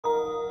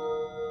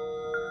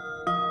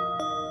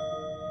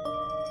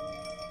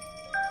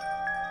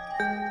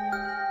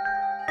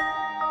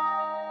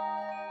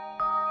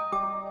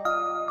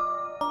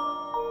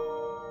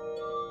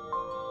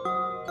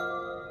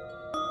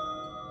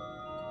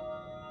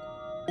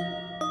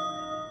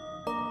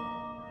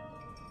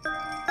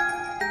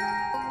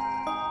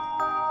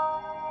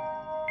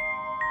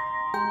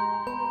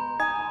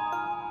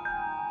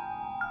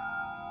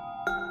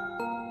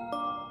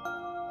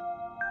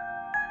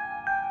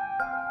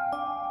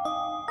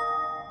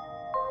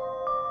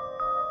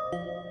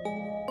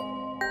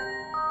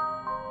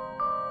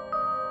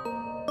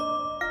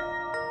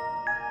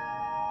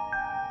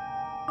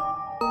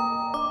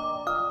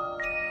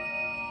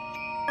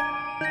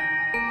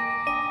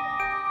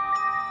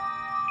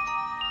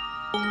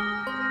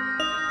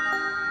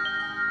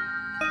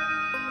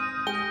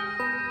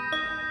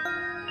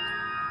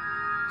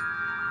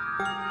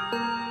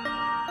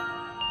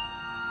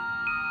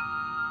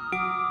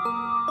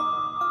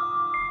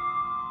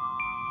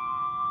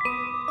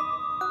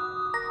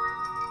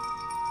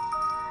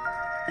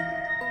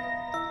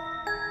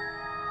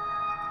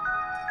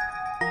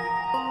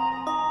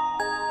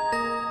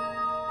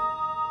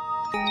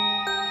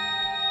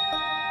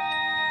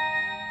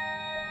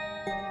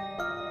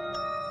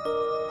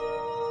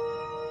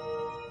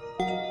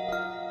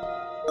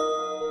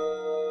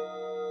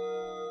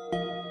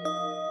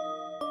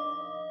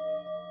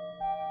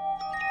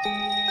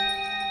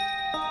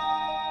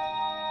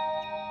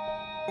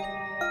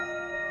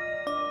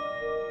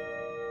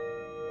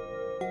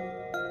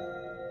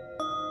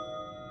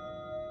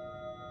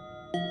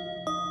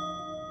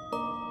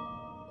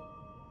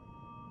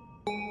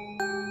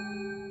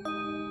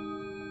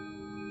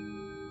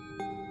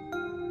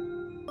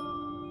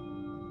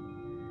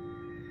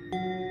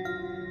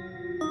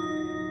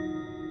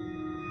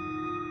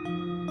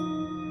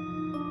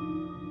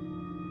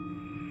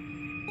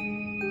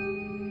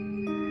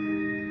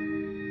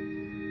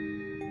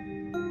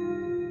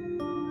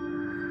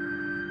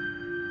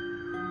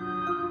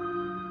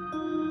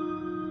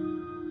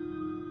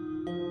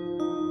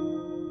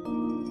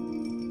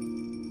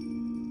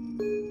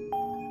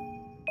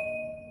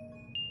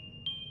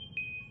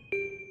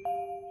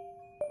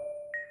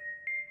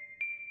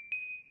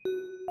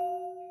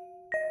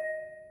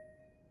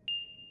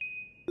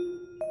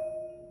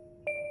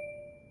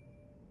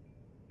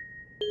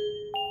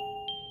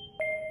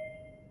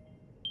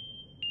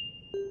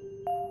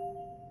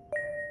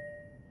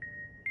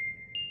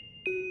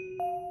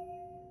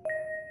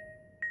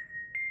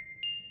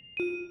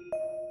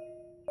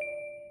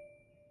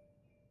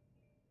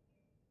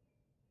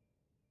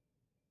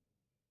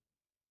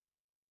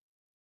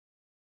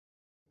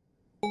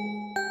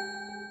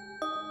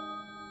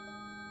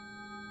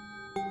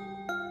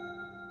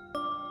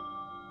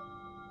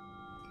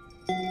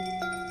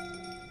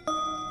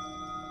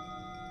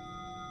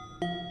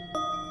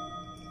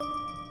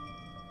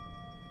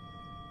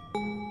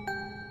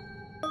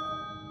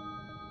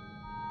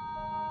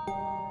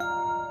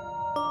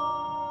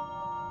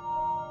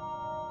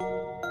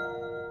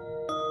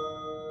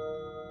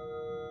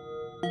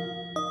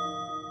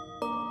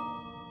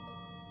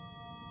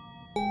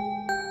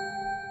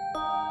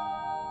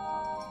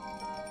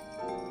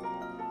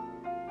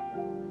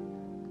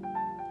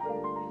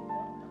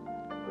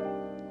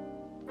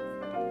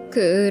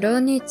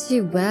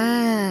Konnichiwa.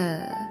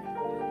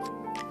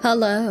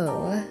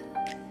 Hello.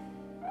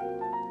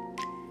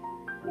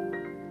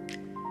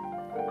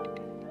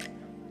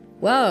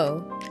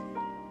 Whoa.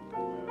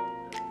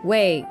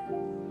 Wait.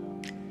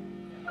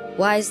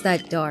 Why is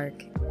that dark?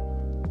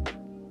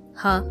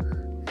 Huh?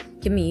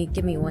 Give me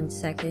 1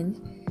 second.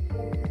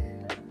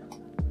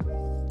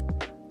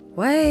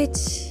 What?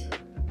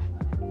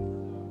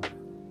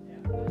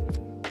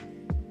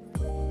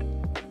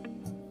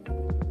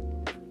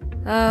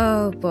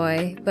 Oh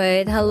boy,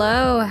 but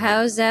hello,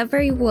 how's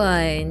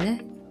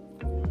everyone?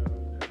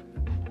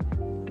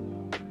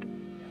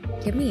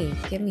 Give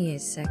me a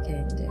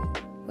second.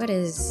 What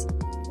is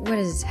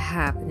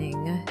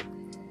happening?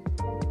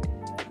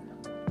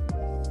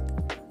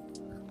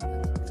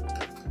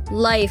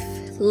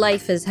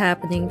 Life is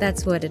happening,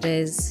 that's what it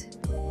is.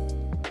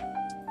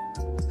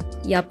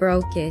 Ya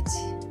broke it.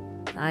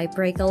 I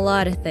break a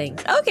lot of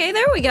things. Okay,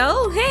 there we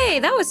go. Hey,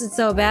 that wasn't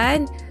so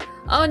bad.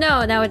 Oh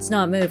no, now it's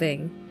not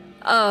moving.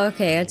 Oh,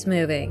 okay, it's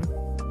moving.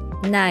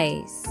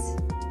 Nice.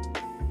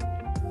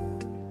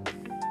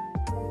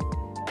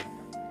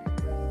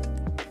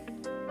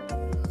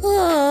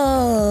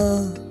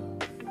 Oh.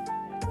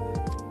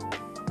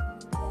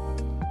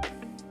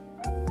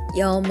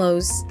 You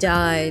almost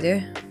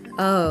died.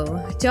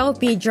 Oh, don't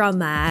be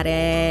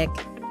dramatic.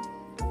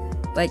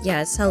 But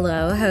yes,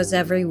 hello, how's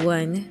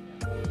everyone?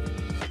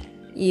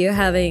 You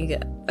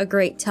having a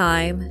great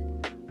time?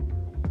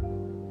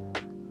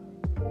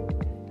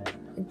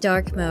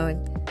 Dark mode.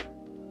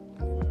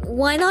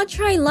 Why not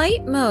try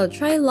light mode?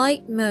 Try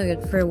light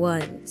mode for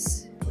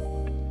once.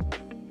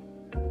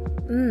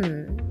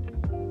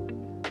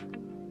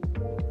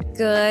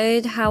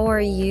 Good, how are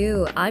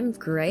you? I'm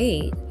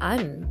great.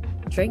 I'm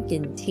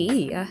drinking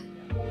tea.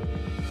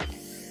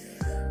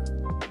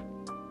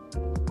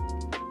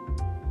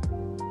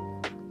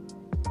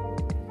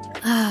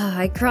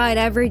 I cried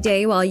every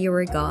day while you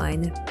were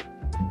gone.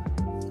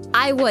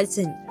 I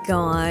wasn't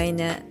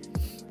gone.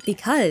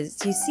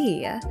 Because, you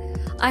see,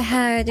 I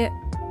had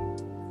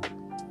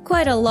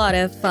quite a lot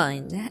of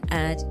fun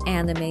at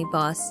Anime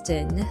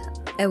Boston.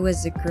 It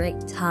was a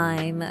great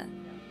time.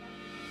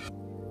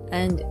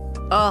 And,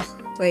 oh,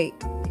 wait.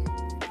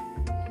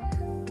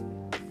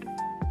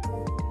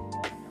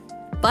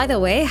 By the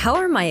way, how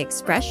are my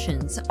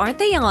expressions? Aren't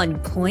they on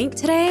point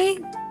today?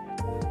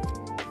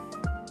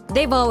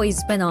 They've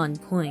always been on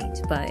point,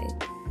 but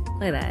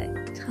look at that.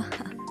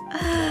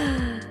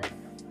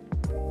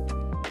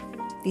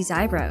 These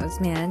eyebrows,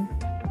 man.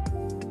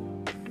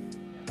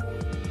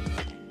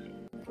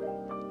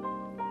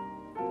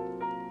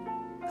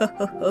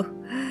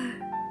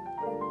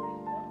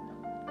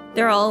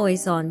 They're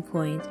always on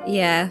point.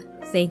 Yeah,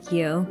 thank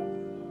you.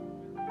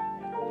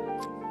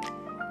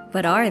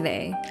 But are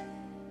they?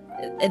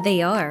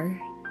 They are.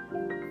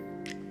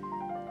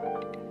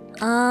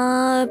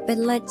 But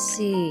let's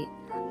see.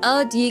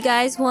 Oh, do you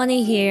guys want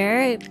to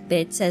hear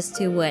bits as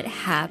to what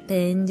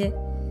happened?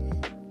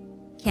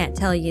 Can't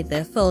tell you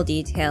the full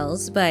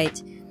details,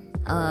 but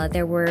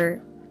there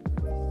were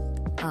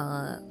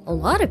a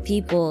lot of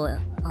people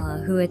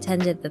who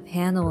attended the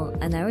panel,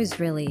 and I was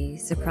really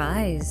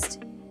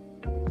surprised.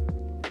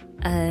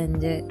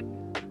 And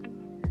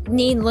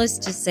needless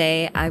to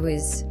say, I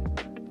was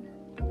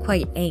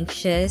quite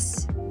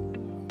anxious,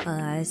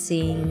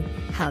 seeing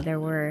how there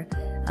were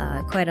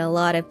quite a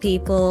lot of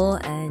people,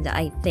 and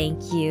I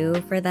thank you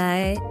for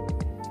that.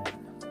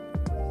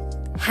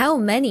 How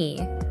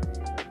many?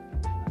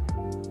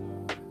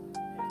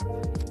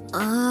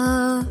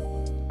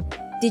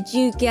 Did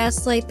you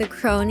gaslight the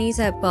Kronies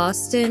at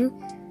Boston?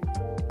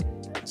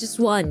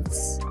 Just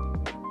once.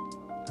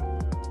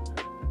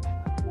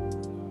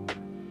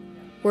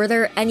 Were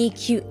there any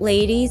cute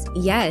ladies?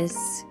 Yes.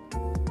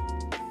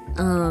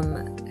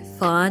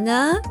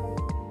 Fauna?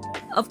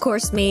 Of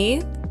course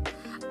me.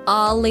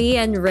 Ollie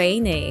and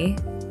Rainy.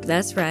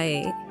 That's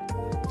right.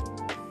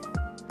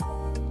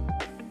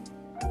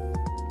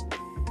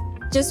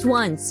 Just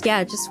once.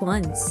 Yeah, just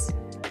once.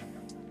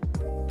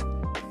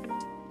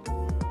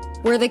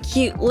 Were the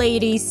cute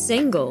ladies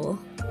single?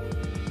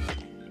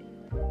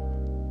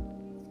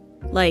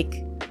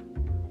 Like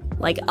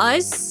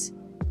us?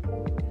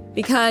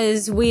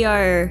 Because we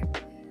are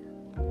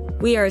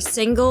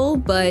single,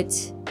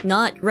 but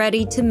not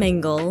ready to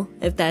mingle,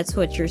 if that's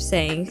what you're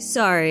saying.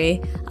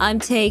 Sorry, I'm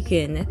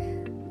taken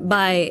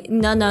by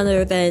none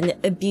other than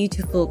a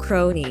beautiful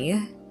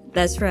Kronii.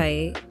 That's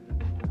right.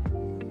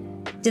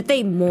 Did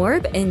they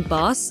morb in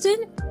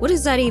Boston? What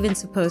is that even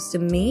supposed to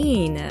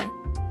mean?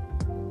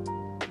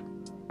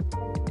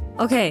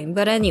 Okay,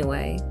 but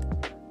anyway.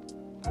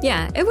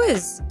 Yeah, it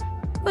was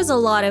a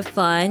lot of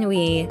fun.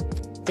 We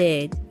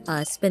did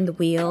spin the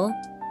wheel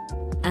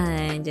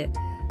and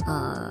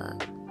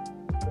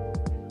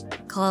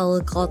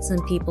called some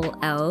people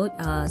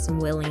out, some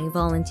willing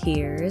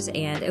volunteers,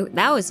 and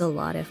that was a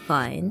lot of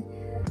fun.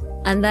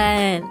 And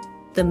then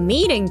the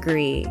meet and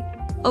greet.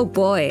 Oh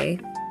boy.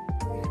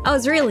 I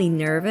was really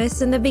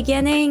nervous in the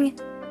beginning.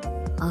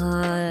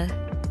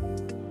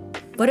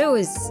 But it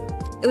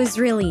was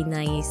really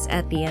nice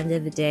at the end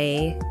of the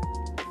day.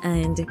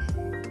 And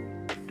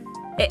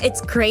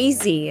it's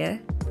crazy.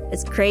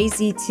 It's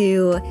crazy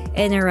to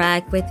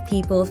interact with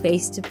people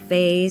face to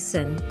face,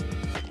 and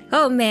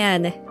oh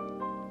man.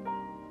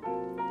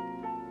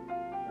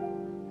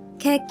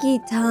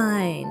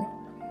 Kekitine.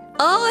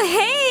 Oh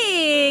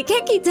hey!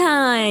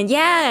 Kekitine!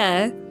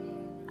 Yeah!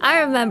 I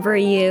remember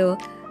you.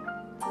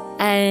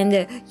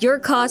 And your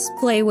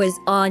cosplay was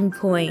on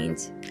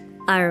point.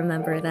 I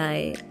remember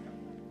that.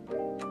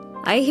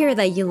 I hear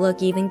that you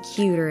look even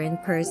cuter in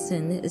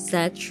person. Is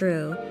that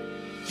true?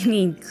 You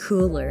mean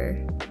cooler.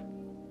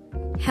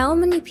 How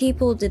many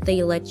people did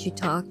they let you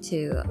talk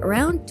to?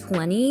 Around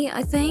 20,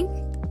 I think?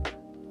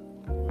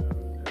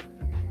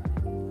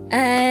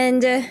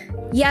 And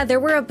yeah, there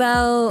were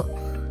about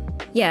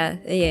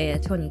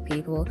 20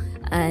 people.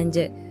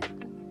 And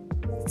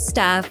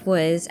staff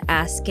was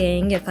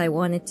asking if I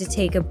wanted to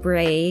take a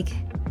break,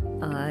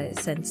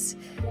 since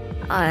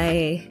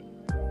I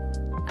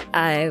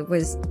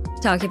was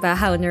talking about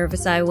how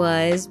nervous I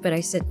was, but I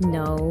said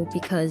no,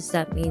 because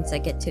that means I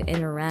get to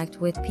interact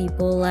with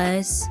people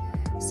less.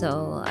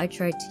 So I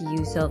tried to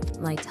use up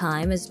my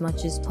time as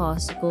much as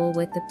possible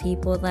with the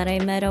people that I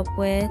met up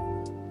with.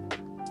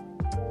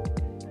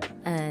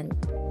 And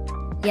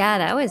yeah,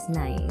 that was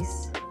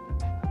nice.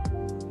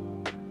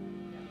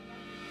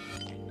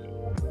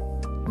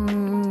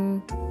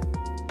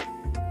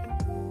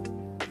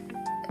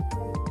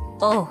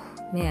 Oh,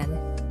 man.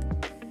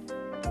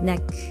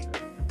 Neck.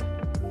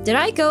 Did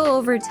I go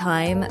over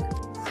time?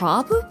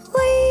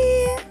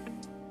 Probably?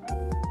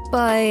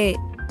 But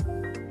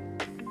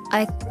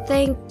I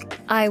think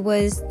I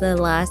was the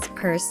last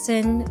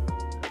person,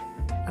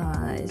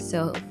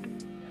 so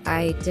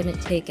I didn't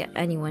take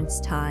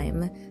anyone's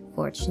time,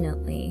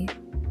 fortunately.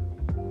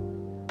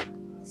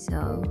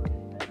 So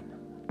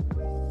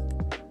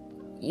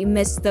you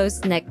missed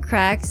those neck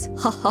cracks?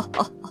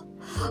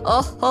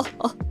 Oh,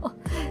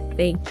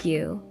 thank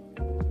you.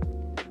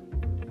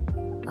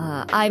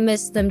 I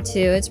missed them too.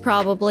 It's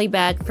probably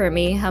bad for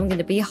me. I'm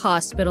gonna be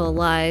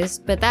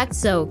hospitalized, but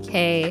that's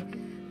okay.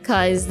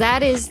 'Cause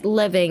that is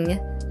living,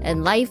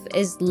 and life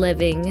is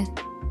living.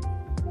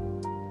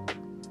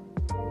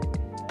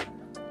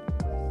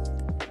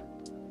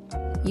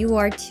 You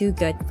are too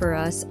good for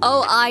us.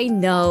 Oh, I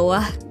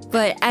know.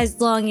 But as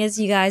long as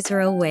you guys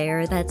are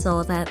aware, that's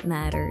all that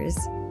matters.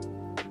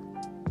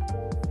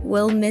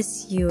 We'll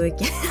miss you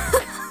again.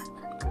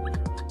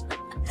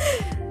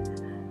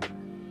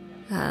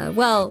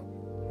 Well,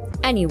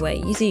 anyway,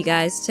 you see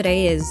guys,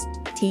 today is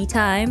tea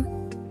time.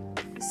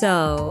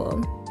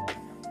 So,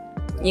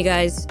 You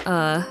guys,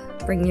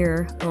 bring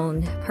your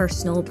own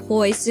personal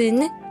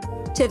poison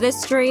to the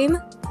stream?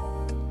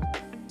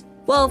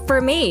 Well, for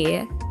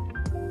me,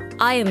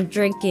 I am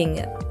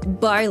drinking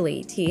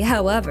barley tea.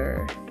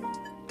 However,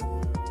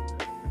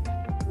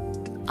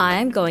 I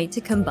am going to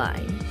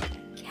combine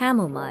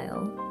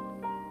chamomile.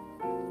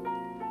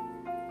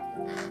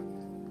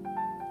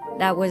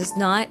 That was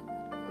not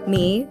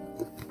me.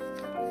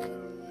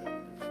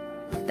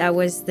 That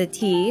was the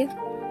tea.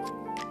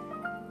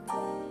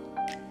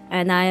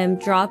 And I am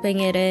dropping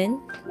it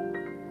in.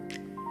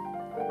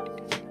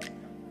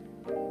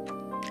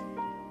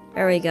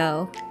 There we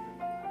go.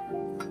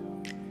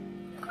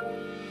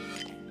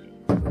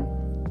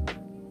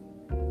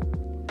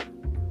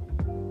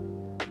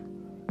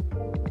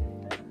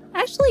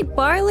 Actually,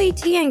 barley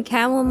tea and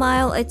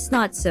chamomile, it's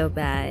not so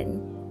bad.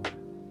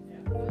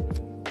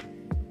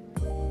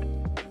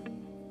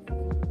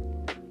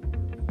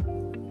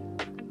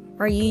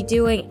 Are you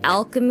doing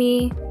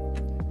alchemy?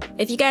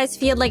 If you guys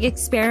feel like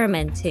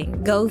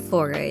experimenting, go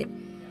for it.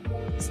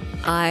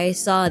 I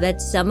saw that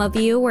some of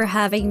you were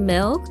having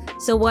milk,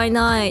 so why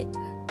not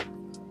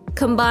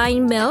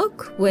combine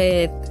milk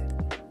with,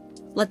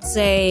 let's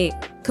say,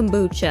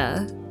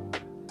 kombucha?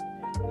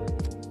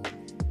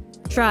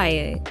 Try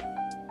it.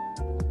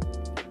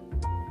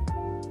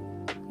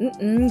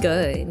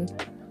 Good.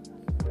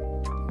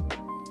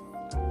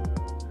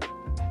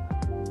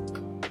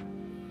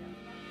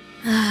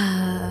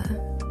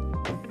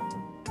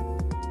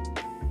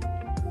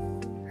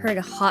 Heard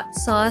a hot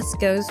sauce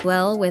goes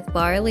well with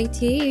barley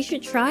tea. You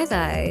should try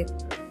that.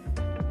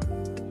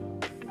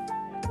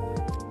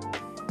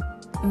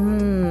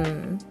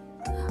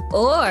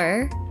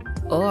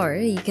 Or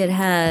you could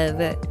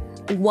have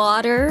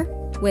water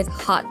with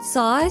hot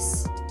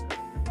sauce.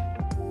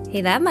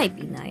 Hey, that might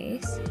be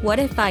nice. What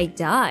if I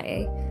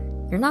die?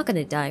 You're not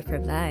gonna die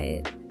from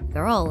that.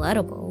 They're all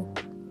edible.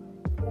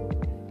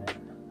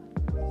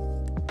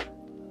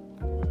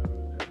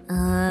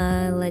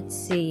 Let's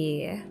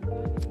see.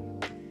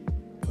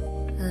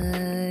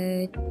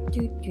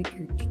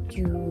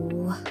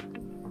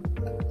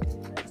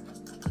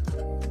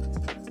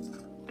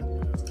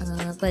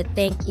 But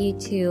thank you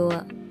to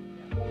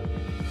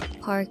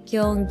Park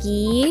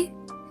Yong-gi.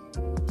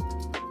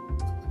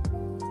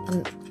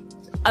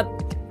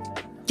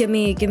 Give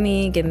me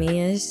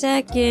a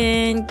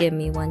second. Give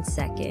me 1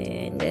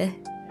 second.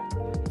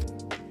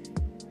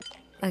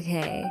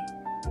 Okay.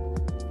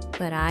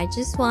 But I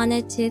just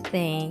wanted to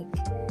thank...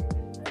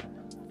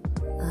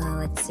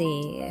 let's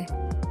see...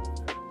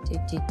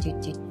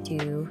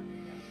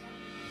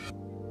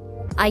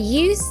 I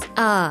use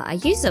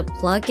a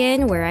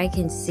plugin where I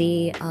can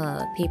see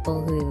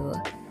people who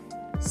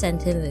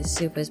sent in the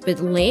supers, but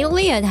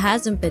lately it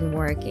hasn't been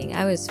working.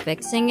 I was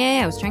fixing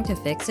it. I was trying to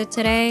fix it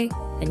today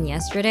and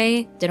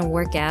yesterday. Didn't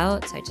work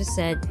out, so I just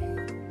said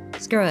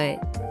screw it,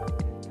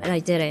 and I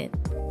didn't.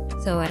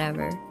 So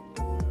whatever.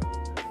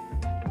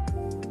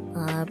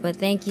 But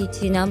thank you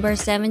to number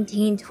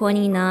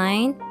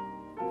 1729.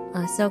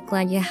 So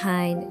glad you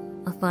had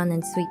a fun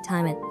and sweet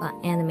time at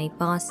Anime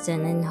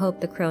Boston, and hope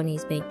the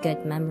Kronies made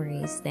good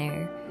memories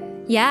there.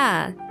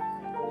 Yeah,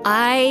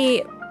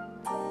 I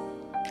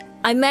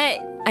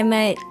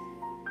met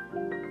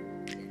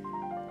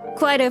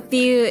quite a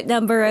few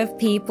number of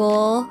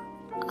people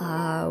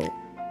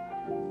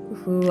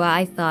who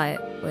I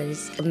thought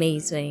was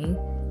amazing.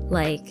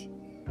 Like,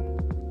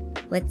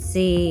 let's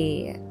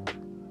see.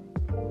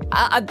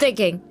 I'm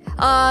thinking.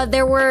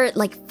 There were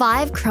like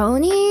 5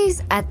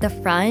 Kronies at the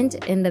front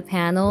in the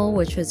panel,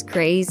 which was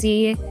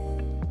crazy.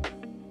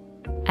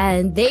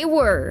 And they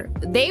were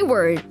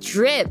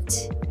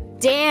dripped.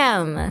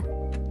 Damn.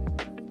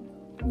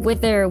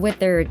 With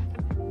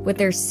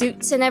their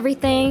suits and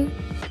everything.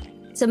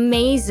 It's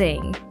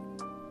amazing.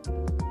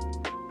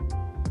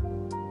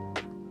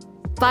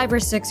 5 or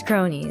 6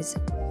 Kronies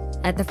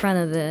at the front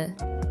of the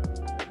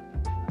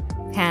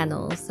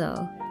panel,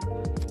 so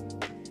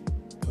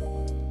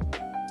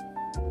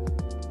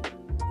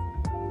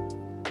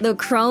the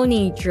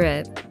Kronii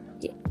drip.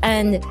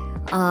 And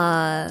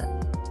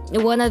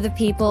one of the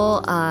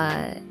people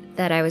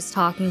that I was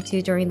talking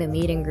to during the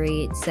meet and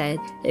greet said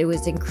it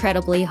was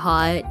incredibly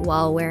hot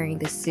while wearing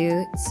the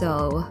suit,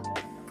 so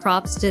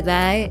props to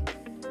that.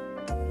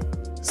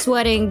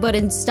 Sweating but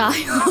in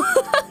style.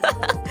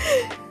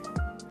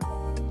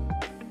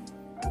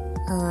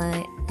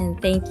 And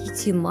thank you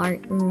to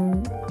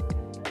Martin.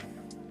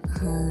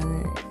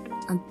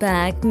 I'm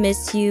back.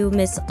 Miss you.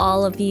 Miss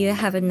all of you.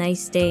 Have a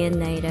nice day and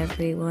night,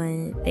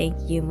 everyone.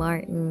 Thank you,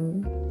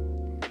 Martin.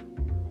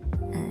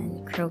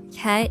 And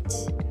Croquette.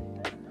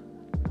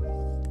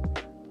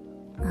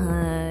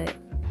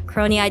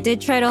 Kronii, I did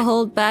try to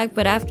hold back,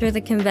 but after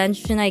the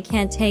convention, I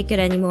can't take it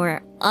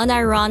anymore.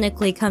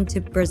 Unironically, come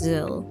to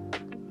Brazil.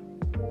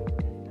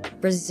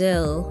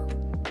 Brazil.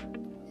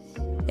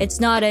 It's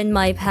not in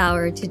my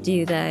power to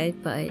do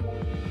that, but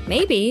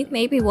maybe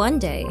one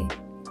day.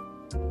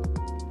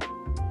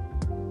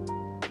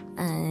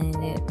 And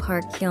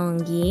Park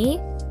Hyung-gi.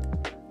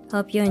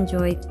 Hope you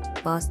enjoyed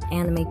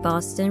Anime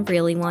Boston.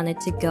 Really wanted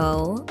to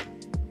go.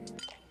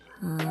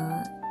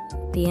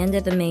 the end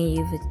of the May,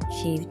 you've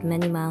achieved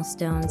many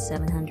milestones,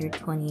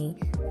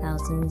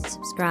 720,000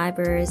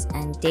 subscribers,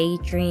 and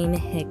Daydream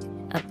hit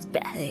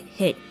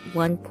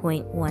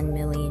 1.1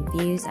 million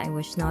views. I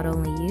wish not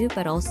only you,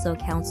 but also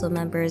council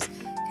members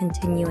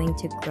continuing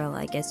to grow.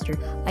 I guess your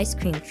ice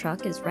cream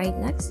truck is right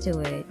next to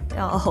it.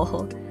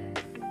 Oh,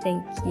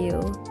 thank you.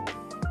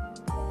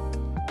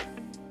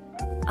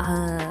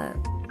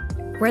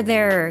 Were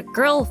there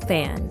girl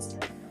fans?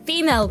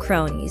 Female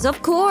Kronies,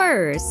 of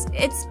course!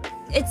 It's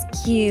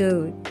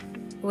cute.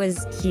 It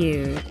was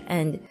cute.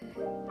 And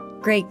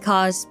great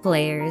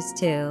cosplayers,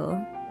 too.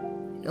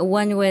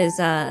 One was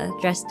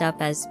dressed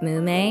up as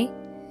Mume.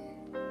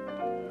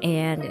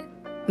 And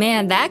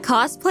man, that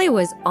cosplay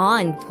was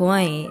on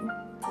point.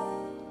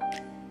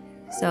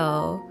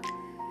 So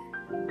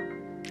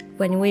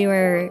when we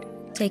were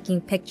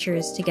taking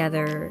pictures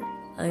together,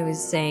 I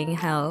was saying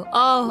how,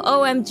 oh,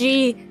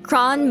 OMG,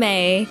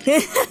 Kronii.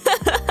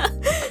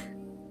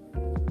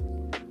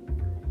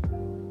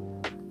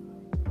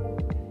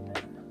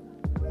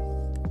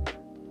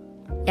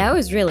 Yeah, it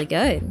was really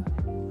good.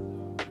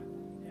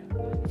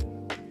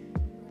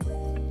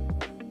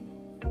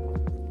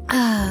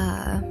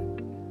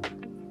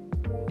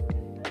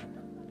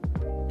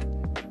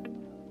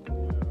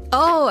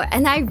 Oh,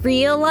 and I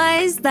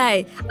realized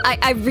that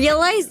I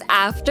realized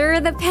after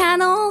the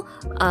panel,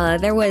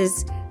 there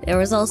was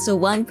also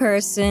one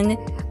person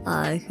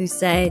who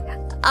said,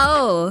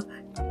 "Oh,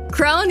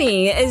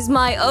 Kronii is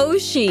my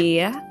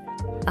Oshi,"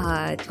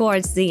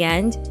 towards the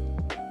end,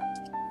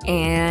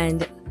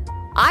 and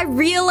I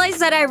realized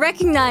that I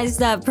recognized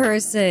that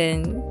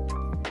person.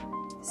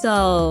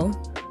 So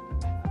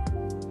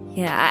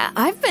yeah,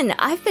 I've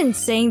been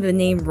saying the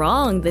name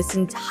wrong this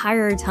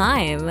entire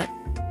time.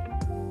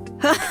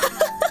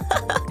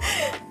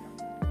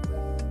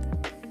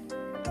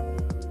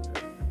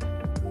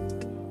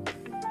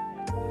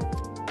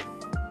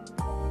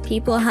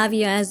 People have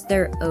you as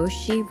their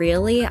Oshi?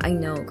 Really? I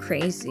know,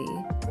 crazy.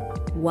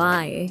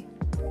 Why?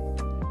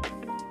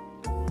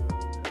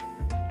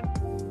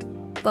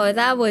 But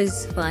that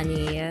was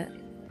funny.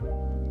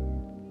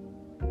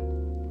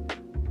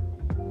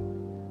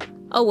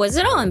 Oh, was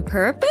it on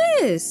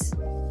purpose?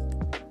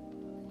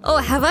 Oh,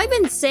 have I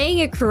been saying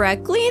it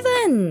correctly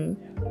then?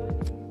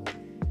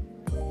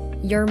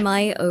 You're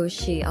my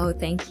Oshi. Oh,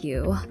 thank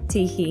you.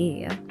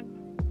 Teehee.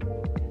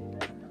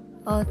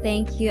 Oh,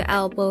 thank you,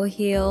 Elbow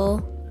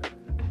Heel.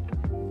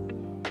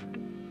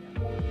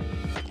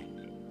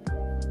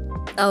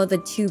 Oh, the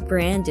two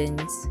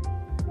Brandons.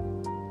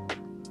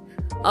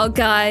 Oh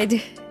god.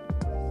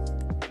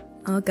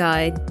 Oh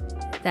god.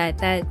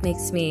 That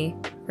makes me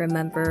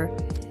remember.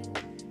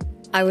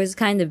 I was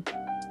kind of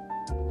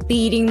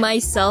beating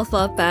myself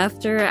up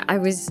after. I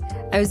was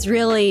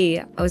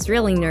really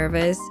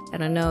nervous. I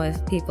don't know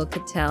if people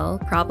could tell.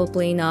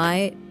 Probably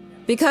not.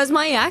 Because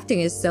my acting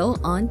is so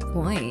on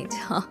point.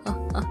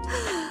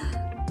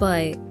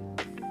 But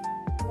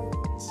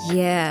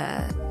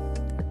yeah.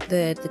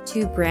 The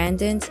two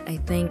Brandons, I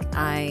think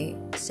I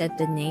said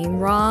the name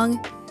wrong.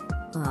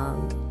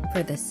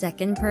 For the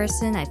second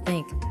person, I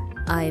think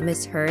I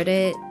misheard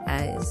it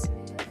as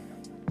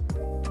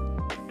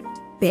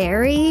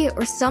Barry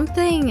or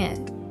something.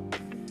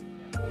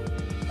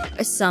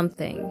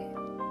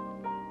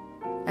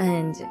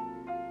 And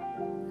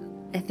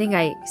I think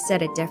I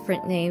said a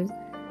different name.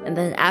 And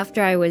then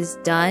after I was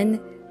done,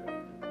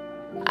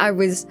 I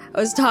was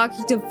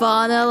talking to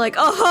Fauna like,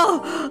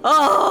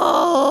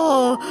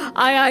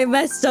 I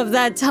messed up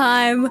that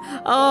time.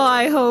 Oh,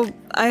 I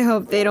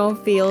hope they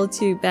don't feel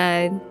too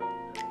bad.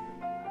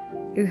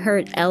 You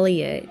hurt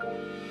Elliot.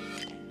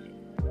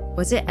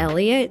 Was it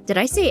Elliot? Did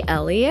I say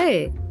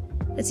Elliot?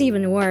 That's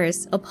even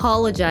worse.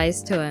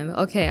 Apologize to him.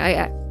 Okay,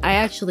 I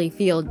actually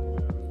feel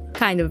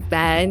kind of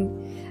bad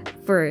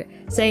for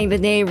saying the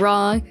name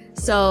wrong.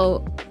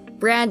 So,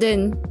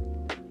 Brandon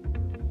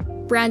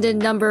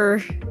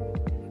number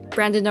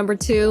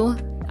 2.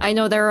 I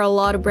know there are a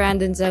lot of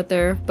Brandons out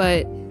there,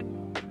 but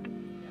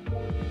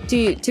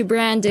to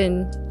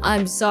Brandon,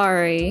 I'm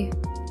sorry.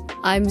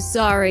 I'm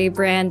sorry,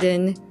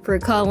 Brandon, for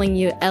calling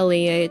you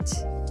Elliot.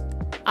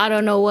 I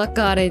don't know what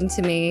got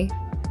into me.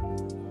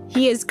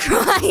 He is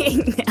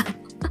crying now.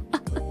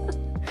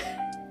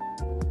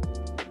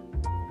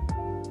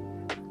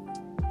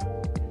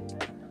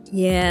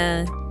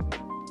 Yeah.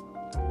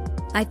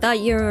 I thought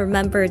you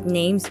remembered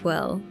names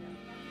well.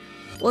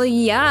 Well,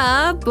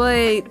 yeah,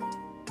 but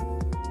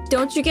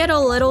don't you get a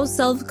little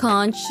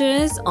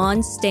self-conscious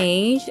on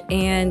stage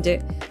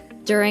and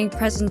during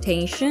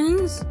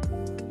presentations?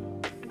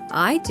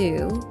 I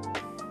do.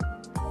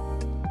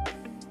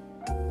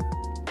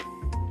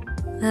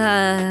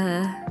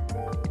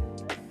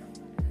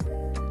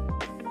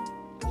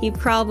 He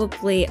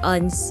probably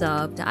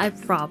unsubbed. I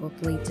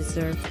probably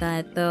deserve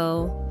that,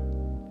 though.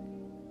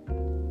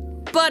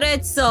 But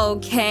it's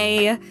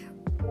okay.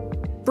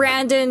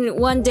 Brandon,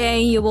 one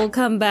day you will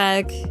come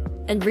back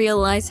and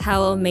realize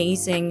how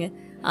amazing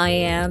I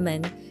am,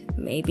 and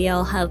maybe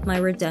I'll have my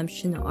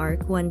redemption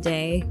arc one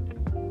day.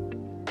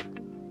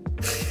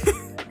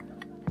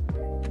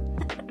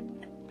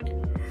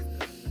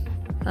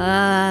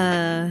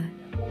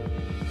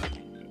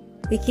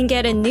 We can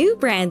get a new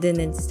Brandon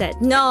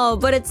instead. No,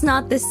 but it's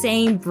not the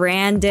same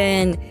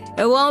Brandon.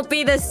 It won't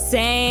be the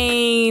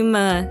same.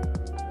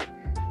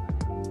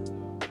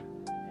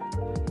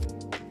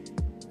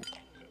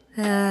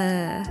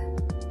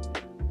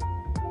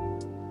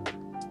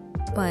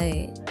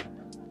 But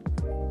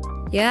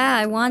yeah,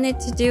 I wanted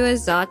to do a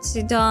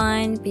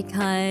Zatsudon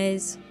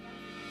because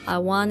I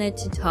wanted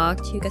to talk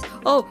to you guys.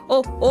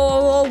 Whoa,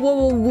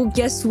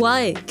 guess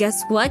what?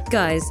 Guess what,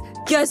 guys?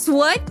 Guess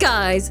what,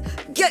 guys?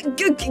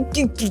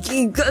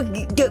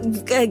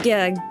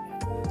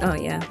 Oh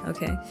yeah,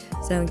 okay.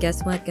 So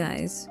guess what,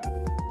 guys?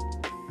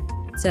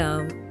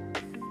 So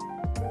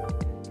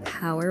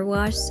Power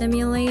Wash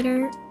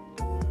Simulator.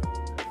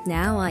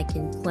 Now I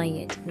can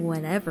play it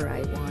whenever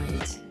I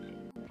want.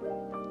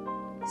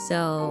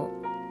 So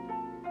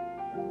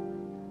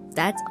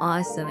that's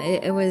awesome.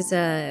 It was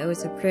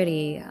a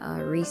pretty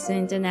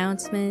recent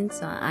announcement,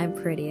 so I'm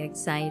pretty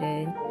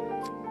excited.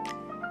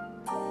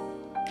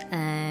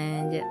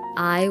 And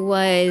I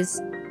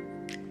was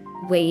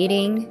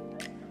waiting,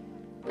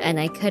 and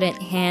I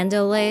couldn't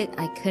handle it.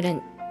 I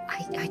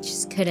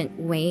just couldn't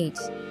wait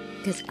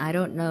because I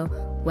don't know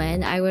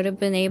when I would have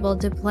been able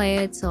to play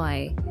it, so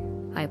I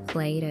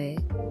played it.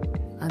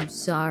 I'm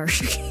sorry.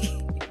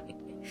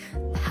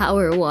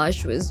 Power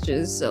Wash was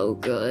just so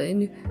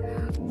good.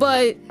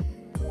 But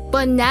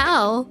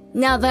now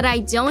that I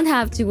don't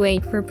have to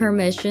wait for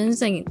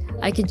permissions and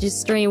I can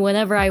just stream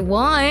whenever I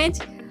want,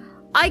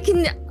 I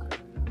can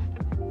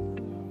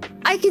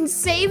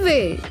save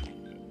it.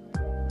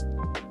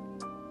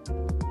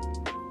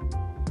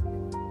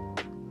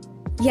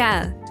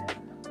 Yeah.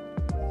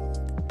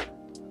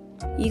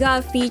 You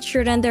got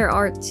featured in their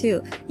art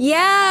too.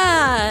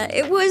 Yeah,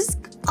 it was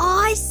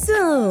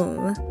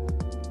awesome.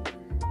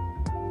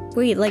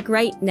 Wait, like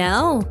right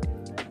now?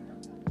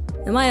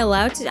 Am I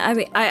allowed to? I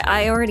mean,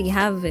 I already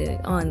have it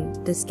on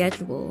the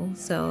schedule,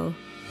 so.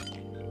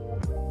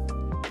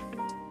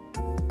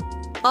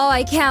 Oh,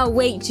 I can't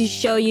wait to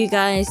show you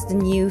guys the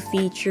new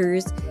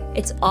features.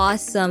 It's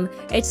awesome.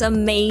 It's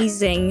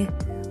amazing.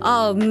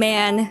 Oh,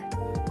 man.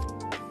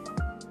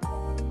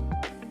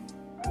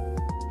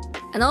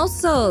 And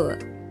also,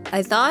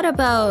 I thought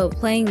about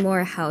playing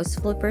more House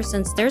Flipper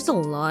since there's a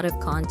lot of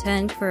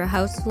content for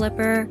House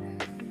Flipper.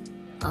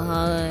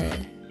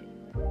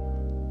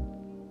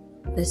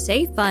 The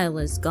save file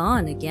is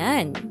gone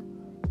again.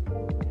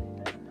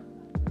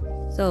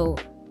 So,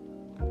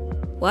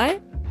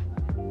 what?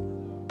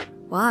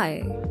 Why?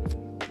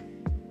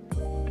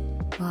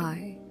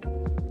 Why?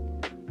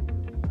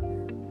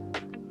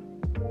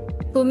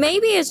 But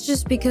maybe it's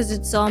just because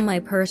it's on my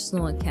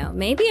personal account.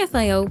 Maybe if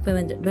I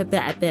open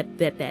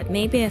it,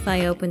 maybe if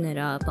I open it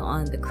up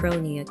on the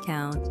Kronii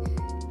account,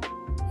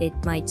 it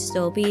might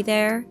still be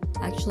there.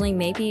 Actually,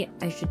 maybe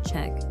I should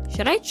check.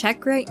 Should I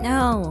check right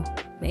now?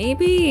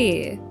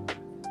 Maybe.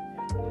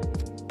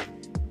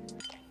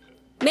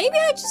 Maybe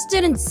I just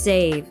didn't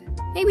save.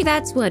 Maybe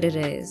that's what it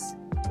is.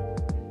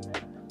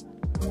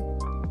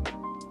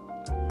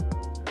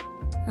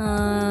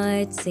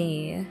 Let's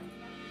see.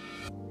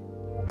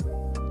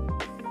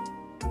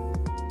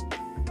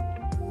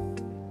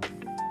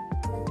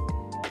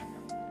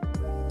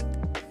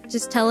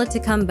 Just tell it to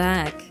come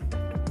back.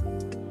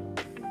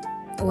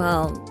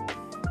 Well,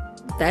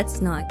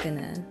 that's not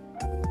gonna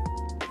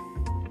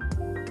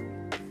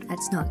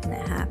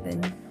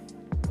happen.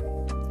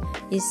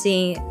 You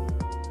see,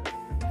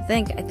 I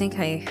think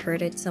I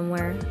heard it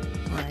somewhere,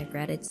 or I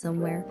read it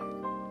somewhere.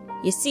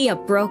 You see a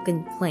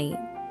broken plate.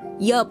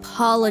 You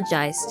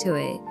apologize to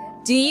it.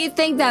 Do you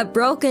think that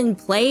broken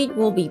plate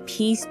will be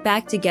pieced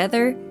back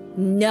together?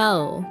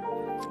 No.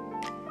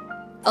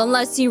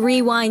 Unless you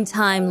rewind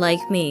time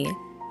like me.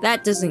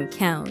 That doesn't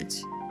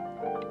count.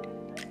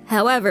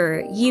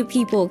 However, you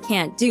people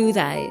can't do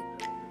that.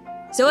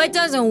 So it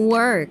doesn't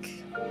work.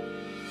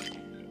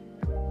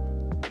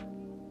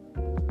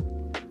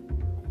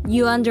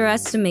 You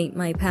underestimate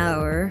my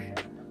power.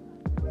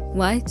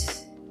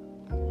 What?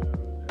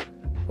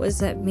 What does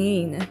that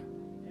mean?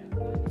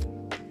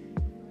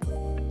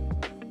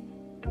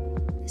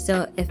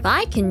 So if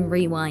I can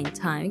rewind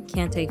time,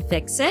 can't I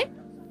fix it?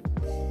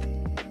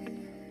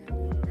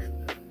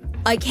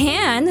 I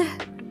can,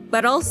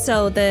 but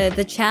also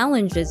the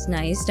challenge is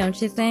nice, don't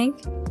you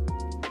think?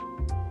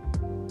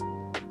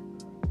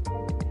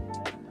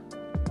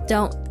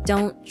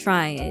 Don't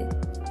try it.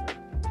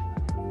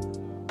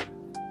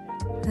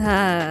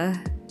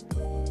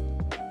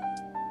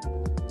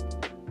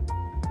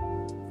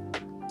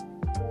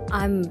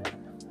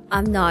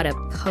 I'm not a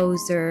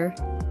poser.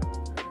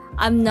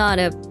 I'm not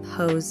a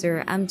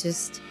poser. I'm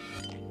just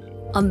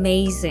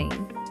amazing.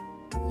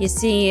 You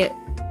see,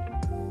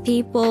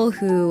 people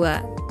who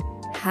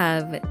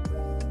have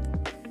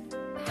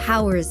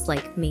powers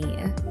like me,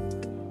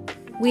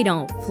 we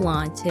don't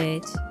flaunt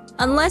it.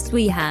 Unless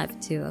we have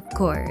to, of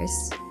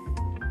course.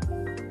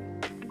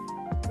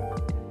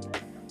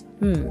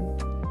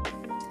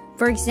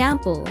 For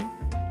example,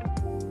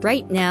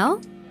 right now,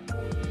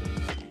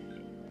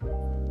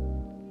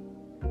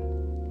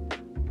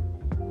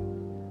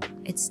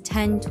 It's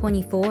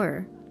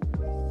 10:24.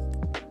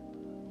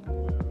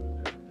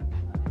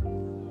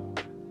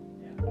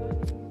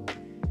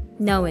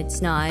 No,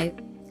 it's not.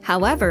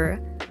 However,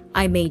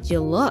 I made you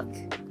look.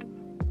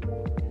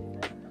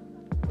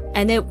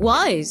 And it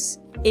was.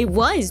 It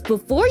was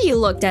before you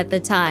looked at the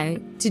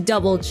time to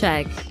double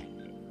check.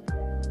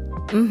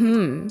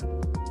 Mm-hmm.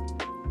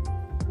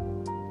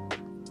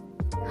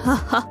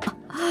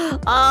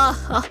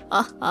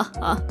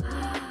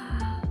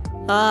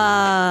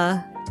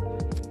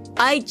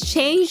 I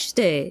changed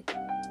it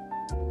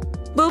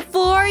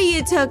before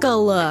you took a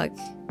look.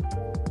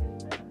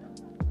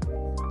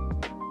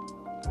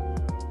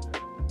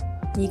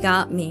 You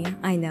got me,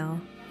 I know.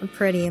 I'm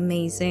pretty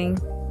amazing.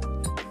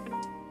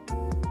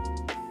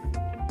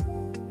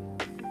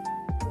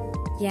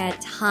 Yeah,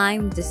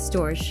 time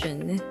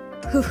distortion.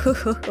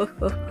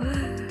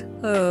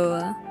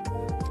 Oh.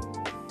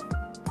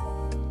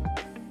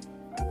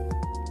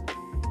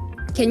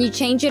 Can you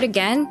change it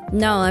again?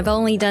 No, I've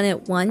only done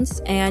it once,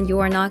 and you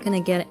are not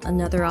gonna get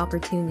another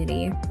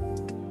opportunity.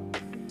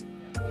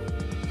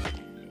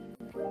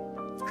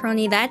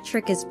 Kronii, that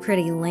trick is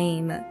pretty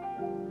lame.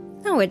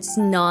 No, it's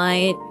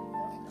not.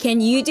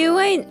 Can you do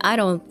it? I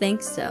don't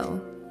think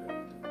so.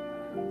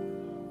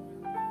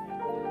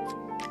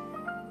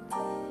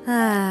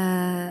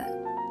 I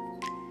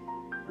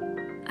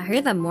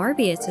heard that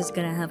Morbius is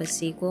gonna have a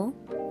sequel.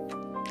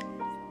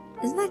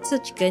 Isn't that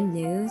such good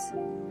news?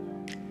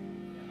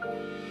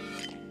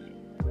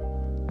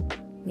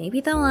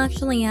 Maybe they'll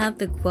actually have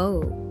the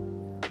quote,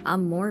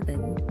 I'm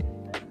Morbin.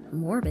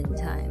 Morbin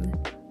time.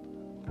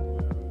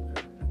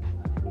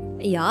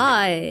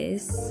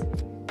 Yes.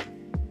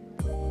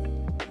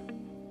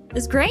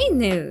 It's great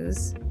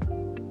news.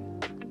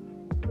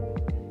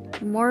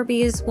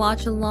 Morbius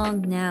watch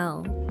along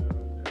now.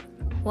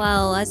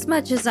 Well, as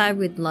much as I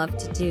would love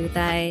to do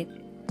that,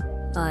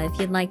 if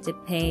you'd like to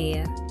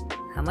pay,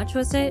 how much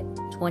was it?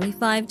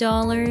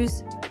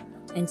 $25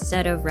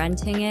 instead of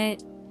renting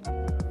it,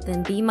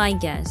 then be my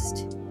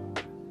guest.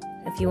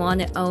 If you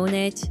want to own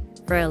it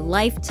for a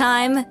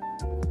lifetime,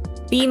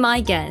 be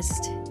my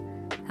guest.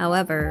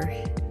 However,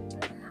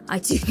 I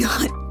do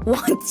not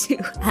want to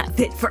have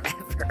it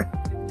forever.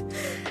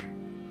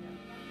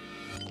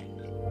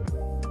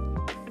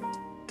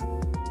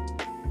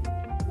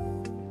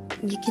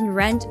 You can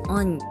rent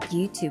on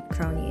YouTube,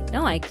 Kronii.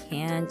 No, I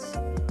can't.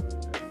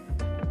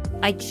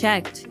 I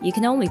checked. You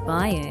can only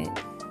buy it.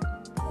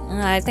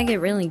 I think it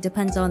really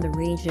depends on the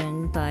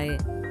region,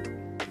 but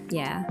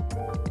yeah.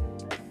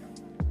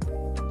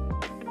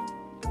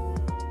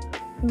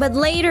 But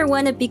later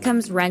when it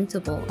becomes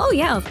rentable. Oh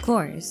yeah, of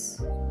course.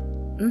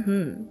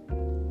 Mm-hmm.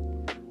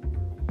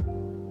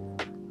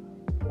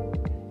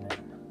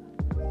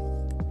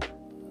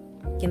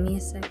 Give me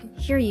a second.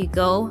 Here you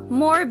go.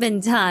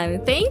 Morbin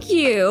time. Thank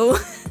you.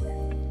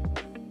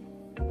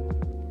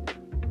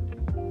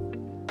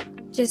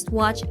 Just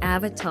watch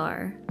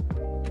Avatar.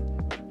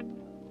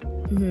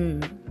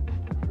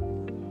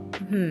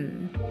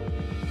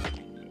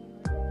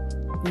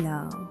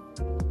 No.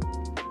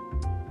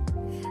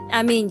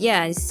 I mean,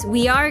 yes,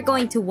 we are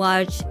going to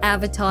watch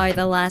Avatar: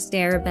 The Last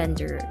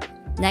Airbender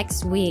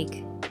next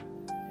week.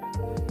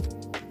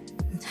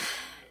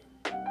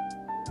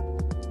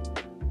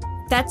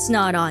 That's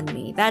not on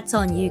me. That's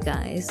on you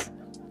guys.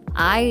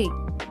 I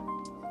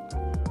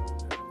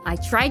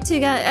tried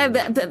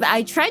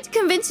to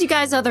convince you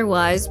guys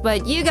otherwise,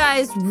 but you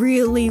guys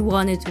really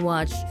wanted to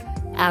watch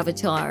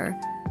Avatar,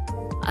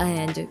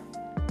 and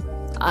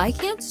I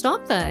can't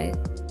stop that.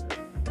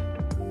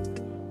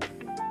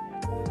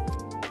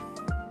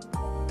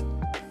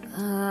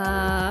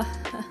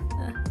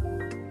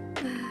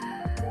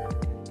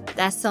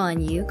 That's on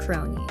you,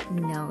 Kronii.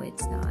 No,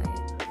 it's not.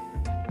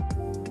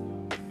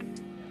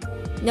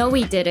 No,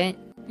 we didn't.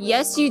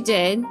 Yes, you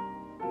did.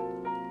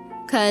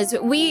 Cause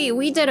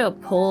we did a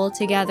poll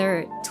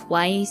together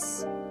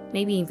twice,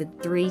 maybe even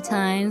 3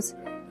 times.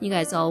 You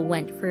guys all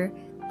went for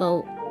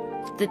the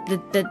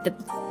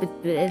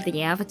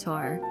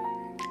Avatar.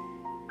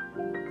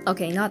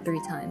 Okay, not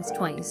 3 times,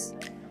 twice.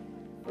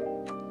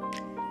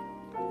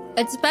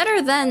 It's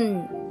better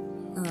than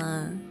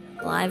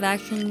live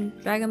action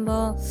Dragon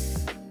Ball.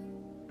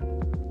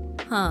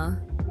 Huh.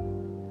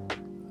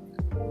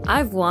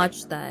 I've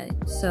watched that,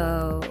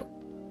 so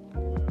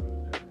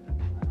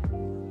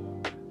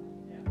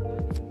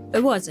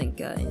it wasn't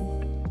good.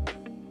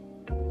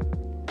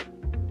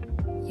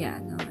 Yeah,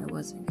 no, it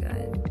wasn't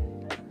good.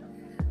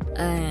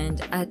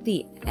 And at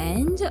the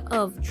end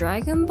of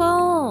Dragon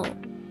Ball,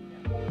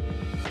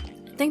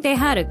 I think they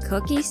had a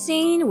cookie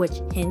scene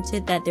which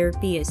hinted that there'd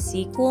be a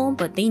sequel,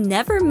 but they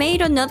never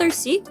made another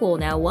sequel.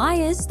 Now, why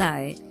is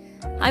that?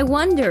 I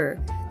wonder.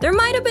 There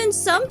might have been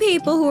some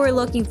people who were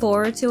looking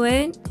forward to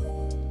it.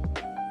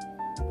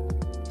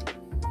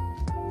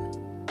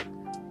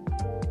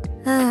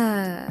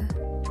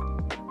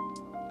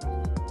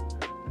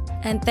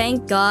 And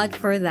thank God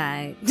for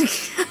that.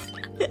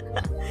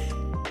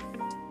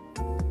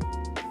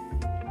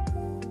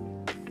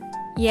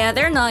 Yeah,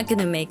 they're not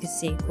gonna make a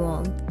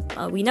sequel.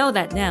 We know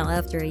that now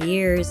after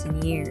years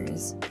and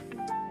years.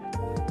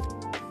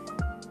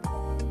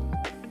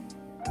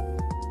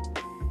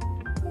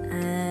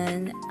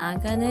 I'm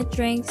gonna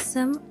drink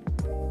some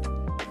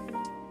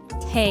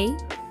tea.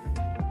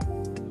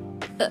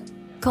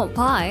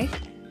 Kompai.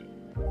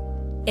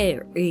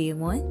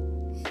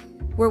 Everyone.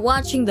 We're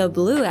watching the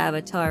blue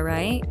avatar,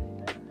 right?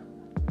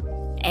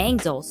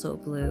 Aang's also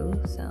blue,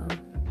 so.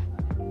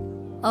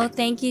 Oh,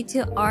 thank you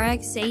to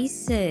RX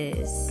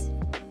Aces.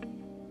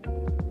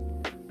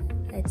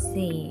 Let's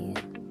see.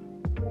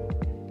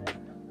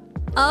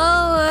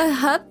 Oh,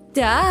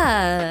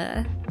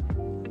 Hupda!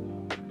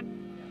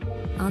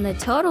 On a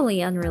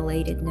totally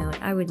unrelated note,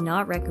 I would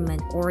not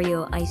recommend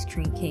Oreo ice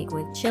cream cake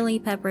with chili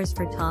peppers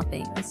for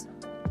toppings.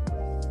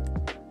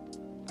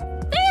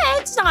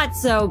 It's not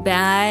so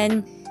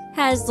bad.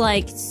 Has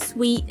like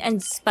sweet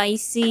and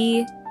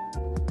spicy.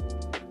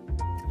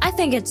 I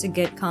think it's a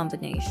good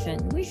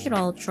combination. We should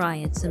all try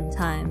it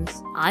sometimes.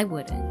 I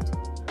wouldn't.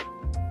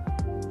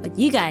 But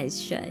you guys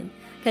should.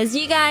 Because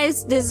you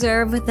guys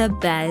deserve the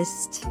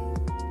best.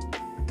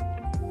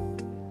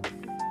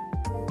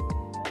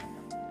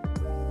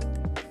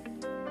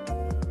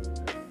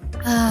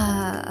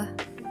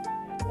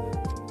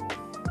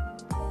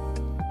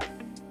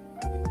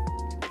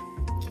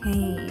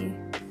 Okay.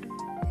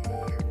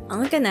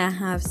 I'm gonna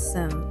have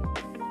some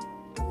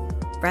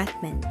breath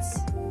mints.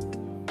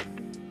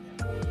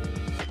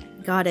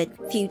 Got it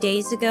a few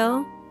days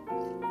ago.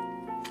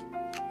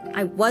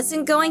 I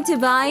wasn't going to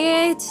buy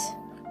it.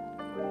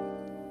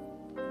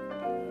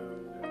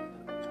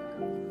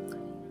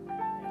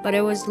 But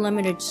it was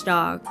limited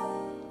stock.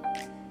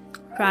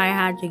 So I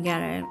had to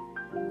get it.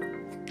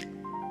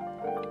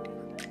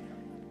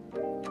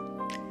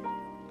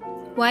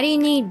 Why do you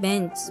need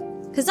mints?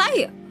 Cause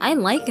I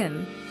like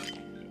him.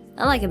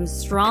 I like him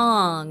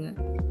strong.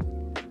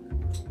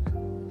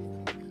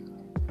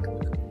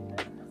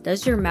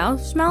 Does your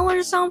mouth smell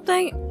or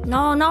something?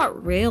 No,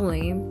 not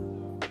really.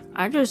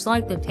 I just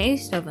like the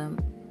taste of him.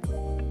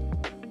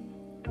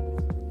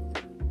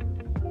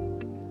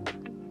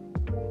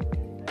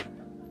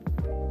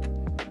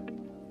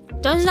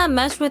 Doesn't that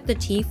mess with the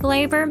tea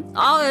flavor?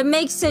 Oh, it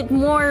makes it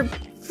more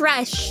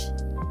fresh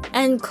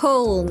and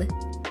cold.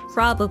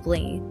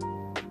 Probably.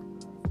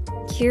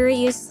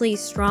 Curiously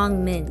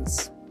strong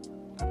mints.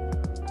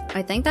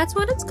 I think that's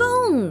what it's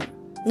called.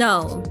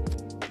 No.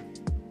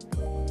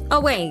 Oh,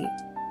 wait.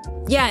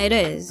 Yeah, it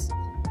is.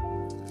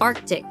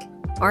 Arctic.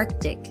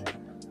 Arctic.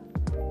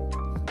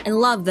 I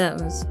love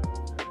those.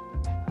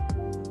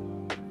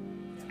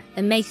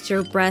 It makes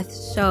your breath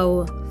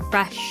so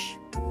fresh.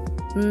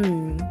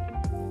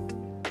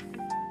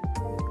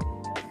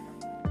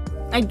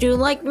 I do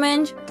like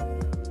mint,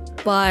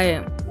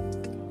 but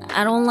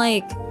I don't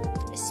like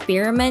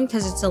spearmint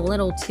because it's a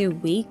little too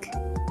weak.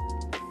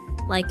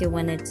 Like it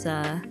when it's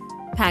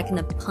packing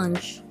a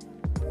punch.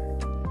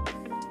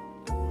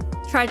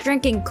 Try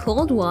drinking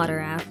cold water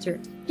after.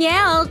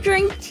 Yeah, I'll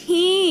drink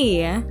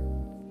tea.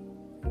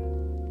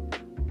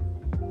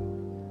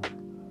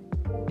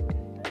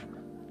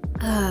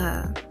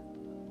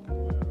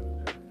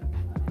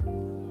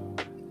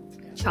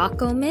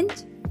 Choco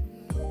mint?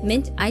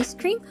 Mint ice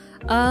cream?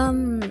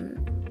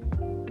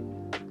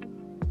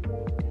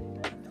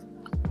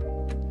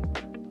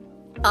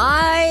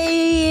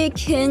 I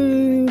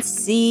can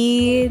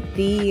see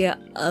the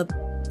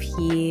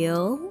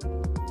appeal.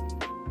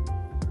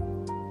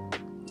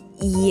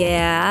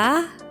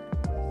 Yeah.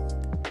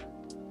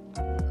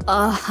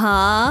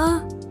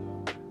 Uh-huh.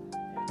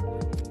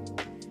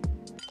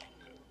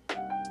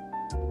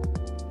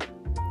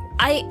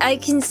 I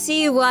can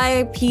see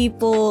why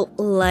people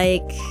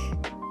like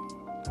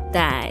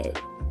that.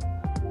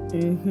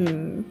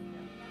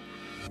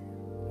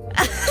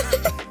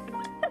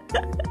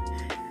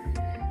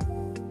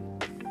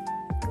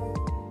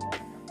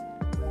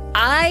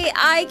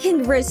 I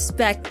can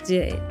respect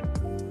it.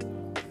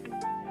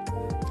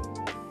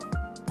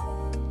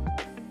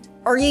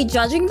 Are you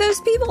judging those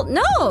people?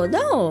 No,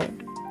 no.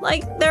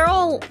 Like,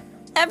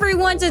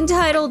 everyone's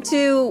entitled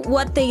to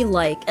what they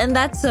like, and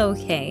that's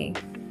okay.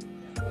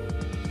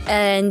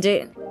 And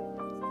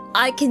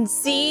I can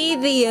see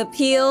the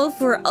appeal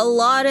for a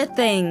lot of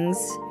things.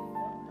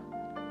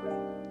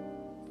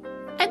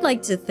 I'd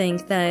like to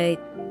think that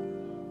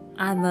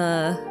I'm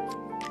a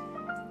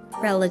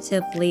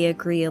relatively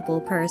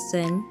agreeable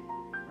person.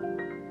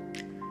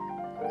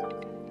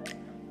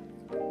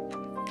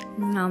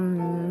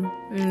 Yum.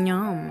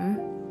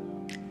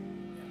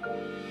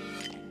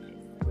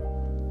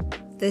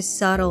 The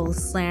subtle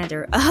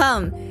slander.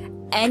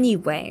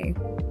 Anyway.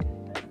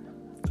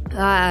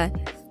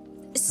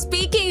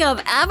 Speaking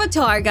of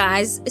Avatar,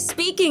 guys.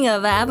 Speaking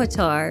of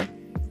Avatar.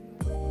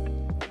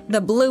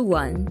 The blue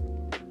one.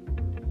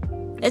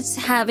 It's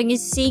having a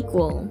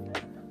sequel.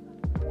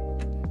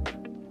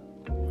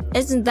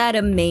 Isn't that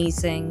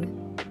amazing?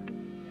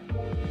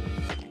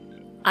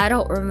 I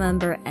don't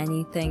remember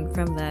anything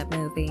from that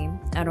movie.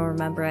 I don't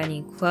remember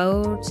any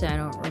quotes. I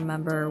don't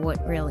remember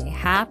what really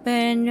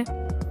happened.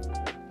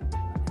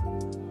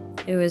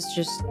 It was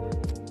just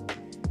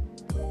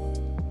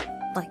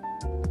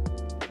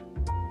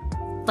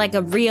like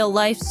a real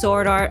life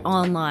Sword Art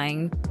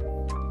Online.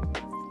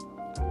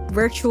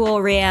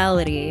 Virtual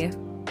reality.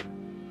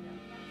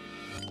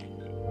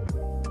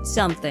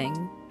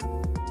 something.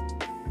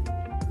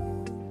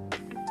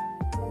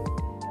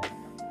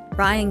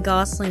 Ryan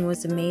Gosling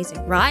was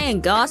amazing.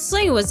 Ryan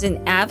Gosling was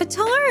in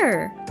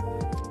Avatar?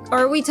 Or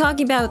are we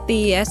talking about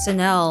the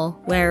SNL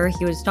where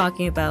he was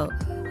talking about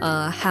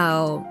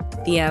how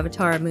the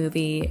Avatar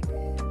movie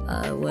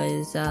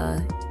was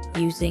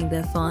using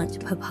the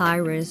font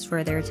Papyrus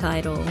for their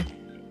title?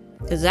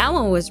 Because that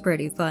one was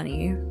pretty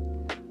funny.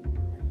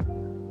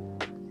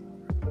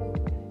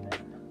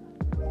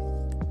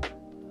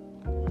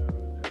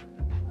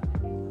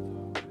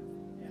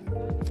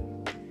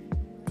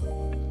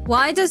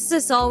 Why does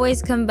this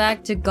always come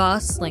back to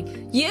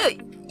Gosling? You...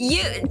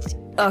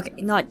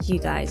 Okay, not you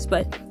guys,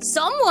 but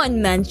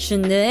someone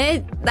mentioned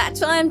it.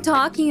 That's why I'm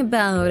talking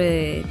about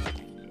it.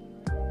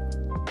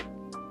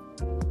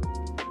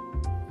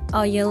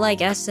 Oh, you like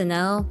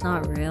SNL?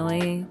 Not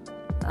really.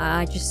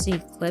 I just see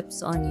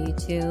clips on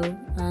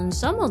YouTube, and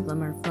some of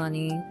them are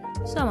funny,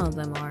 some of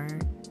them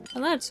aren't.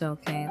 And that's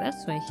okay,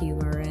 that's what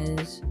humor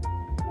is.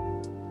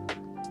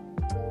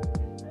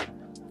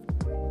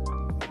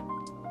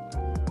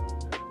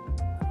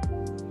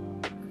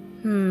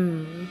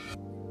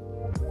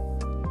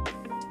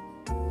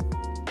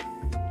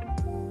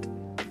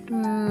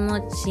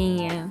 Let's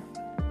see.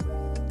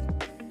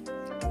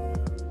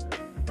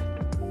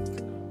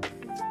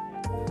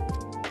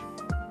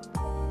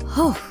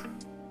 Oh.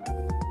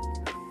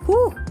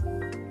 Whew.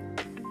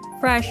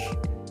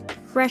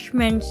 Fresh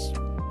mints.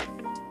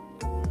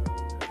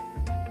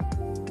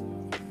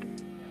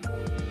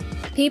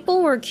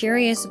 People were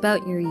curious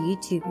about your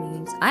YouTube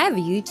memes. I have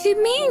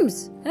YouTube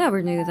memes? I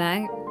never knew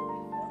that.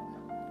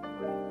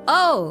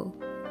 Oh!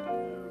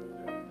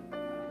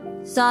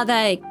 Saw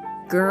that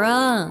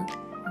girl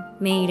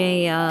made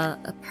a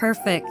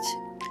perfect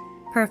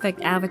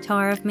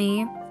avatar of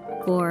me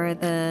for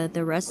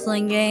the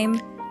wrestling game.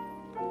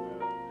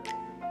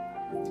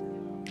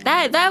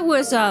 That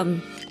was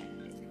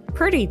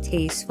pretty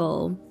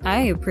tasteful.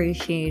 I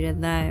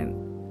appreciated that.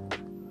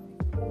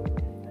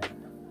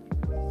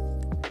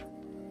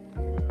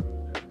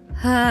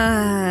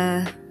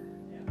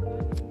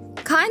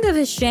 Kind of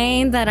a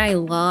shame that I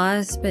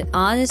lost, but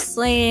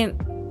honestly,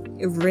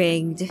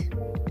 rigged.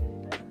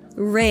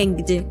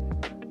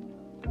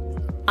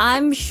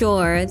 I'm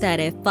sure that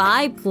if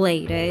I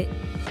played it,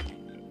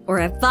 or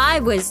if I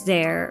was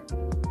there,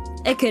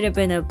 it could have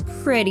been a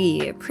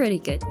pretty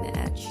good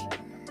match.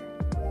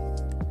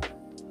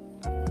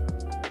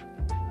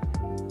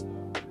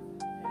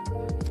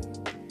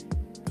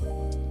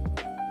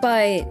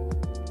 But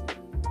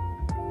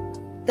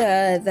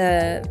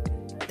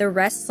the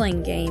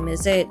wrestling game,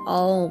 is it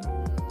all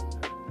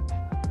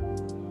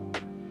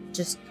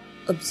just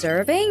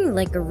observing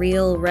like a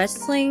real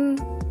wrestling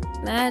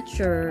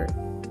match, or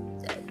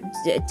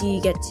do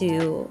you get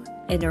to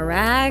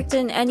interact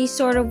in any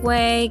sort of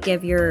way,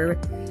 give your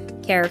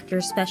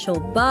character special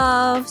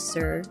buffs,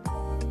 or...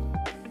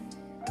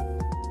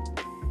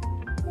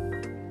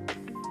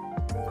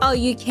 Oh,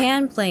 you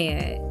can play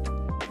it.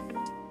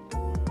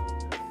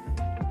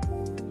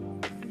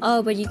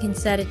 Oh, but you can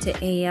set it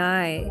to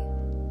AI.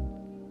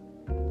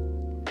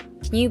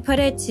 Can you put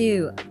it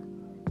to...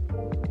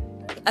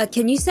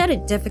 can you set a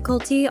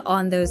difficulty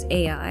on those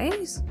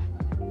AIs?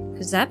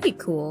 Because that'd be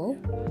cool.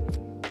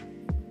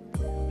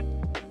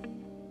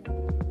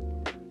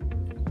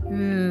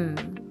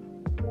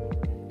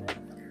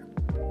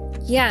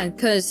 Yeah,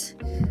 because...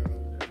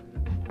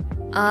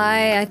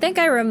 I think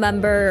I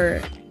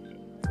remember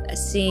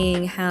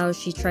seeing how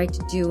she tried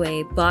to do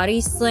a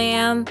body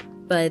slam,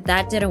 but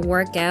that didn't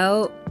work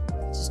out.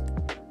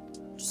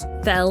 Just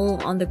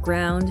fell on the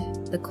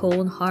ground, the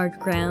cold, hard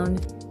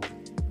ground.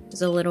 It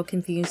was a little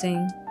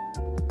confusing.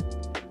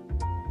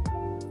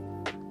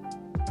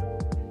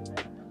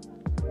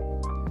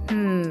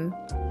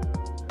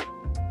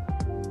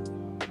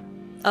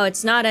 Oh,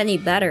 it's not any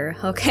better.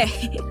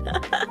 Okay.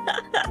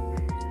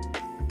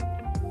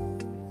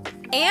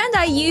 And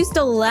I used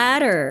a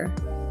ladder.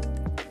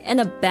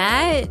 And a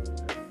bat.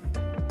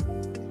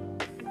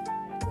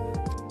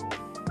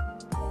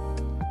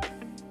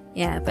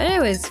 Yeah, but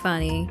it was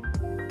funny.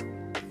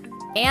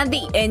 And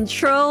the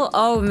intro,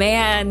 oh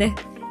man.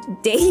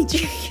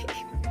 Daydream.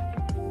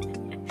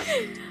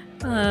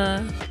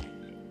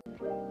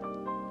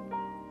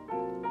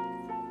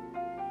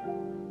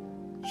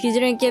 She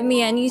didn't give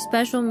me any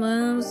special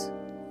moves.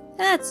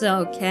 That's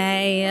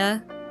okay.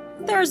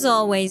 There's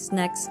always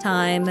next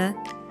time.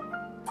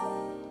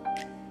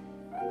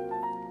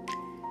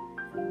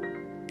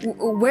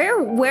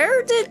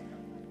 Where did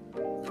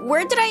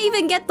I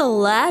even get the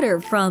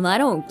ladder from? I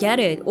don't get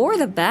it. Or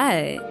the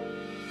bat.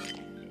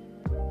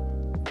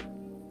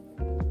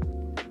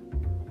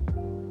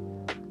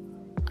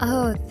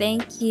 Oh,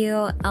 thank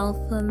you,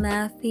 Alpha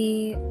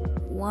Mathy.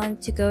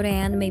 Wanted to go to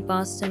Anime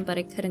Boston, but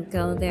I couldn't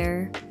go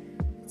there.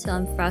 So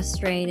I'm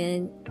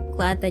frustrated.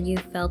 Glad that you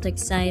felt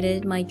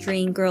excited, my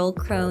dream girl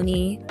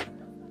Kronii.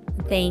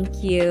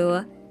 Thank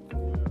you.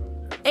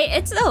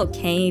 It's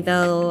okay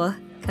though,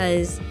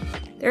 cause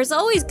there's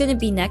always gonna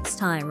be next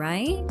time,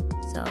 right?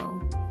 So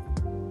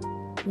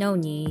no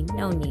need.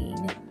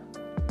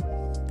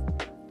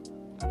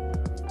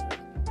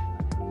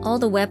 All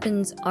the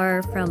weapons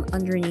are from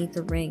underneath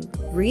the ring.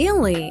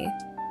 Really?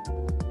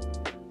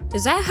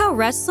 Is that how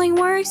wrestling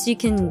works? You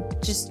can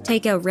just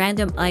take out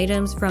random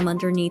items from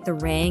underneath the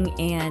ring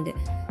and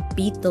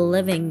beat the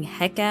living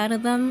heck out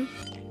of them?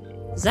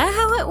 Is that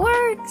how it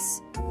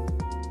works?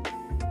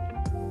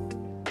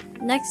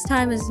 Next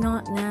time is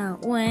not now.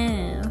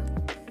 Wow.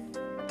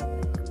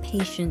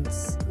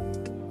 Patience.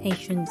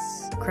 Patience,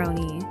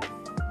 Kronii.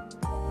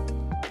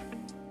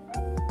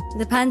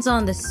 Depends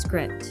on the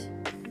script.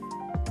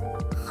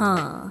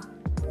 Huh.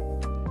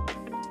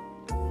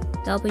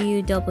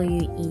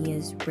 WWE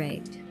is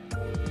rigged.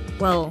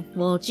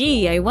 Well,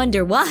 gee, I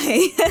wonder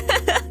why.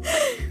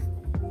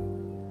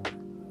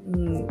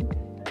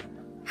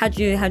 How'd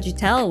you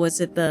tell?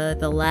 Was it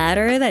the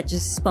ladder that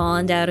just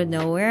spawned out of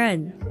nowhere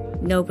and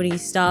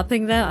nobody's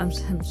stopping that? I'm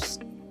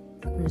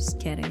just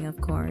kidding, of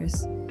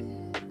course.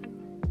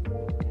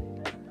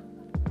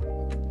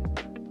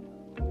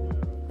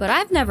 But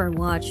I've never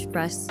watched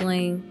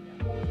wrestling.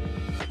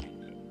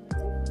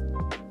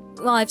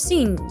 Well, I've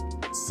seen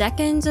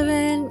seconds of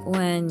it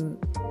when,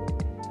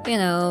 you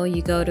know,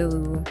 you go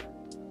to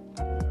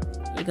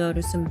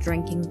some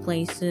drinking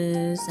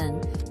places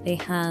and they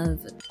have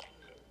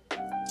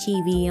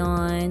TV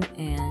on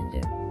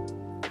and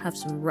have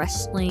some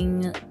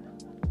wrestling.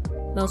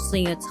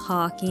 Mostly it's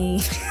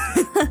hockey.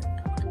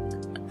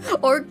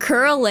 Or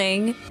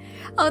curling.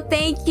 Oh,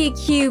 thank you,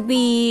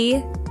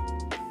 QB.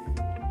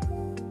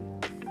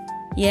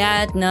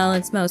 Yeah, no,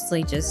 it's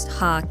mostly just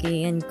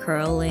hockey and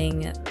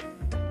curling.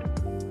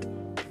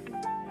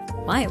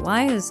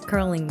 Why is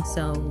curling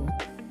so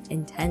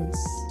intense?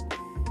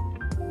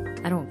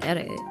 I don't get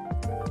it.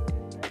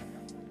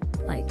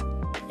 Like,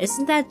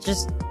 isn't that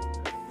just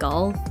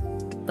golf,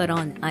 but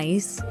on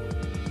ice?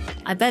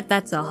 I bet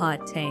that's a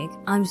hot take.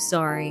 I'm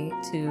sorry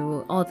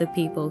to all the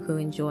people who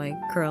enjoy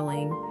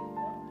curling.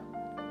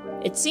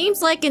 It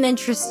seems like an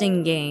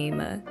interesting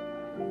game.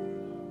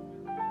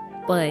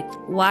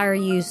 But why are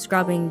you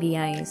scrubbing the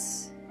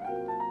ice?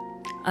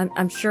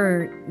 I'm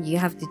sure you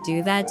have to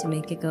do that to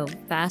make it go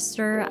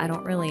faster. I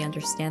don't really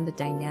understand the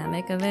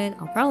dynamic of it.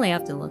 I'll probably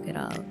have to look it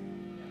up.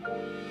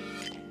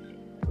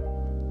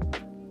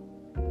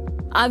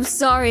 I'm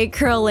sorry,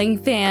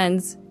 curling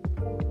fans.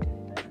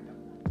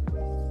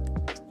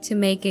 To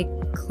make it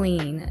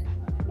clean.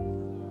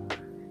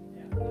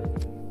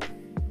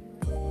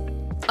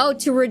 Oh,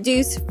 to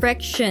reduce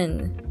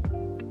friction.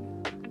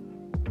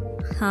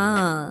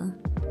 Huh.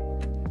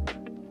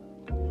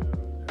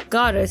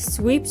 Gotta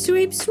sweep,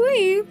 sweep,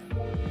 sweep.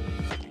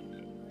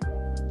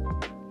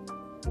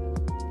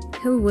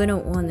 Who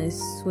wouldn't want to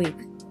sweep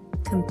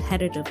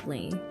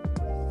competitively?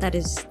 That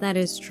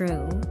is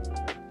true.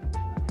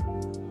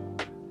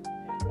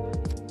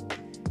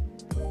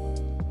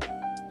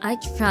 I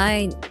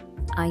tried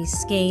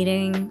ice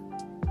skating.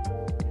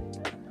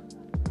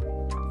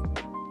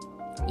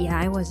 Yeah,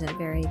 I wasn't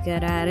very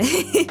good at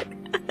it.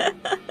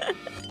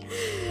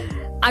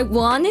 I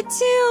wanted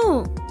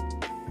to,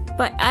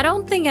 but I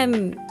don't think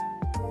I'm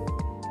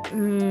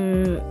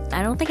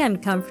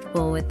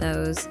comfortable with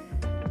those,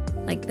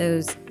 like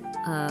those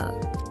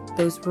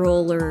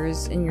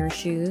rollers in your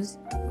shoes.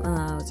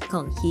 What's it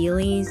called?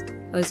 Heelys.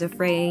 I was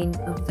afraid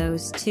of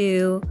those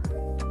too.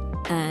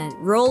 And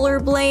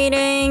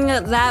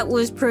rollerblading, that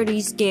was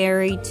pretty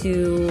scary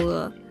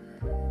too.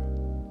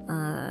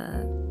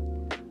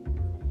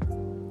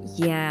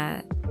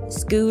 Yeah.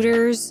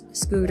 Scooters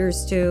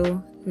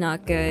too,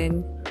 not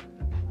good.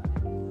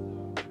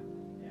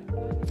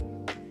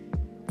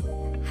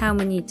 How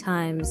many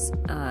times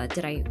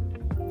did I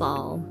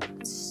fall?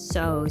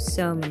 So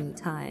many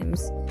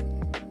times.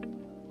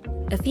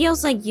 It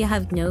feels like you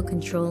have no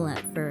control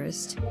at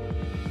first.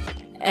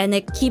 And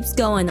it keeps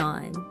going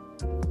on.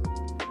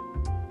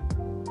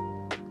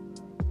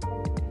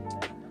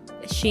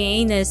 She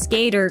ain't a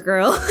skater,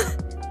 girl.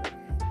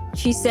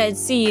 She said,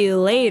 see you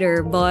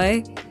later,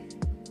 boy.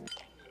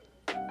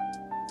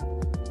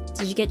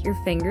 Did you get your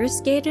fingers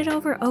skated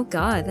over? Oh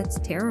god, that's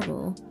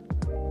terrible.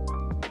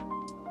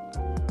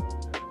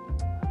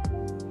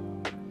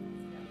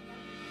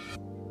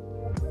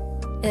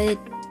 It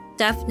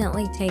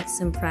definitely takes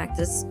some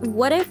practice.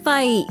 What if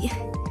I,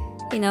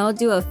 you know,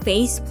 do a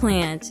face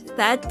plant?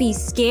 That'd be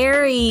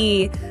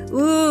scary.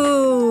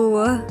 Ooh.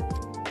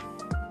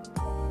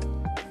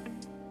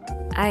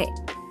 I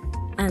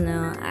don't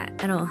know.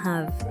 I don't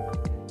have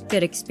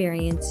good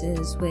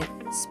experiences with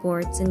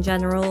sports in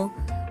general.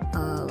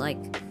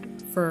 Like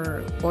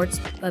for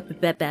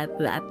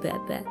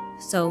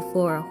so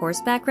for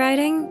horseback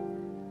riding,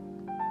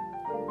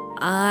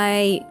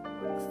 I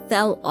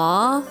fell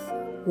off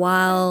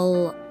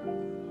while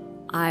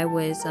I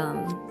was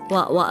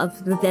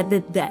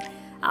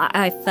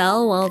I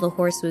fell while the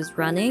horse was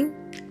running.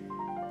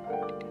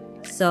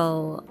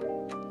 So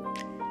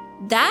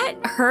that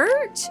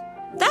hurt.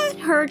 That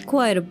hurt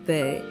quite a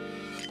bit.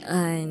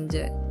 And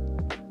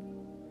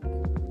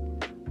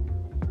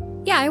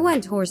yeah, I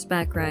went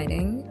horseback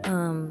riding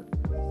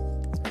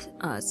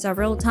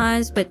several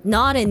times, but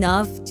not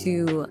enough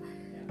to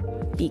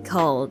be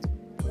called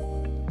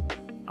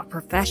a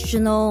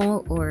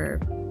professional or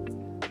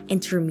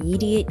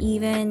intermediate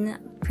even,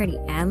 pretty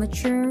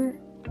amateur.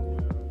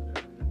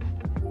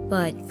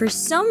 But for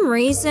some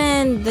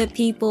reason, the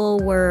people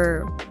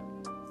were...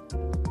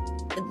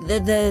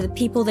 The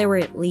people they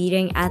were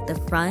leading at the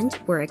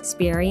front were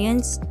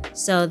experienced,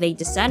 so they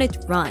decided to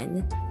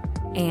run.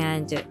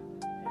 And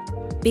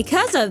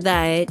because of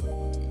that,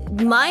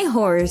 my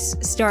horse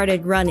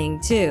started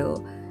running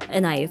too,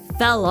 and I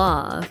fell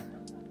off.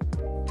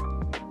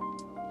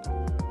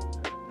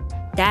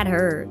 That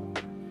hurt.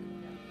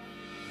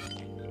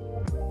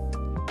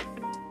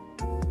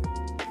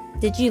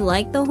 Did you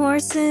like the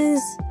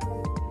horses?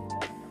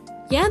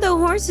 Yeah, the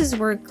horses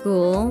were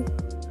cool.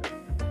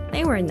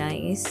 They were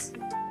nice.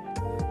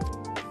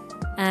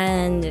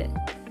 And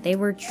they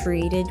were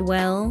treated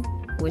well,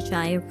 which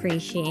I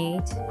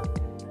appreciate.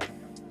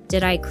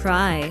 Did I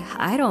cry?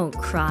 I don't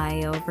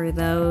cry over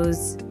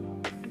those.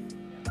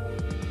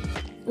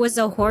 Was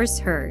the horse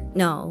hurt?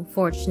 No,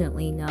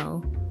 fortunately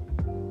no.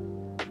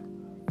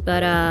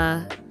 But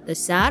the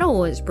saddle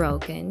was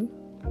broken.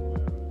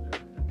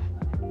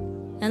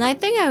 And I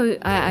think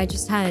I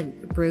just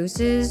had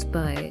bruises,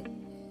 but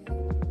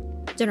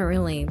didn't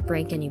really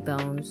break any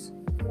bones.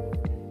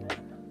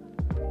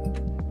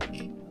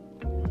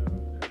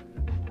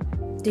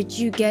 Did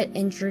you get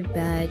injured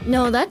bad?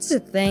 No, that's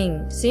the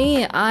thing.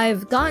 See,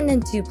 I've gotten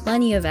into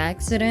plenty of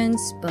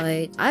accidents,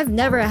 but I've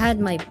never had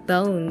my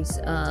bones,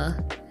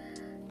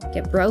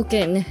 get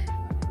broken.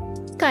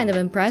 It's kind of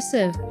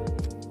impressive.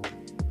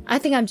 I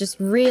think I'm just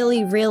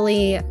really,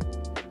 really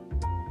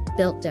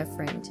built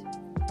different.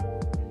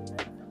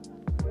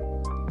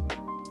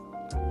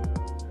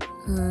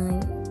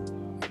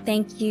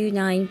 Thank you,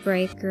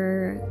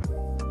 Ninebreaker.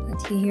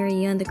 To hear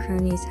you and the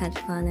Kronies had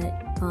fun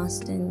at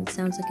Boston.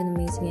 Sounds like an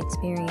amazing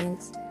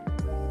experience.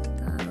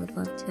 I would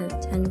love to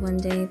attend one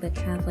day, but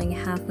traveling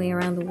halfway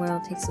around the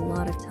world takes a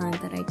lot of time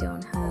that I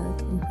don't have.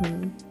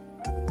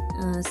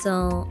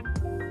 So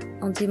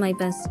I'll do my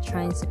best to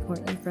try and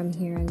support you from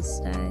here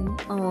instead.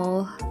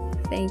 Oh,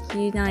 thank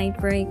you,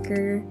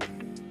 Nightbreaker.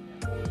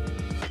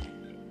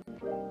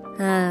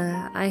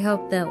 I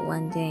hope that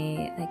one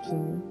day I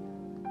can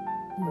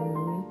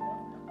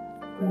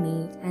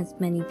meet as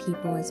many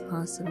people as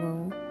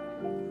possible.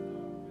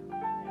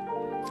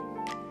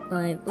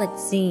 But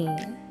let's see.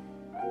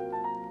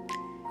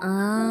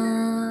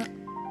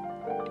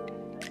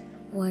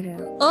 What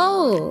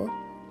else?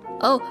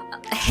 Oh,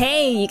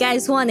 hey, you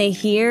guys want to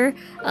hear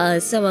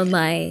some of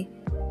my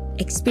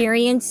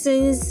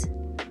experiences?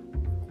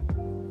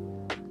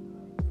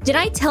 Did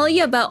I tell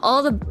you about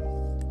all the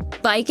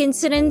bike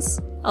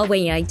incidents? Oh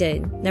wait, I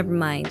did. Never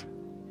mind.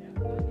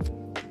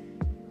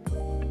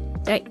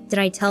 Did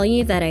I tell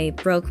you that I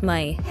broke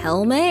my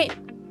helmet?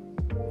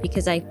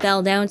 Because I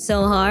fell down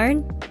so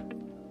hard?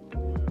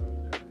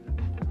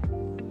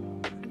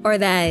 Or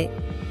that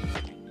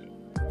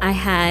I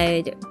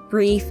had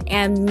brief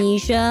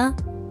amnesia?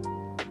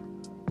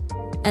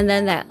 And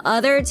then that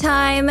other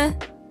time,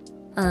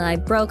 I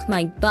broke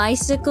my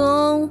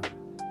bicycle?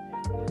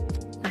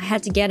 I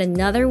had to get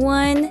another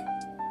one?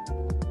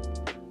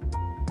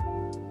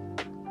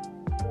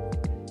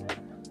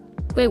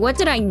 Wait, what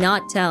did I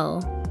not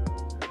tell?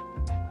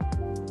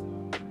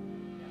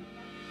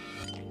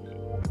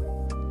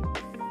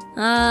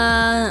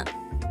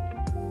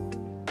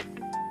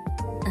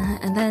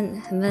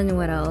 And then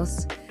what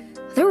else?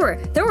 There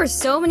were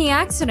so many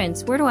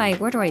accidents. Where do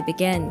I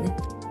begin?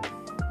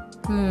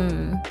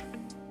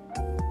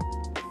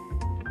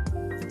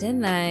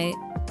 Didn't I?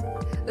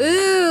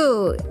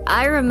 Ooh,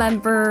 I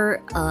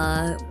remember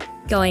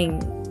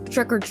going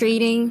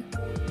trick-or-treating.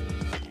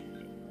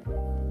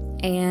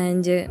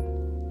 And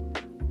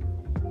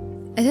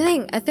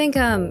I think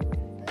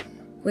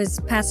was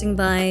passing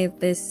by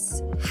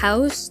this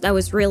house that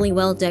was really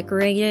well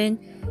decorated,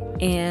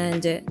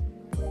 and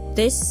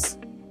this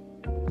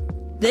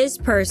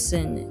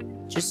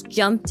person just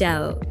jumped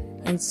out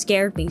and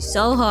scared me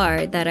so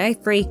hard that I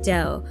freaked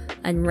out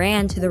and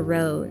ran to the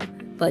road.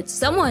 But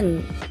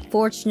someone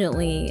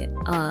fortunately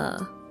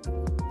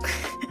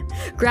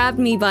grabbed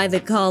me by the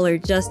collar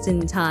just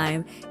in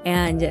time,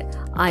 and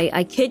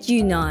I kid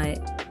you not,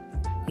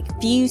 like a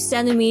few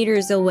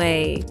centimeters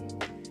away,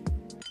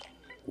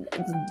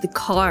 the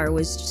car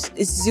was just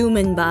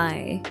zooming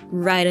by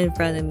right in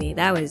front of me.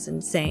 That was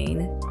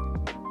insane.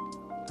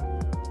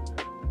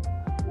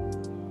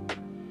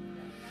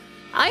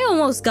 I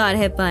almost got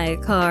hit by a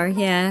car,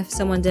 yeah, if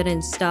someone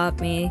didn't stop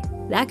me.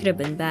 That could have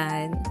been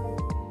bad.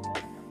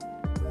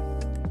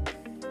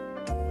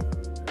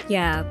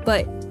 Yeah,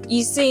 but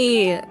you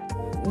see,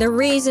 the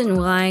reason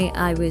why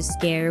I was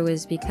scared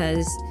was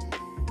because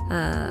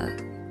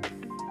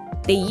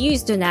they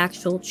used an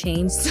actual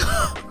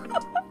chainsaw.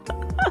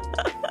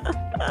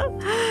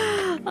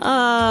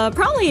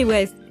 Probably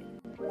with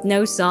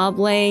no saw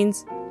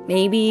blades,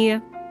 maybe.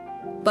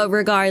 But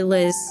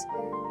regardless,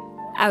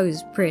 I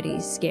was pretty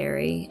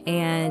scary,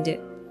 and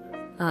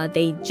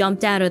they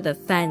jumped out of the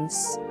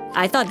fence.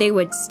 I thought they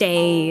would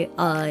stay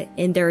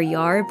in their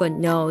yard, but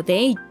no,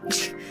 they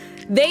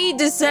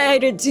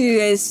decided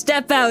to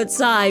step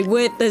outside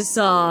with the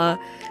saw.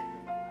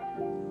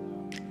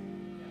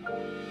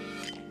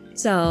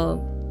 So,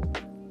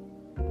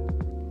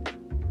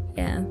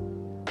 yeah,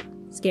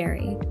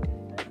 scary.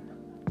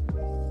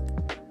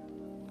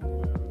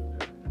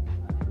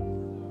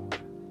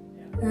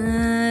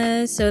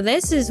 So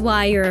this is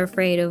why you're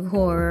afraid of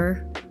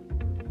horror.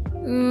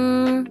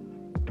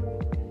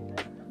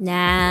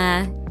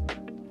 Nah.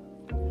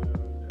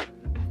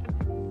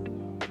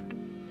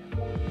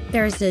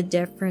 There's a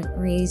different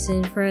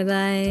reason for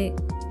that.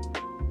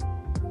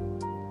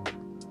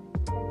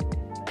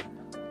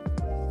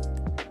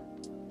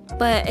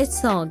 But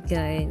it's all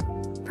good.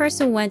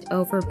 Person went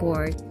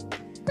overboard.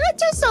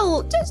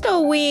 Just a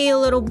wee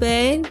little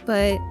bit,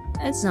 but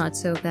it's not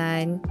so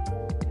bad.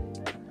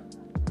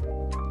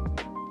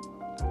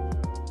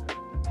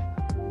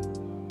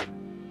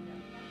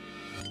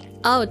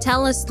 Oh,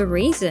 tell us the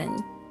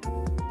reason.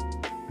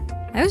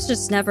 I was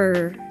just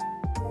never...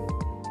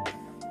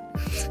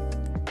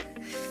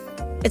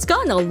 It's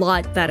gotten a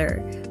lot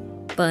better.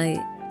 But...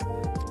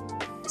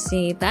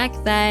 See, back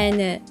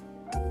then...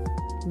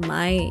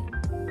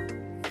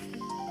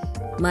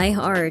 My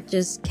heart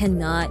just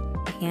cannot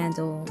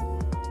handle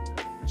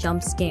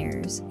jump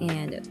scares.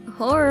 And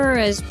horror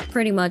is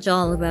pretty much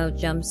all about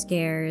jump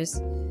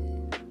scares.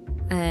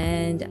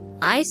 And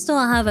I still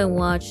haven't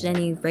watched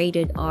any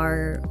rated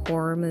R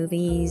horror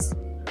movies.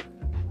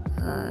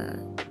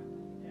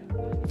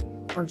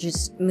 Or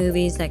just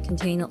movies that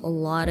contain a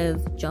lot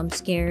of jump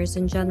scares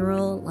in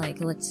general. Like,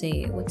 let's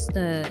see, what's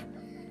the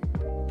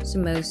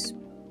most...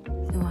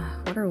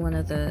 what are one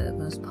of the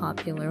most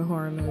popular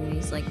horror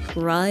movies? Like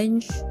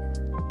Grudge?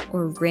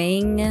 Or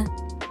Ring?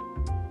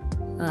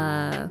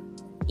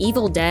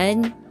 Evil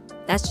Dead?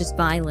 That's just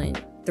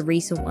violent. The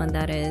recent one,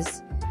 that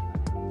is.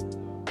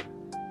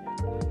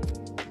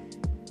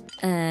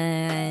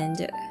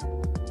 And...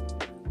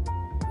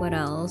 what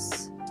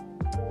else?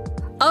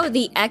 Oh,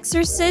 The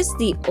Exorcist,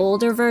 the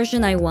older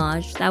version I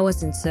watched. That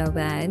wasn't so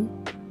bad.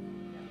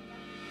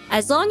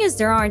 As long as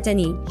there aren't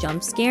any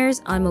jump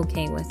scares, I'm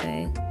okay with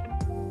it.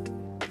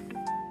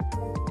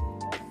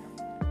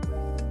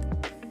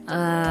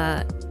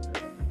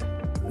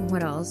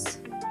 What else?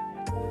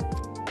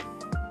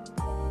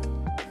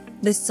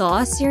 The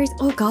Saw series?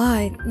 Oh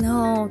god,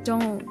 no,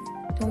 don't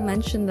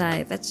mention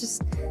that. That's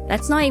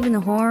not even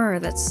horror.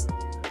 That's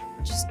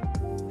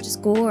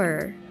just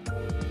gore.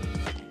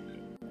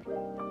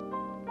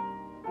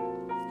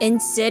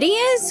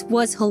 Insidious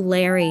was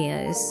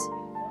hilarious.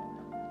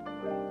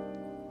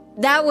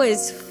 That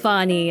was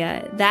funny.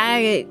 That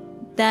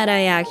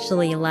I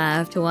actually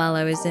laughed while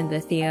I was in the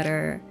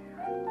theater.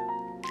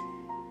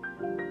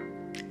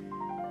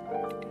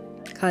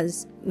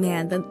 Cause,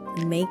 man, the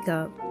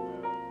makeup,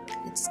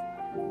 it's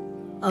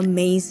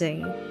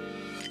amazingly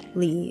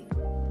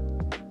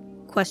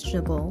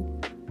questionable.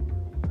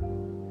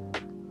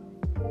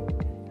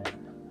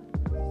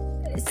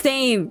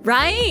 Same,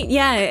 right?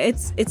 Yeah,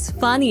 it's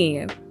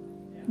funny.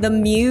 The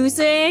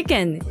music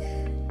and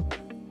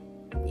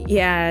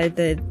yeah,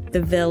 the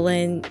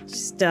villain,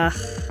 just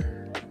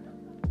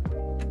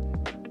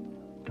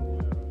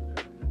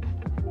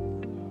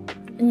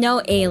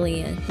no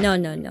alien.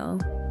 No.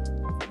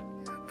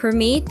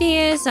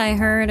 Prometheus, I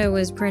heard it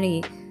was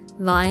pretty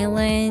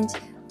violent,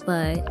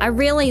 but I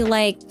really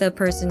liked the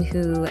person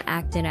who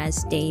acted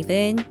as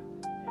David.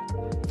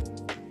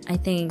 I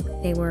think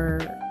they were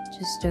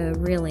just a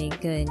really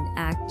good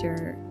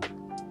actor.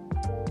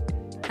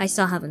 I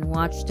still haven't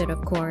watched it,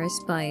 of course,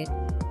 but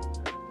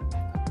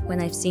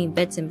when I've seen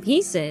bits and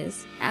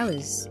pieces, that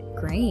was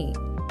great.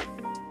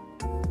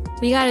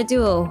 We gotta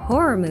do a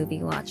horror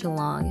movie watch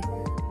along.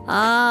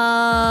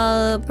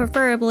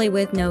 Preferably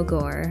with no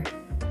gore.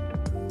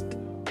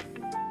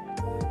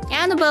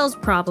 Annabelle's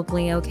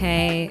probably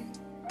okay.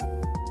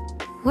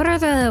 What are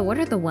the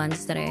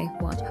ones that I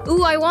watch?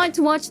 Ooh, I want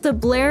to watch the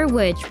Blair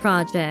Witch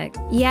Project.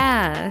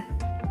 Yeah.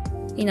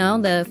 You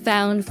know, the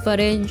found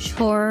footage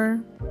horror.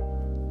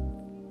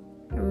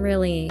 I'm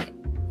really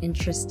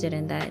interested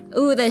in that.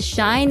 Ooh, The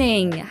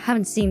Shining.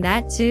 Haven't seen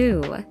that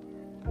too.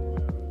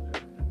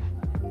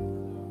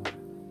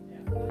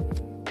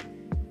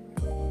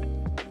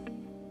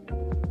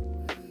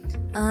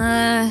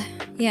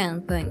 Yeah,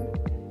 but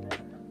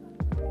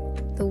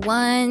the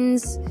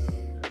ones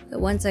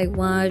I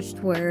watched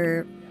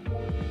were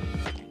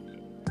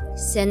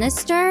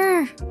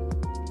Sinister.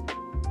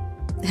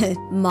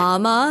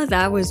 Mama,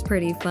 that was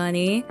pretty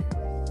funny.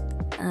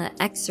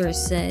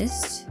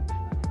 Exorcist.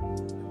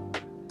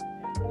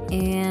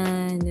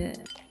 And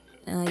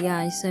yeah,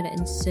 I said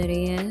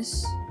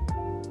Insidious.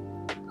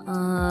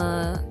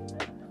 What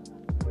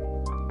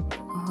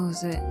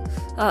was it?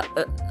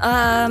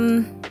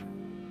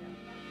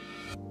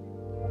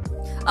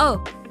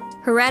 Oh,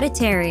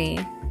 Hereditary.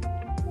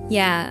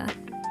 Yeah.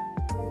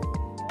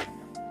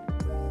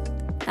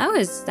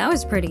 That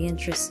was pretty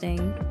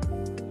interesting.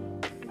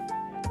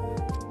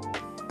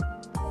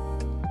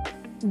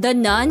 The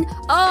Nun?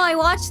 Oh, I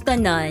watched The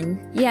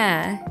Nun.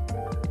 Yeah.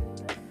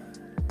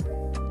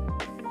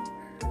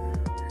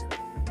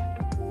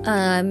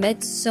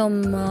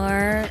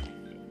 Midsommar.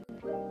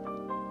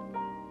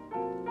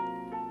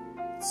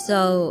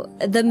 So,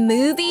 the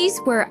movies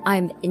where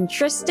I'm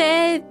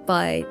interested,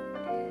 but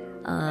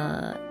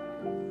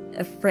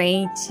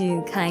afraid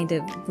to kind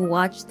of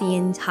watch the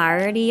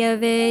entirety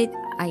of it,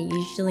 I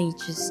usually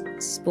just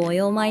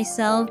spoil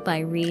myself by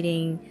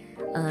reading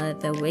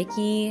the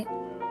wiki.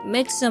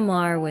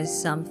 Midsommar was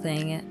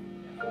something.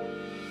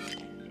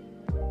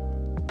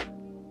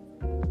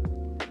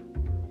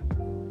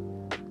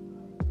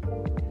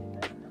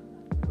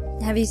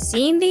 Have you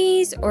seen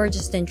these or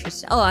just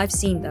interested? Oh, I've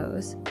seen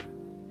those.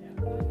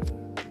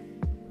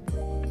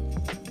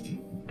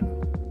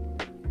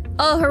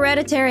 Oh,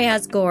 Hereditary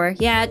has gore.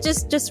 Yeah,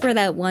 just for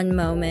that one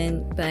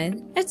moment, but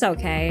it's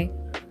okay.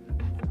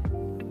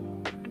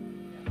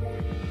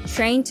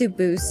 Train to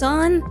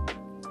Busan?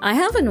 I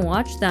haven't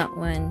watched that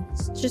one.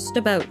 It's just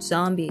about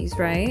zombies,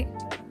 right?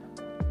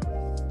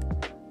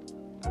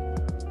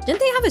 Didn't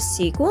they have a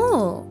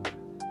sequel?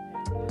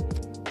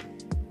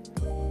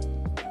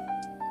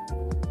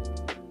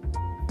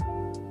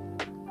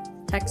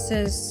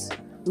 Texas.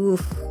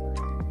 Oof.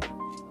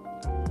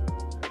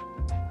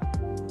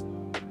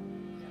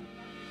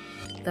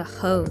 The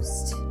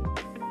Host.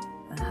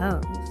 The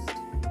Host.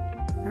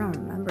 I don't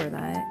remember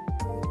that.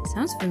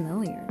 Sounds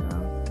familiar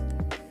though.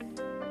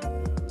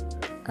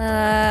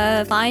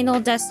 Final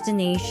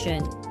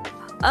Destination.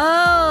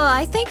 Oh,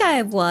 I think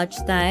I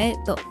watched that.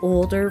 The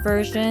older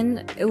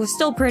version. It was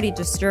still pretty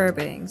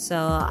disturbing, so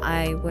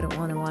I wouldn't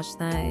want to watch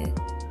that.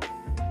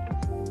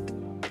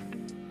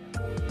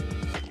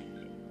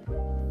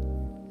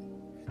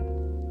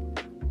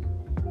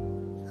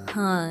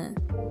 Huh.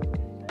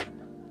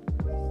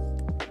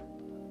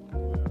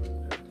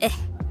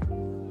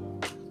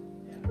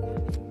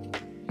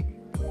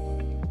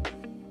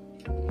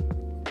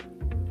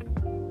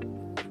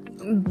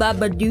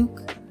 Babadook.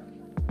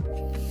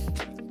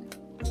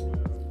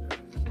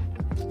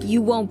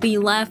 You won't be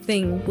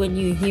laughing when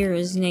you hear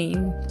his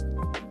name.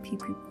 Pee pee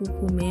poo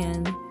poo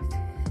man.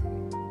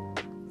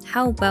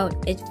 How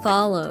about It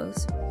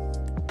Follows?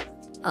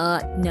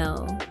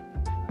 No.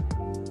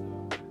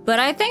 But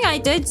I think I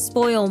did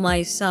spoil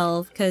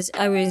myself because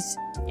I was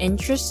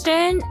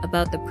interested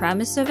about the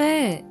premise of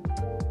it.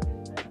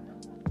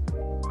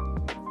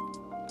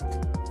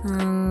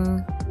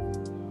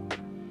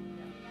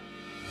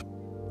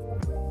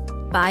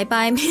 Bye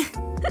bye man.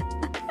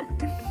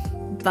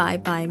 Bye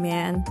bye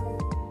man.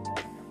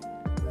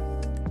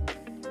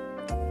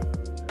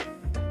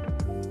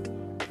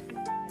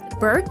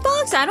 Bird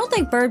Box? I don't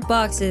think Bird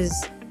Box is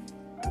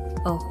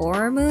a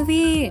horror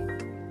movie,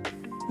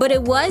 but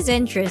it was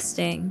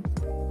interesting.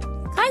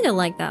 Kind of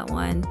like that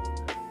one.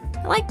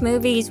 I like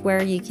movies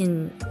where you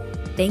can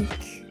think,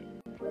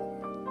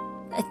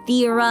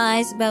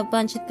 theorize about a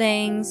bunch of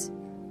things.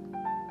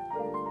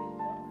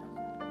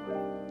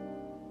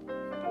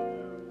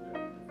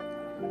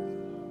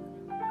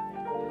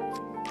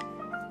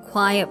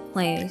 Quiet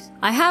Place.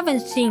 I haven't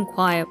seen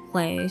Quiet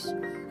Place.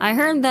 I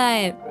heard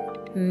that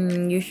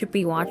you should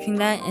be watching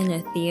that in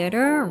a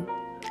theater,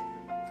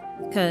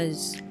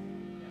 because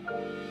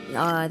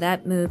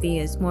that movie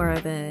is more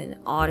of an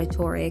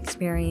auditory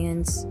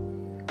experience.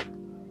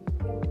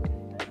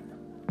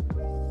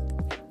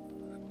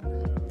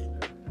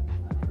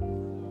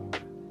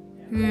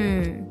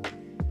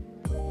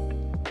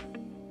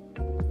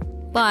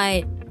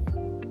 But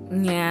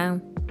yeah,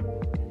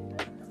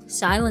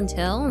 Silent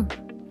Hill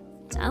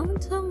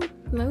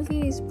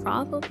movies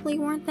probably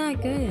weren't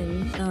that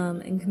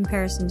good in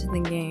comparison to the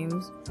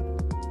games.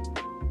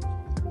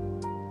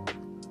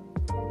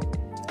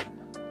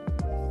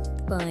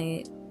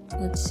 But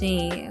let's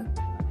see.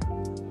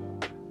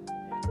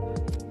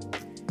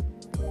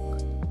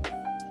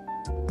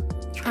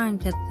 Trying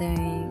to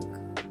think.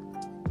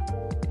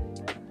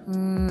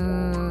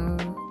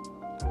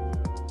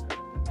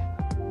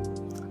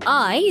 Oh,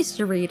 I used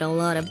to read a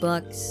lot of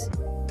books.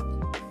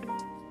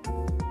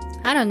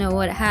 I don't know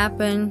what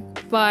happened,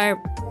 but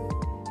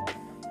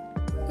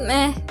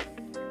meh.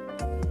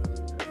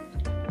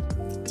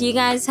 Do you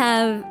guys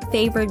have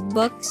favorite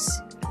books?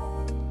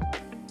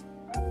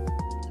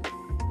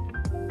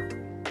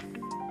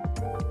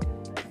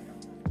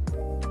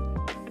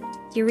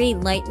 Do you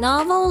read light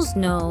novels?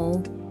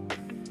 No.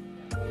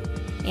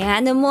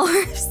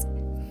 Animorphs?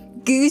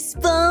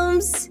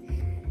 Goosebumps?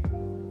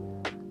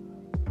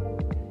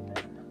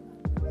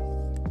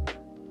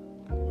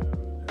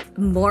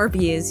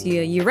 Morbius,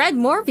 you read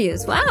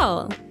Morbius,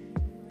 wow.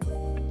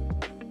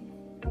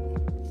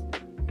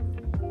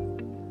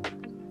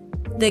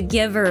 The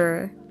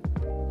Giver.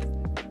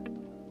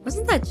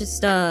 Wasn't that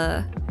just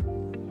I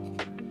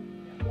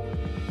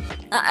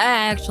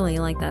actually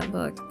like that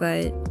book,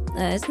 but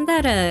isn't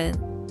that a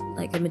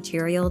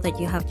material that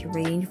you have to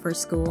read for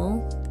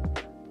school?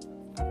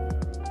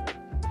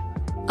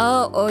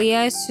 Oh,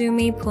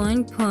 Oyasumi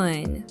Pun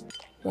Pun.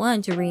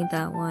 Wanted to read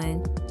that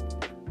one.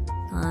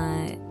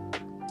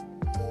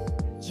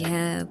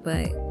 Yeah,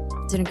 but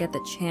didn't get the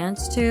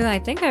chance to. I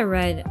think I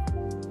read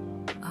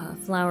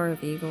Flower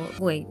of Evil.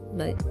 Wait,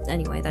 but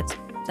anyway,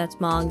 that's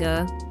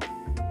manga.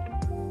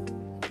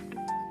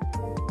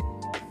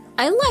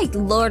 I like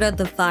Lord of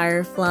the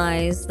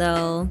Fireflies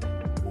though.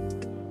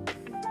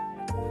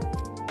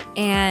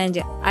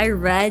 And I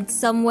read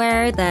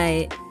somewhere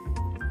that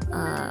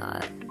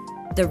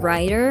the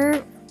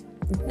writer,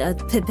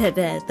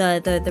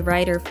 the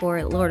writer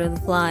for Lord of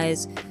the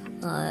Flies,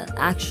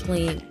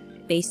 actually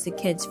based the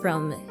kids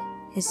from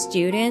his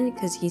student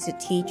because he's a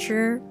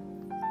teacher.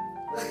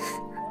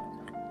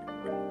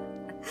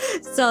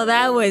 So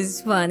that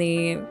was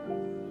funny.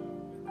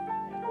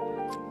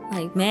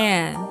 Like,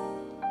 man,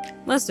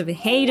 must have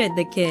hated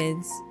the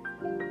kids.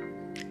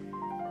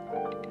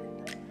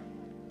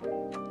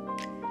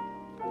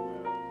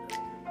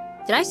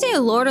 Did I say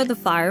Lord of the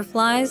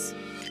Fireflies?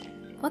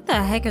 What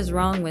the heck is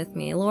wrong with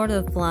me? Lord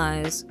of the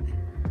Flies.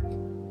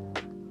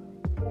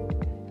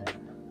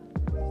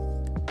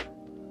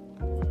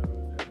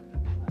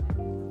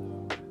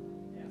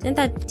 Didn't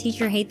that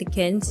teacher hate the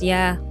kids?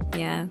 Yeah.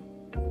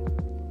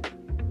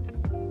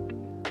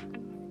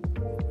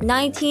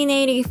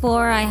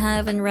 1984, I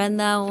haven't read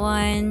that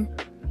one.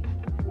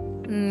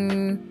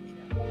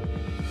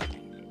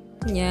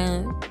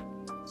 Yeah.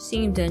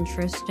 Seemed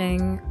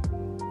interesting.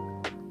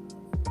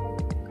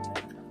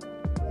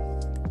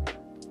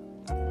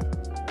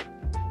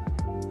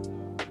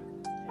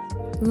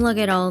 Look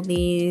at all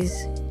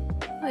these.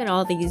 Look at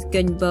all these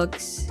good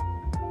books.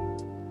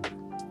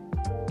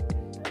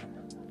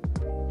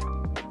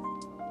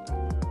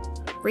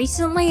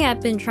 Recently,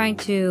 I've been trying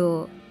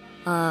to,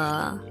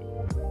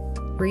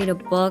 read a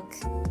book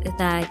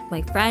that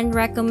my friend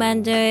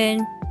recommended.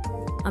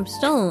 I'm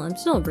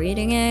still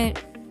reading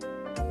it.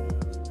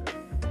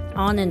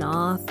 On and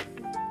off.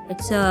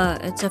 It's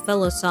a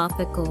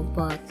philosophical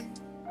book.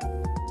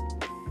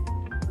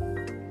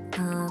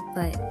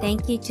 But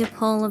thank you to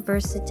Polar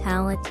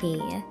Versatility.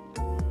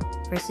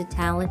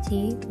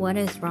 Versatility? What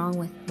is wrong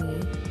with me?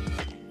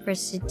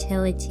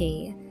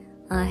 Versatility.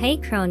 Hey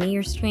Kronii,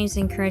 your streams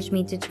encouraged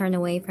me to turn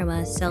away from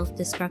a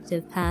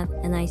self-destructive path,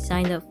 and I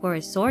signed up for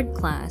a sword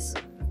class.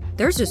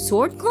 There's a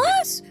sword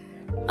class?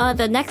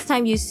 The next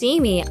time you see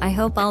me, I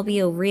hope I'll be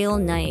a real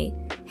knight.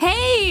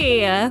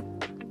 Hey!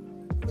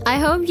 I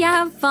hope you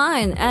have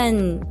fun,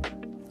 and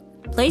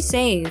play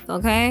safe,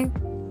 okay?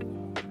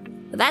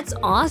 That's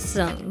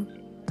awesome.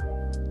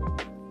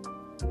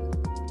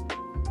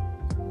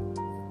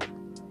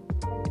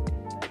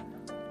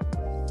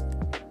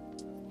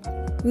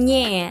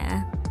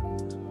 Yeah.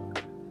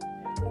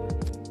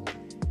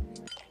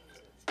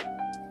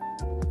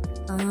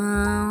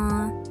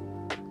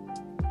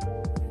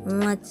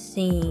 Let's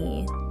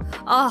see.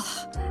 Oh,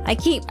 I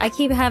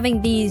keep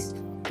having these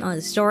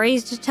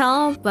stories to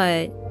tell,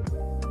 but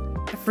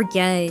I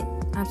forget.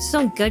 I'm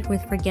so good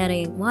with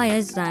forgetting. Why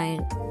is that?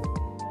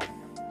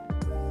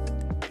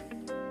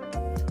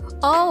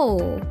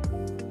 Oh,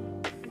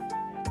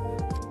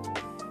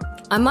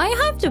 I might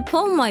have to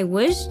pull my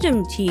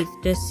wisdom teeth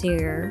this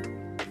year,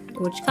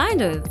 which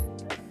kind of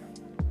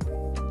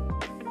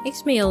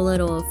makes me a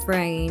little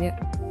afraid.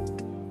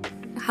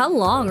 How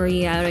long are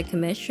you out of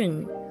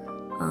commission?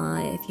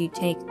 If you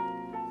take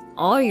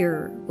all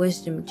your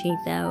wisdom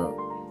teeth out,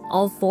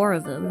 all 4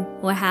 of them,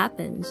 what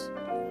happens?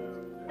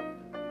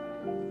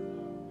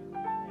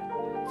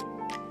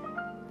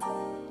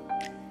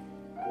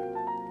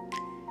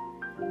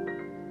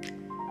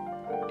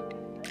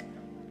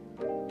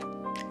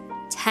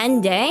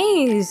 $10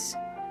 days?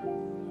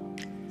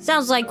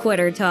 Sounds like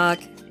quitter talk.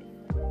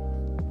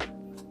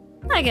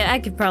 I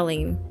could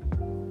probably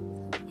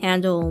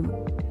handle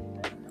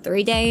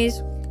 3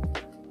 days.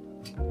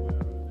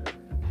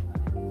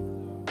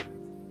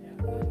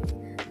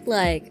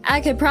 Like,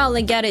 I could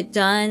probably get it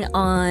done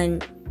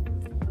on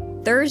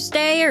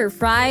Thursday or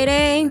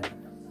Friday,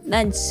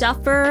 then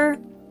suffer,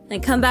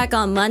 and come back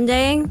on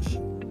Monday.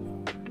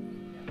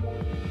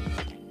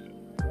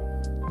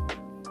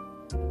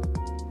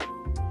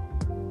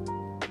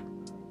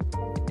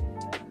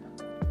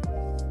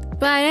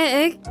 But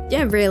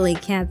it really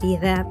can't be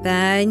that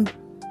bad.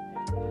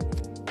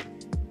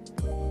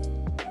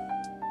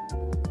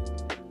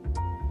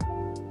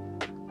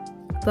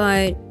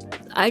 But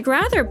I'd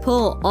rather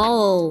pull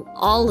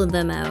all of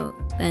them out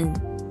than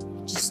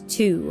just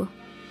 2.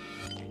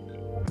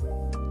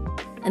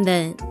 And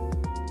then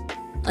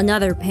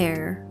another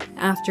pair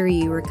after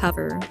you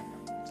recover.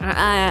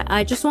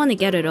 I just want to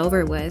get it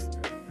over with.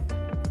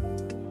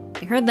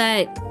 I heard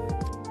that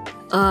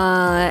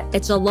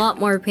it's a lot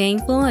more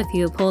painful if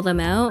you pull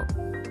them out.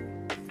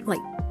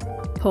 Like,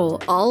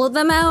 pull all of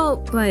them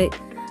out, but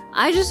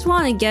I just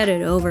want to get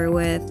it over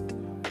with.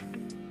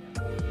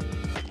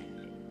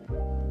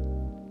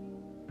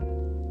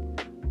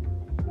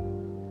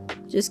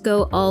 Just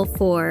go all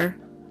 4.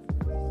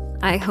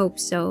 I hope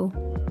so.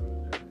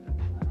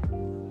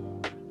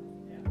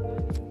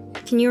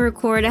 Can you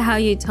record how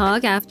you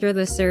talk after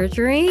the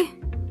surgery?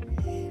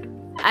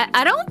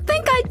 I don't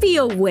think I'd be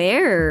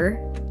aware.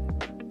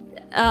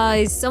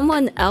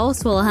 Someone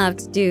else will have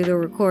to do the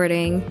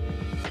recording.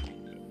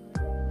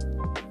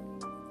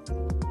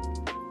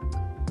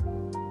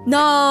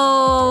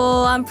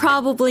 No, I'm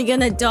probably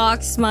gonna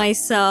dox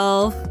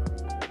myself.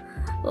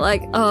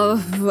 Like,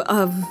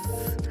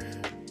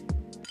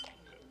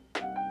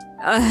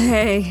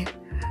 hey,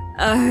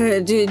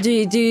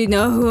 do you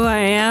know who I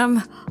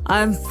am?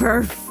 I'm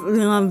perfect.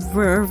 I'm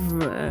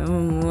perfect.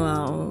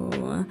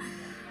 Wow.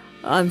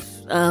 I'm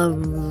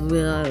and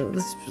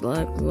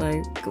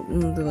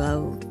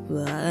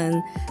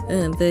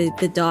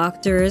the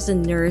doctors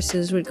and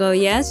nurses would go,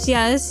 yes,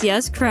 yes,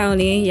 yes,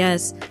 Kronii,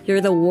 yes, you're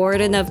the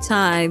warden of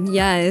time,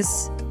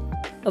 yes,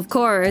 of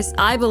course,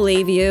 I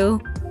believe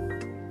you.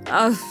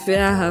 Oh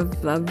yeah,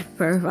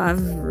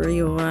 I've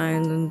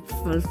rewind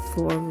for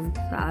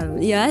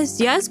yes,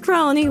 yes,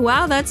 Kronii.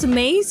 Wow, that's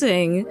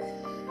amazing.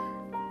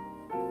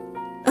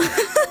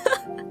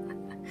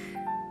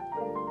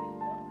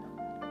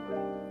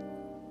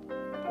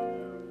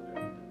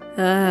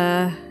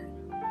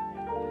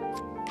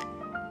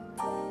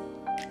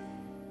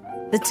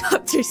 The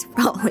doctors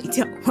probably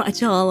don't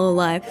watch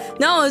Hololive.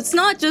 No, it's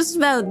not just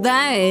about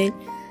that.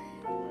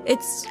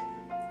 It's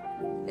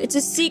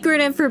a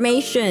secret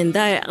information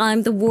that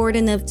I'm the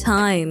warden of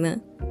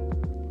time.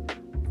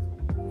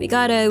 We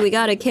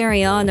gotta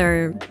carry on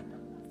our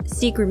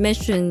secret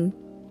mission,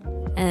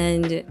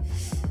 and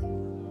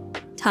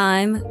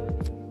time.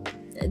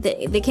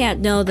 They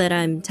can't know that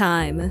I'm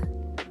time,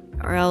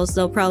 or else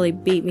they'll probably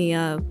beat me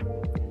up.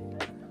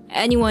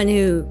 Anyone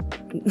who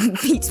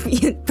beats me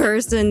in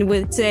person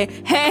would say,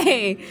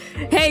 hey,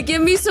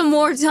 give me some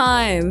more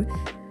time.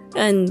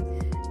 And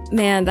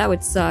man, that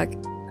would suck.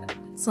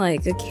 It's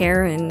like a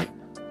Karen.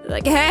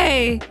 Like,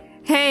 hey,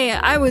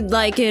 I would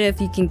like it if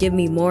you can give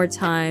me more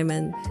time,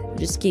 and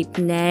just keep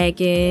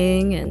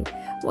nagging, and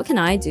what can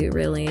I do,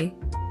 really?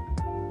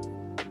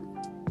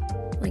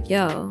 Like,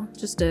 yo, I'm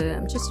just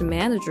a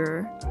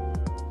manager.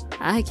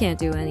 I can't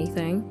do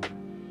anything.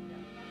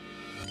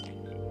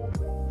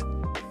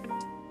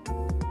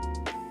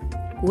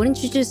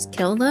 Wouldn't you just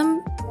kill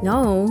them?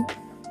 No.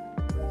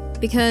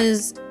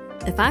 Because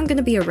if I'm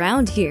gonna be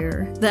around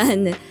here,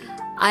 then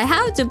I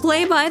have to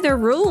play by the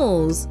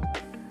rules.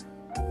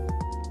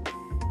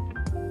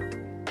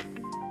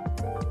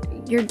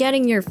 You're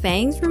getting your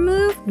fangs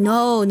removed?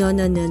 No.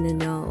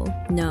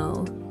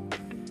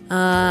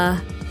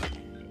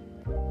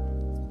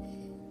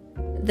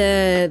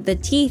 The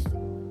teeth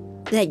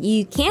that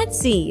you can't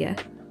see.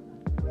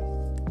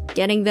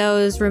 Getting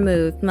those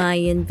removed, my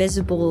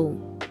invisible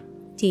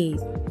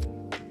teeth.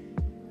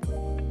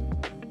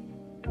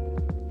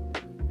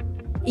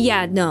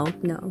 Yeah, no.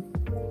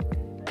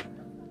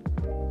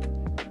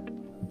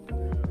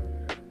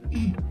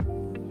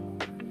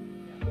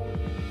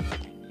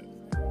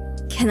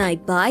 Can I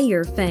buy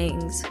your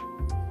fangs?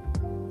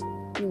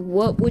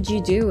 What would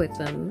you do with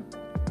them?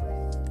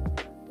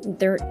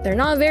 They're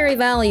not very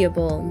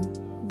valuable.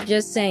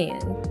 Just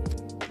saying.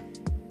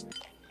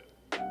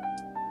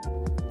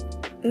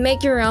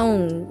 Make your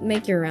own.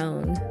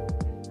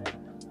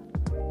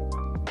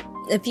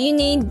 If you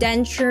need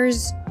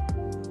dentures,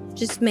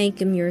 just make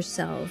them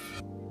yourself.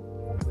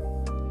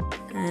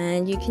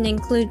 And you can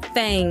include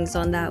fangs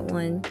on that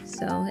one,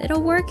 so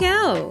it'll work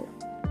out.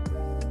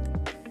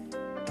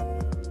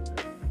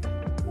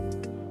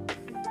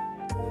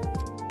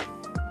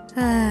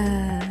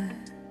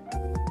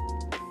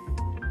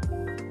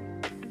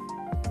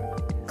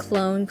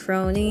 Clone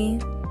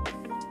Kronii?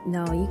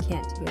 No, you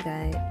can't do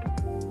that.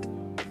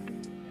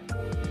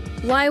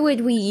 Why would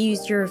we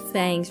use your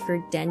fangs for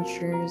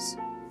dentures?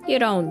 You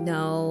don't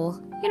know.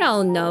 You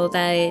don't know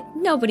that.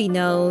 Nobody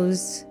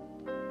knows.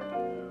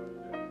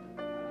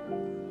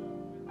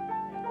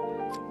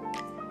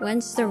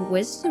 When's the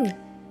wisdom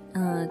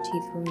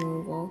teeth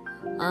removal?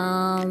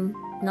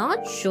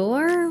 Not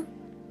sure.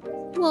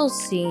 We'll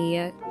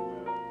see.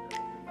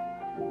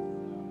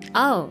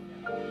 Oh.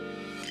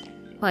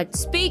 But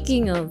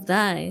speaking of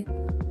that,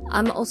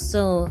 I'm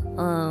also,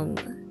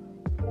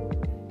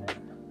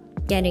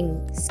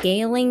 getting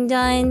scaling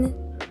done.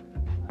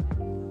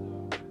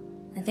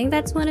 I think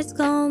that's what it's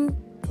called.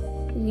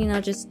 You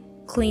know, just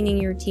cleaning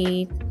your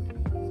teeth.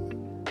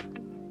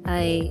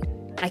 I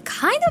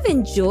kind of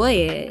enjoy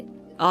it,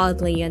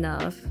 oddly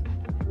enough.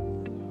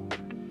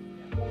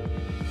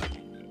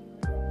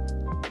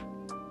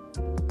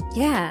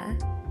 Yeah.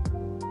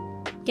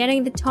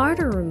 Getting the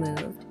tartar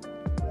removed.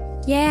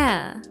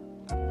 Yeah.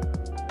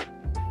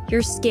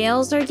 Your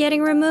scales are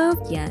getting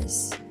removed?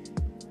 Yes.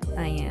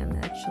 I am,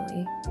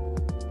 actually.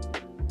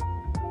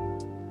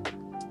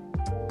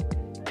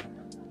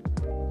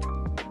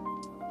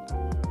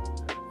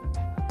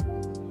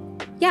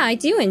 Yeah, I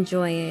do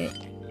enjoy it.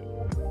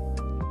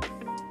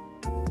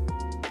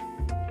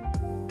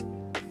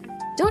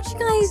 Don't you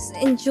guys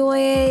enjoy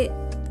it?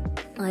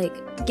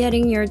 Like,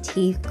 getting your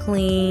teeth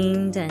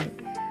cleaned, and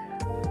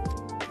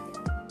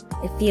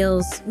it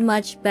feels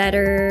much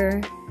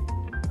better,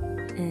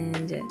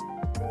 and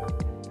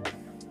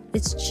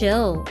it's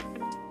chill.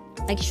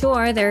 Like,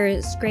 sure,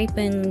 they're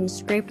scraping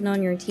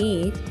on your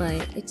teeth,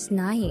 but it's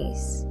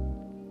nice.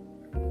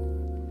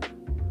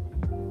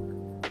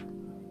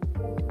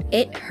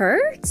 It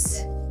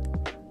hurts?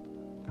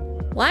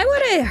 Why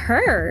would it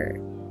hurt?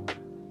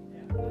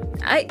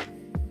 I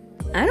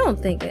don't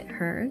think it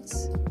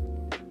hurts.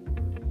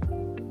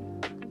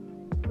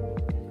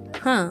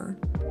 Huh.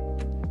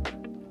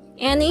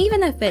 And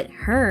even if it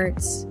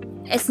hurts,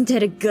 isn't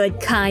it a good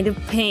kind of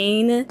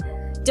pain?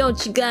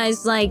 Don't you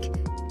guys like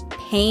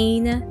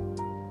pain?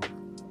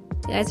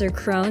 You guys are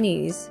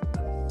cronies.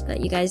 But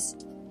you guys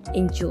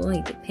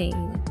enjoy the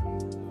pain.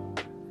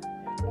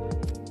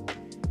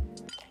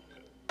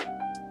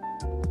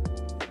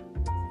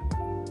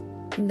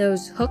 And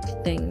those hook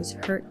things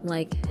hurt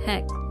like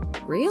heck.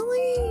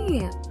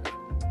 Really?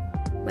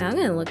 Wait, I'm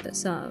gonna look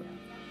this up.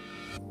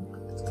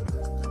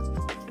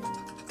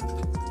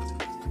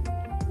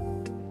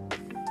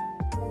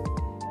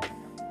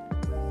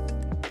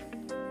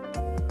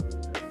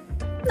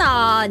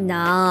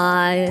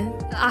 Nah.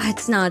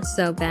 It's not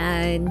so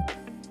bad.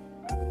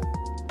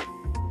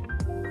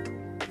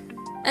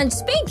 And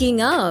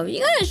speaking of,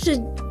 you guys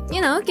should,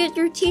 you know, get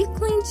your teeth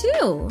clean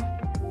too.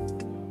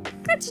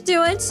 Got to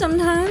do it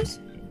sometimes.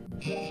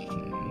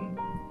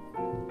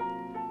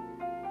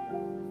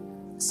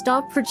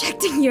 Stop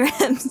projecting your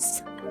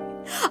M's.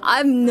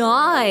 I'm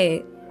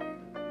not.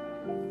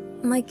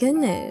 My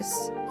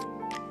goodness.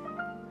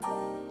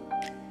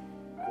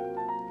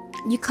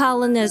 You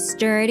calling us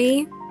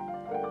dirty?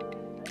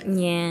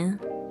 Yeah.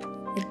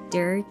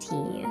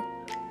 Dirty.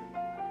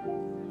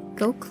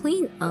 Go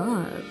clean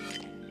up.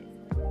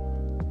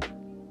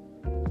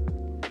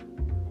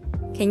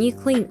 Can you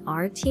clean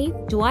our teeth?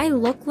 Do I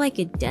look like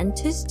a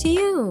dentist to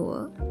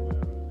you?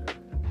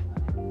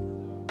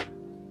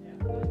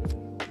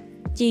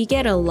 Do you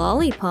get a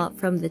lollipop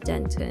from the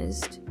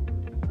dentist?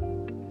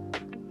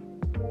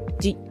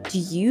 Do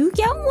you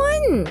get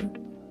one?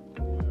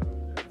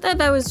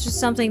 That was just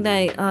something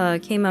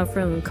that came out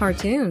from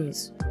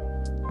cartoons.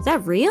 Is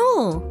that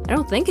real? I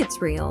don't think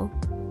it's real.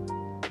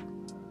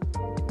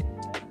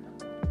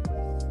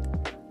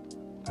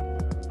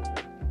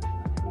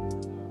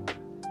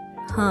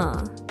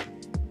 Huh.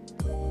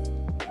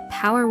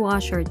 Power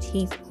wash our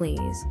teeth,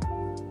 please.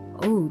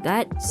 Oh,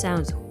 that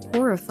sounds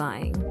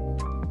horrifying.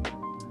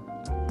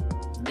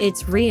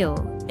 It's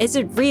real. Is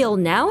it real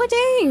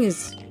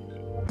nowadays?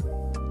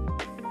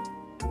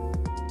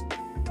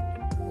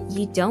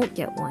 You don't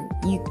get one.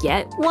 You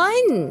get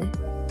one?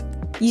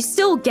 You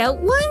still get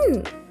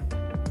one?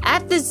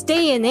 At this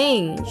day and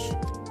age.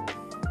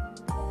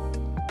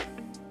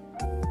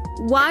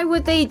 Why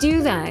would they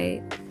do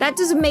that? That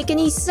doesn't make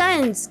any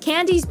sense.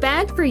 Candy's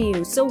bad for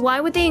you, so why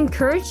would they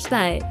encourage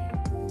that?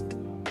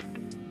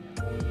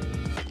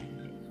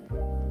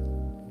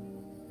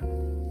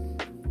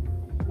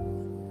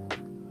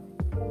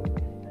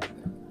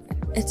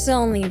 It's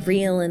only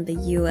real in the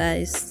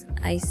US,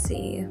 I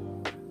see.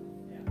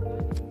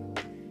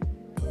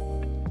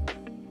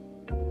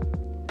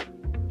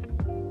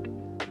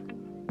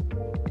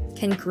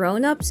 Can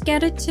grown-ups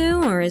get it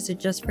too, or is it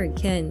just for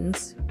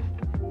kids?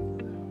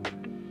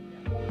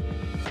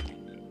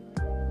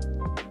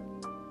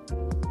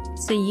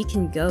 So you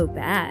can go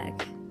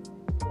back.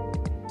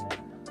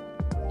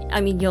 I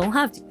mean, you'll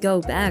have to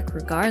go back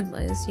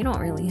regardless. You don't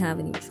really have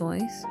any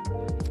choice.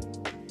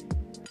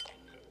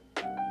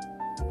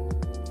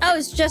 Oh,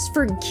 it's just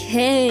for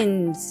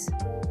kids.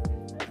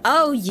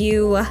 Oh,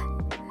 you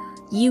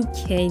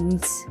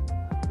kids.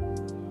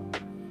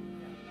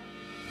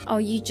 Oh,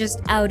 you just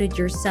outed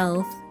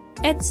yourself.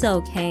 It's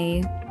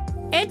okay.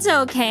 It's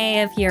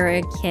okay if you're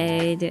a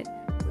kid.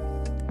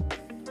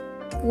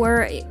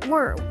 We're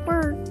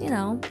you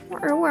know,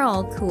 we're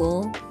all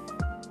cool.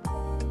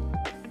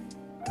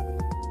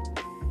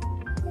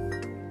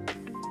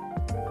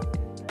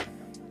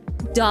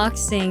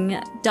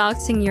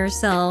 Doxing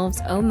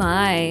yourselves. Oh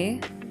my.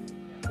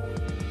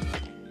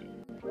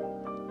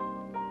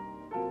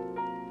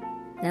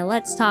 Now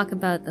let's talk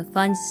about the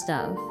fun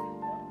stuff.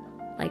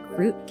 Like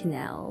root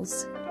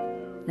canals.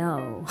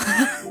 No.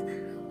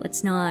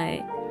 Let's not.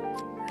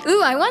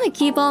 Ooh, I want to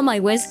keep all my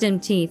wisdom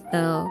teeth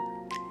though.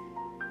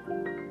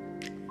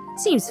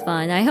 Seems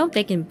fun. I hope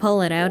they can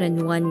pull it out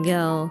in one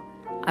go.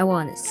 I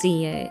want to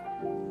see it.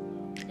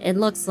 It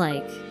looks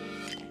like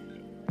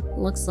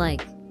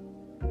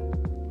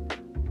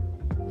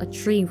a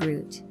tree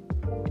root.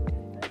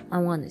 I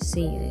want to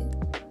see it.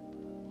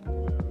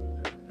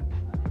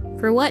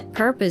 For what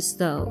purpose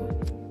though?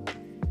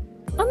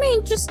 I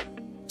mean, just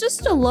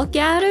to look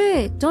at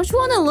it. Don't you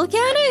want to look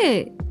at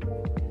it?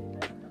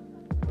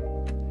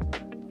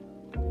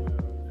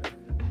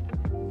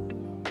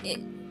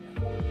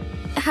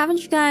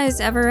 Haven't you guys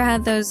ever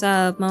had those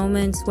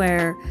moments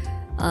where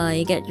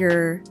you get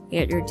your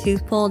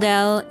tooth pulled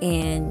out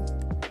and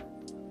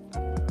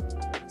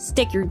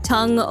stick your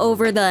tongue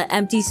over the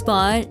empty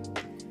spot?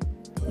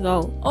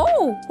 Go,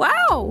 oh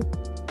wow!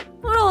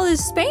 Look at all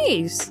this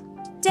space.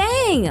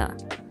 Dang!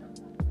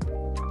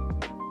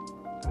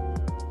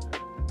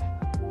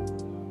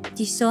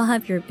 Do you still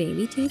have your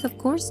baby teeth? Of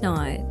course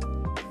not.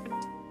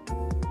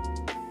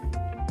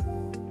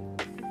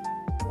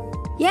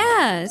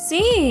 Yeah,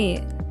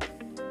 see?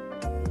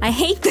 I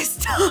hate this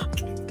talk.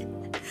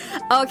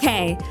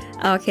 Okay.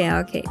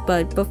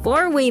 But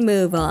before we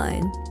move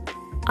on,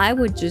 I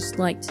would just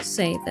like to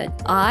say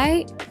that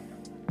I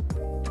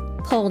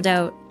pulled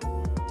out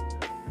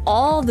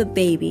all the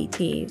baby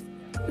teeth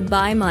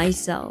by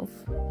myself.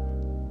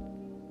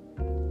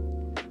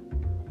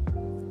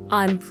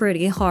 I'm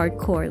pretty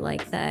hardcore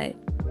like that.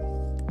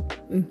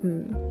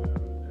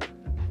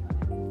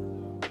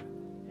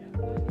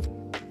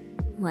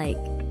 Like,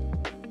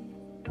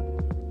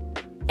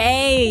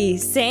 hey,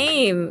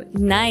 same.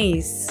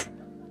 Nice.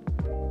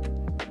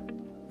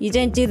 You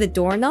didn't do the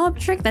doorknob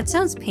trick? That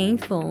sounds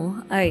painful.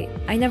 I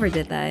never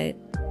did that.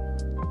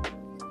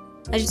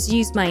 I just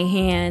used my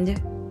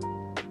hand.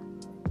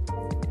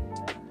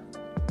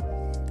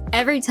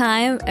 Every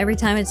time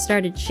it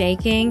started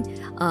shaking,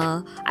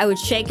 I would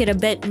shake it a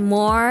bit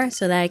more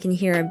so that I can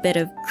hear a bit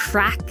of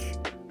crack.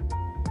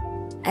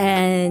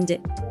 And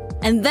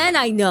then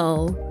I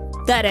know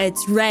that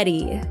it's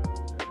ready.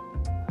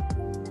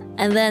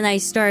 And then I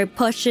start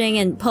pushing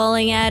and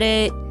pulling at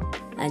it,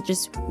 and it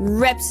just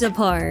rips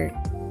apart.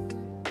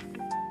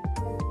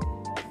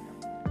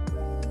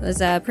 It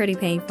was pretty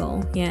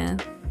painful, yeah.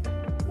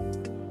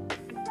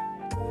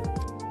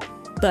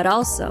 But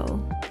also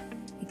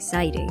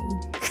exciting.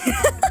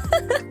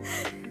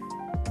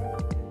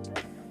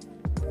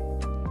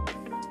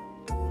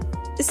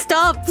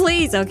 Stop,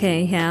 please!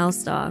 Okay, yeah, I'll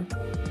stop.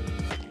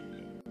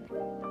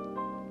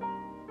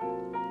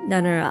 No,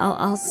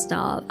 I'll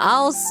stop.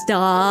 I'll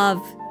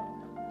stop.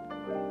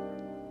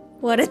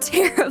 What a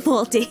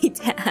terrible date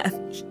to have.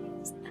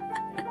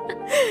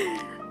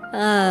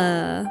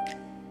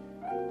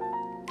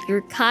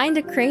 You're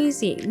kinda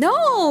crazy.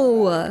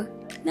 No!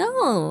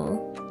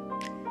 No!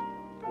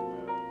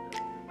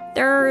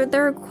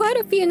 There are quite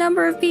a few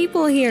number of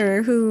people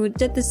here who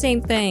did the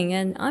same thing,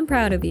 and I'm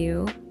proud of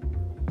you.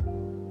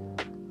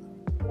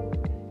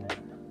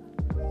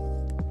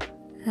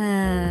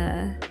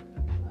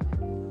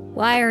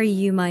 Why are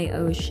you my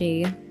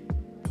Oshi?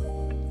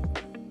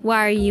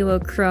 Why are you a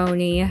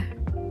Kronii?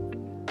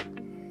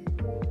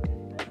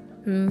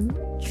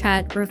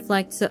 Chat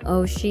reflects a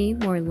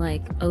Oshi, more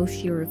like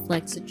Oshi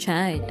reflects a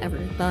chat. Ever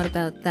thought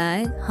about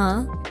that,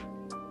 huh?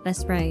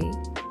 That's right.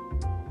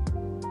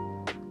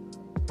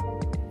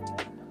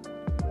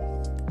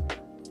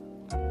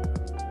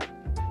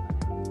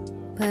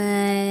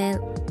 But...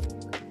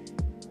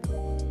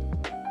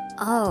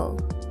 Oh.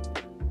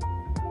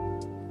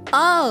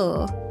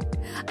 Oh!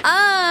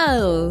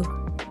 Oh!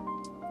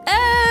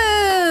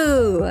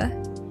 Oh!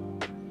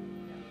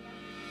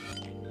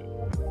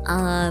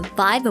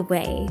 By the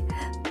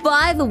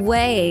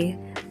way,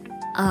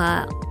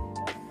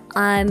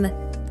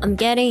 I'm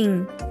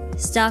getting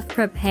stuff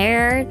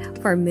prepared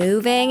for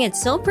moving. It's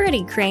still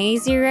pretty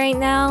crazy right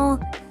now,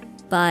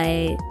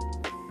 but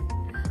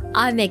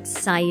I'm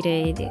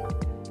excited.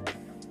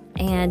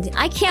 And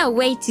I can't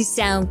wait to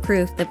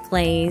soundproof the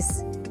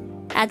place.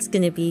 That's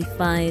gonna be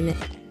fun.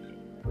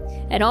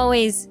 It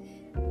always...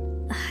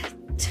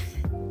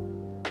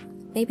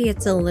 Maybe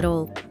it's a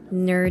little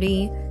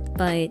nerdy,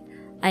 but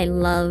I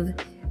love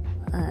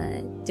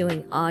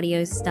doing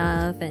audio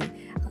stuff, and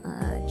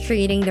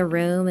treating the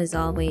room is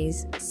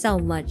always so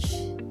much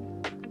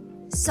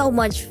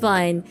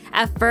fun.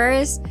 At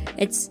first,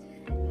 it's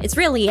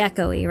really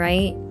echoey,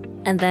 right?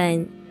 And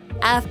then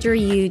after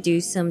you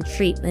do some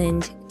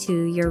treatment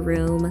to your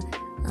room,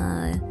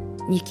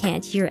 you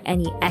can't hear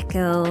any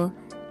echo.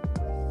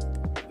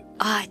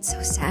 Ah, it's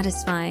so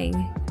satisfying.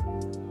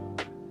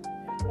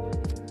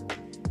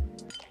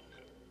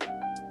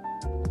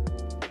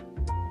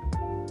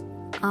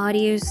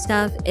 Audio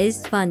stuff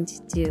is fun to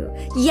do.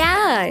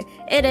 Yeah,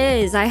 it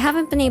is. I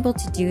haven't been able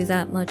to do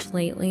that much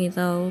lately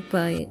though,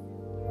 but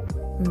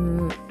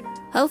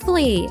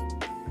hopefully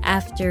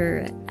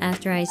after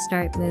I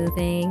start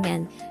moving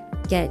and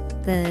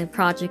get the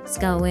projects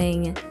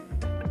going,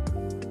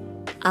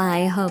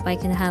 I hope I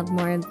can have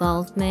more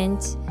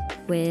involvement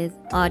with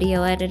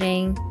audio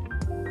editing.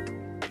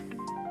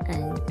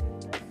 And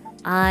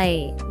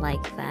I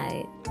like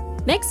that.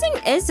 Mixing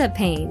is a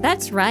pain,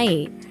 that's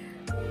right.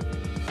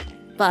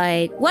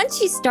 But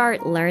once you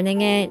start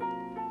learning it,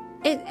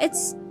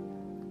 it's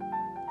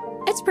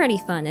pretty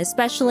fun,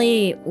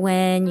 especially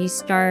when you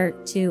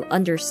start to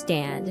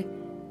understand.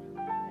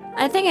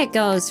 I think it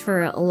goes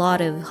for a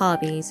lot of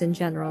hobbies in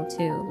general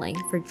too, like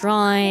for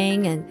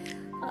drawing and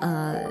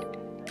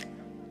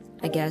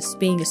I guess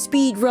being a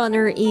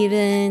speedrunner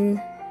even.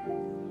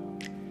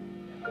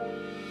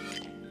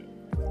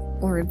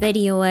 Or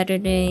video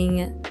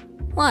editing,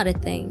 a lot of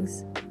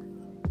things.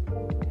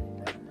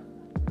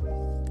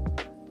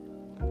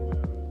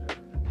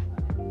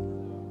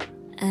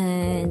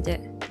 And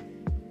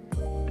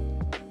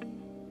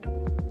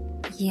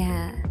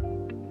yeah,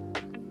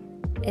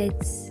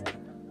 it's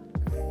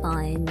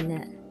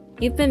fun.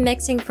 You've been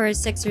mixing for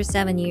 6 or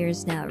 7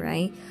 years now,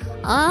 right?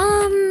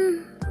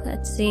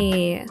 Let's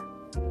see.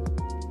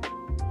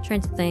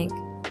 Trying to think.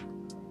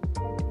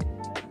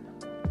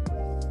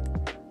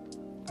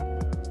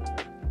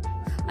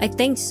 I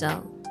think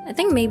so. I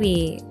think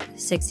maybe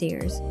 6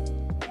 years.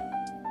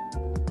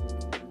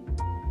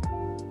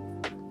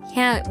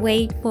 Can't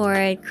wait for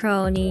it,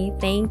 Kronii.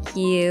 Thank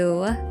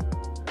you.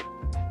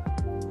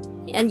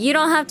 And you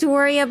don't have to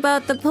worry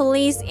about the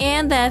police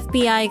and the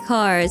FBI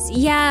cars.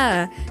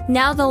 Yeah,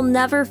 now they'll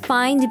never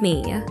find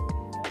me.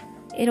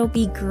 It'll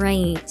be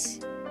great.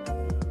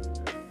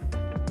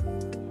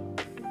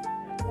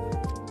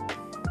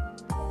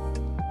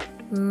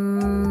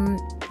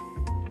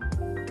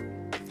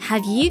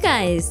 Have you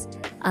guys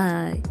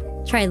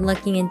tried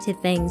looking into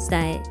things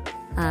that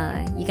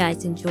you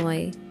guys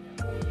enjoy?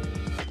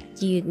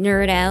 Do you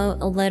nerd out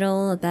a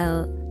little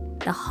about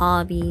the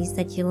hobbies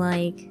that you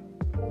like?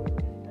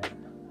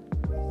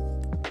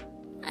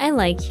 I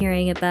like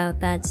hearing about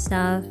that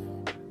stuff.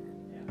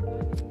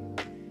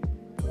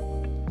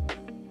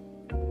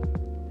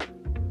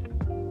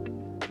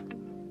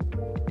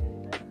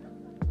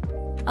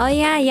 Oh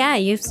yeah,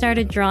 you've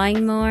started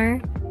drawing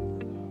more?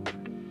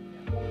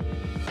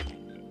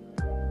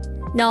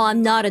 No,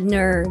 I'm not a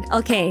nerd.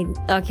 Okay.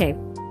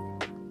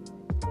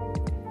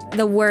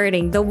 The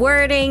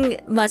wording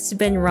must have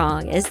been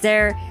wrong. Is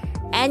there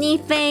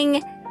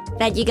anything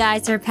that you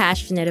guys are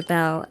passionate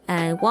about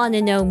and want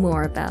to know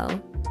more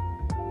about?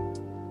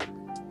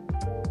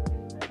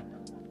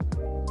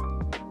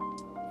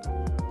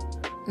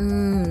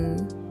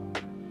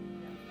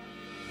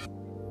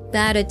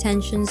 Bad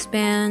attention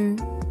span.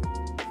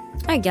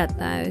 I get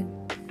that.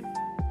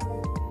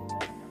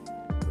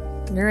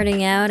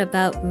 Nerding out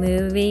about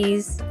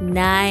movies.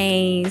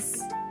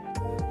 Nice.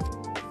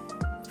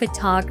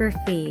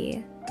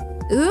 Photography.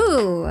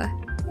 Ooh.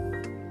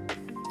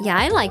 Yeah,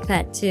 I like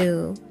that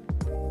too.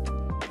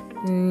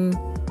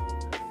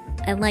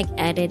 I like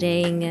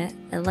editing.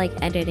 I like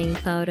editing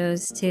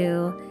photos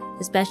too.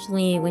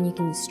 Especially when you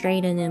can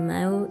straighten them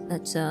out.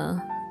 That's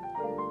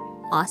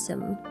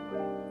awesome.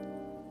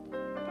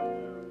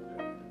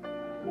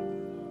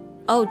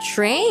 Oh,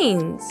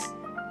 trains!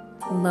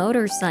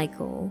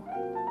 Motorcycle.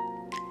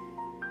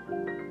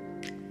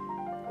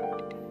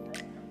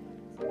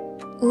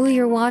 Ooh,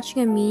 you're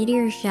watching a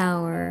meteor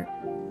shower.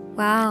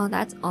 Wow,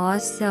 that's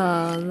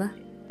awesome.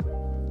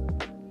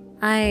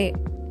 I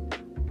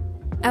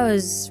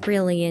was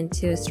really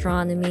into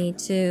astronomy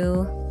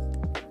too.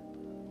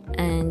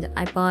 And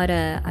I bought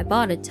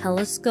a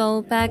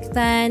telescope back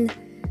then.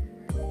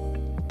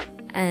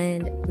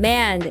 And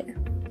man,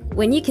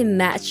 when you can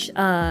match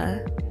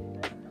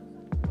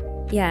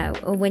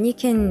when you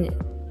can,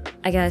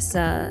 I guess,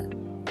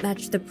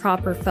 match the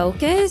proper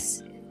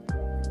focus,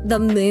 the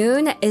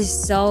moon is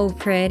so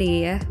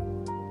pretty. And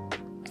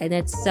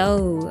it's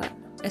so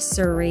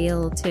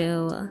surreal,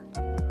 too.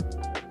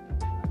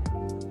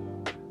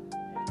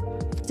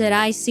 Did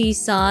I see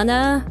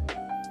sauna?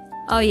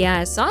 Oh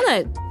yeah,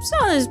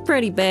 sauna's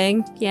pretty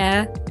big,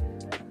 yeah.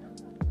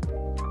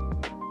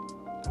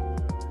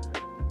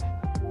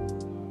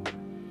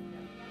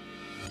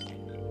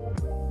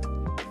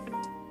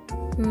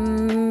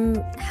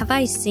 Have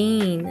I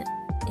seen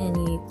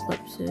any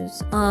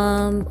eclipses?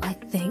 I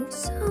think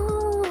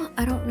so.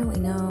 I don't really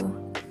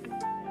know.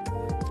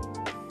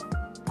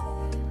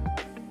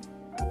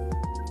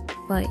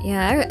 But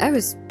yeah, I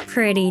was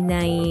pretty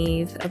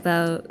naive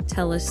about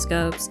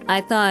telescopes.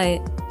 I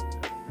thought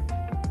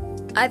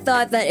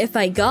that if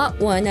I got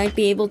one, I'd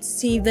be able to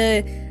see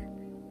the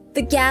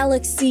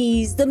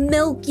galaxies, the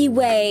Milky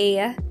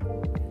Way,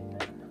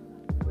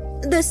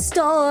 the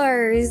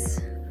stars.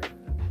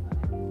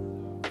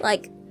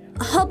 Like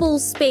Hubble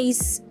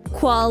space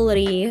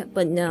quality,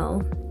 but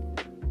no,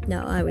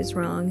 I was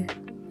wrong.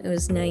 I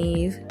was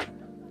naive.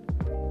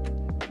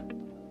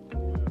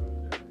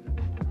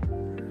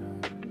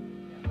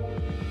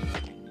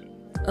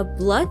 A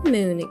blood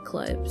moon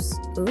eclipse.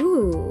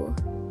 Ooh.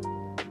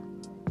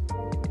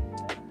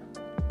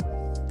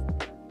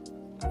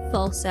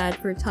 False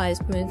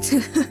advertisement.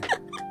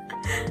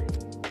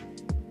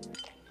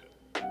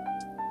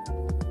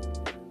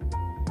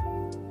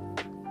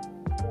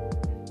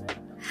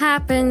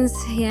 Happens,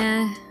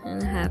 yeah,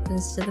 and it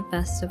happens to the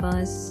best of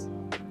us.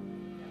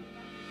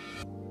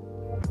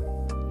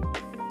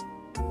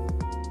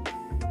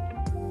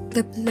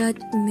 The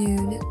blood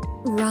moon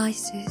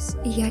rises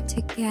yet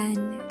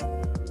again.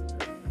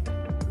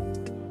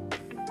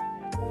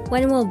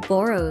 When will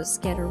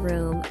Boros get a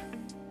room?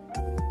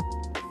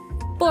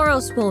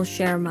 Boros will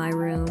share my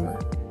room.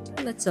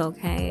 That's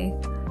okay.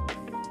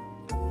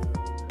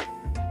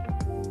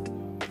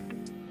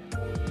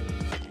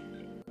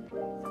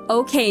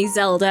 Okay,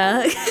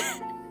 Zelda.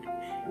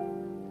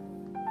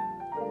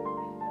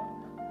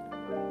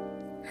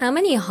 How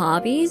many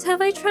hobbies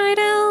have I tried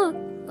out?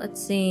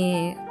 Let's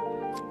see.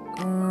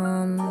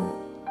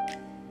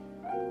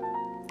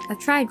 I've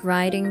tried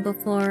writing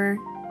before.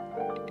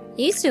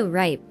 I used to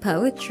write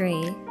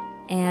poetry,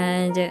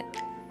 and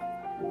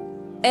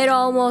it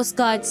almost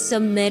got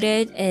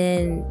submitted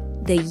in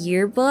the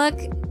yearbook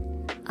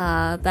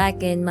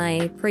back in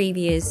my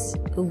previous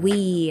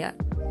Wii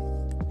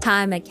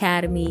Time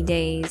Academy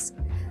days.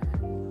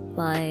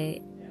 But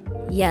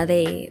yeah,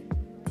 they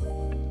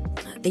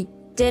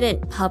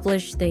didn't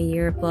publish the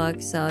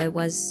yearbook, so it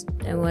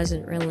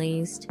wasn't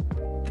released.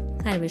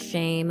 Kind of a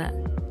shame.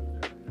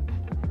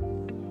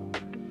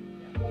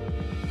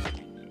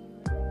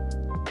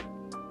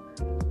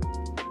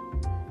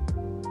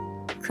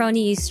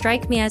 Kronii, you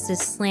strike me as a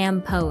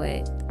slam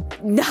poet.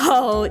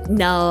 No,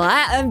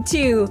 I'm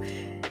too...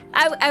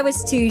 I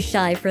was too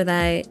shy for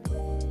that.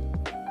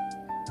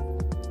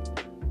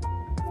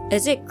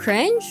 Is it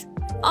cringe?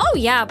 Oh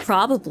yeah,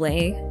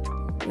 probably.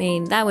 I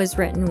mean, that was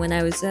written when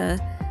I was a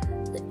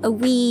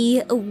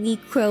wee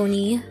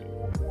Kronii.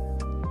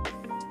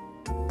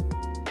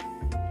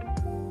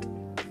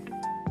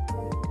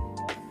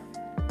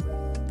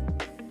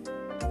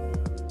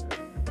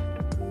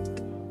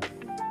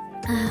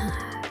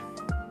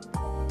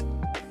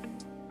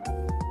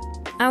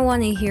 I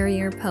want to hear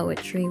your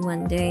poetry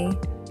one day.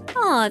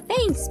 Aw,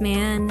 thanks,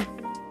 man.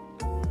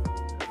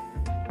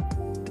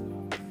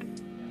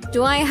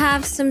 Do I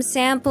have some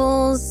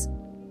samples?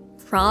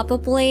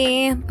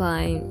 Probably, but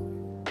I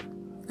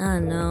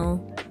don't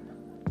know.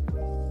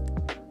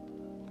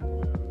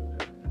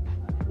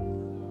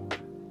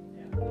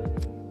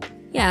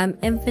 Yeah, I'm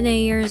infinite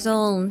years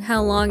old.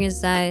 How long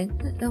is that?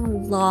 A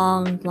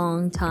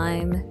long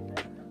time.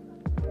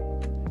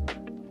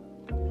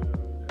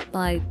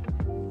 But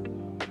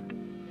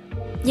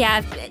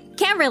yeah,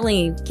 can't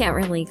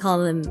really call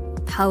them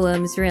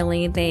poems,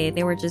 really.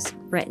 They were just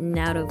written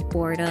out of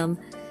boredom.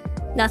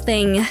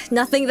 Nothing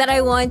that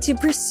I want to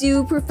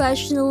pursue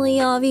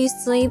professionally,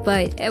 obviously,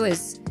 but it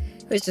was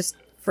just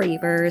free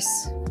verse.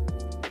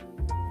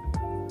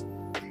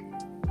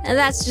 And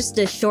that's just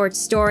a short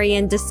story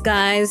in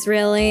disguise,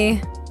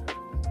 really.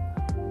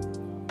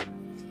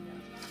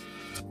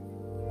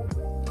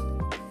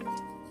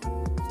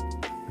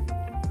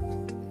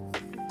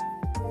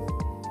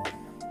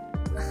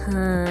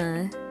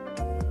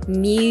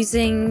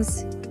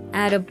 Musings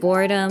out of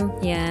boredom,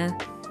 yeah.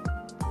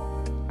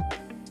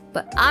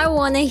 But I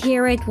want to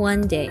hear it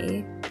one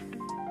day.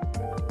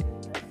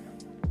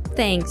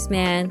 Thanks,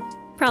 man.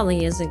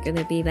 Probably isn't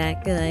gonna be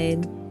that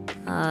good.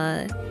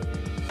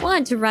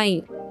 Wanted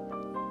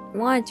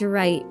to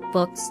write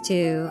books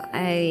too.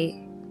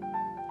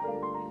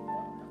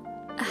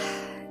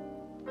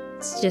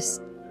 It's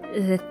just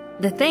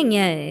the thing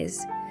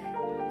is,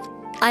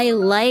 I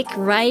like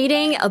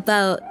writing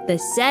about the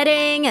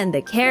setting and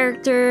the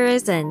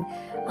characters and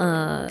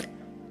I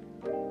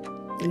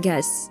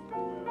guess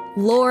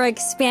lore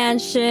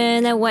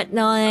expansion and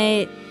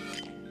whatnot,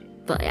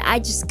 but I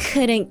just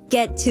couldn't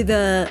get to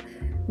the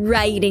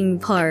writing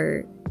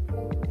part.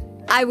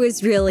 I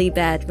was really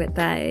bad with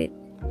that.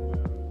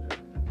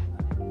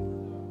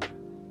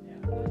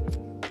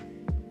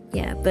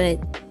 Yeah, but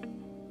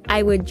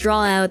I would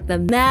draw out the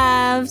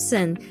maps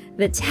and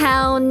the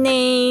town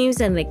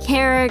names and the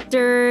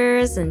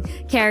characters and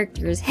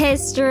characters'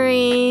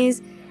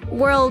 histories,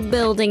 world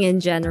building in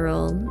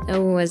general. It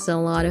was a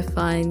lot of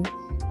fun.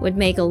 Would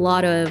make a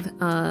lot of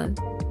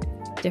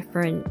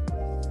different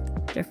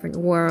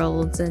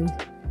worlds and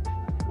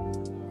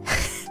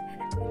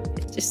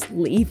just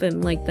leave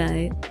them like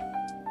that.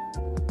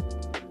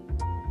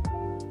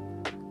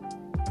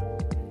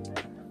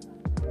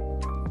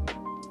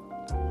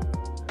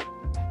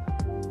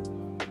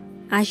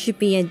 I should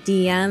be a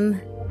DM.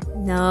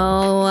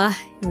 No.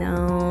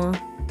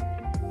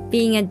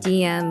 Being a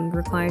DM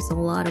requires a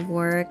lot of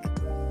work.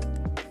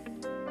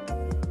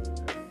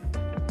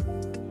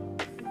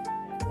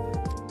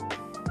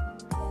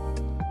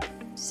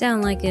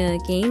 Sound like a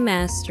game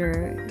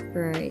master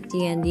for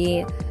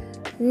D&D.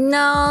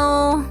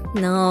 No.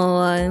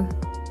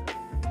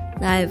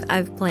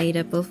 I've played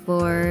it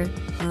before.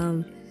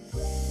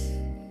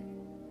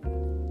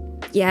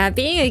 Yeah,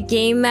 being a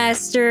game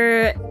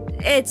master,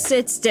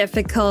 it's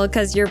difficult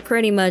because you're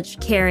pretty much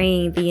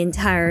carrying the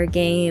entire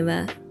game.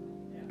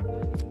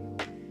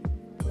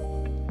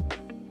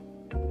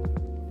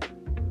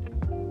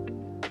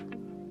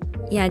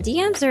 Yeah,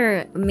 DMs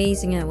are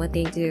amazing at what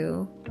they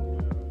do.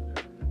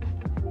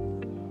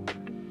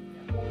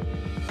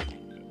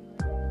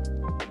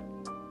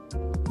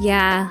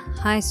 Yeah,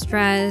 high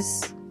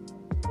stress.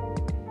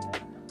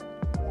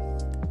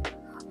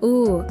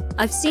 Ooh,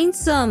 I've seen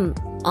some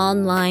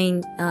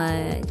online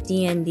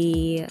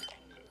D&D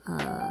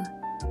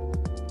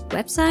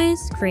websites,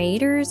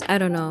 creators, I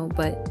don't know,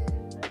 but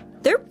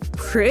they're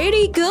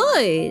pretty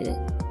good.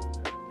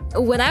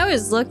 When I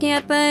was looking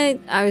at that,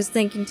 I was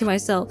thinking to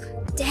myself,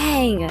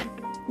 dang,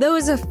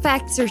 those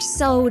effects are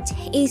so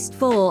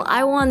tasteful.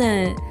 I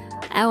wanna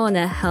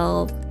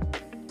help.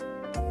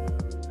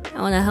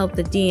 I wanna help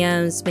the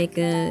DMs make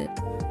a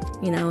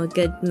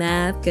good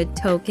map, good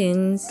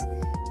tokens.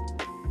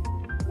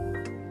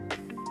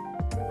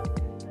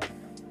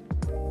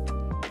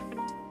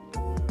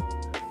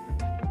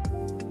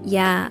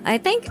 Yeah, I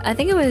think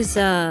it was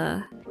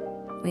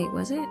wait,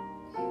 was it?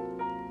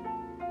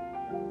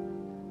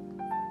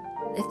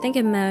 I think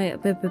it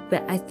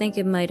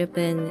might have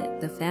been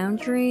the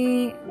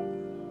Foundry,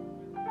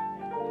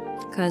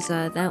 because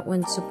that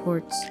one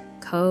supports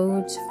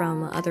codes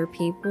from other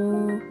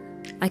people.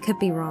 I could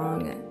be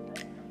wrong.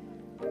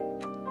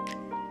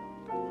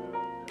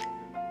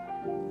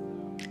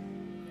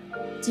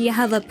 Do you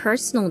have a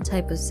personal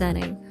type of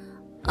setting?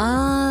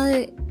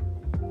 I've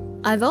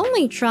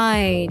only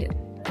tried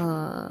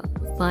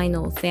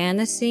Final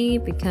Fantasy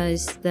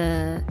because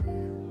the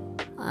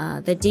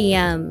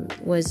DM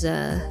was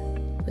a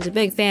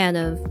big fan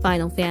of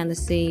Final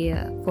Fantasy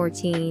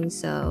 14,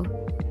 so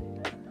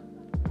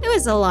it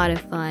was a lot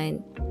of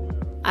fun.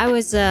 I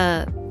was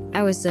a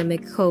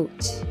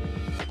Mikote.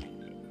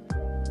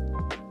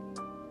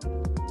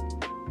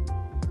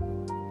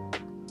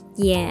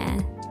 Yeah.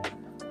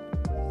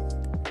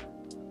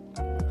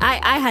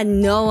 I had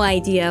no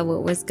idea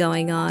what was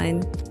going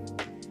on.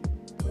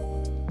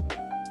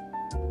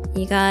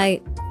 You got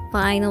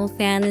Final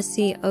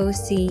Fantasy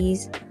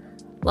OCs.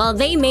 Well,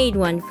 they made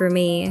one for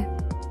me.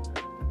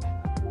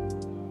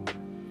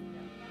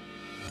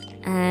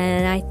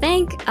 And I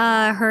think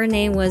her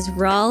name was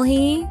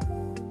Ralhi.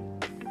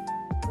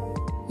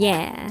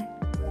 Yeah.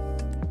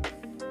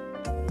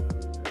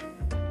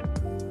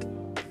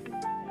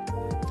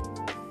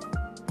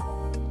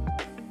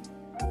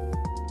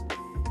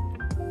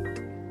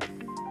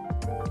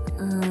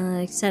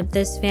 Except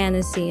this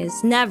fantasy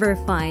is never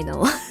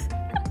final.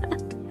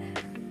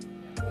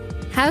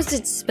 How's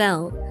it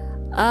spelled?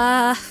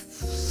 I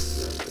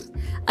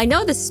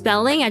know the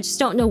spelling, I just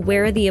don't know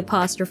where the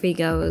apostrophe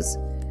goes.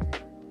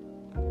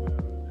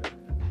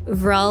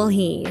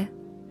 Vralhi.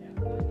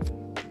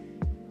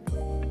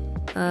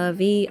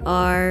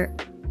 V-R-A-L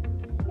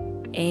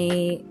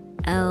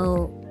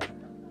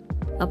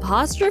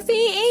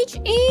apostrophe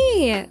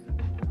H-E.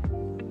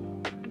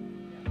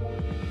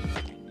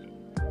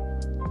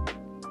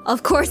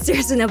 Of course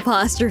there's an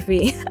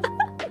apostrophe.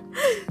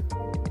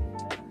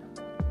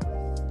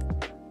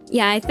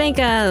 Yeah, I think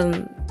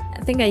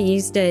I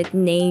used a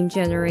name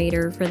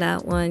generator for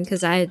that one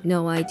because I had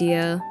no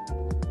idea.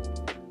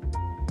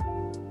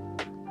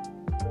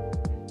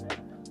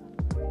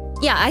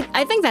 Yeah,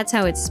 I think that's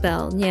how it's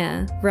spelled.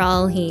 Yeah,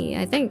 Ralhi.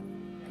 I think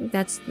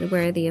that's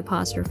where the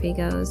apostrophe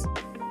goes.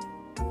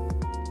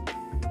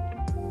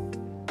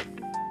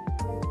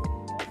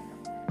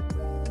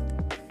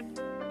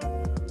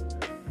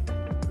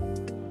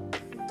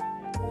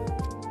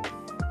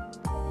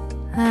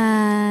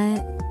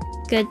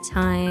 Good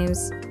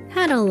times.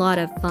 Had a lot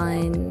of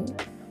fun.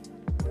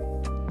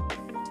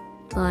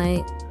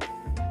 But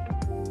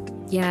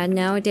yeah,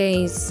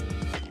 nowadays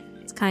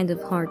it's kind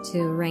of hard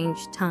to arrange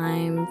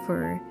time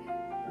for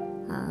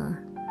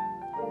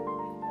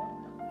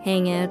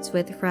hangouts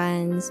with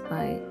friends,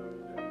 but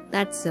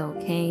that's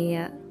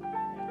okay.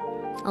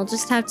 I'll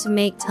just have to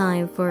make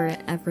time for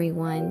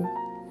everyone,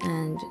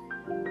 and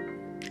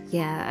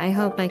yeah, I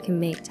hope I can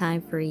make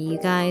time for you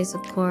guys,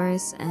 of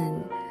course,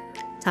 and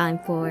time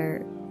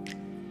for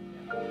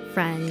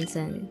friends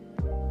and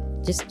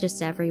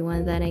just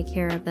everyone that I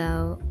care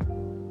about.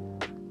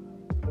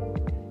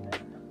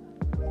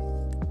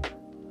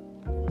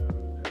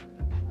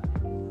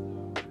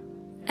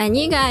 And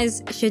you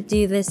guys should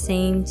do the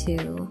same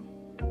too.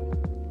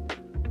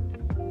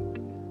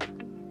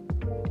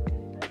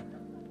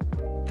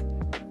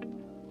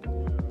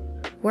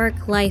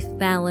 Work-life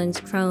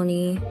balance,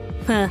 Kronii.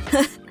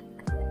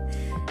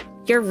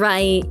 You're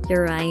right,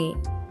 you're right.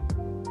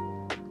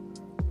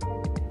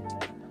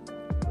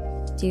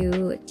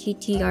 Do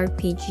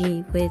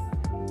TTRPG with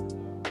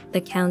the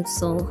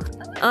council.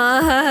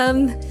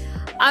 I'm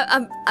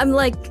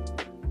like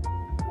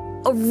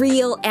a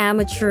real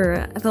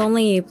amateur. I've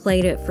only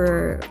played it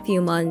for a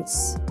few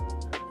months,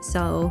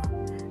 so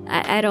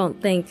I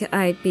don't think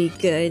I'd be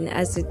good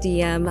as a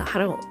DM.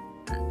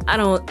 I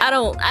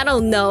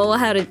don't know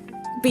how to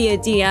be a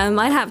DM.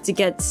 I'd have to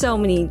get so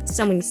many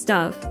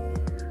stuff.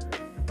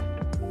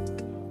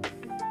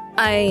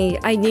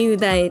 I knew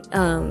that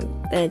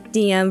a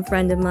DM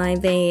friend of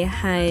mine, they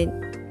had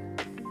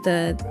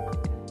the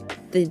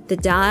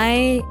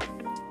die,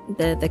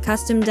 the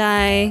custom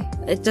die.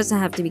 It doesn't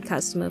have to be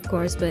custom, of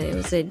course, but it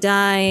was a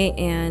die,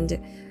 and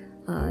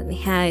they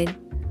had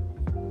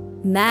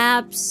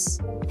maps,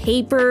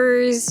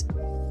 papers,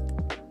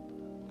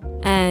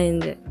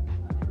 and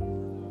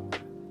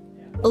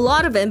a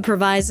lot of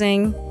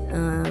improvising,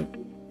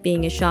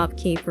 being a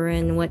shopkeeper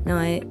and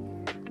whatnot.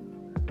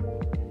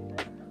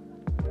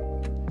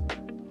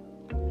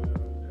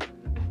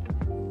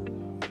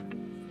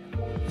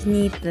 You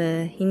need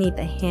the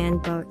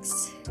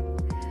handbooks.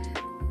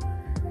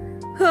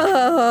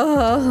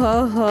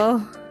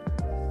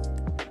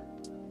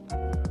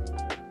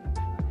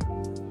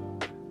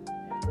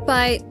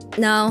 But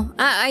no,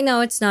 I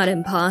know it's not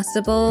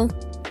impossible.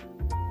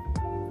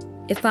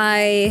 If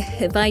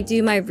I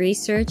do my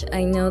research,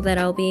 I know that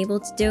I'll be able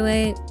to do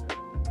it.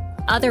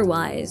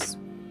 Otherwise,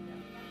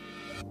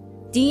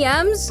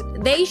 DMs,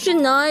 they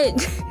should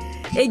not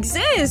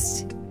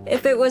exist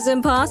if it was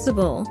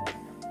impossible.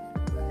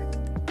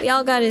 We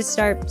all gotta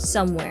start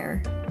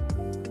somewhere.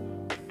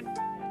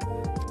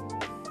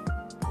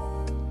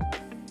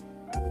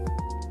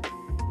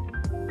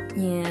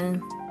 Yeah.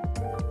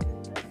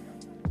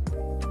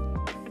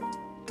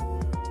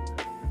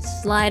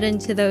 Slide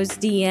into those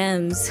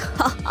DMs.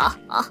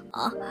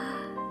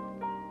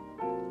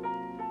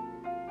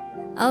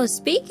 Oh,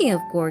 speaking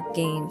of board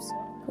games,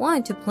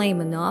 wanted to play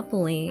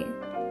Monopoly.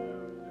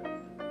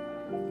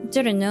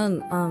 Didn't know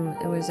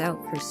it was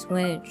out for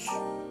Switch.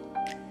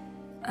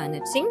 And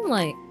it seemed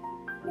like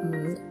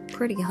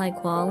pretty high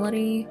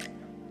quality.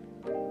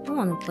 I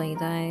want to play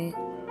that.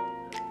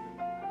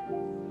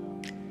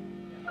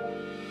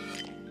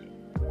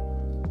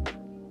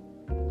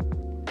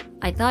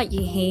 I thought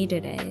you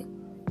hated it.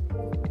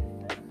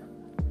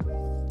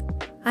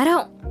 I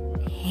don't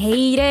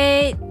hate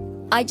it.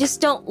 I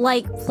just don't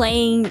like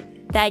playing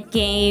that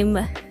game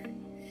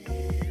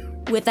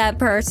with that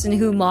person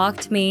who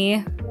mocked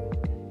me.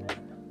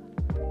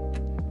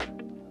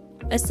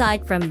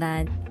 Aside from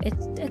that,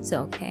 it's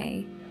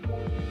okay.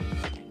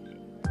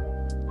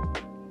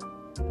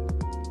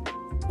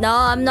 No,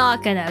 I'm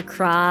not gonna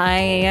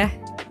cry.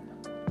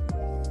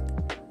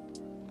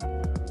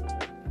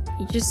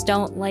 You just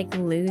don't like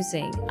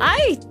losing.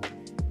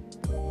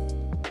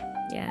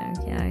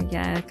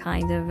 Yeah,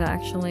 kind of,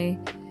 actually.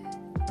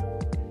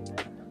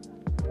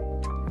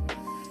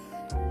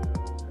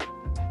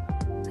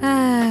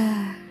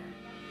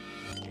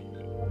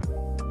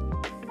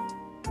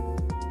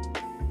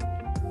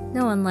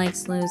 No one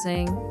likes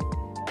losing.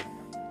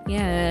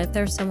 Yeah, if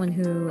there's someone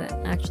who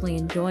actually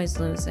enjoys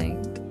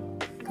losing.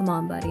 Come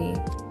on, buddy.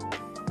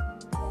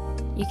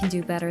 You can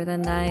do better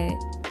than that.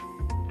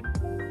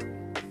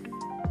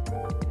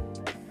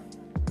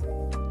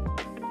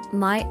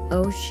 My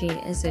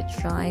Oshi is a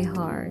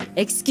tryhard.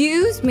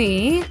 Excuse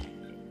me?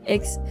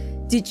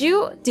 Did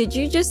you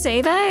just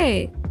say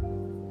that?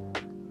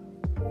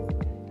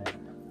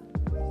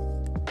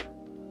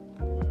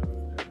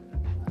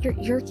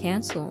 You're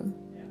canceled.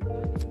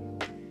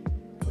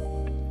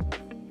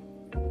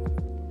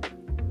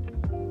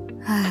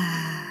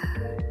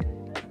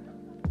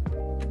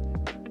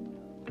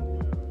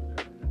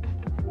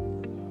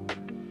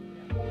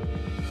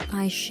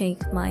 I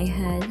shake my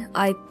head.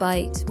 I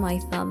bite my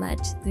thumb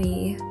at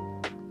thee.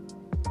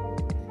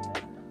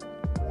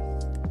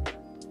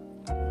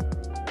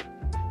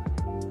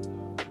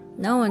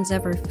 No one's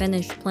ever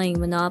finished playing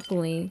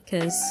Monopoly,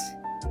 cause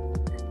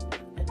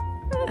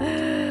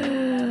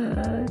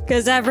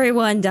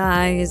everyone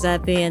dies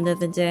at the end of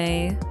the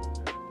day.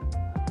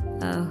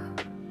 Oh.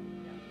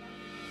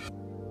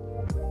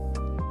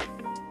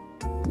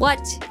 What?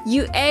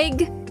 You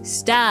egg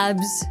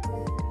stabs?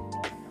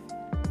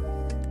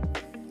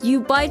 You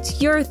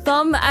bite your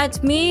thumb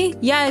at me?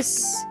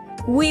 Yes.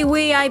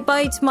 Oui, I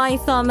bite my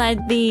thumb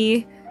at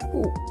thee.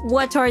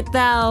 What art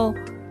thou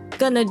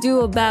gonna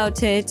do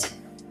about it?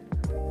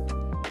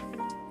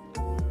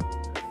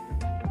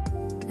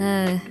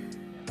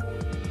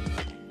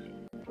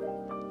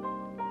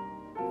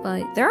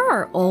 But there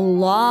are a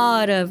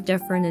lot of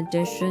different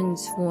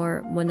editions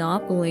for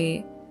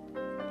Monopoly.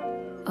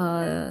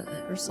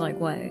 There's like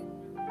what?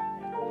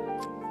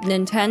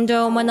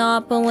 Nintendo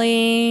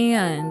Monopoly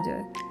and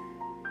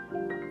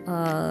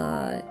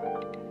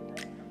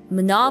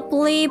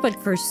Monopoly, but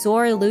for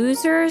sore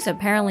losers?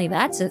 Apparently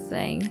that's a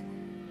thing.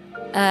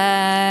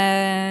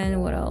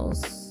 And what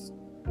else?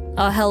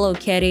 Oh, Hello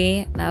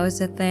Kitty. That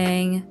was a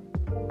thing.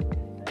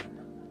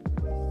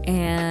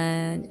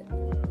 And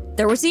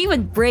there was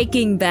even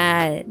Breaking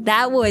Bad.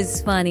 That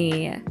was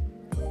funny.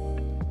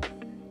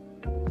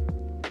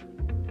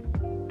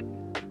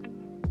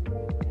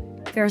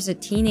 There's a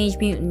Teenage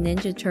Mutant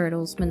Ninja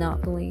Turtles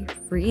Monopoly.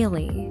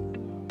 Really?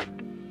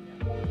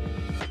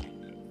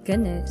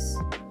 Goodness.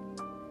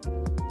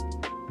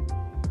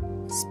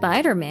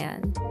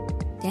 Spider-Man.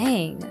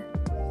 Dang.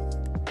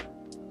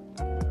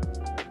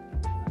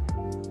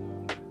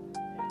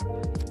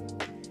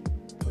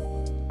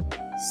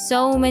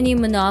 So many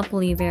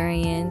Monopoly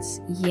variants.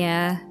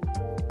 Yeah.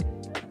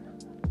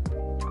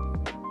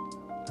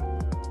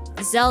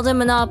 Zelda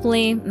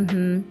Monopoly.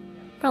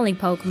 Probably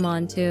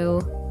Pokemon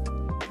too.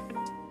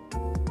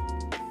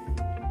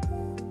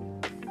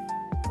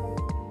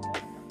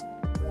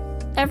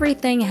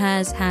 Everything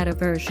has had a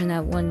version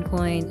at one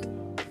point.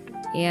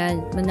 Yeah,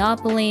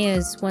 Monopoly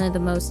is one of the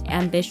most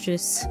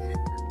ambitious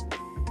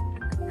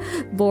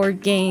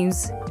board game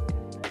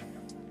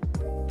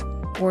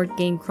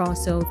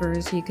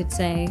crossovers, you could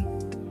say.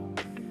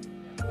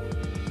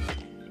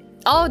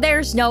 Oh,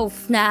 there's no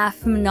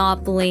FNAF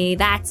Monopoly.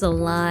 That's a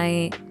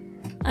lie.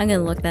 I'm gonna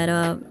look that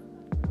up.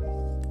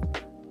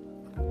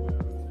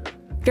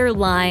 You're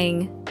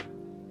lying.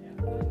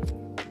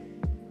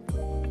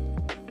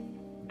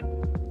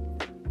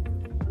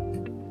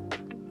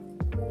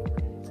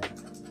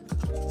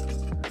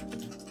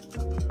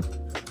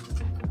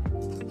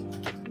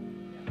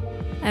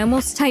 I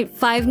almost typed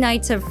Five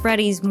Nights at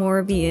Freddy's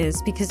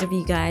Morbius because of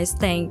you guys.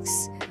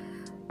 Thanks.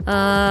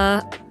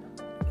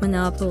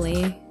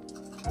 Monopoly.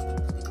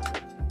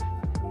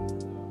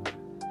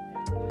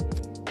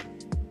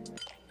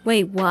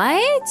 Wait,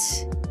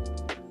 what?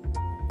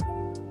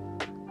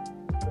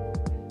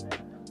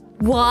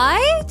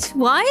 What?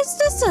 Why is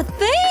this a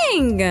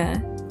thing?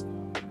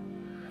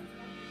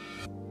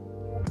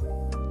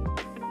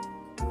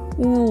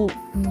 Ooh,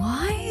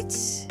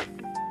 what?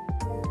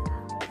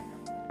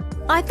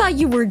 I thought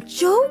you were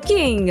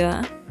joking!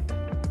 Oh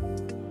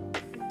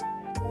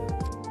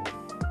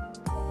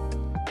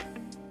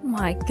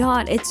my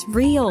god, it's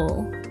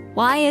real.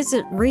 Why is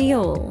it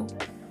real?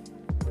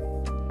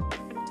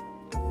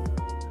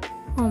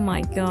 Oh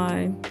my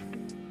god.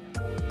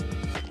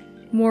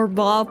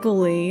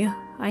 Morbopoly.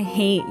 I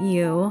hate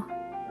you.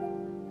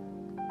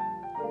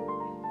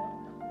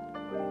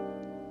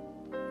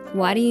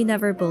 Why do you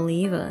never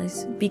believe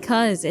us?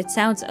 Because it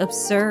sounds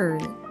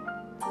absurd.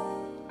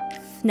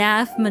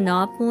 FNAF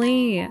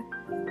Monopoly?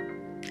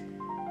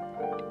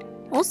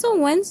 Also,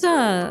 when's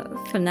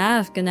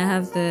FNAF gonna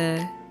have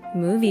the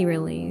movie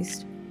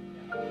released?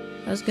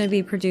 That was gonna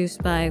be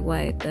produced by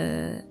what,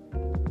 the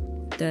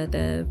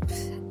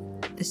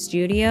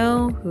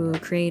studio who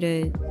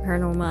created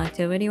Paranormal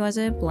Activity, was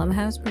it?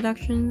 Blumhouse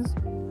Productions?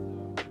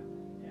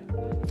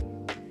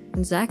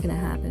 When's that gonna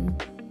happen?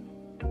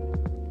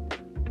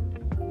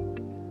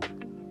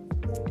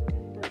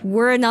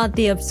 We're not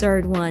the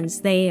absurd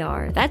ones, they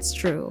are. That's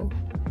true.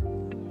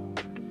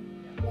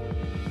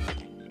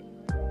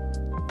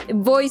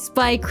 Voiced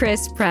by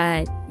Chris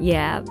Pratt.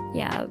 Yeah,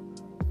 yeah.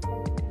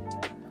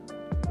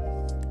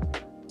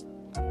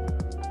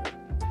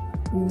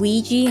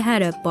 Ouija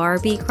had a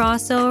Barbie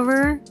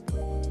crossover?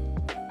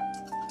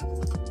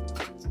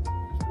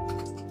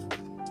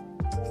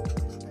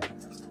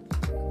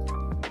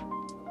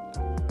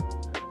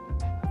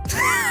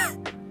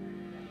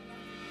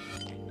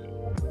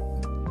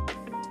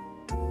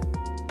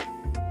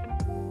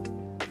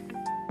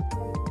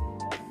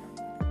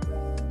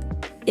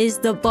 Is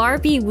the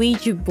Barbie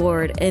Ouija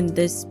board in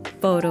this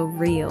photo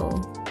real?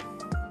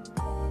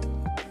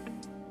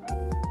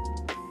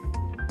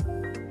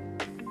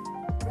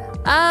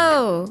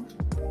 Oh!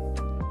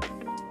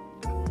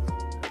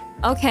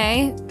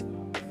 Okay.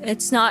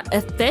 It's not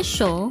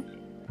official.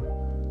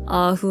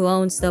 Who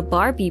owns the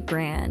Barbie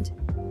brand?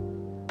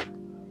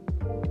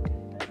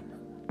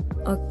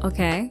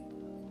 Okay.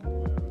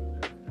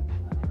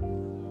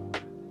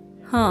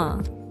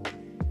 Huh.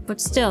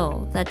 But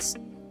still, that's...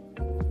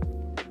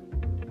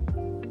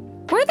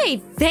 What are they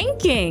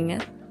thinking?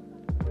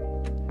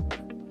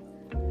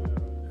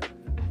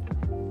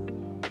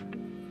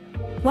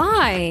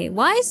 Why?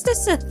 Why is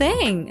this a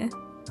thing?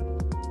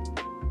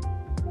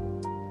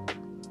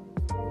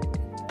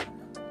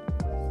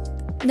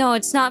 No,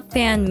 it's not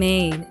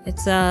fan-made.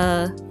 It's,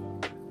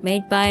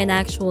 made by an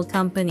actual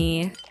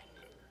company.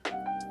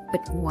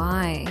 But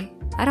why?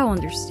 I don't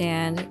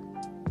understand.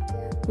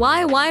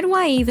 Why do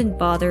I even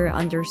bother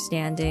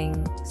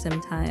understanding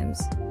sometimes?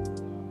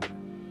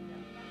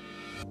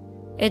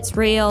 It's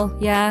real.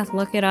 Yeah,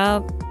 look it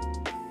up.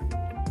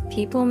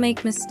 People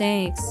make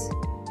mistakes.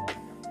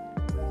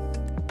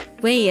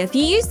 Wait, if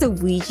you use the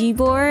Ouija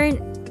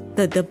board,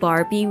 the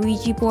Barbie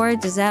Ouija board,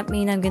 does that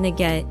mean I'm gonna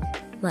get,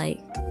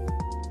 like,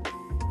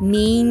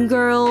 Mean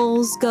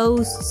Girls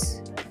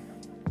ghosts?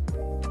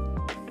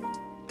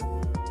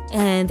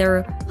 And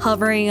they're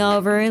hovering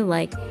over,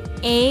 like,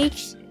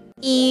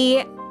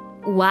 H-E-Y,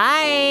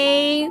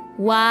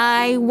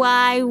 Y.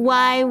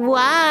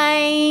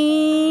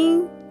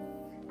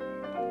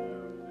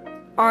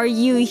 Are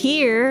you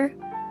here?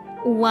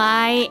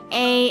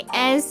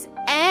 Y-A-S-S.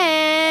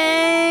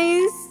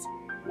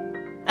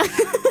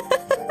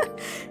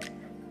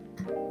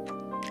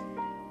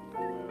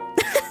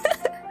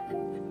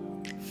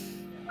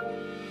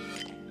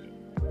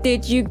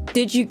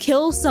 Did you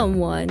kill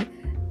someone?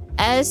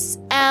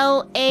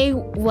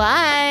 S-L-A-Y.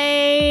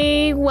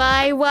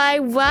 Y.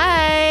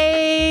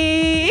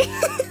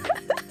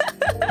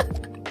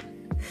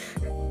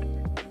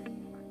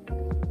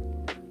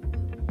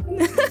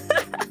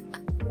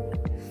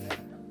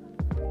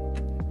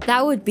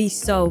 That would be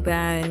so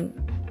bad.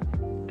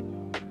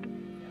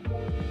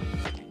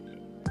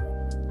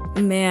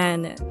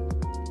 Man.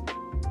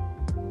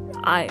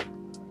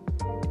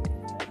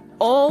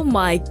 Oh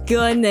my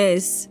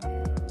goodness.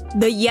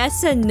 The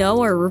yes and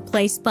no are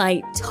replaced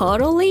by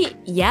totally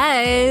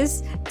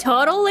yes,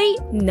 totally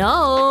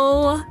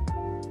no.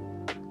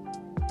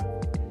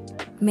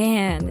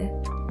 Man.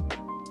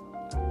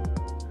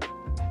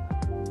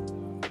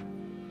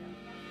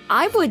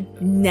 I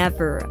would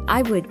never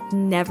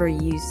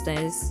use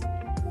this.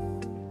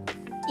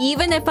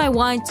 Even if I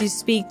wanted to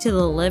speak to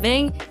the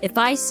living, if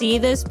I see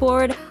this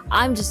board,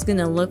 I'm just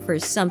gonna look for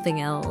something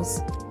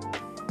else.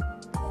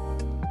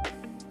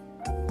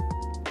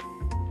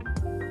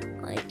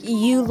 Like,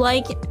 you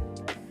like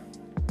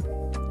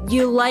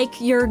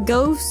your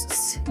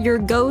ghosts, your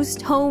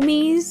ghost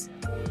homies?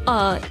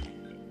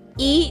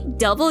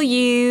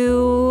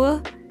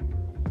 EW.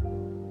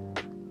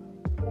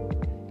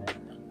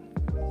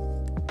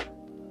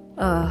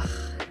 Ugh.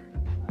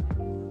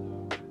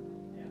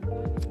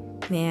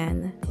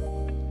 Man.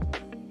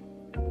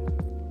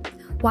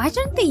 Why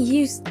didn't they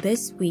use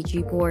this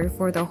Ouija board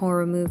for the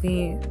horror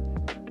movie?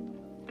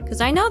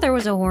 Because I know there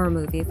was a horror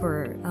movie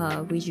for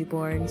Ouija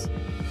boards.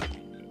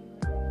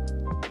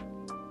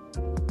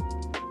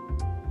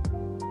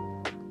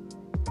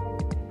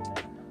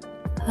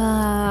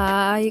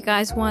 You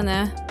guys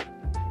wanna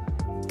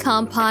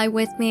come pie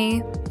with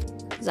me?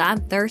 'Cause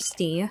I'm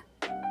thirsty.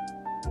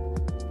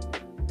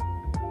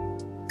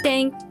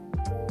 Dang.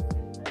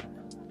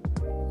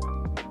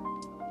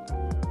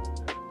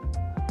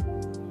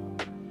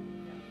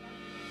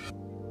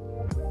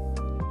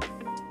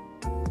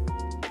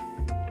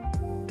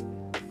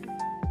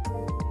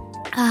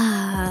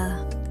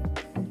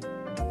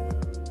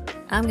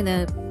 I'm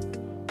gonna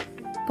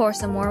pour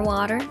some more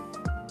water.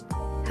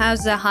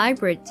 How's the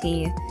hybrid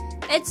tea?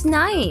 It's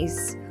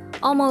nice.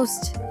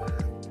 Almost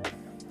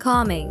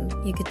calming,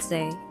 you could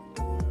say.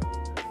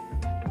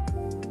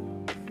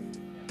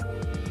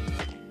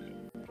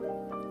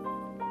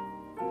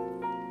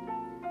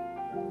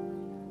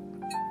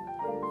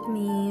 Give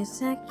me a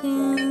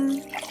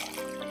second.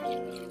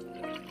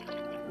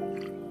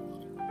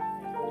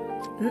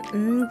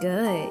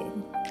 Good.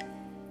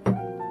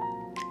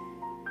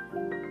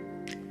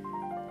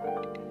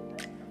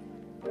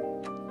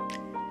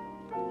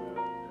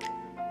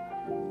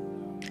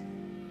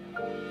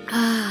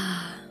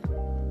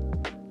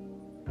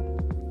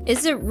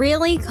 Is it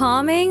really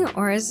calming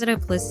or is it a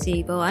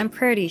placebo? I'm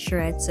pretty sure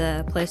it's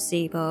a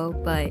placebo,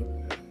 but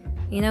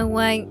you know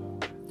what?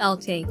 I'll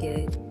take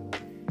it.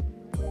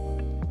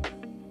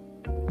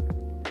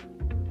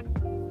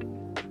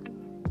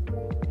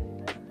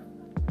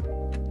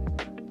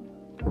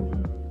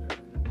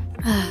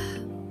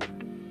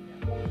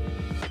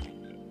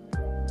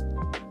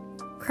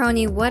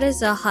 Kronii, what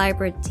is a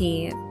hybrid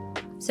tea?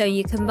 So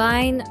you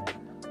combine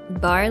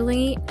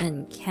barley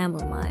and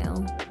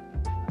chamomile.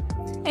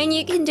 And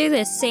you can do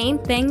the same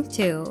thing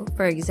too.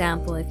 For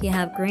example, if you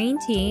have green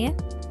tea,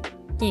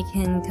 you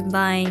can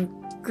combine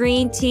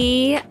green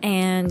tea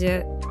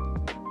and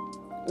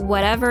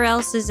whatever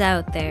else is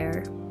out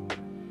there.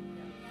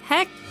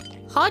 Heck,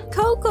 hot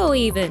cocoa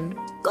even.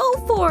 Go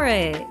for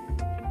it!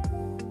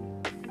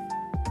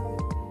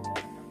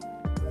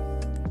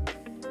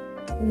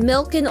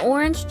 Milk and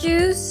orange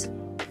juice?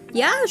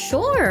 Yeah,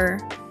 sure.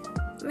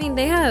 I mean,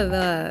 they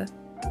have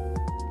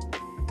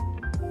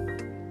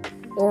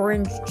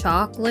orange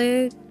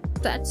chocolate.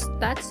 That's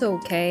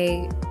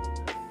okay.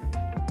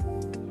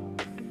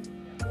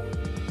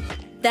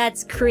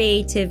 That's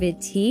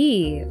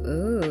creativity.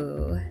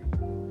 Ooh,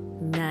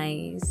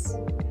 nice.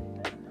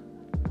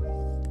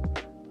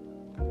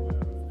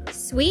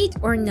 Sweet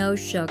or no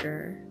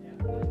sugar?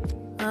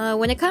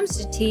 When it comes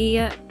to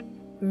tea,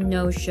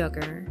 no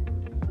sugar.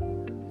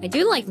 I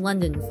do like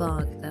London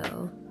Fog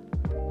though.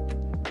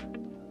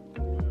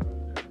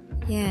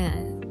 Yeah,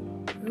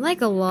 I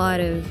like a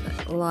lot of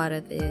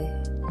the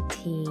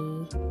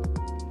tea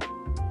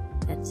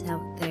that's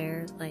out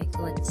there. Like,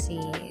 let's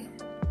see.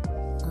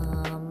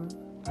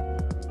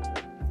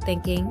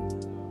 Thinking.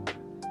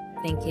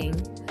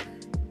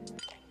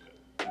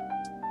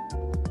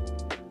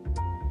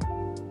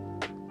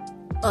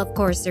 Of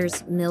course,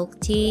 there's milk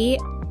tea,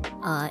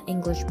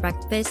 English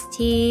breakfast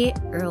tea,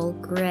 Earl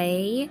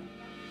Grey,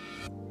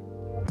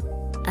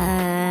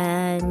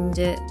 and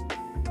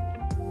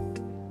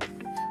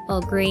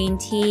green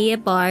tea,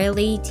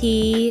 barley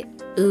tea,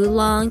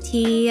 oolong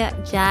tea,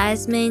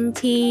 jasmine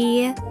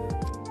tea,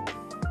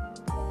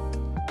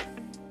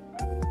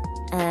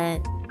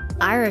 and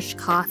Irish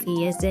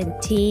coffee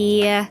isn't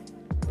tea.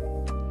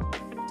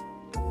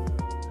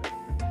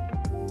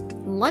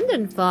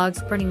 London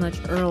Fog's pretty much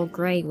Earl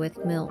Grey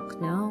with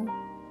milk, no?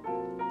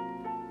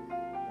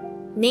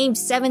 Name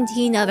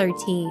 17 other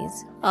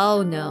teas.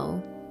 Oh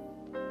no.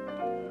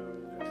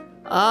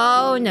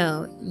 Oh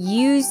no.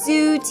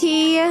 Yuzu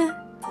tea?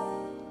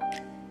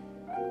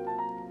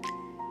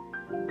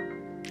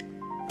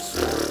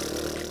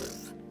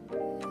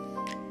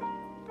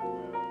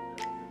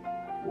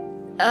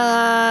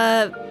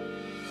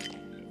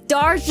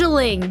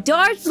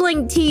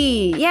 Darjeeling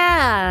tea,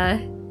 yeah.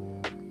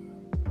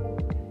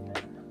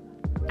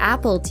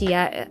 Apple tea,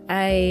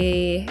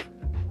 I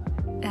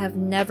have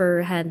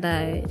never had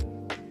that.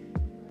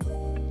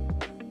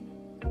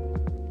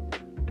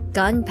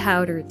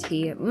 Gunpowder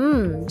tea,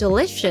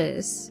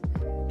 delicious.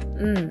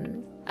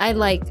 I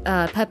like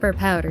pepper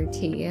powder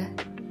tea.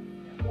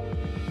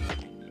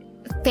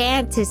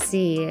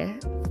 Fantasy.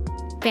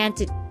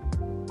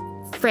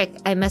 Frick,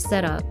 I messed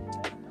that up.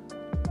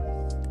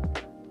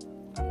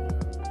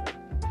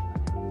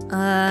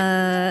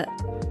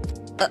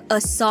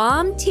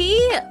 Assam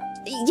tea?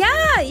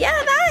 Yeah,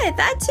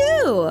 that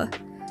too.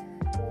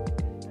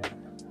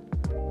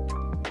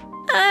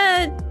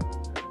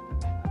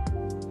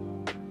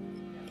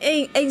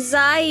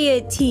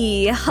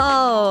 Anxiety.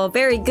 Oh,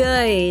 very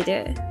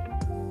good.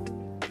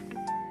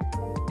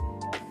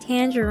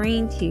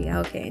 Tangerine tea.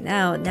 Okay,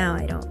 now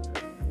I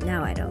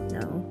don't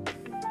know.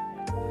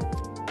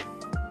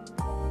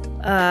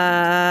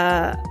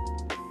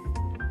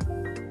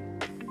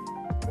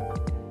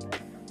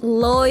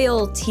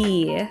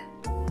 Loyalty.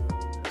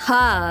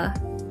 Ha.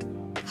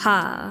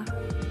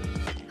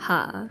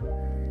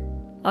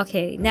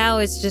 Okay, now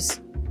it's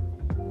just...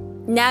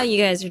 Now you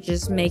guys are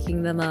just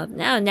making them up.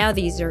 Now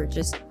these are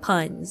just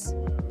puns.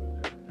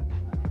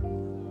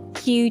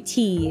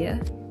 QT.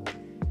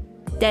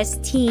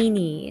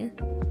 Destiny.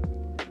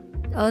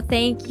 Oh,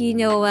 thank you,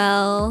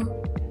 Noel.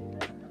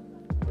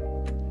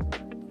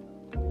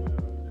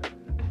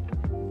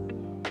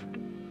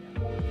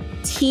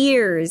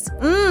 Tears.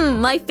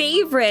 My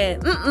favorite.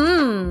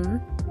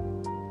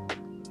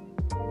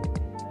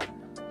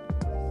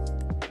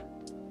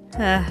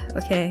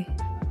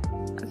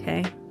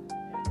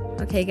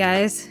 Okay,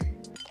 guys.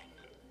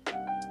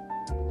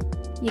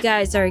 You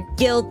guys are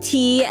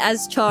guilty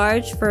as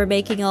charged for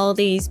making all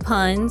these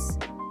puns.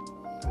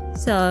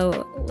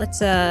 So,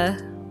 let's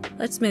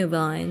move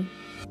on.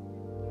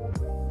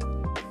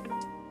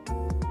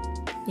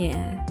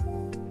 Yeah.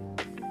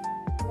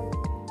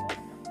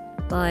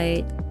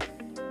 But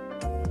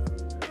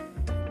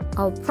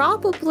I'll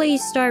probably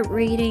start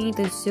reading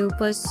the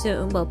super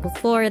soon, but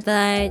before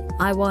that,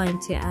 I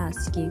wanted to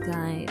ask you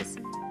guys.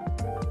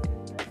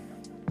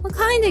 What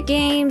kind of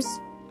games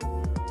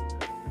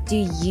do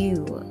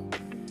you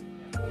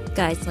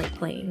guys like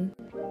playing?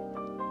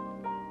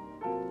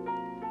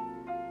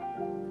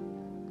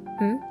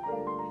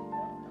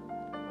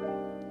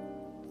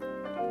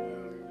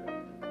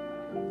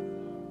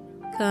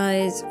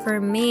 Cause for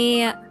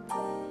me...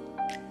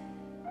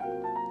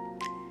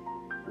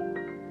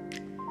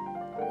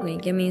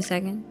 Wait, give me a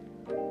second.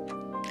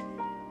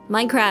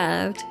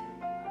 Minecraft.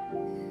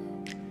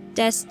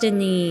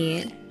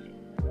 Destiny.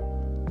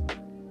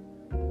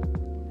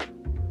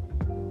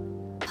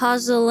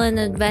 Puzzle and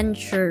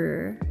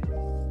adventure.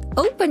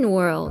 Open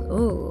world.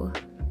 Ooh.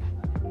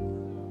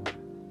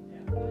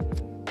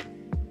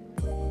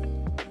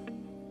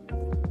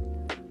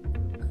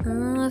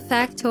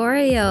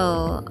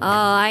 Factorial. Oh,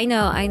 I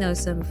know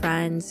some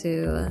friends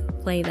who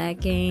play that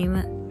game.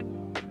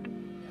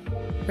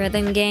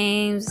 Rhythm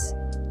games.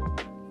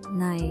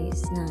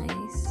 Nice,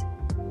 nice.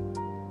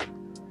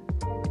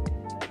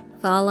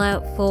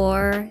 Fallout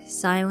 4,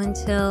 Silent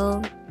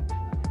Hill.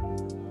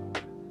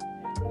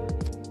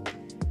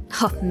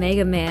 Oh,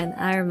 Mega Man.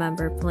 I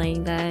remember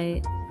playing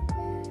that.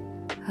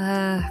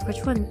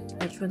 Which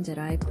one did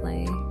I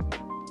play?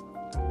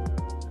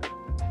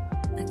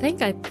 I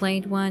think I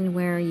played one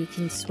where you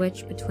can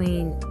switch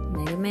between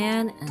Mega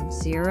Man and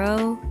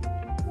Zero.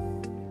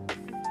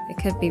 I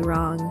could be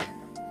wrong.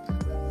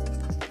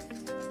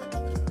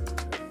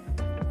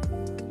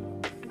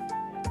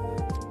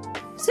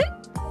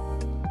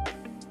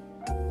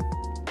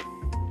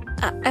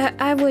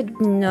 I would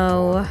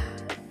know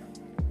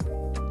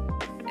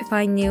if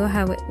I knew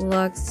how it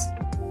looks.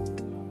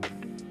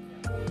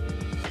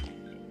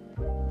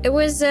 It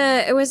was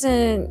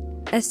an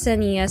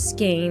SNES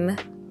game.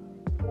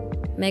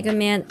 Mega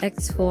Man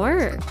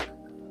X4.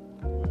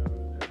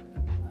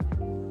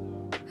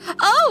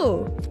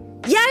 Oh!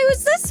 Yeah, it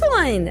was this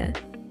one!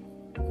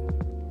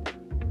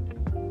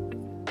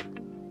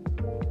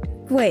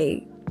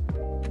 Wait.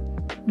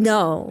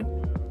 No.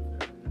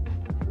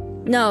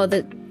 No,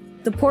 the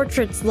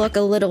portraits look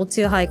a little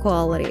too high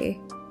quality.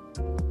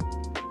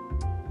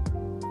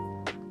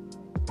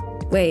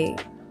 Wait.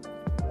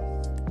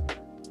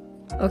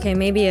 Okay,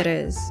 maybe it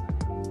is.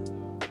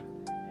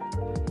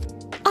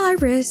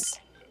 Iris!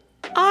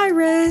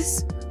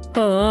 Iris!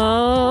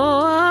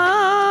 Oh!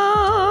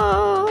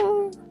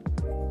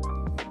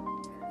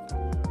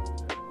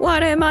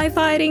 What am I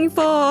fighting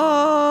for?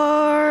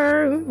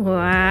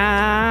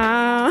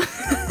 Wow!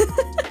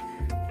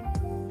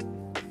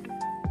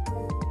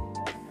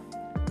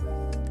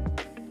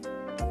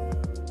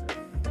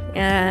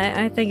 Yeah,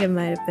 I think it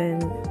might have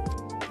been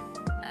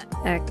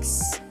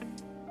X.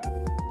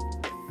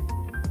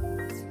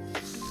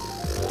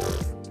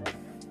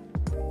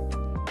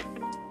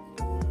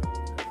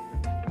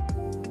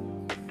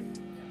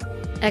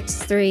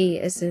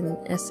 X3 is in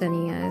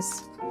SNES.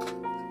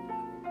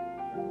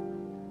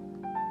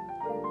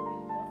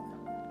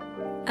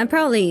 I'm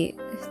probably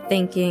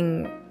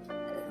thinking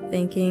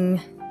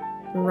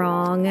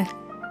wrong.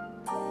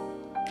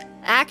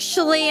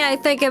 Actually, I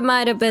think it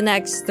might have been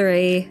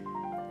X3.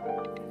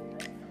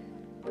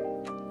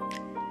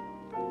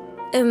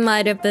 It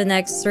might have been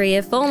X3.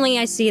 If only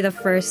I see the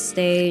first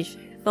stage.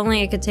 If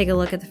only I could take a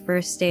look at the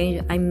first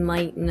stage, I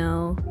might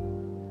know.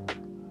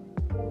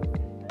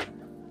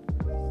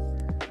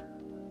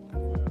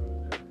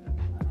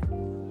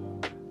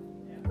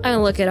 I'm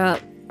gonna look it up.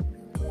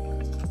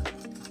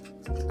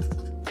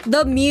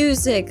 The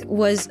music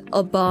was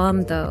a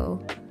bomb,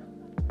 though.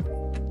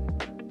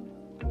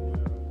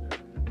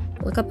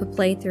 Look up a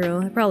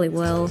playthrough. I probably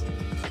will.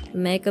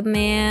 Mega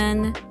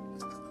Man.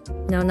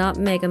 No, not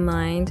Mega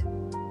Mind.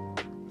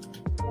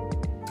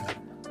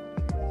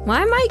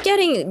 Why am I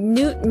getting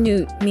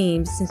Newt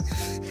memes?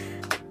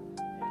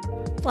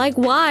 Like,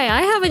 why?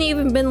 I haven't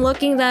even been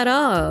looking that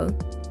up.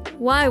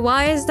 Why?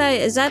 Why is that?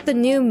 Is that the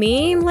new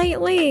meme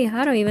lately?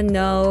 I don't even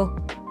know.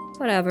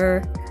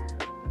 Whatever.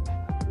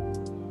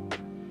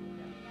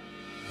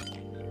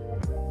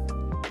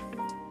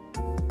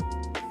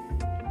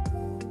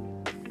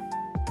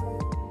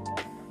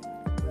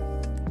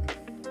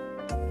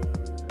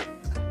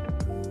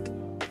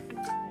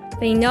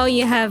 They know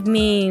you have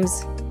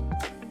memes.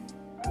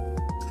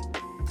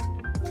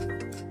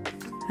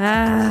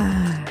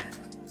 Ah.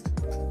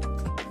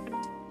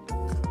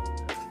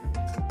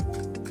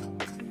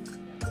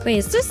 Wait,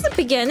 is this the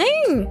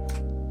beginning?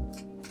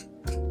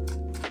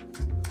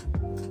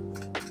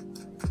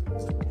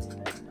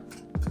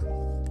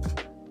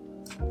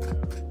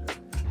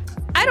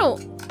 I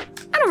don't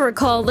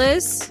recall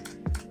this.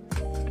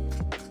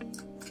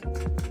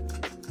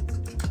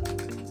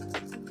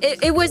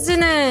 It was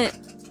in a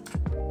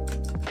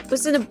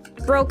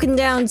broken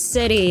down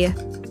city.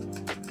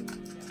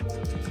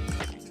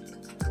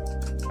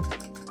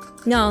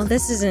 No,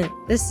 this isn't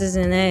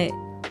it.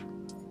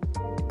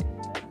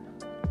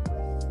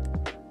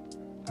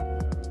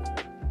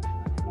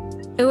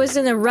 It was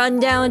in a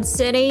rundown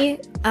city.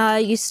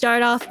 You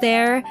start off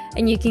there,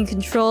 and you can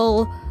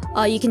control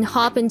You can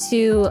hop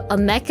into a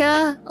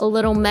mecha, a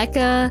little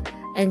mecha,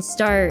 and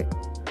start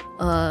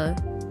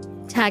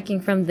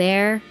attacking from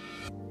there.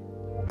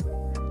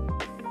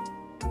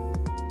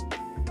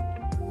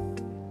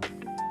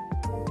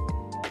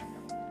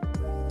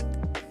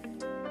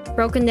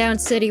 Broken Down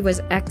City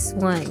was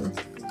X1.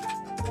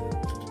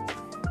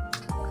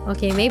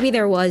 Okay, maybe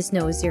there was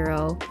no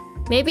 0.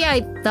 Maybe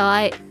I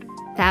thought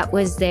that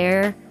was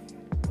there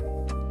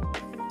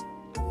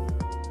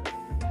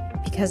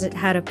because it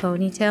had a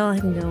ponytail. I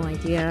have no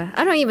idea.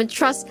 I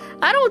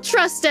don't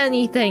trust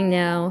anything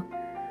now.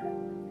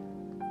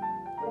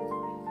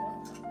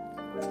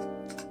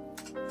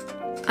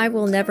 I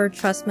will never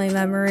trust my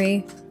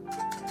memory.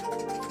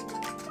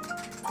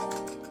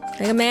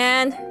 Mega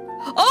Man.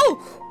 Oh!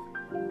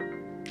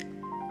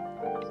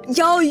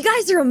 Yo, you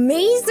guys are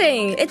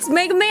amazing! It's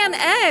Mega Man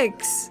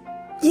X!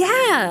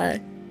 Yeah!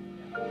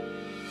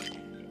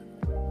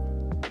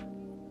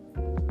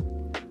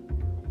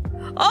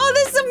 Oh,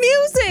 this is the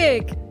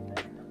music!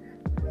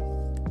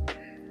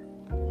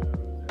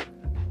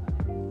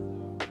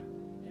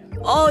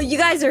 Oh, you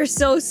guys are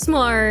so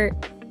smart.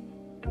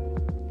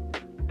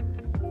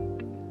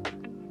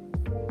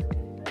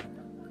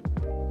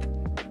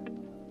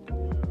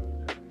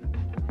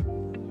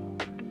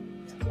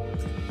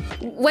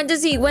 When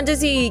does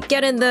he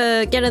get in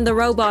the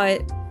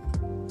robot?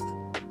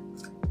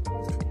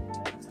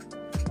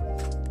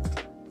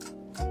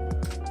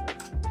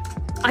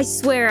 I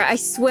swear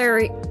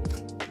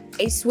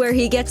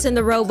he gets in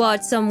the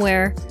robot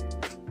somewhere.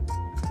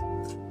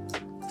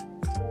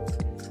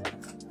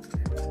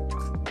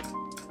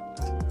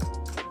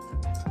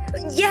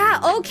 Yeah,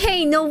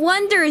 okay, no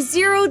wonder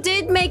Zero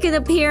did make an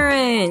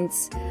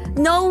appearance.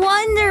 No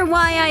wonder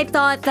why I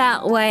thought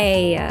that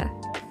way.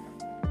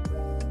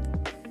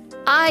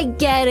 I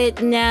get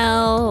it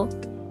now.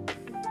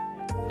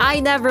 I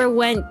never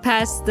went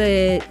past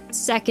the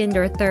 2nd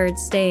or 3rd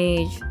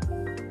stage.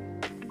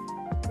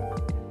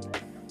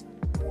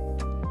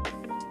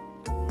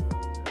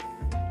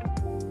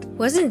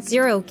 Wasn't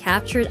Zero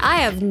captured? I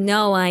have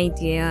no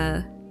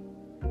idea.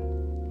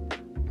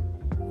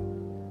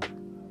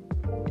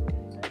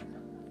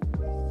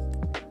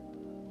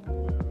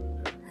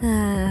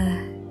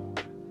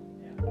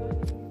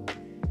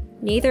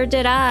 Neither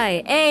did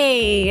I.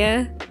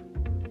 Hey!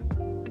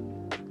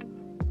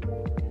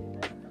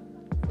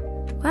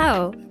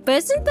 Wow, but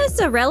isn't this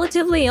a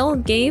relatively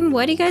old game?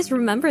 Why do you guys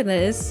remember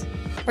this?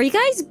 Are you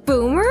guys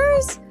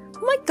boomers?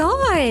 Oh my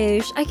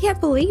gosh, I can't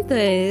believe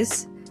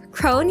this.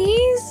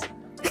 Kronies?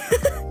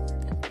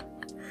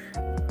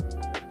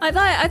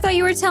 I thought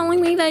you were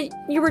telling me that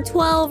you were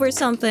 12 or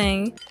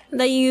something.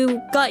 That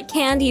you got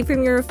candy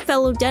from your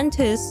fellow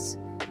dentists.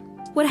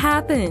 What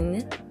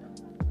happened?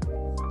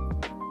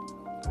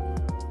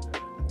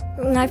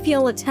 I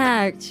feel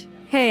attacked.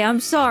 Hey, I'm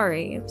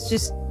sorry. It's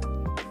just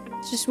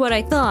what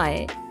I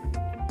thought.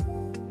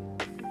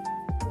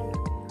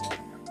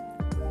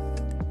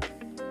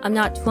 I'm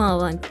not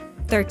 12, I'm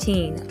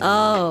 13.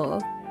 Oh,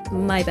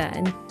 my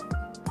bad.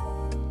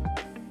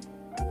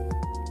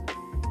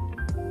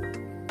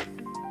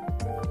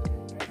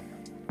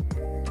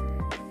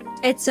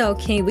 It's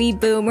okay, we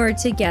boomer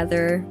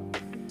together.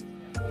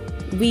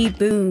 We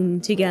boom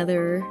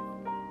together.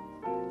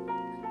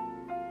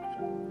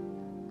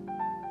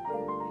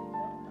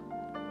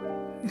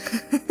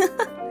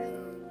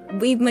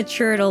 We've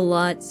matured a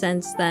lot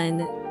since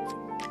then.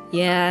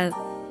 Yeah.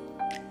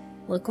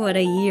 Look what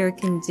a year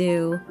can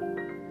do.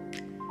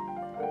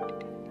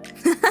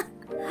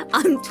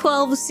 I'm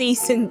 12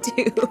 season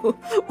 2.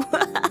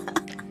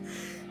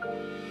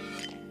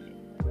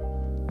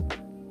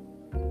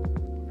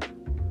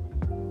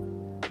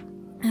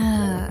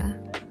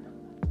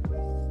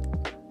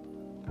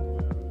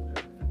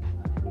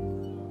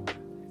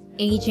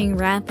 Aging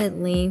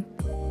rapidly.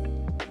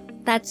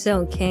 That's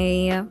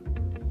okay.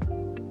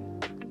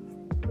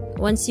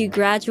 Once you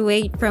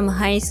graduate from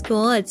high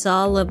school, it's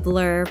all a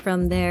blur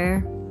from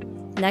there.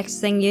 Next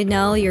thing you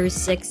know, you're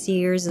 6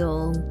 years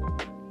old.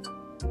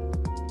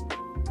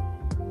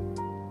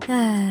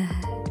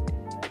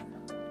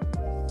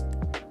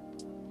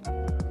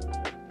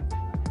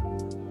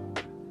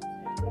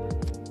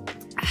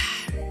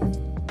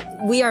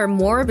 We are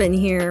morbing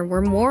here.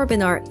 We're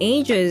morbing our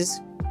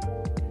ages.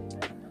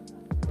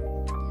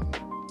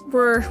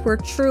 We're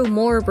true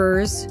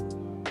morbers.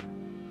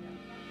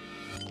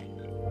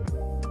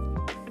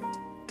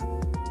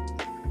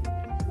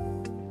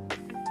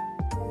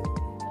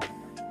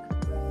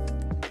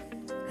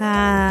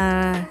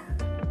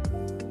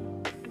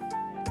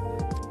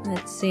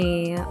 Let's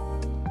see.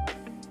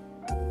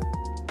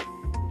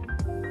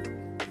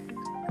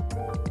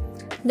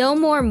 No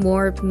more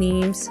morb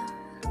memes.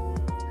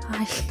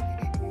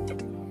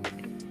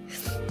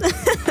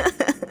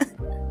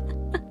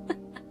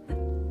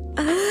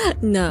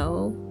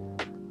 No.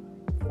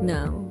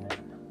 No.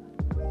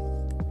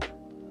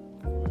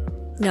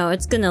 No,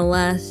 it's gonna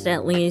last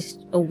at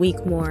least a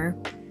week more.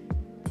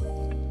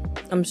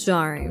 I'm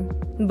sorry,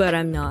 but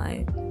I'm not.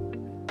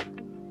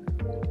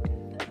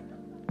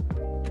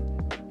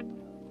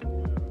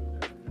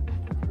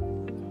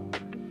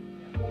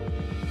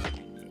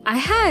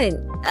 what?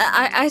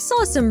 I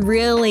saw some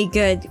really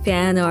good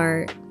fan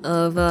art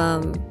of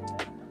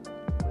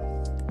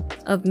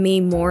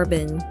me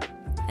Morbin,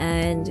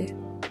 and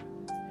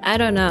I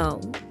don't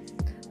know.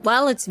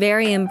 While it's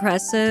very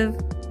impressive,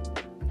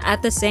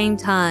 at the same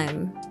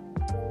time,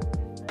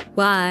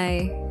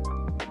 why?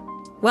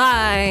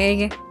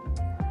 Why?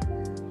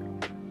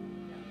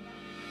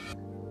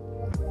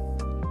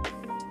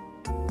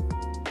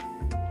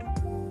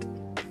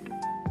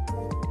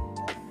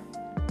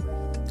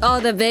 Oh,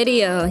 the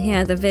video.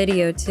 Yeah, the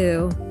video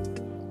too.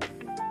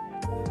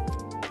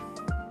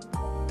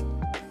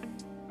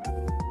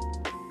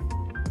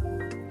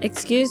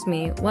 Excuse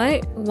me,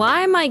 why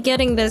am I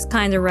getting this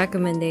kind of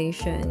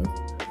recommendation?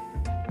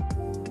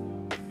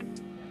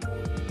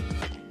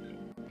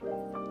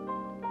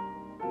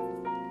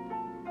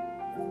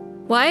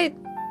 What?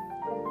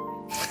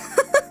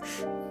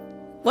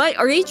 What?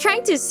 Are you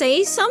trying to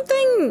say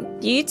something?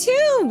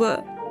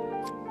 YouTube?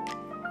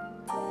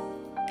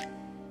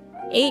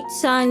 8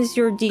 signs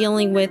you're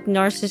dealing with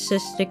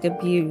narcissistic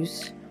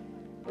abuse.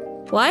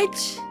 What?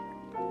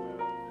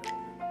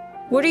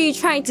 What are you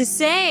trying to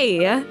say?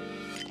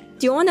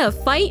 Do you want to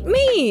fight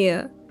me?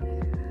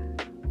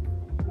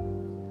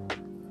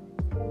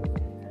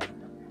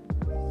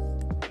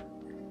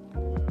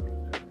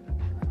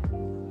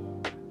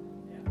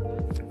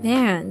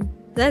 Man,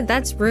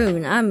 that's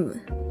rude.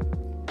 I'm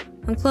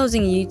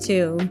closing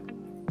YouTube.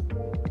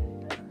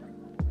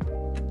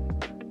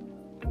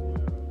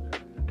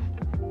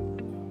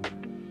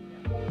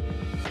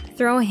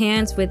 Throw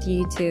hands with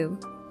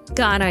YouTube.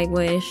 God, I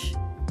wish.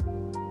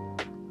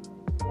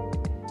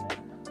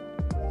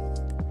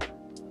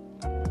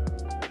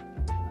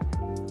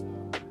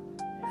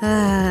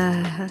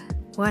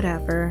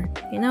 Whatever.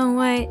 You know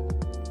what?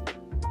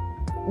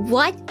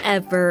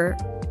 Whatever.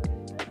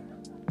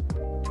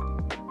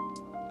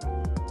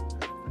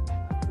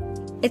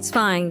 It's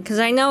fine, because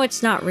I know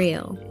it's not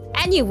real.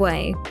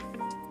 Anyway,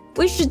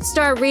 we should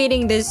start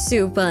reading this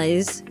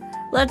Supas.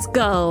 Let's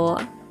go.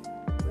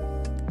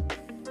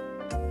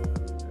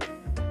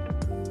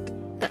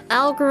 The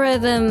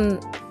algorithm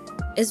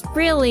is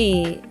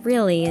really,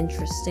 really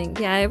interesting.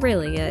 Yeah, it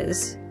really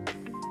is.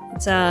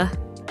 It's,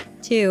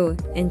 too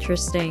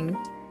interesting.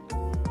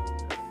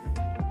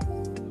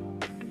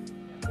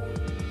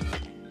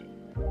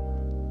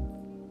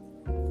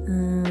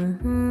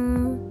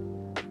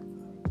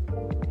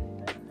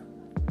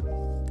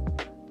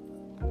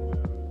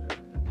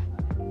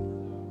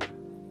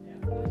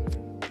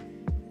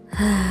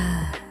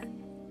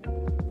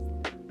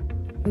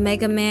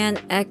 Mega Man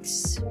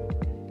X.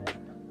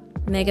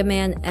 Mega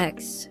Man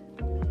X.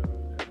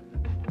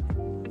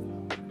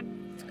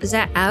 Is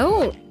that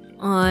out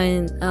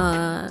on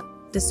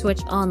the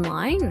Switch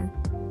Online?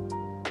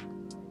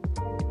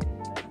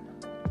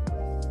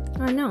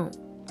 Oh no.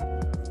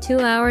 2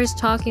 hours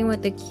talking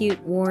with the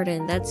cute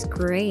warden. That's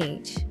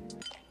great.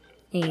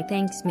 Hey,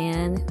 thanks,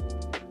 man.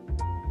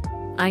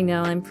 I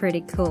know, I'm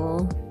pretty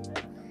cool.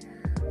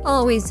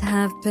 Always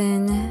have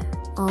been.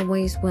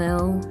 Always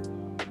will.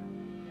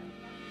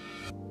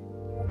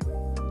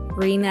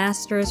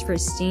 Remasters for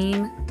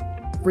Steam?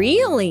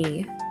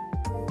 Really?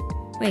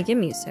 Wait, give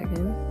me a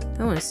second.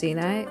 I want to see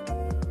that.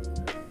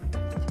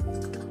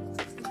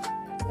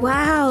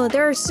 Wow,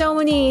 there are so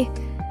many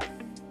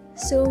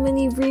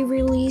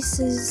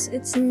re-releases.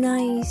 It's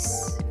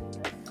nice.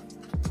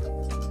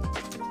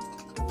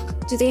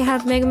 Do they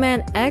have Mega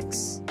Man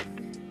X?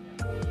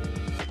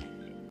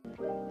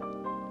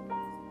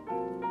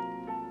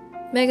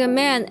 Mega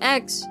Man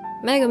X.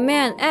 Mega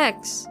Man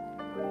X.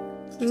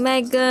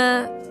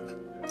 Mega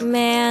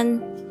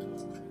Man.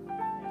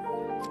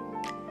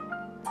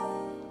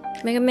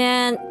 Mega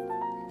Man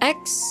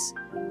X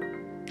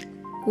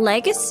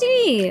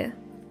Legacy?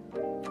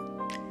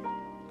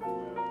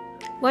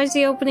 Why is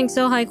the opening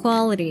so high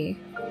quality?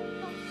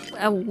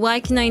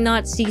 Why can I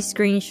not see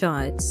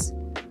screenshots?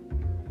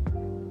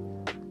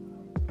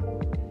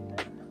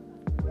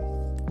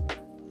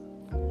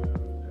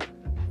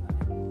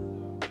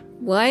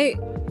 What?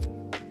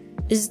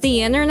 Is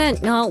the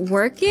internet not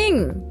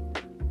working?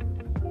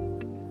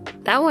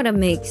 That wouldn't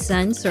make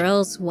sense, or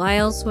else why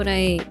else would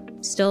I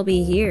still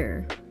be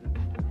here?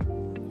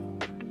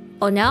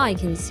 Oh, now I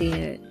can see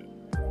it.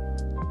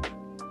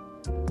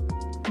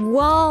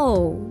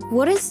 Whoa!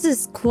 What is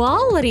this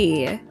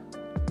quality?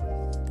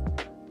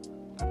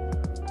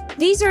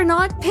 These are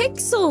not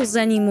pixels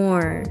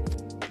anymore!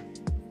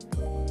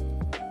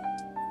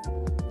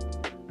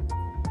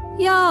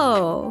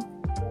 Yo!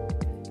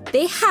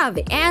 They have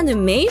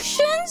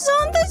animations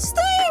on this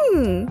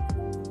thing?!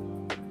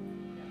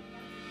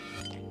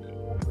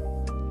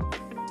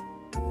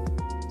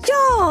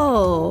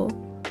 Yo!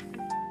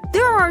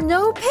 There are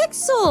no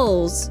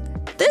pixels!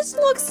 This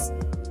looks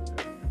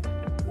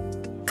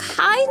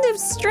kind of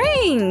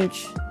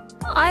strange.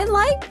 I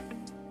like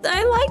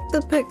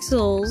the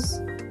pixels.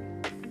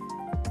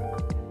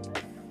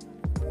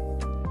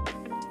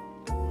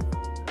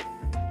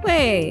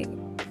 Wait.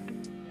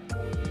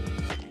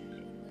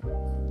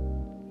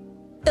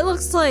 It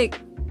looks like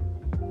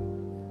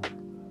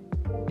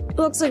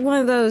one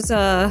of those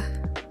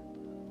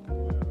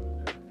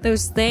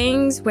those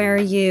things where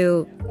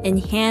you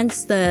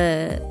enhance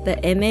the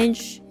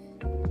image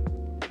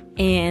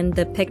and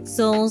the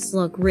pixels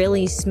look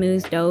really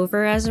smoothed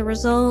over as a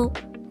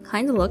result.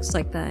 Kind of looks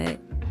like that.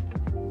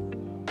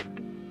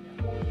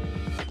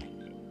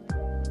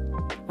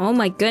 Oh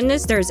my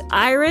goodness, there's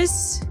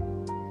Iris.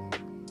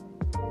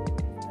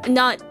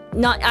 Not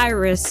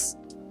Iris.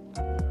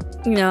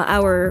 You know,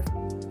 our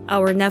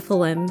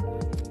Nephilim.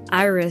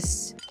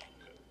 Iris.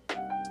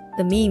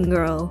 The mean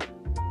girl.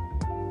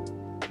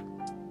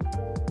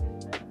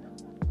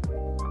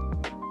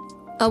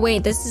 Oh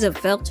wait, this is a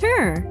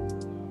filter?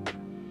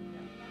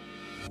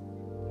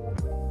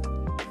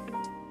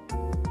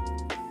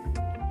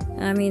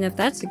 I mean, if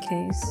that's the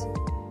case,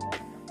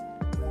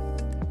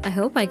 I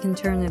hope I can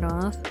turn it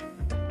off.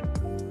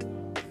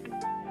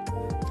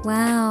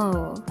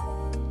 Wow.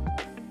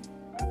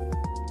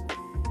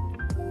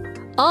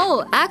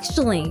 Oh,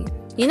 actually,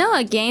 you know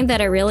a game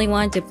that I really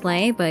wanted to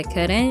play but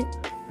couldn't?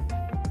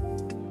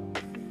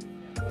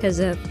 Because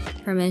of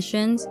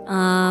permissions?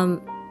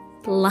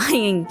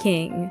 Lion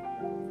King.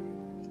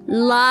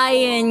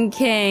 Lion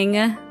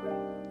King.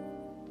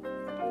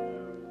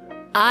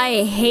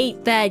 I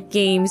hate that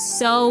game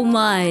so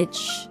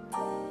much.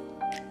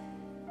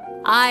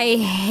 I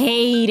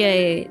hate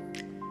it.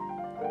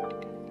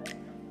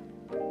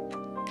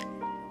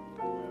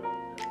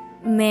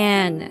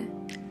 Man.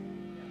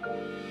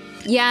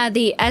 Yeah,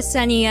 the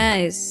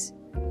SNES.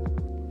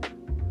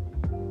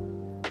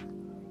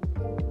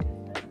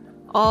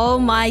 Oh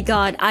my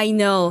god, I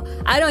know.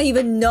 I don't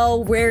even know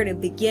where to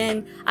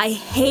begin. I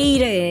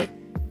hate it.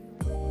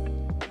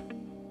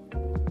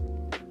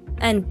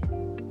 And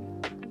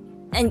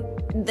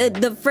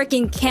the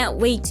frickin' can't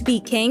wait to be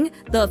king,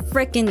 the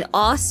frickin'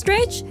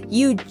 ostrich,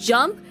 you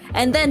jump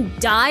and then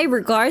die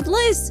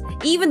regardless,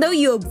 even though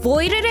you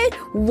avoided it?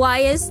 Why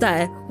is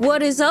that?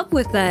 What is up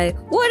with that?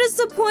 What is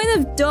the point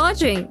of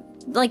dodging?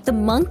 Like the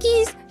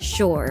monkeys?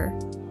 Sure.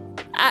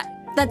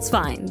 That's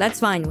fine.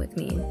 That's fine with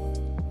me.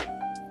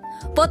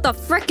 But the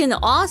frickin'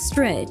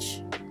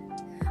 ostrich!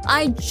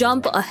 I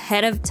jump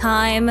ahead of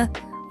time,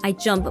 I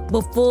jump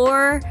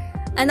before,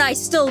 and I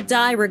still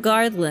die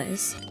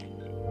regardless.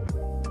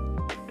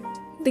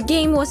 The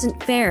game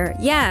wasn't fair,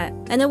 yeah,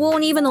 and it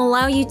won't even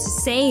allow you to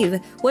save.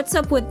 What's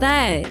up with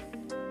that?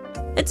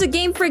 It's a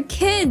game for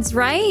kids,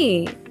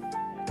 right?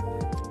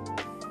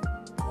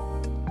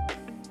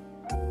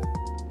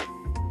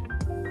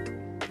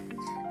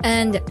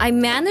 And I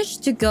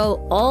managed to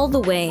go all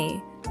the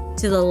way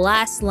to the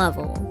last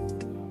level.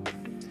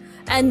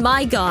 And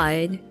my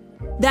god,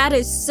 that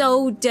is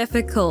so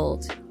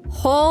difficult.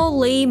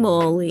 Holy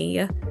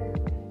moly.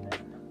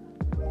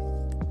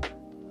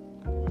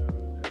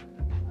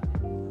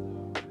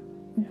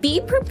 Be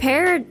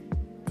Prepared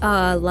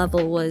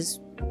level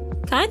was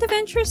kind of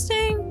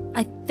interesting.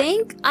 I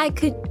think I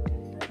could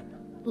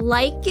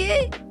like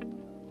it.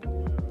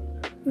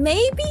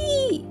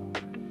 Maybe.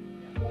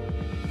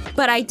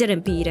 But I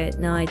didn't beat it.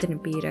 No, I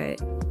didn't beat it.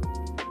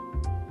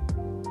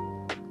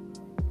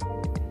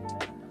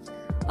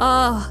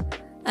 Oh,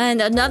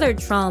 and another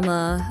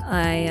trauma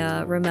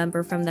I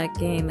remember from that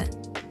game.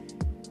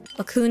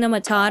 Hakuna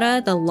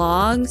Matata, the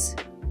logs,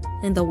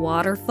 and the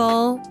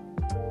waterfall.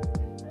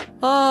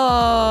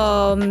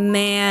 Oh,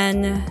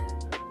 man.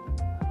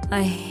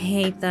 I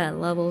hate that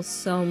level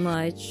so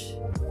much.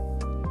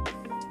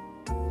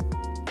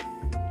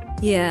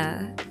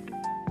 Yeah.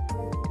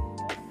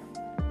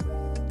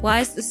 Why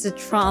is this a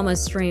trauma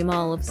stream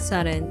all of a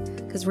sudden?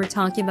 Because we're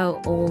talking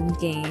about old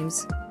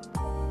games.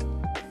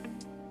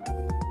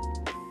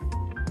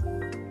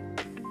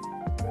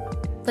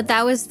 But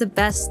that was the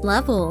best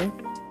level.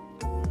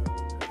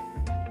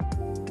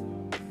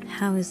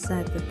 How is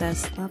that the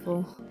best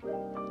level?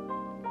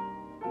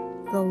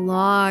 The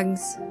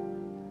logs.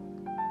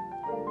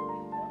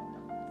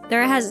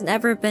 There has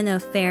never been a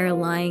fair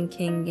Lion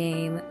King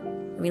game.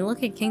 I mean,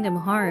 look at Kingdom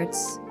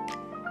Hearts.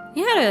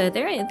 They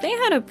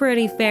had a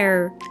pretty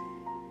fair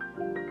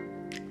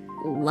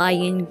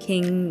Lion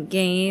King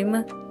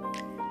game.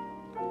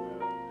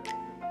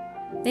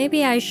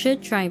 Maybe I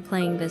should try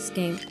playing this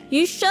game.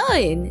 You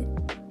should!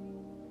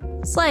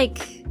 It's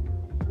like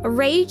a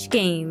rage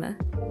game.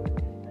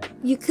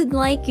 You could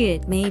like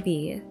it,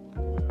 maybe.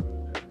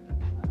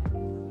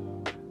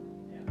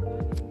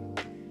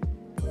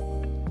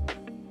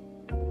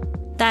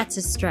 That's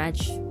a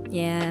stretch,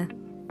 yeah.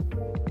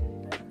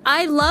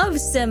 I love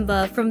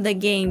Simba from the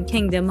game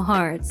Kingdom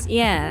Hearts,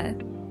 yeah.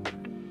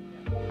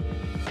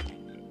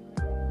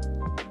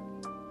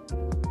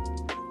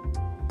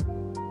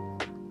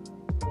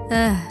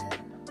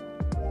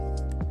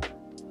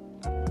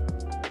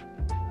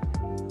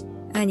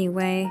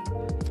 Anyway.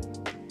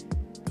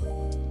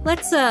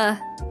 Let's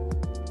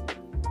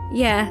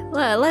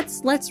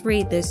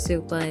read this,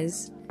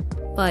 Supas.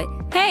 But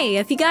hey,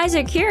 if you guys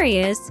are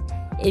curious,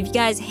 if you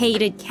guys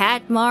hated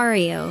Cat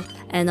Mario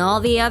and all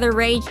the other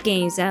rage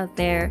games out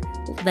there,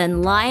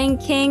 then Lion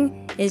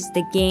King is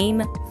the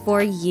game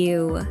for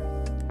you.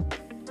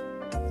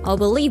 Oh,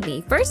 believe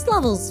me, first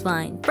level's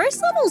fine.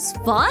 First level's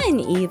fun,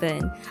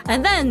 even.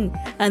 And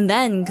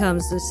then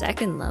comes the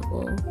second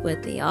level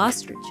with the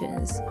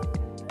ostriches.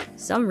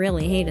 Some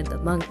really hated the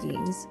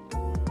monkeys.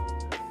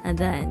 And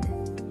then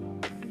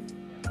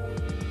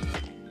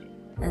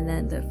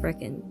the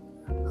frickin'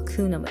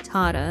 Hakuna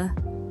Matata.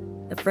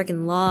 The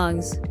frickin'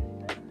 logs.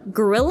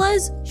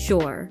 Gorillas?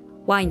 Sure.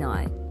 Why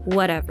not?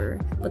 Whatever.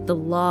 But the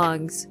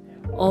logs.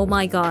 Oh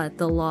my god,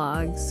 the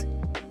logs.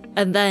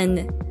 And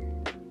then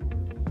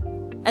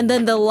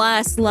the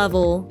last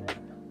level.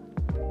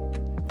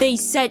 They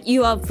set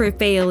you up for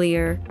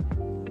failure.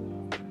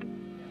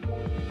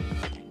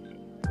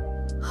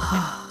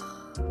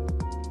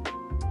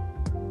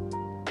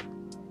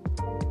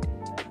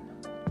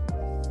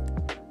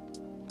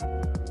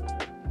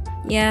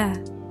 Yeah.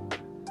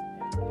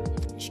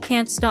 She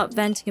can't stop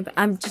venting about—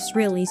 I'm just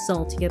really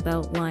salty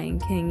about Lion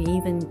King,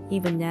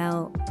 even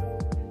now.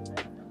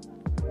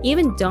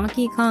 Even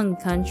Donkey Kong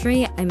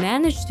Country, I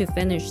managed to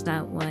finish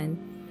that one.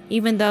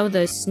 Even though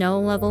the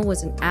snow level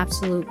was an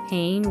absolute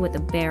pain with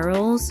the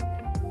barrels.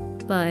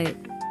 But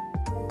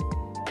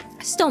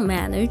I still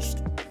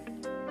managed.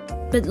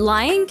 But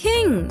Lion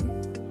King,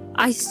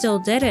 I still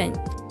didn't.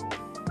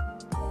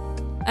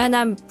 And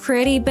I'm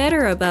pretty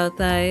bitter about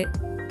that.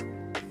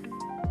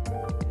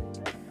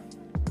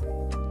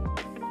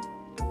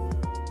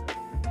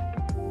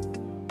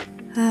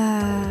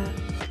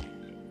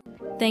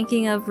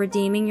 Thinking of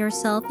redeeming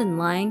yourself in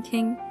Lion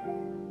King?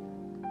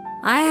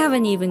 I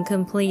haven't even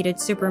completed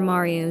Super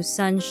Mario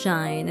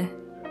Sunshine.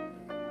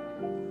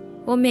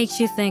 What makes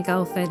you think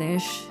I'll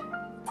finish?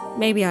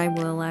 Maybe I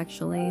will,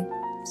 actually.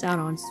 It's out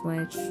on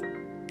Switch.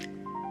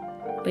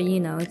 But you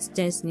know, it's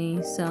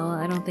Disney, so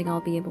I don't think I'll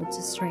be able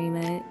to stream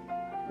it.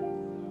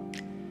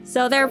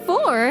 So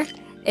therefore,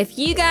 if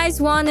you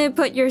guys want to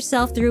put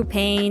yourself through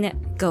pain,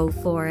 go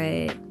for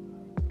it.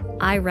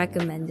 I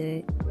recommend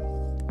it.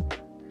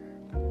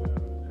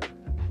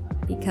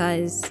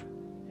 Because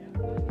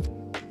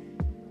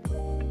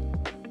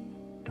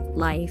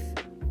life,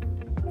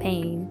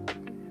 pain.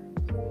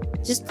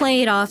 Just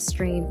play it off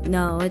stream.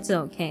 No, it's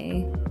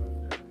okay.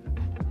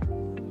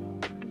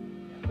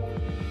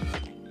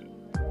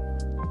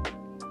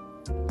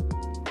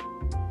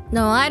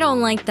 No, I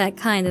don't like that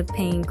kind of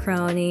pain,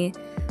 Kronii.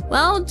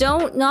 Well,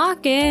 don't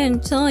knock it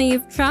until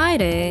you've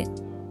tried it.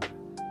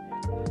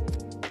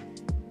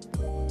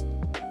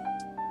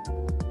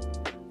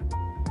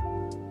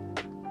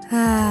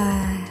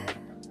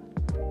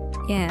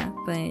 Yeah,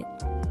 but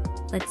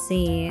let's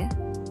see.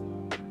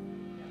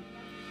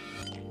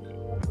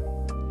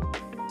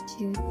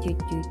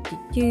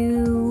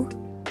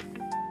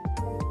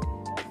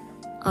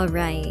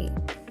 Alright.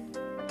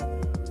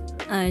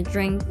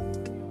 Drink.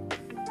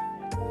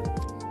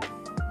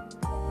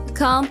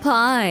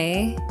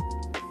 Kampai.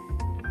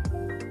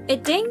 A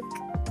dink.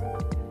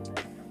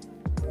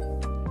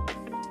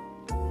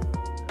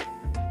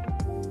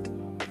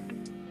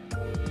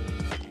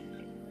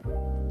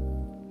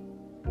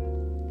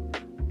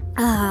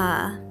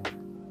 Ah.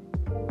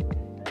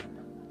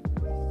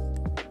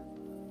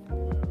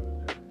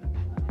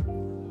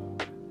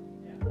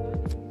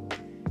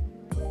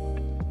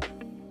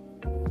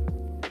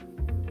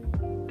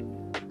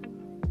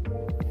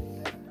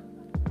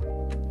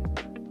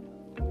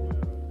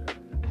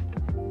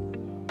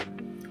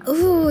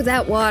 Ooh,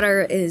 that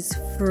water is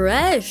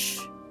fresh.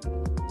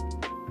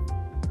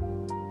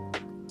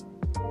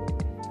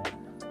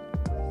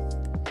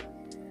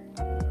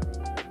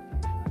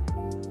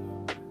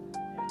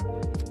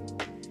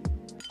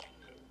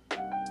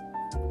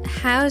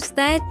 How's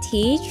that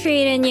tea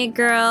treating you,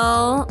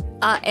 girl?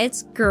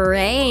 It's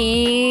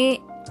great.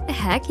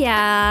 Heck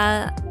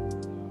yeah.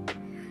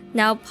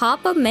 Now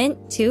pop a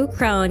mint too,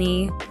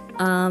 Kronii.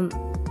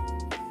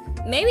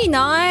 Maybe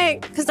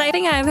not, because I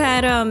think I've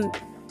had,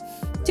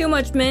 too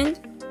much mint.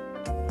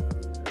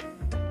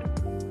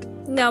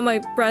 Now my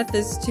breath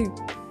is too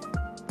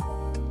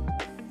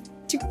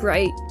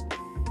bright.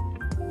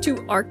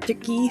 Too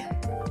arctic-y.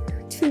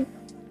 Too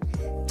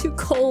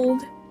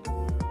cold.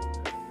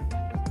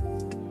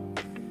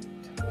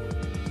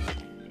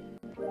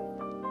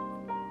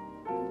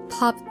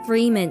 Pop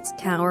 3 mints,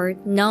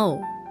 coward.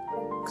 No.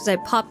 Because I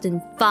popped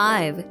in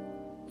 5,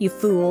 you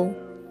fool.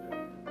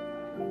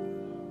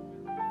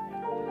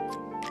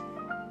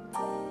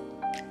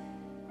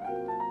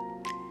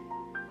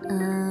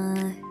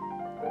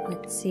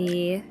 Let's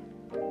see.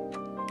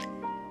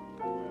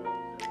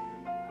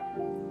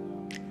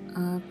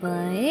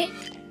 But...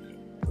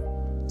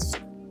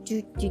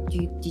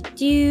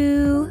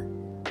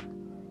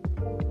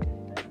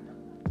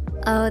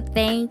 Oh,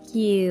 thank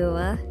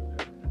you.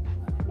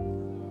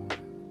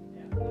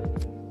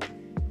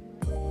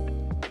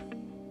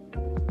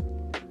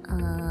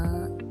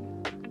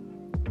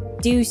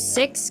 Do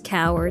 6,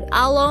 coward.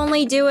 I'll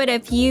only do it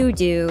if you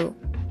do.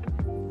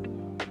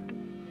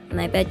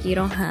 And I bet you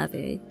don't have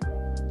it,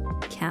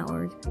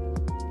 coward.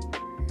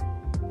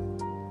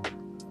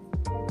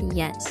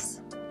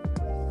 Yes.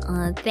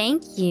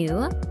 Thank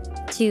you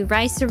to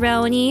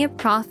Rice-A-Roni,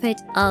 Prophet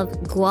of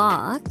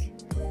Guac.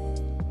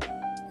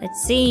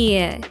 Let's see.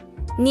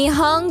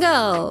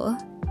 Nihongo.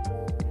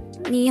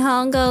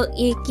 Nihongo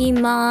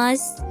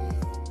ikimasu.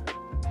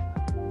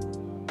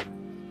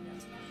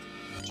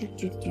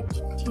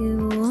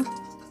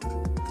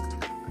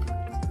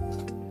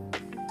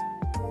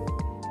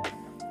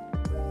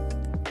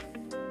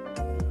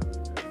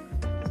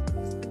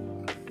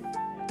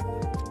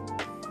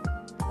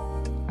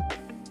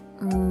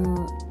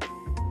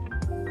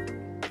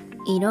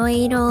いろ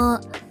いろ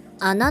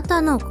あな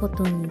たのこ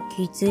とに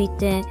気づい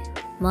て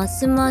ま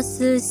すま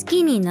す好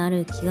きにな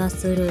る気が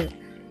する。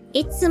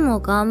いつも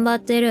頑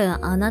張って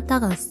るあなた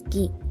が好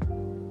き。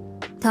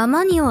た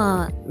まに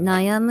は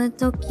悩む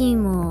時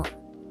も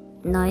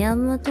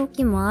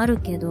ある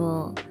け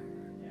ど、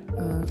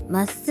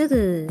まっす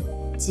ぐ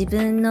自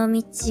分の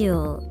道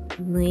を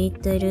向い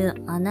て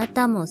るあな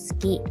たも好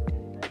き。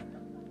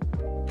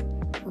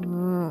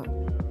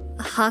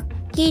はっ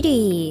き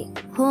り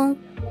本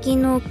気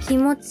の気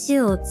持ち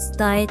を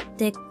伝え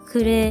て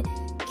くれ、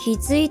気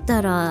づい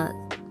たら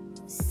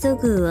す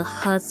ぐ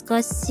恥ず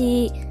か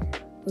し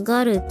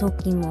がる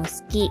時も好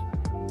き。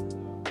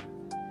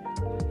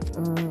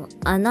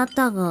あな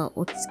たが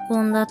落ち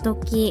込んだ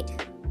時、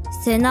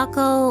背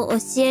中を教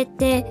え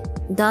て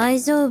大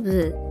丈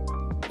夫。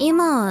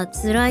今は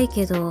辛い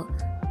けど、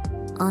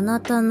あな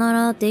たな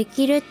らで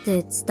きるっ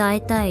て伝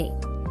えたい。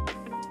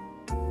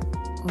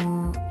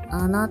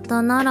あな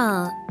たな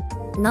ら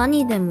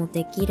何でも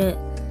できる。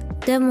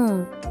で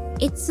も、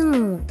いつ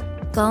も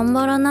頑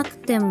張らなく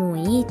ても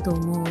いいと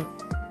思う。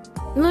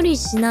無理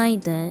しない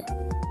で。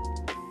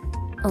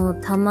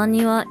たま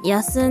には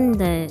休ん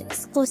で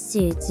少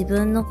し自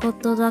分のこ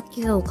とだ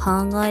けを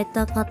考え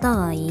た方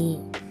がいい。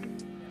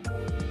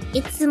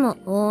いつも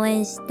応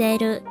援して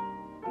る。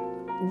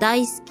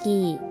大好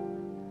き。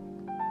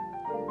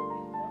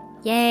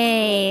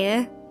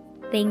Yay!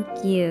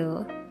 Thank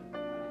you.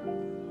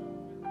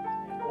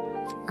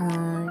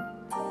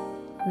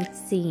 Let's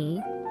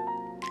see.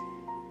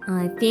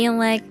 I feel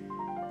like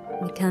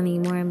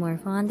becoming more and more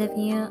fond of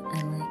you.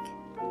 I'm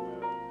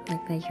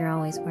like that you're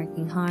always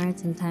working hard.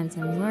 Sometimes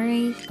I'm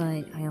worried,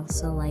 but I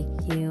also like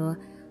you.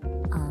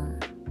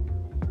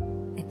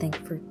 I think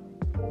for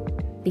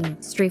being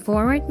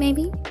straightforward,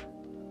 maybe?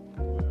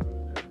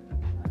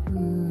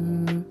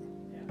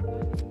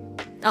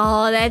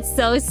 Oh, that's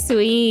so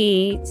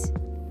sweet.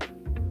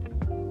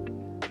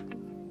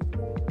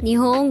 日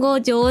本語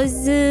上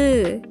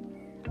手。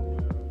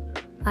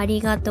あ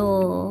りが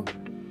とう。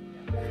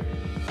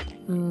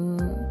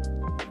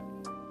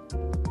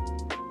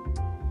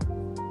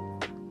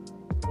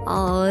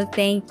Oh,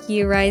 thank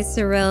you,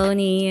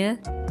 Rice-A-Roni.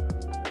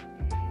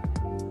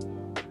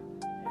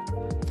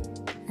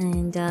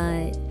 And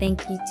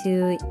thank you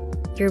to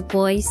your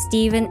boy,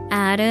 Steven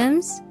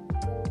Adams.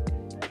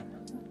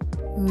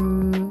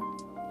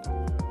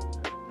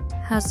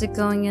 How's it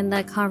going in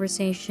that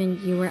conversation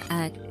you were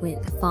at with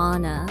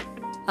Fauna?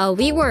 Oh,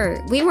 we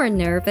were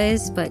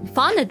nervous, but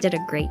Fauna did a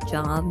great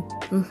job.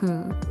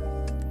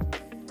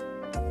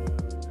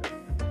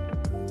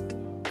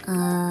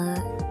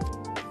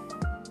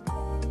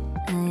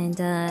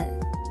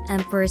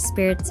 Emperor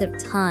Spirits of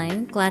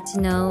Time. Glad to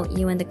know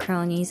you and the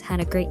Kronies had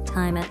a great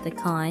time at the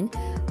con.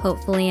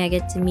 Hopefully I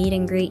get to meet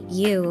and greet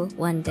you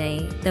one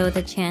day, though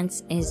the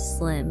chance is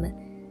slim.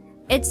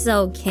 It's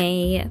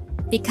okay,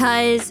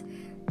 because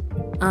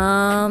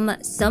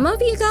some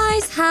of you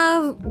guys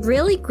have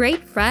really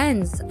great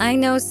friends. I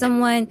know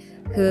someone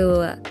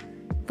who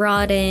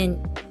brought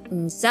in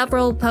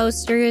several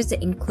posters,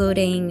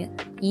 including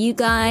you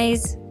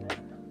guys,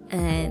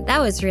 and that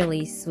was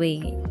really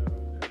sweet.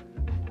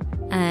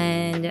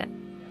 And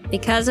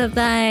because of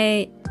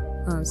that,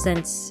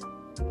 since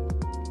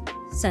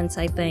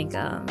I think,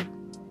 I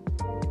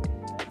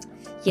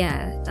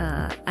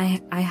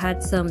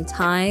had some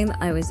time,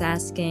 I was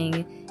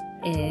asking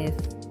if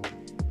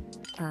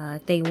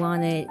they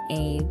wanted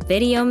a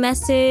video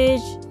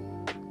message,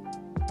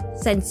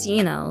 since,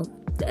 you know,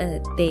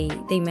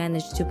 they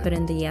managed to put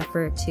in the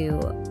effort to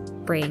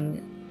bring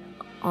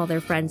all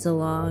their friends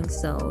along,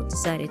 so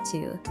decided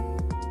to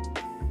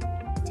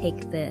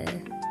take the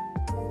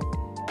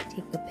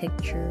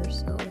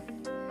pictures, so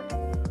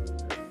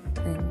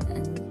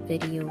and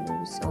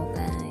videos, all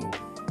that.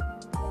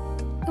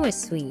 It was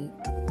sweet.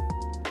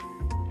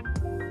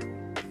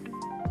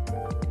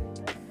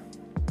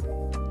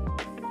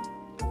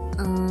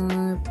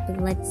 But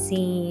let's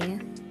see.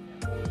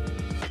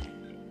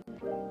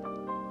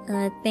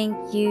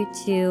 Thank you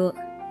to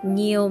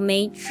Neo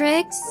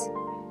Matrix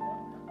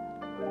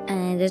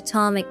and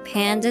Atomic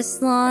Panda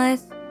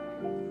Sloth.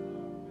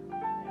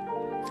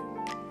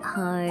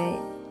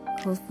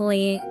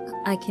 Hopefully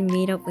I can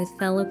meet up with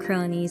fellow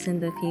cronies in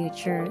the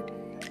future.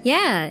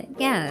 Yeah.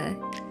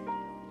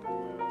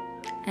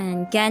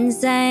 And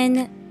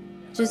Genzen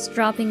just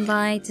dropping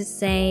by to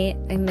say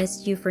I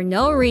missed you for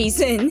no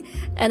reason,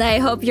 and I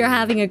hope you're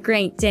having a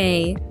great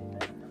day.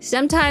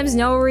 Sometimes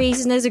no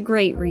reason is a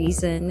great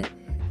reason.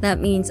 That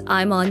means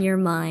I'm on your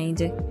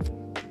mind.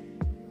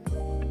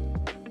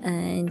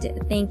 And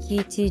thank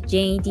you to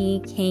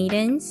JD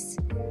Cadence.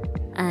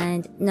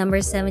 And number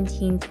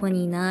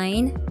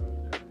 1729.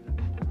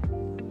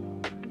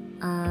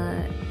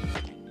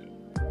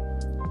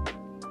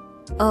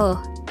 Oh,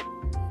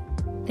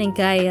 I think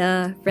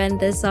I read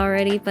this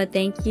already, but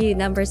thank you,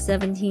 number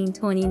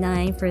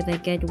 1729, for the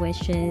good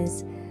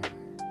wishes.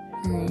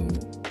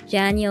 And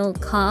Daniel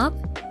Kopp.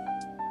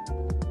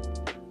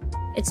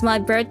 It's my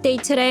birthday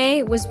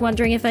today. Was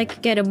wondering if I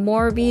could get a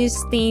Morbius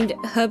themed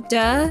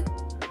hubda.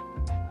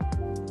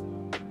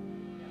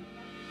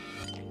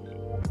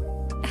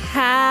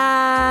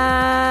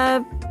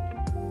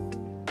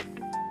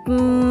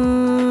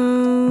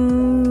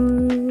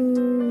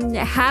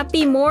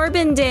 Happy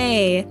Morbin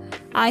Day!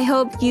 I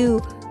hope you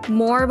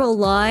morb a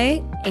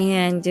lot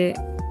and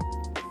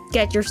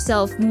get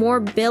yourself more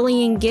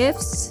billion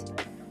gifts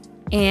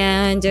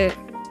and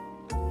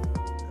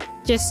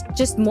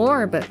just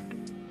morb.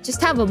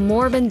 Just have a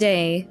morbin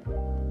day.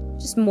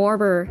 Just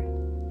morber.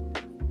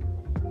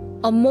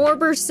 A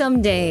morber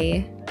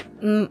someday.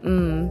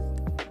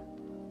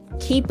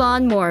 Keep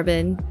on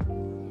morbin.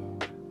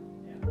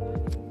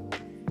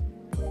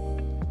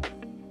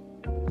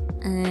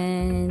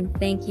 And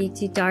thank you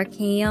to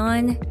Dark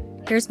Aeon.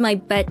 Here's my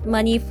bet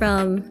money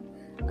from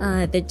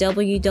the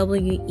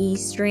WWE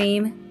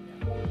stream.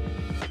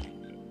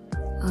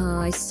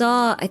 I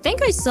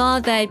think I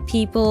saw that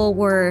people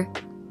were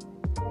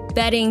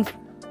betting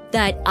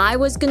that I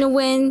was gonna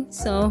win,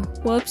 so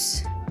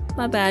whoops.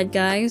 My bad,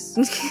 guys.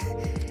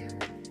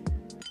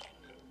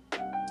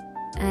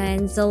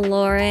 And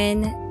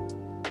Zaloran,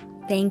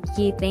 thank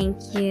you,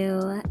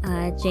 JHL.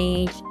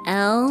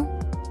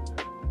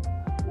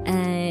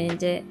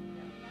 And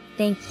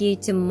thank you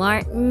to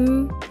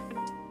Martin.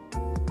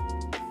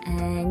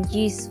 And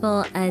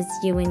useful as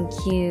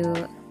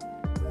UNQ.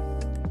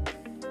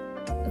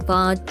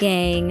 Bald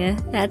gang,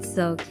 that's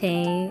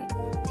okay.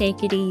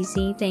 Take it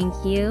easy, thank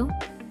you.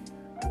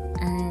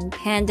 And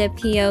Panda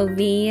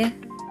POV.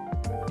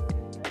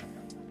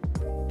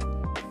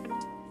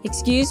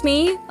 Excuse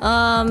me,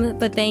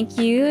 but thank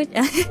you.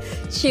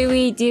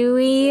 Chewy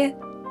Dewey.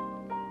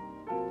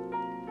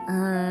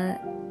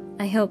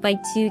 I hope I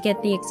too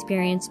get the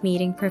experience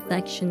meeting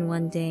perfection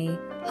one day.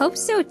 Hope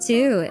so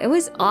too. It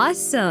was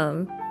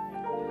awesome.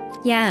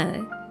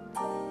 Yeah.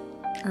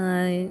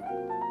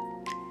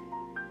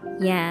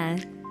 Yeah.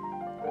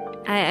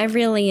 I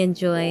really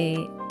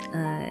enjoy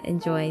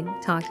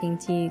talking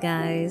to you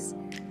guys.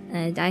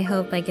 And I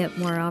hope I get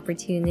more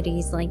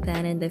opportunities like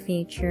that in the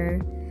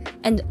future.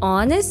 And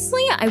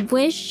honestly, I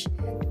wish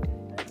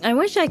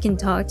I can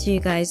talk to you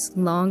guys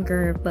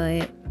longer,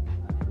 but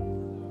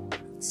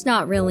it's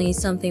not really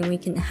something we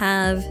can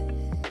have,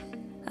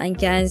 I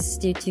guess,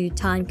 due to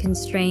time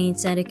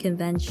constraints at a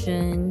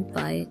convention,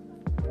 but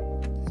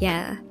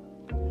yeah.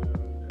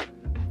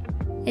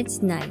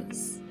 It's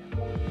nice.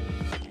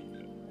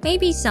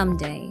 Maybe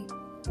someday.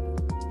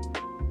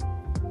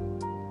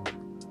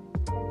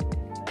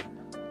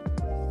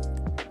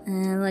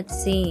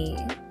 Let's see.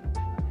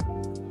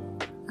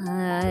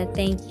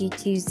 Thank you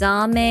to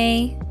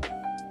Zame.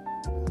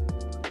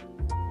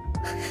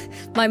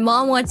 My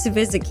mom wants to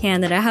visit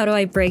Canada. How do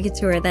I break it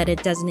to her that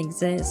it doesn't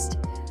exist?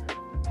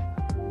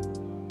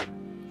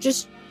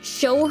 Just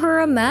show her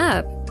a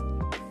map.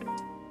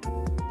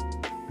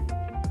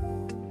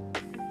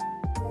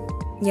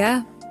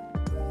 Yeah.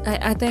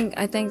 I think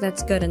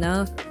that's good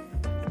enough.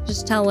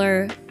 Just tell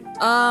her,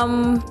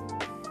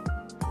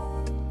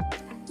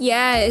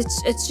 yeah,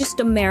 it's just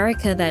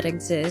America that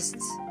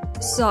exists.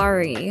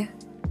 Sorry.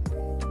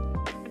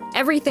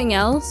 Everything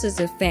else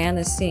is a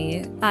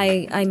fantasy.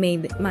 I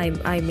made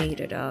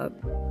it up.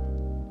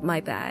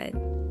 My bad.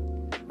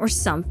 Or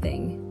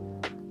something.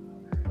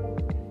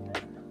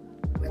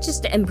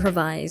 Just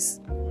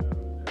improvise.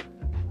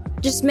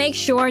 Just make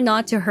sure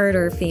not to hurt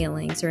her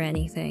feelings or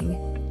anything.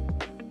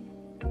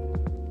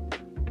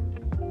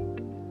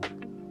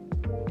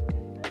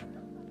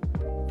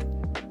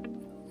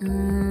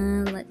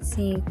 Let's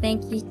see.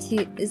 Thank you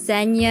to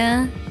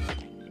Xenia.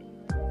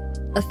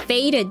 A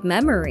faded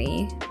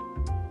memory.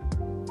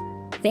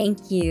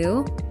 Thank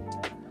you.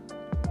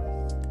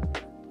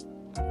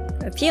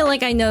 I feel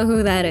like I know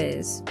who that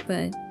is,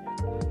 but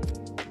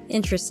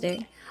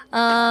interesting.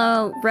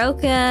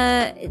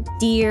 Roka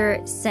Dear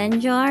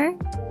Senjar.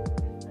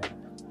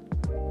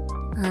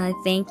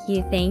 Thank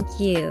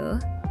you.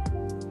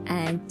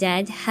 And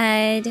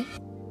Deadhead.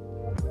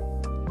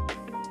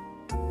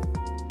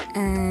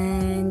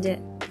 And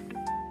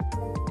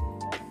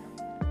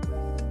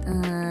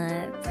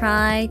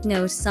Pride,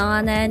 no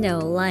sauna, no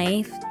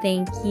life.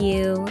 Thank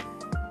you.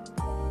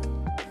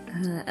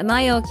 Am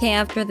I okay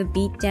after the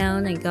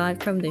beatdown I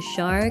got from the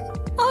shark?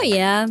 Oh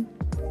yeah.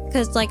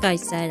 Because like I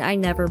said, I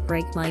never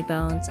break my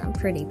bones. I'm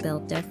pretty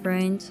built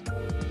different.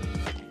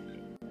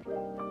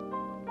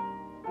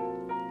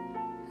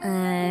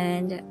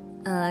 And,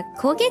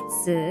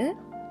 Kogetsu?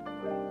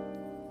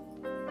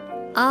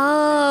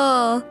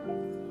 Oh!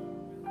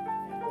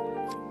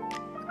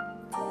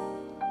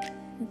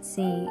 Let's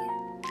see.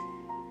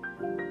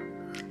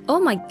 Oh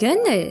my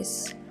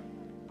goodness!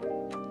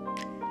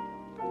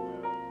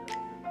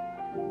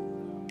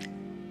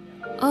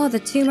 Oh, the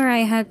tumor I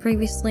had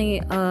previously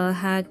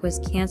had was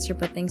cancer,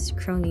 but thanks to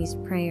Kronii's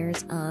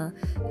prayers,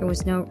 there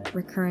was no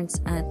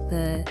recurrence at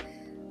the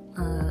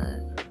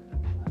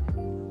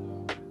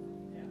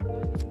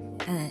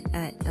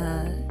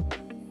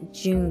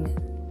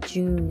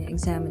June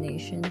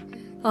examination.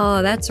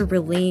 Oh, that's a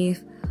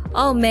relief.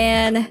 Oh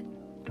man,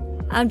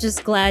 I'm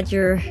just glad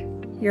you're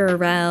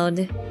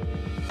around.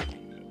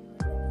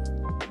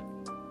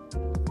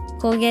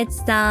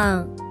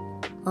 Kogetsu-san,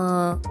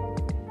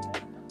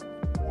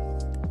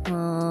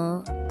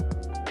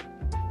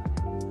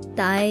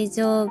 大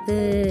丈夫。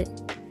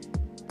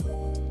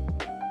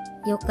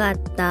よかっ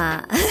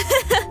た。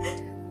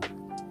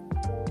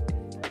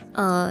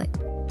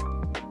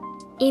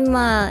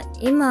今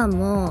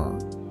も、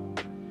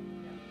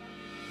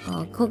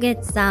小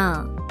月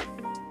さん、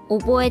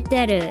覚え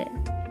てる。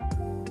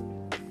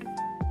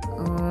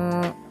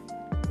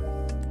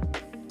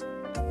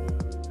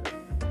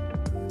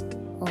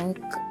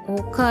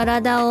お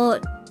体を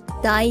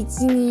大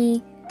事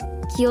に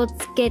気をつ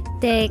け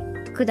て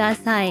くだ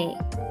さい。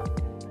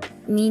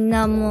みん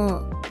な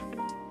も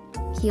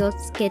気を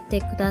つけ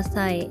てくだ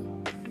さい。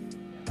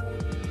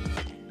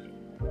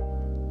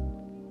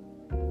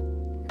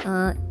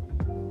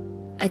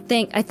I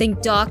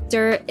think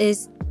doctor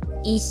is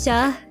医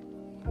者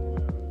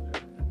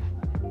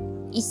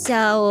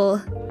を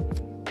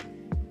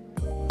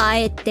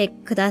会えて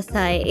くだ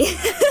さい。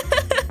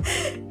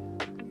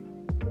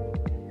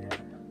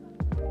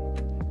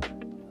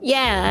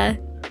Yeah.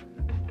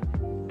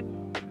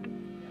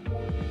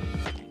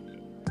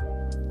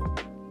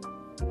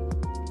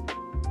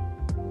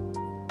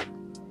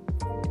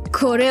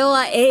 これ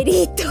はエ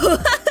リート。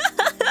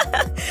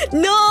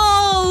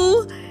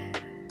No!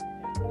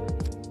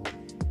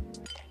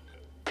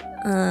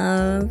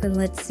 But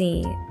let's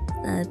see.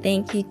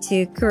 Thank you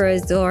to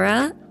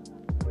Kurazora.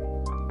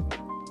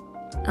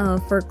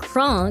 For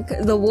Kronk,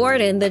 the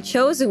Warden, the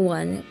Chosen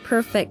One,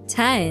 Perfect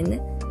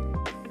 10.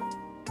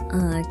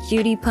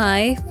 Cutie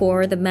Pie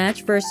for the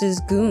match versus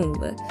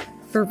Goomb.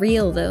 For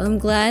real though, I'm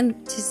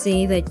glad to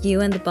see that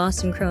you and the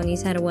Boston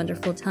Kronies had a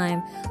wonderful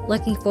time.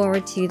 Looking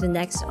forward to the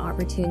next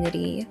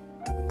opportunity.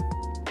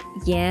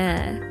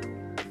 Yeah.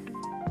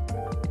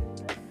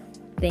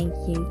 Thank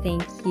you,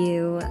 thank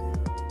you.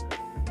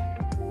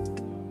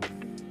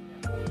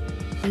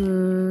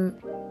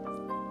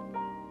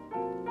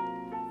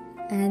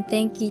 And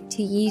thank you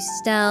to you,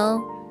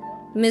 Stell.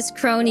 Miss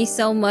Kronii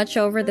so much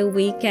over the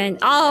weekend.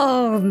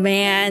 Oh,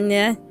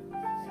 man.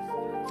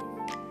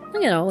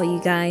 Look at all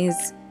you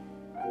guys.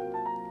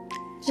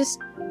 Just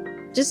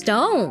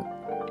don't.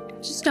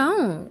 Just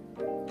don't.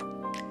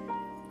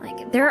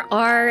 Like, there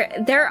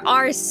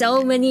are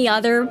so many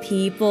other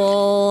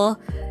people.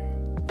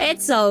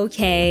 It's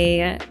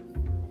okay.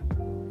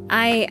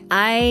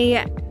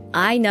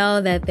 I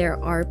know that there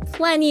are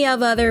plenty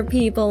of other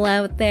people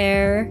out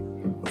there.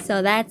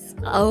 So that's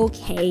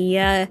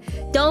okay.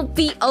 Don't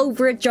be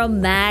over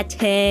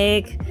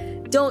dramatic.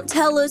 Don't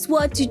tell us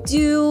what to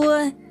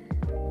do.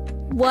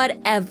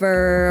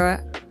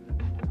 Whatever.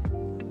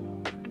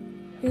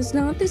 It's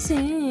not the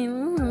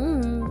same.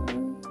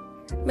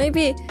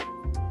 Maybe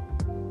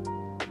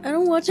I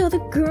don't watch other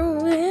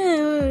girls.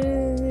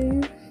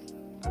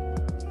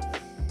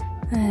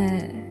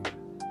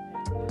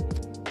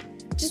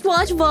 Just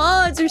watch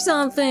VODs or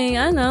something.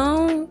 I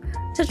know.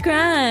 Touch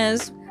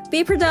grass.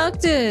 Be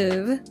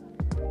productive.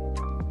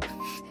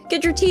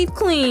 Get your teeth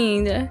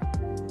cleaned.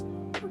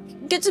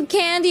 Get some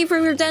candy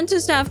from your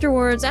dentist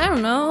afterwards. I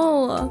don't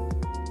know.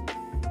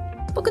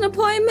 Book an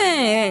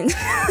appointment.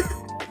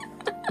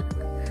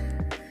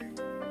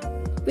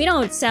 We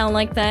don't sound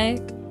like that.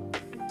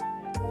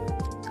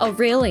 Oh,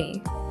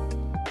 really?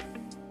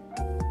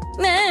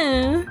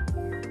 Nah.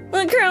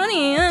 Well,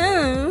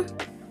 Kronii.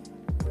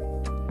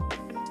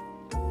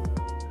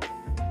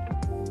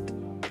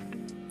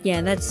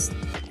 Yeah,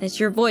 that's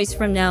your voice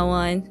from now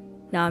on.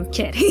 No, I'm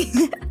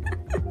kidding.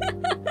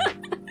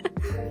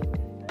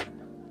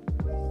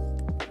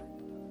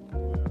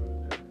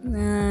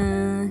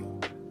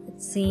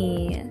 Let's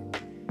see.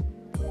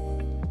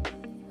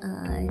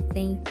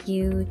 Thank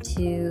you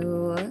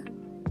to...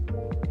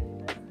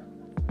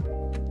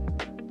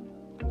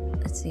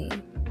 Let's see.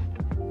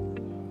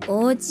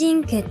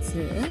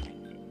 Ojinketsu.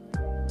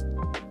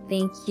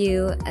 Thank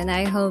you, and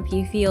I hope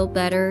you feel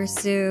better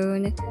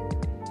soon.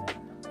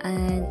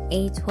 And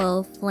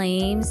A12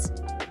 Flames.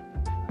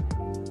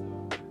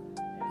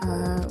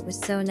 It was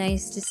so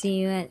nice to see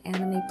you at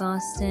Anime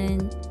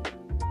Boston.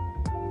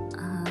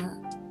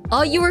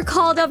 Oh, you were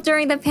called up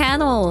during the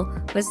panel!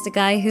 Was the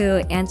guy who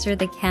answered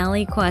the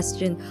Callie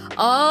question.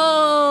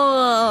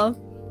 Oh!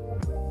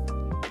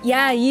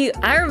 Yeah,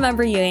 I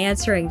remember you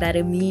answering that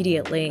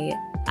immediately.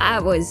 I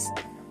was...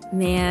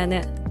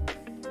 Man.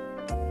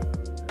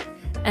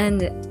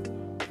 And...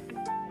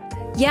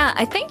 Yeah,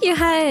 I think you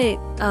had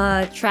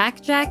a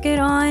track jacket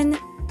on.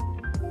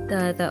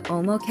 The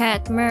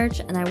Omocat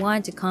merch, and I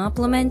wanted to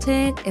compliment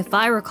it. If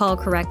I recall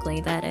correctly,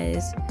 that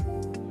is.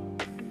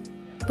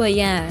 But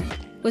yeah,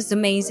 it was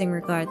amazing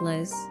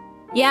regardless.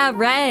 Yeah,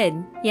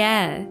 red!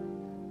 Yeah.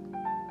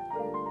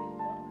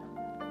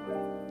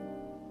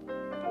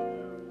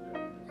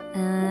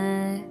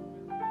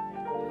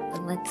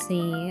 let's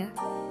see.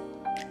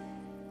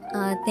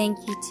 Thank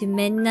you to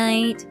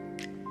Midnight.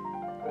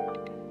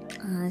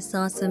 I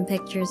saw some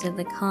pictures of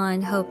the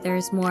con. Hope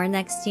there's more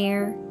next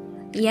year.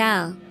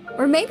 Yeah,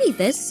 or maybe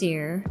this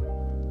year.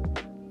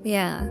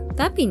 Yeah,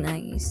 that'd be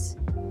nice.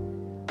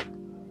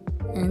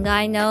 And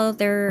I know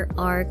there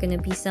are gonna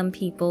be some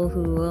people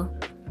who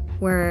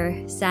were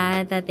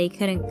sad that they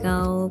couldn't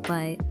go,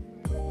 but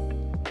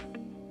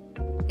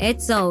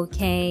it's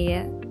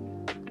okay.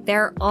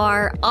 There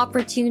are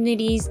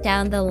opportunities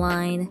down the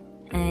line,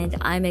 and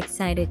I'm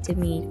excited to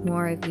meet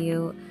more of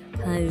you,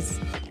 because,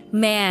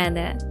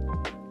 man,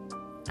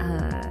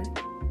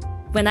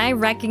 when I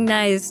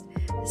recognized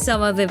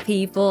some of the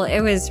people,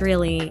 it was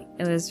really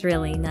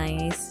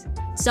nice.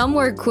 Some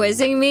were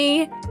quizzing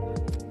me,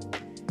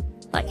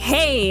 like,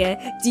 hey,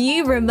 do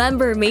you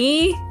remember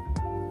me?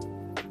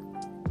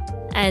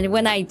 And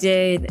when I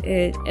did,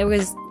 it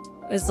was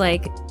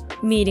like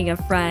meeting a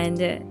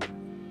friend.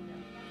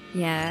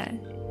 Yeah.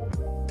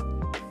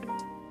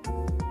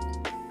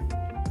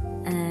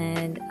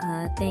 And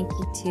thank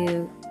you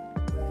to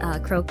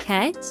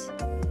Croquette.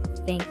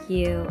 Thank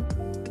you,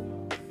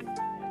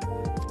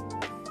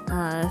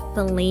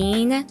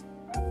 Feline.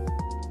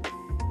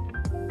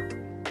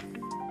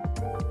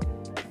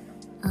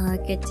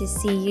 Good to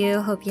see you.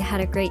 Hope you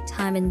had a great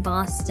time in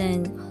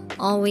Boston.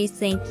 Always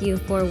thank you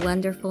for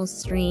wonderful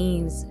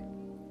streams.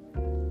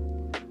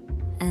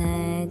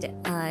 And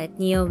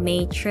Neo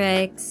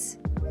Matrix.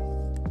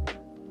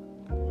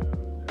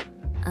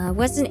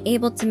 Wasn't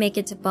able to make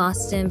it to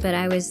Boston, but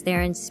I was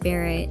there in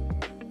spirit.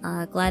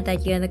 Glad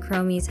that you and the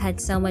Chromies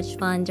had so much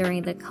fun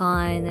during the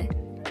con.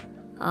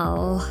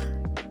 Oh,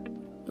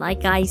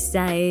 like I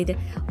said,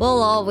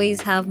 we'll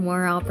always have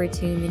more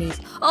opportunities.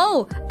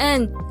 Oh,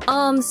 and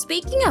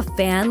speaking of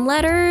fan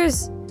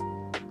letters,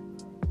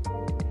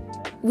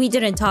 we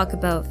didn't talk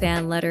about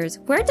fan letters.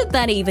 Where did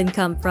that even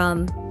come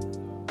from?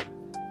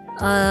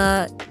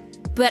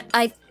 But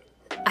I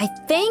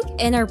think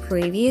in our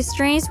previous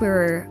streams we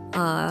were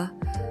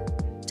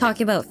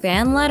talking about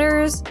fan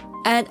letters,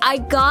 and I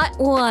got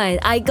one.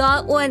 I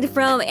got one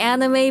from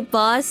Anime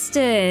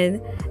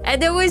Boston,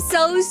 and it was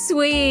so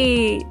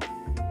sweet.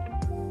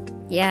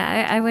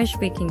 Yeah, I wish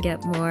we can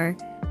get more,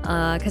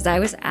 because I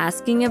was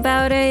asking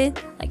about it.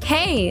 Like,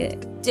 hey,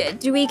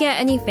 do we get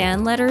any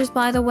fan letters,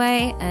 by the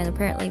way? And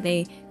apparently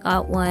they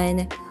got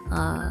one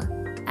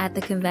at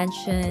the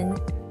convention.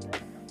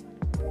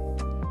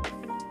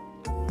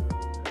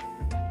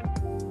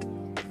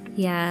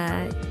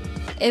 Yeah,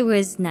 it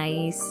was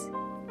nice.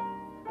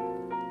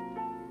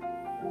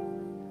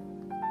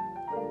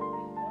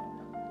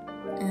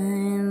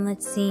 And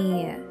let's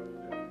see.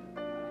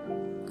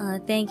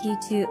 Thank you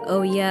to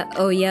oh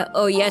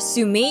yeah,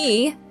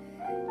 Sumi.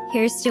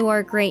 Here's to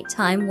our great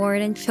time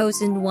warden,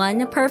 chosen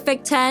one,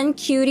 perfect 10,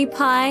 cutie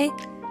pie,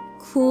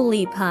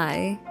 coolie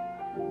pie.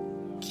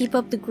 Keep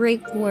up the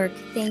great work,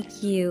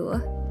 thank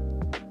you.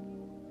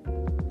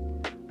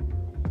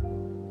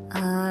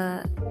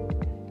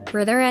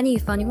 Were there any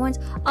funny ones?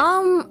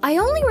 I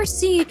only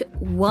received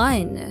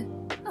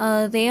one.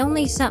 They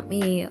only sent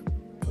me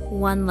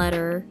one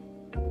letter.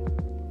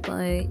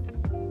 But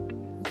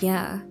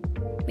yeah,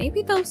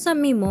 maybe they'll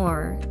send me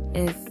more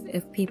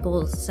if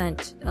people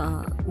sent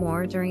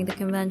more during the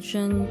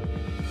convention.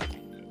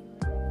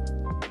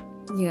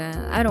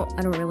 Yeah, I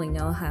don't really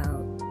know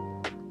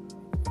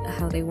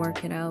how they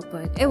work it out,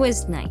 but it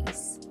was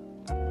nice.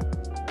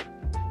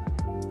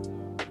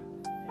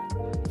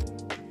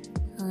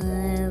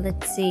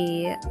 Let's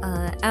see.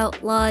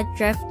 Outlaw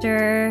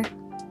Drifter.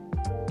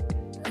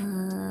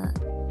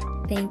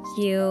 Thank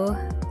you.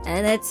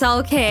 And it's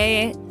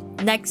okay.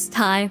 Next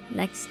time.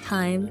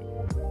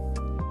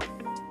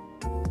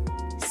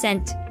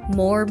 Sent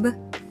Morb.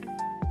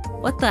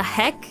 What the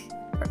heck?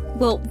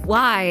 Well,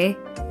 why?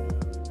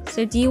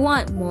 So do you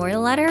want more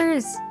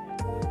letters?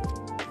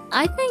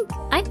 I think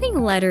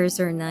letters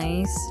are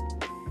nice.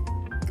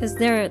 Cause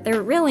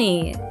they're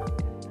really,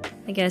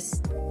 I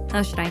guess,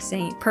 how should I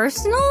say,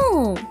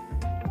 personal?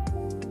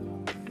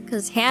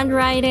 Cause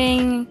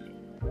handwriting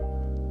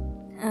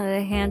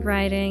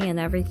and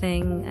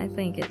everything, I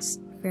think it's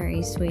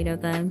very sweet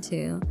of them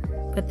to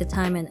put the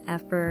time and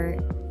effort.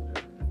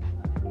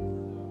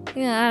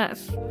 Yeah,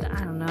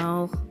 I don't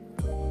know.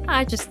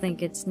 I just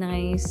think it's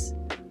nice.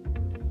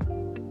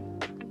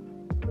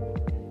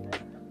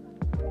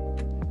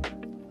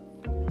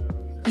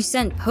 You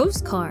sent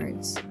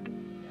postcards.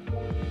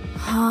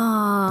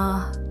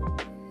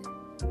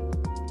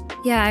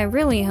 Yeah, I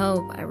really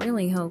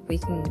hope we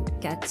can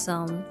get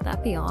some.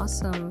 That'd be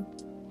awesome.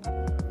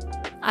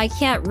 I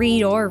can't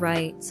read or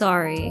write,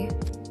 sorry.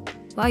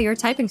 Wow, your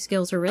typing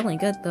skills are really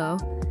good though.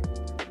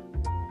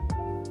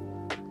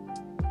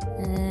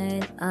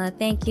 And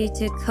thank you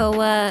to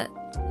Koa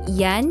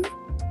Yen.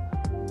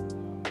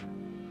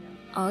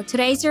 Oh,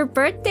 today's your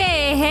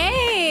birthday!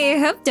 Hey!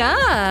 Hope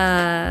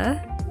da!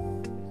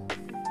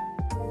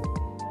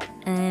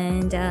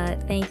 And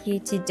thank you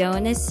to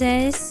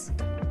Donasis.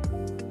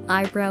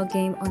 Eyebrow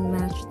game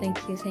unmatched. Thank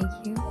you.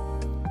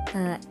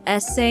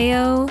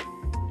 SAO.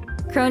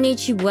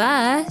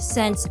 Kronii,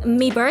 since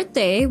me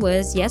birthday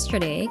was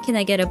yesterday, can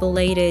I get a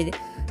belated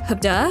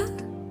hubda?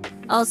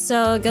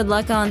 Also, good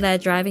luck on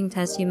that driving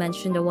test you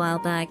mentioned a while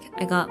back.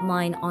 I got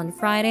mine on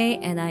Friday,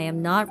 and I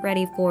am not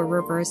ready for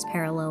reverse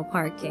parallel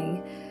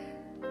parking.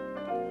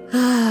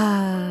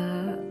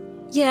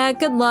 Yeah,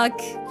 good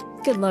luck.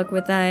 Good luck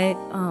with that.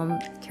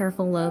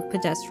 Careful of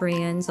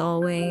pedestrians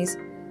always.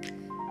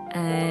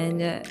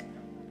 And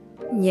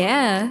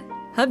yeah,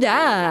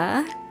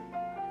 hubda.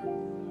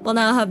 Well,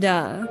 not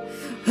hubda.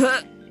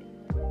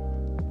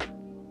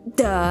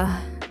 Duh.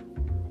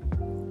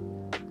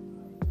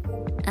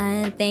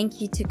 And thank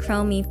you to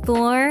Chromie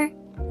 4,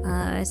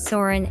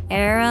 Soren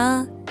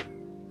Era,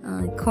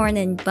 Corn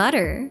and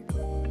Butter.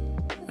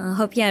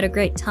 Hope you had a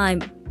great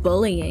time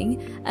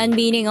bullying and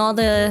meeting all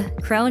the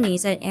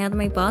cronies at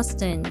Anime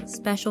Boston.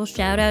 Special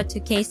shout out to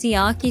Casey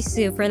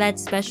Akisu for that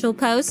special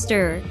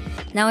poster.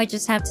 Now I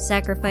just have to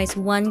sacrifice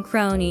one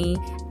Kronii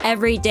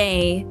every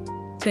day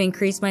to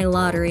increase my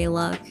lottery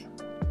luck.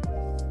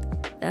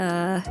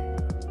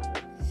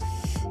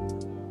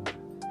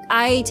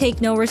 I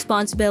take no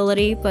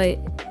responsibility, but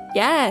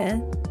yeah.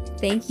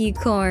 Thank you,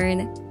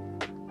 Corn.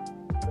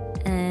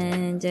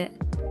 And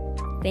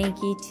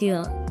thank you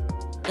to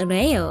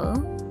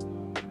Ouro.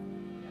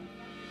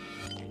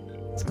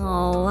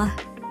 Oh,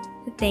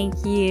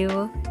 thank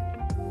you.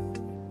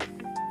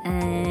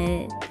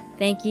 And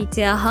thank you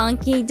to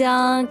Honky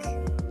Donk.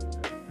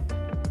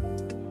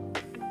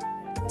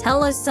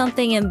 Tell us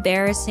something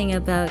embarrassing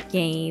about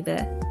Gabe.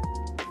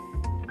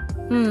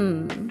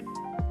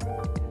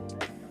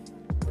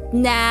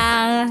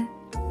 Nah.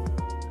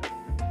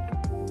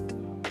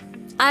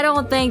 I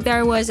don't think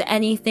there was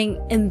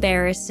anything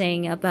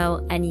embarrassing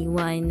about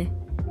anyone.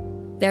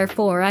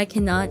 Therefore, I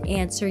cannot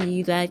answer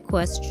you that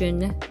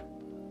question.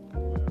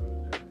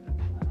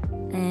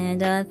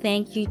 And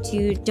thank you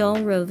to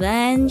Don't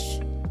Revenge.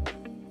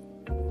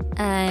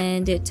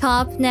 And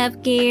Top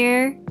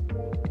Nepgear.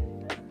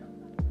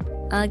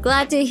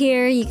 Glad to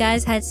hear you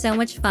guys had so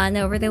much fun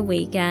over the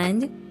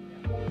weekend.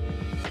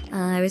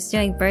 I was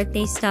doing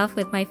birthday stuff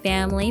with my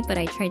family, but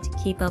I tried to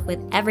keep up with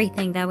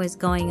everything that was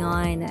going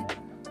on.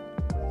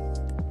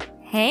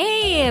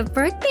 Hey,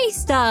 birthday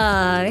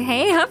stuff!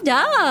 Hey,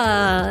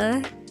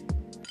 hubda!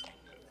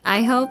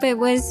 I hope it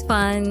was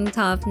fun,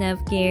 Top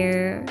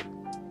Nepgear.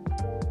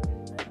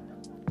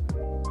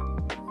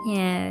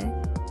 Yeah.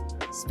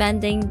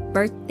 Spending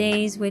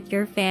birthdays with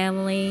your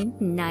family.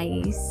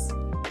 Nice.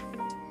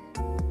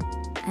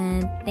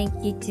 And thank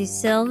you to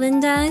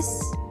Sylvandas,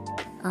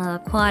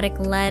 Aquatic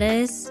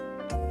Lettuce,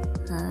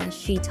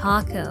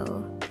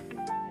 Shitako.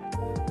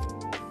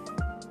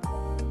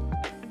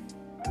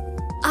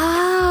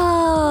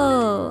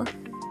 Oh!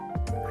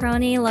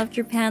 Kronii, loved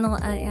your panel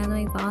at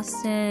Anime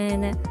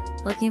Boston.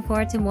 Looking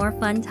forward to more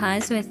fun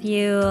times with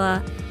you.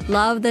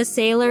 Love the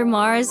Sailor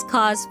Mars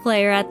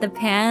cosplayer at the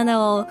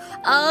panel.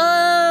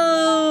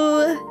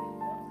 Oh!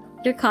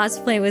 Your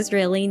cosplay was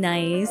really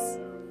nice.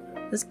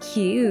 It was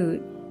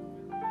cute.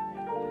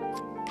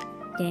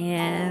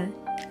 Yeah.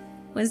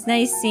 It was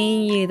nice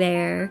seeing you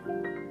there.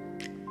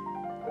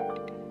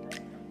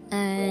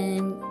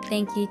 And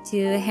thank you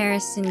to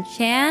Harrison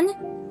Chan.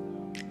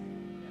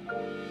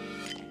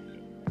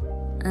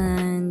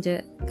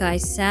 And Guy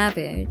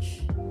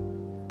Savage.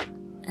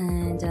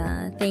 And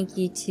thank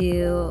you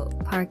to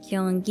Park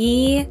Hyun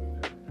Gi,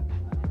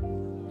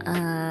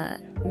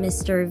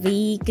 Mr.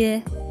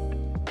 Veeg,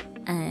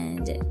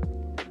 and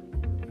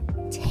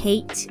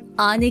Tate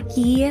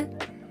Aniki.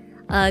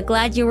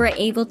 Glad you were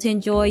able to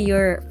enjoy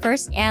your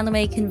first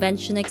anime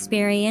convention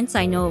experience.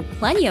 I know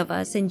plenty of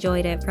us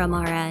enjoyed it from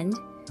our end.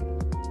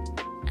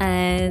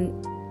 And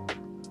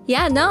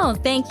yeah, no,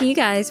 thank you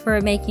guys for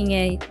making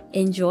it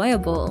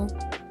enjoyable.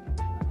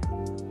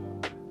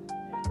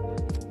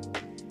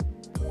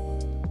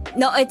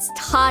 No, it's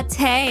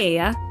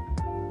Tate.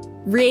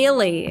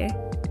 Really?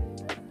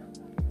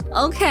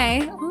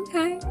 Okay,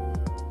 okay.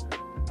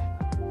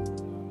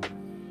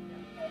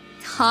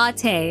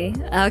 Tate.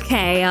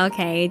 Okay,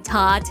 okay.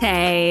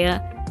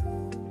 Tate.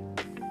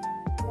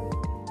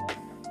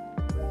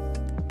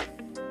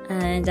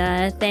 And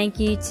thank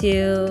you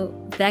to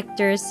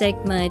Vector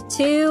Sigma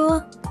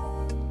 2.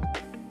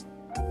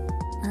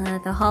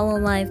 The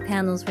HoloLive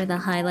panels were the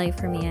highlight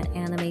for me at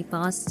Anime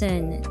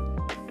Boston.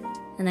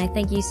 And I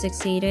think you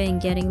succeeded in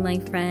getting my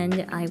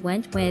friend I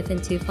went with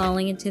into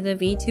falling into the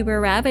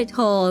VTuber rabbit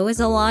hole. It was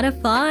a lot of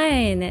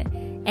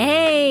fun.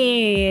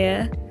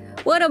 Hey!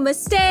 What a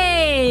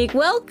mistake!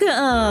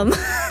 Welcome!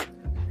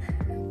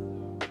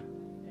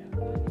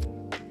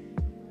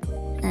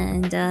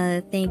 And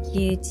thank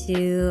you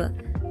to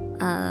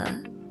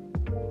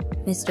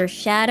Mr.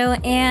 Shadow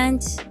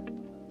Ant.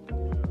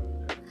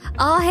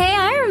 Oh, hey,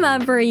 I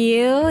remember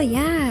you.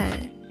 Yeah.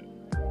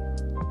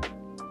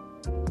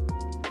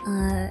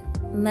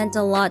 Meant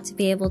a lot to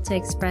be able to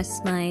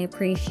express my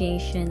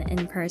appreciation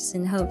in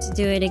person. Hope to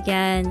do it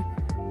again.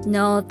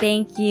 No,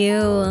 thank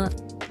you.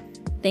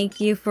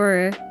 Thank you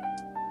for,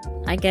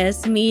 I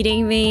guess,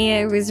 meeting me.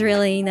 It was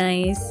really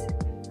nice.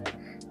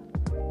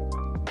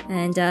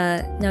 And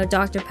no,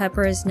 Dr.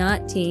 Pepper is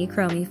not tea,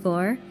 Kronii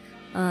 4.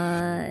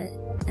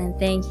 And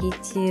thank you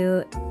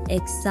to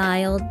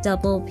Exile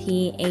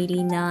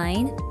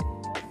P89.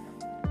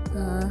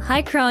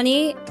 Hi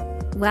Kronii.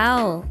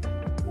 Wow.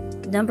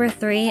 Number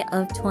 3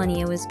 of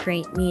 20. It was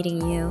great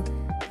meeting you.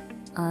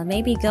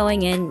 Maybe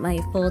going in my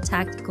full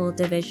tactical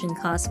division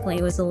cosplay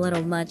was a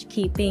little much.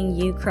 Keeping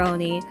you,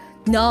 Kronii.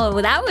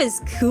 No, that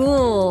was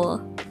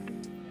cool.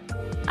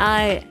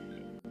 I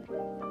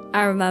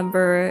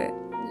remember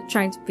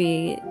trying to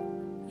be,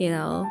 you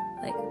know,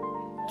 like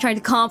trying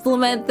to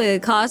compliment the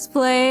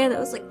cosplay, and I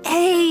was like,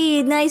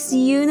 hey, nice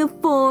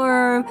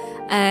uniform.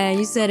 And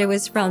you said it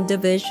was from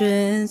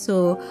Division,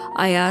 so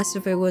I asked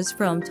if it was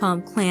from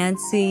Tom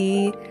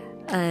Clancy,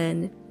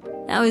 and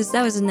that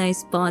was a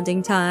nice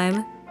bonding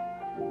time.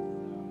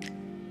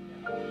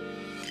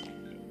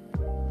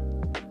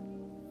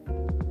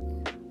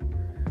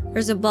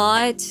 There's a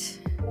bot.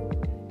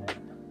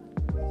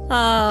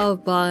 Oh,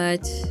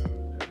 bot.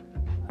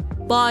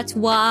 Bot,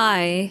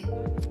 why?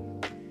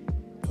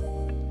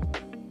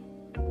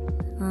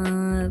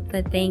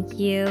 But thank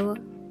you.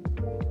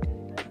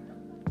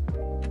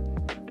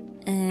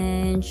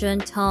 And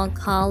Gentle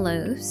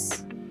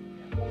Carlos.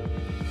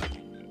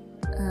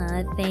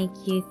 Thank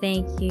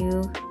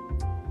you.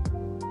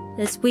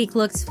 This week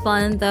looks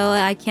fun though.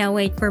 I can't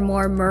wait for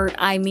more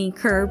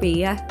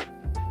Kirby.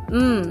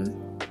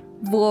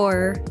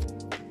 War.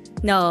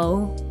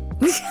 No.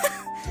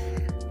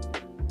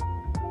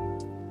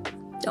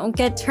 Don't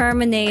get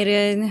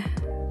terminated.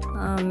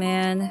 Oh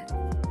man.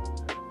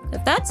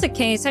 If that's the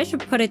case, I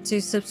should put it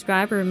to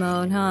subscriber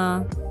mode,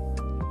 huh?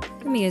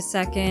 Give me a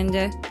second.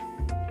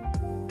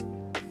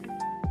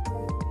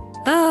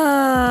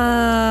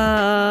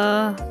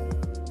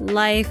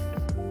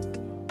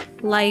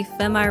 Life,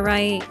 am I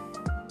right?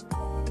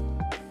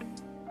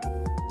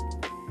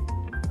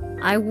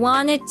 I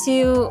wanted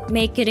to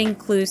make it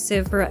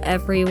inclusive for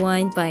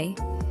everyone by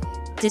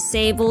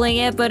disabling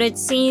it, but it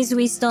seems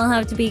we still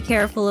have to be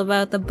careful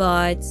about the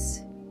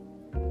bots.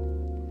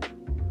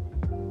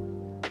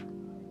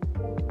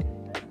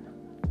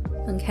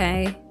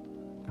 Okay.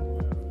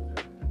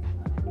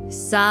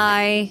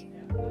 Sigh.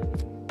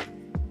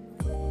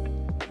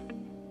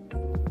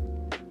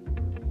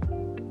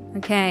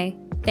 Okay.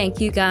 Thank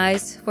you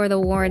guys for the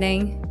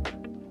warning.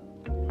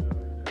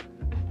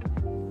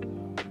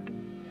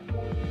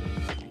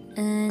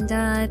 And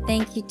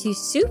thank you to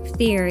Soup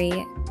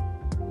Theory.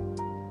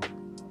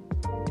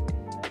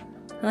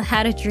 I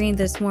had a dream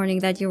this morning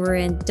that you were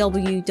in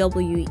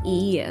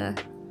WWE.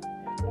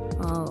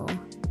 Oh,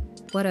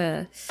 what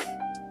a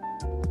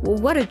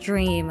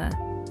dream!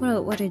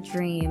 What a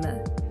dream!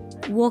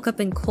 Woke up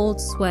in cold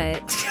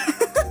sweat.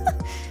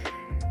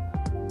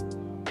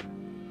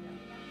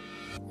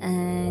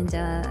 And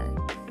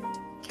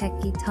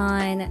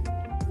Kekitan.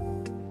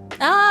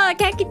 Ah,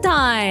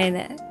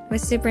 Kekitan! It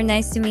was super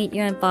nice to meet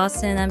you in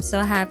Boston. I'm so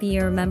happy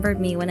you remembered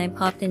me when I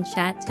popped in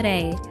chat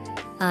today.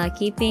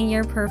 Keep being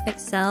your perfect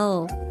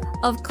self.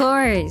 Of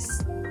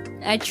course!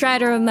 I try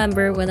to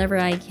remember whenever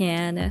I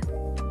can.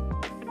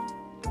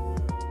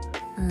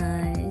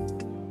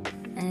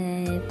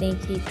 And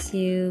thank you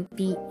to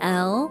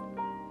BL.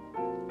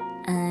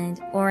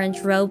 And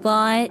Orange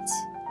Robot.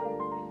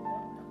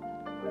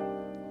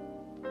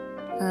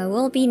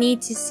 We'll be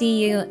need to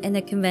see you in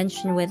a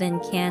convention within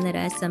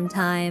Canada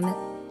sometime.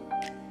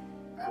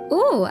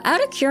 Ooh,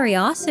 out of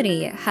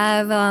curiosity,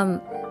 have,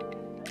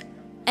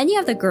 any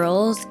of the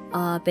girls,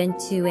 been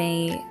to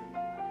a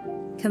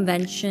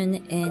convention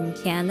in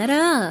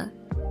Canada?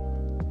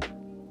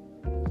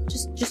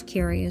 Just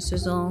curious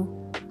is all.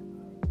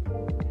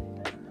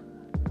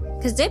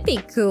 'Cause it'd be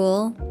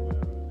cool.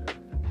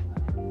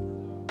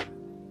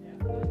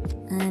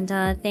 And,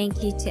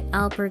 thank you to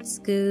Albert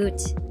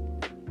Scoot.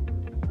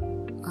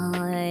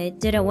 I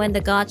didn't win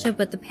the gacha,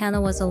 but the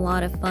panel was a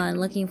lot of fun.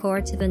 Looking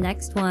forward to the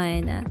next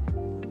one.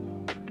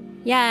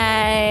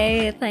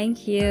 Yay!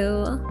 Thank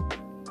you.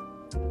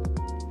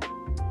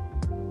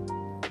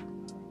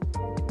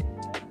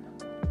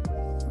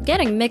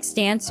 Getting mixed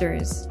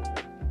answers.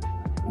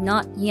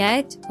 Not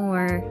yet,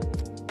 or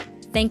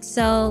think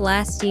so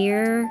last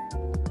year.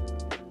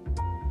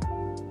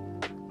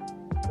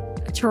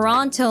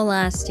 Toronto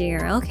last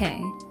year,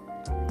 okay.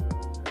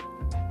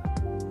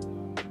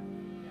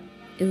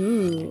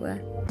 Ooh.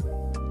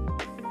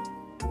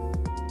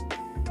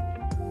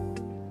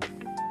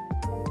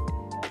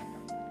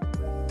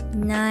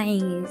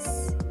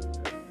 Nice.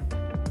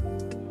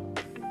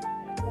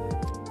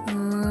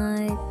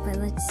 But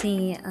let's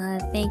see.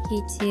 Thank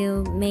you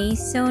to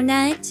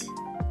Maisonet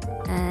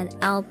and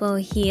Elbow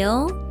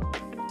Heel.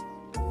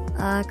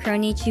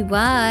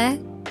 Konnichiwa.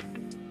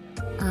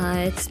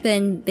 It's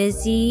been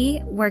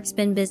busy. Work's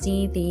been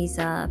busy these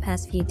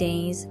past few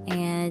days,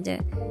 and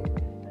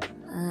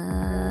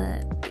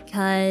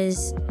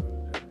because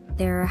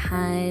there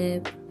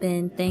have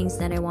been things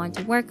that I want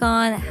to work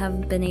on, I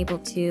haven't been able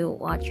to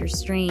watch your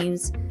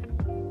streams.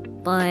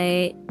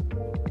 But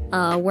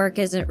work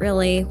isn't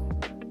really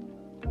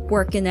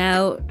working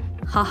out.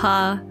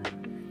 Haha.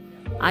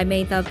 I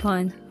made that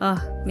pun.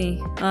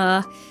 Me.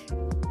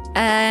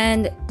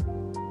 And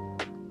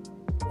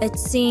it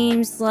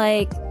seems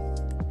like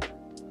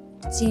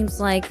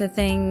the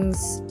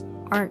things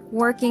aren't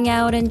working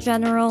out in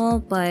general,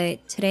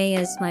 but today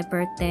is my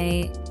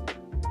birthday.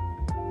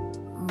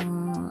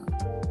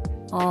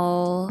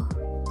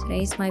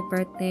 Today's my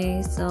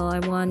birthday, so I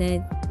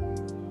wanted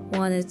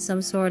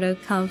some sort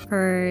of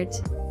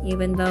comfort,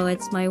 even though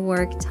it's my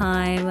work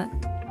time.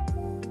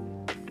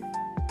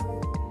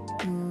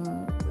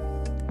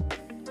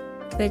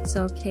 If it's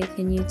okay,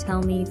 can you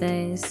tell me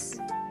this?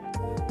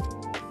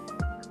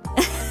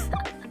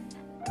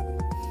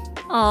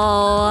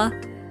 Oh,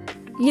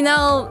 you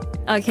know,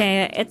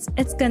 okay, it's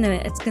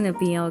gonna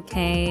be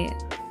okay.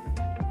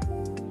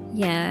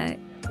 Yeah,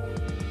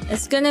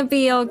 it's gonna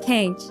be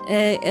okay.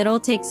 It'll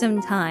take some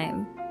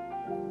time,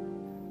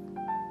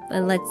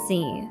 but let's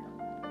see.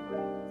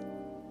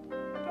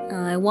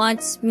 It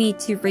wants me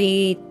to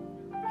read,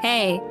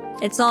 "Hey,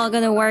 it's all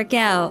gonna work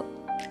out.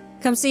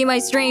 Come see my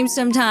stream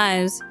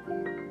sometimes."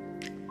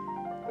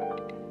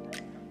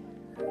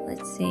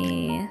 Let's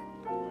see.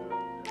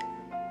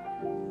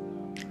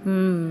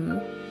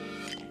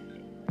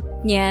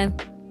 Yeah.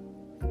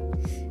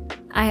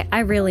 I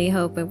really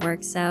hope it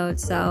works out,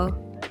 so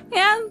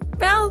yeah,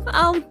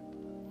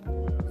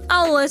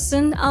 I'll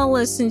listen. I'll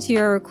listen to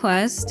your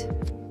request.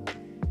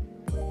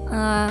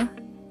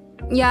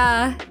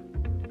 Yeah.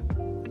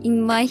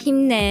 임마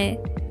힘내.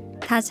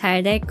 다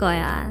잘 될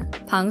거야.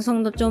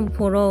 방송도 좀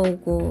보러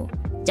오고.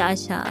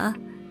 짜샤.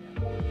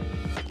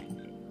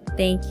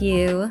 Thank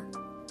you.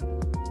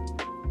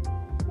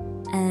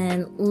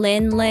 And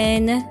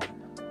Lin.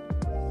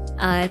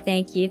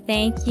 Thank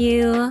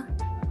you.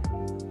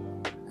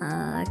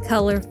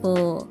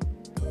 Colorful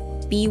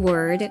B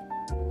word.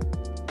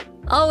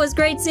 Oh, it was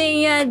great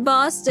seeing you at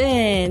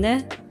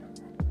Boston.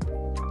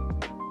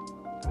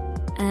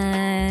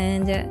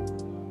 And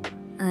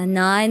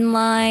Nine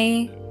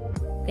Lie.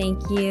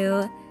 Thank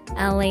you.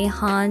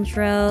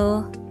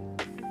 Alejandro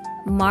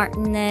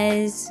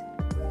Martinez.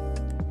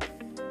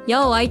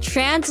 Yo, I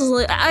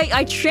translated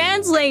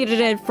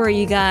it for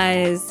you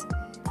guys.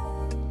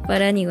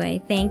 But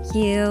anyway, thank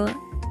you.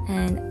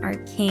 And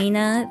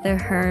Arcana the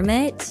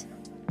Hermit.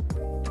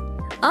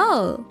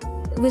 Oh,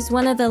 it was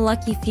one of the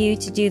lucky few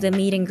to do the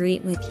meet and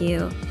greet with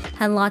you.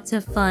 Had lots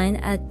of fun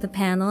at the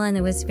panel and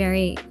it was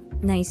very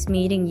nice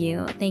meeting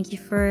you. Thank you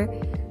for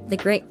the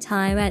great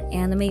time at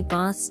Anime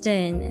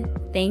Boston.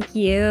 Thank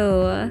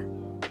you.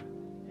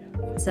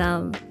 It's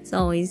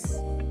always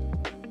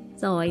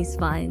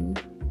fun.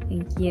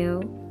 Thank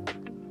you.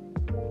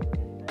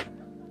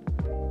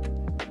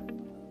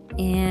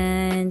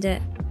 And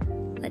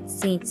let's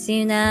see,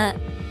 Tsuna.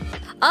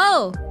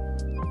 Oh,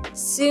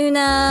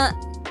 Tsuna.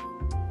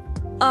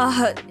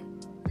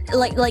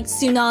 Like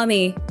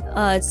tsunami.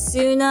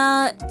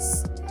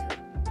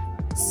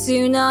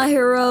 Tsuna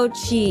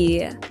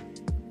Hirochi.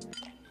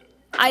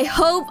 I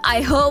hope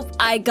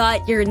I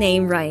got your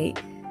name right.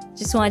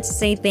 Just want to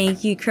say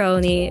thank you,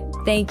 Kronii.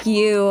 Thank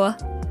you.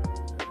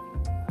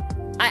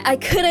 I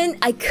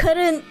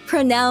couldn't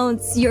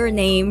pronounce your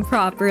name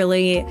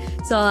properly,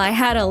 so I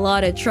had a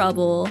lot of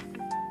trouble.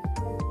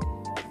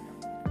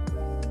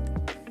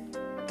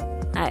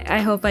 I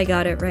hope I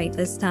got it right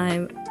this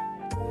time.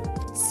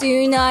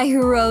 Tsuna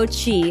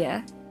Hirochi.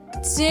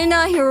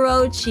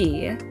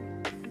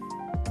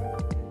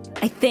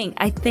 I think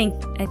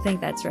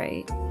that's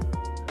right.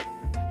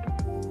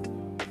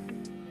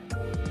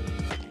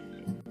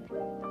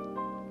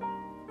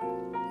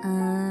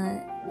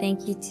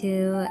 Thank you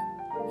to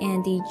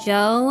Andy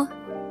Joe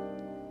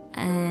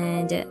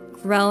and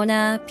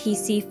Grona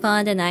PC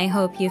Fund, and I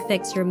hope you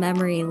fix your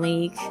memory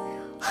leak.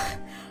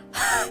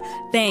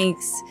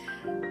 Thanks.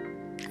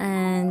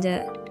 And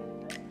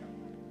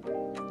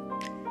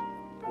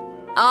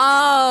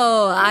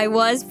oh, I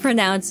was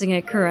pronouncing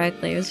it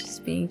correctly. I was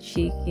just being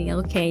cheeky.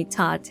 Okay,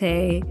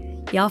 Tate.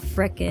 Y'all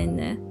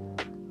frickin'.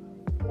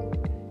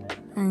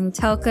 And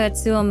Toka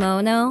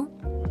Tsuomono.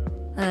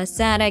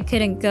 Sad I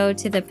couldn't go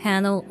to the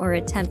panel or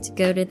attempt to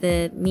go to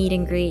the meet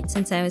and greet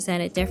since I was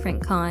at a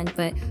different con,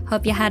 but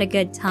hope you had a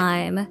good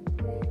time.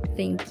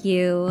 Thank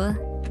you.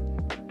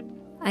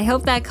 I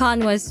hope that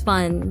con was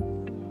fun.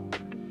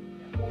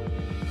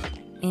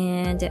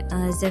 And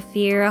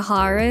Zafir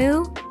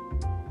Haru.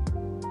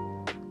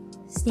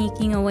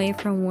 Sneaking away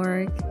from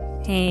work.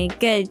 Hey,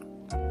 good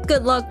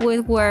luck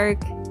with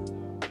work.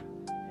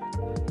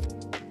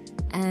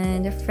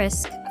 And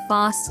Frisk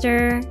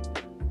Foster.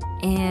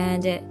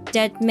 And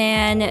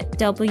Deadman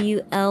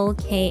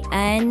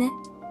WLKN.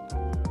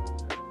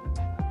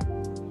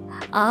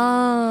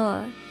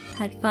 Oh,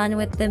 had fun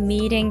with the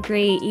meet and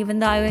greet, even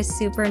though I was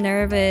super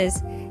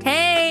nervous.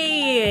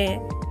 Hey!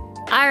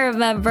 I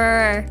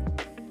remember.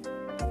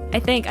 I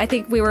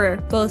think we were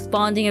both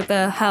bonding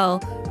about how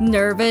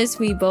nervous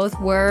we both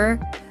were.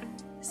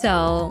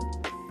 So,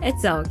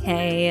 it's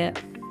okay.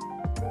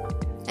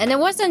 And it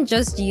wasn't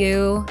just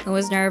you who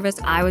was nervous,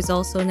 I was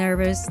also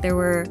nervous. There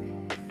were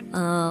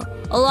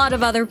a lot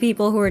of other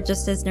people who were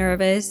just as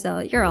nervous, so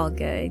you're all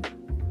good.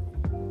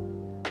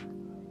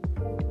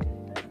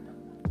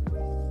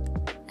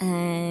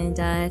 And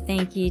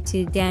thank you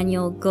to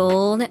Daniel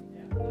Gold.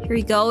 Here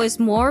we go, it's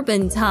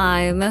Morbin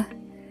time.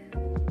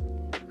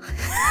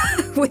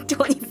 With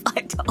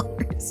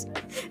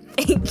 $25.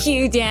 Thank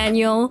you,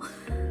 Daniel.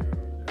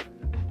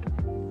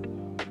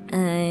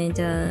 And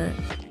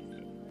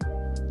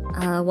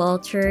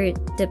Walter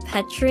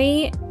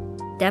DePetri.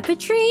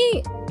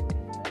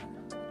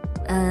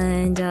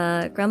 And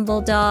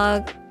Grumble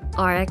Dog,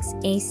 RX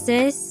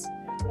Aces.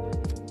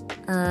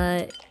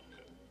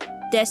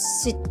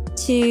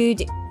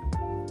 Destitute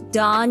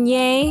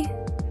Danye.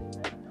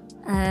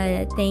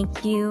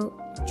 Thank you.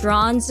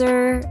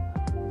 Dronzer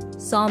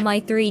saw my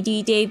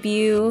 3D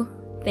debut.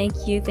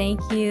 Thank you, thank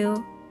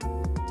you.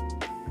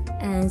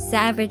 And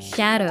Savage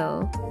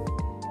Shadow.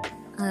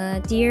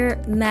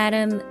 Dear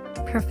Madam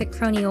Perfect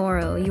Kronii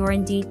Ouro, you are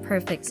indeed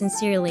perfect.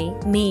 Sincerely,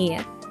 me.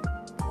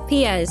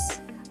 P.S.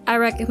 I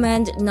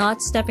recommend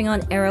not stepping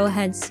on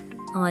arrowheads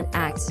on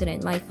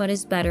accident. My foot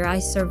is better. I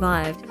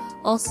survived.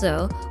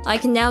 Also, I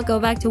can now go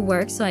back to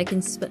work so I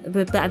can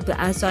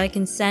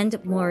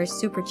send more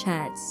super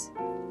chats.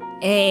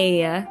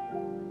 Hey,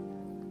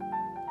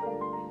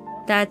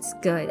 that's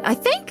good. I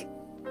think,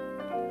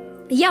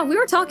 yeah, we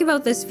were talking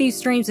about this a few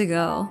streams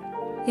ago.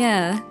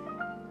 Yeah,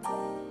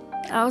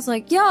 I was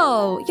like,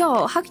 yo,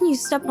 how can you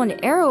step on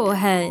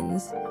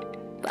arrowheads?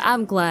 But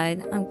I'm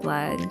glad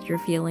you're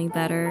feeling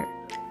better.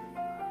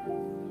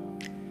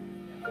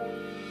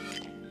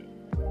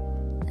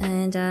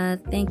 And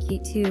thank you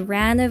to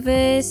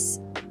Ranovis.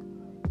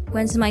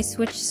 When's my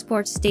Switch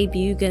Sports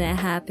debut gonna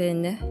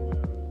happen?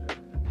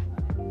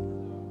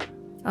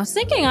 I was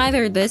thinking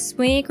either this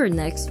week or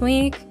next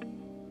week.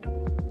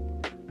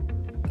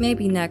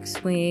 Maybe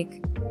next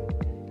week.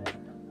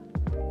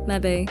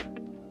 Maybe.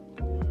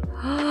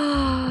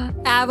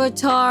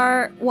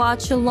 Avatar,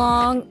 watch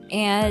along,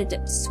 and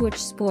Switch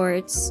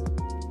Sports.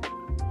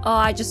 Oh,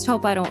 I just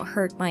hope I don't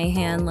hurt my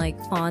hand like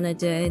Fauna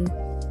did.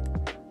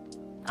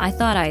 I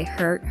thought I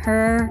hurt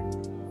her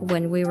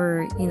when we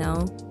were, you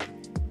know,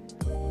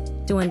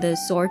 doing the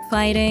sword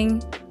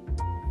fighting.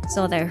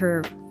 Saw that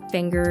her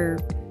finger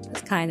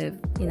was kind of,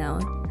 you know,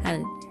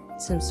 had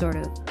some sort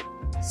of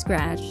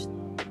scratch.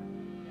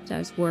 So I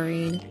was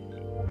worried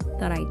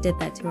that I did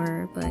that to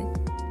her, but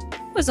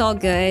it was all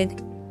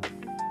good.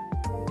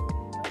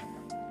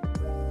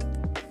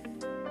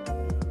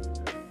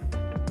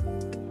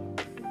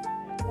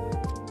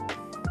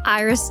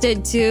 Iris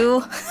did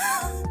too.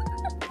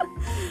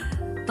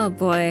 Oh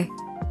boy.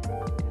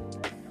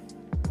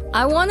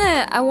 I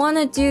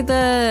wanna do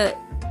the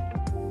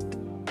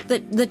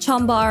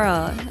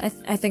Chambara.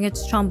 I think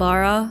it's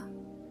Chambara.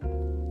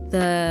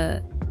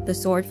 The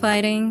sword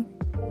fighting.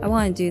 I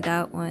wanna do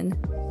that one.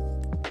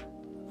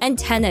 And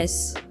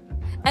tennis.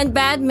 And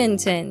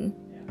badminton.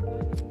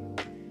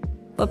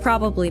 But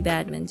probably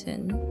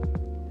badminton.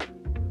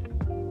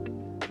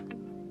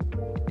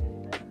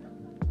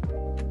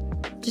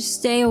 Just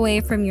stay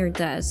away from your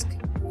desk.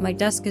 My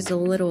desk is a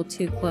little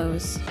too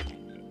close.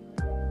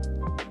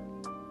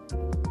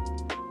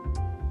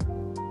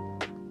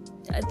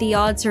 The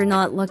odds are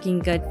not looking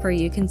good for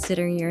you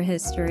considering your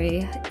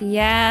history.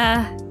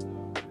 Yeah.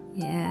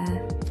 Yeah.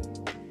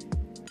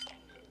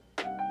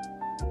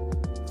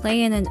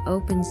 Play in an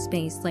open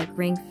space like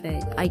Ring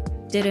Fit. I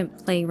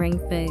didn't play Ring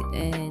Fit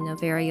in a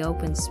very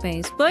open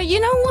space. But you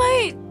know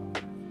what?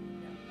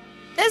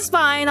 It's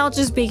fine, I'll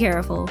just be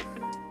careful.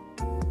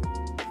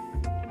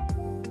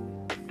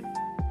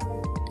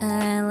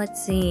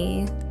 Let's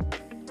see.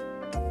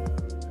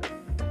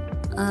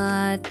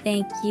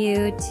 Thank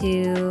you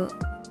to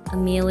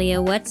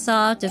Amelia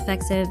Wetsaw,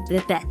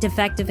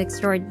 defective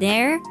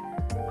extraordinaire.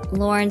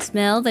 Lawrence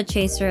Mill, the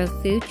chaser of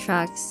food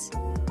trucks.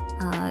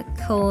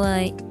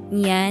 Koa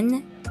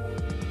Yen.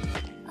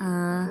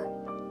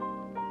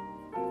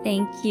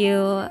 Thank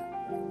you.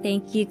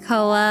 Thank you,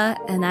 Koa.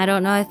 And I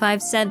don't know if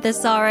I've said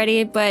this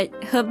already, but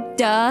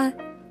Hubda.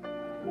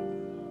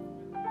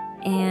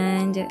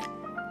 And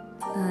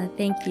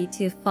thank you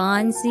to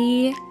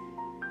Fonzie.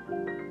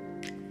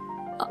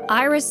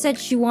 Iris said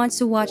she wants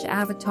to watch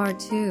Avatar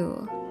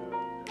too.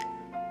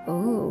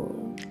 Oh.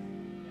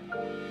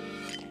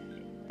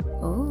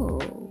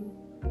 Oh.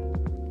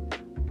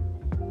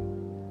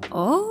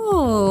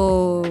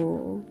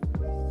 Oh.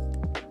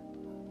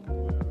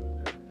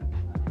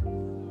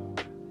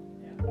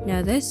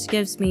 Now this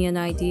gives me an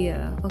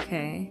idea.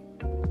 Okay.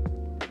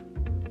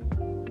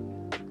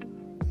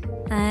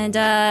 And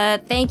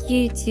thank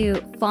you to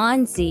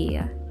Fonzie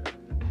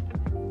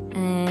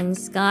and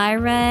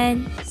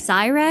Syred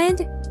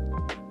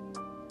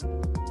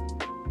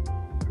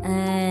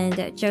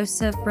and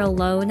Joseph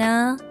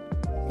Rolona.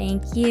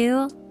 Thank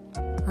you.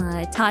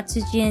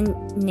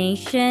 Tatsujin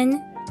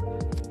Nation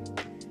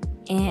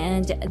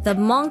and the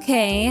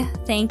Monkey.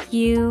 Thank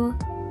you.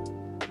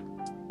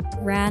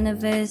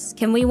 Ranovis.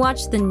 Can we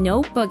watch The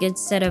Notebook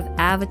instead of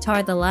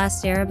Avatar: The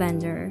Last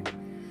Airbender?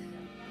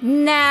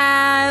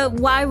 Nah,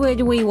 why would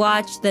we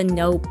watch The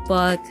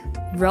Notebook?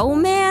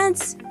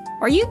 Romance?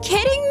 Are you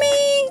kidding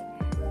me?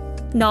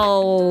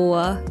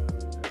 No.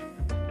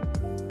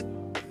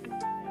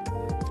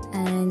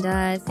 And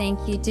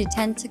thank you to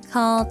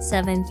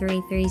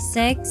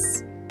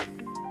Tentacult7336.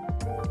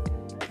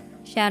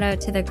 Shout out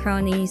to the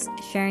Kroniis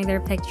sharing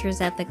their pictures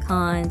at the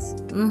cons.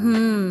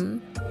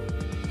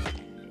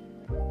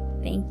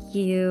 Thank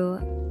you.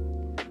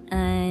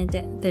 And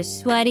the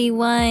sweaty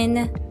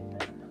one.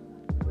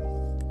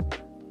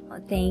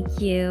 Thank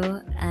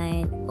you.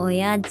 And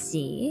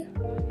Oyaji.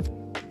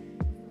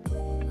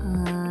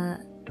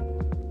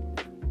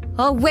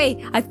 Oh wait,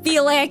 I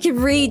feel like I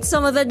can read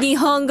some of the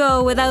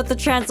Nihongo without the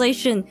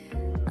translation.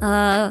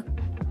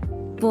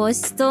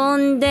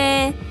 Boston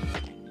de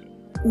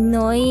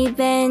no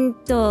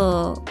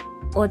evento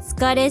お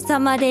疲れ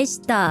様でし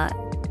た。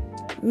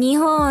日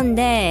本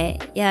で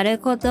やる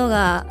こと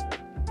が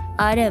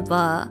あれ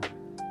ば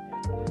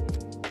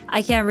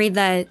I can't read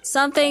that.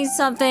 Something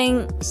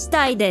し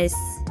たいです。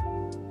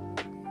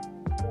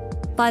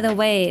By the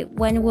way,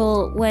 when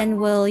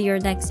will your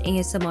next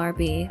ASMR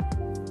be?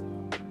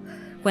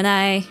 When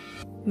I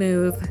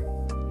move.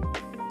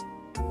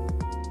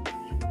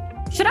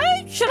 Should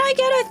I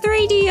get a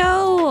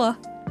 3DO?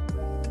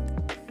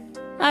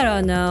 I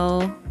don't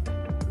know.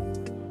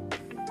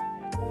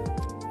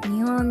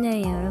 日本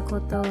でやるこ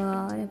と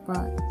があれ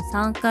ば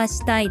参加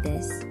したい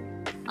です。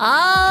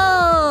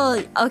Oh,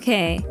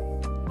 okay.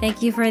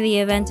 Thank you for the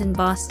event in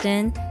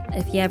Boston.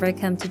 If you ever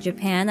come to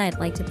Japan, I'd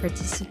like to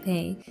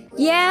participate.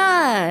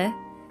 Yeah.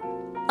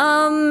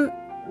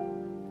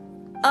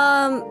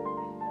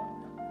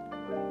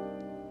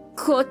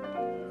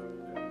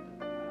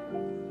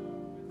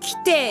 来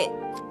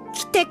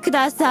てく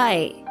ださ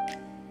い。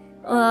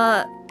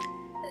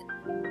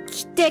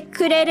来て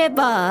くれれ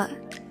ば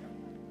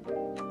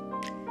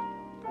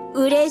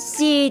嬉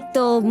しい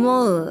と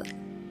思う。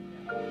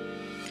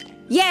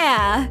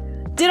Yeah!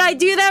 Did I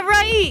do that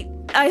right?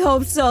 I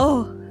hope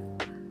so.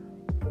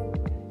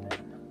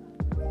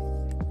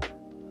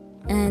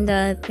 And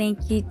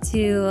thank you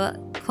to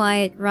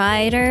Quiet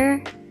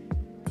Rider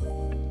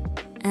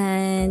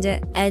and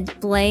Ed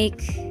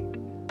Blake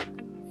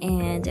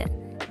and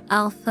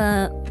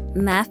Alpha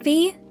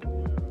Mappy.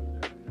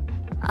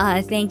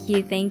 Thank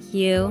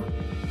you.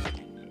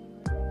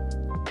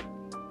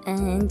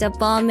 And the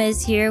bomb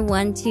is here,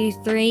 1, 2,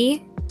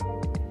 3.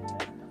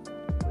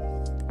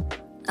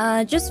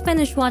 Just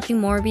finished watching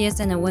Morbius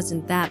and it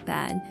wasn't that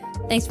bad.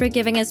 Thanks for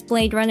giving us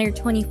Blade Runner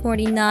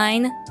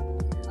 2049.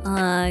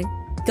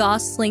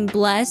 Gosling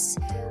bless.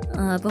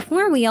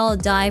 Before we all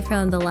die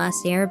from The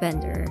Last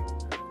Airbender.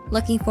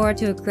 Looking forward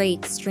to a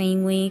great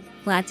stream week.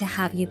 Glad to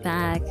have you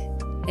back.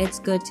 It's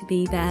good to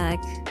be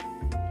back.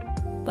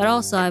 But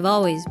also, I've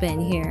always been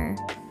here.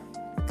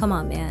 Come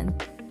on, man.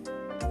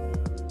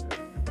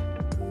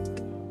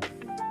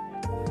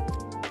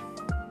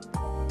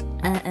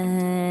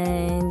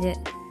 And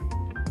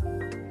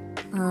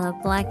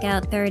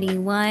Blackout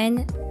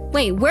 31.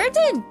 Wait, where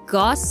did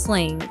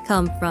Gosling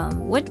come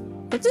from? What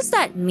does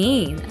that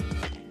mean?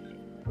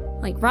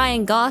 Like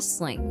Ryan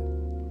Gosling.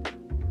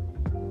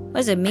 What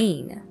does it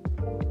mean?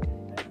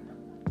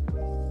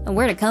 And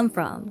where'd it come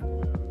from?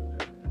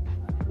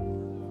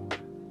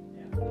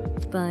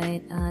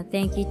 But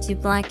thank you to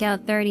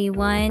Blackout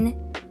 31.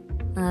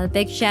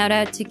 Big shout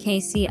out to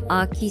Casey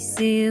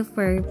Akisu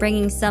for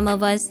bringing some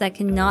of us that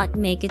cannot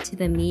make it to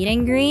the meet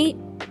and greet.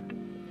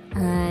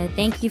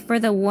 Thank you for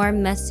the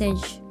warm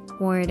message,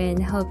 Warden.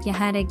 Hope you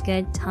had a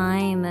good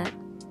time.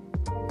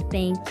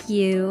 Thank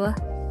you.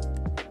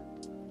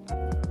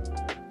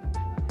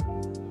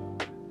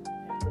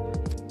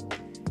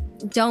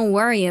 Don't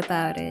worry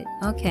about it.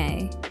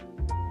 Okay.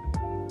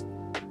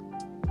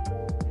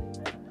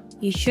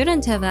 You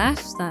shouldn't have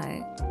asked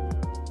that.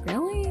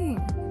 Really?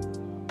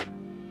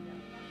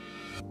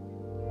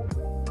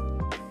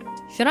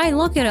 Should I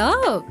look it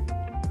up?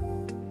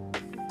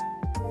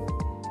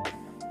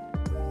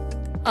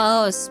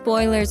 Oh,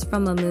 spoilers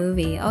from a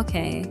movie.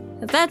 Okay.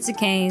 If that's the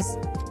case,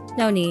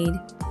 no need.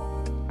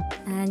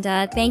 And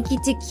thank you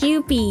to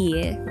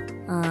Cupie.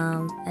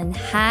 And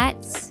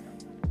Hats.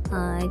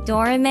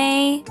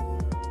 Dorame.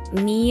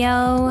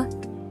 Mio.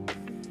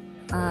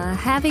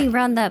 Having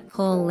run that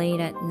poll late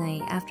at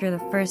night after the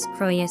first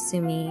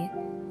Proyasumi,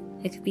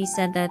 it could be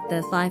said that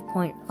the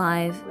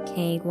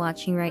 5.5k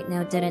watching right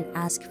now didn't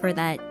ask for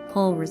that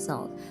poll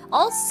result.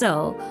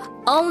 Also,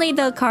 only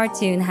the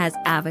cartoon has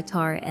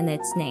Avatar in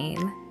its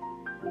name.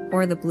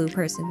 Or the Blue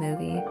Person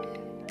movie.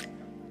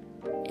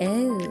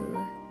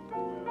 Ew.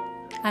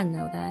 I didn't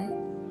know that.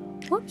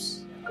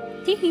 Whoops.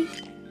 Teehee.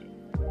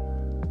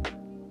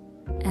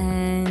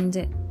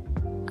 And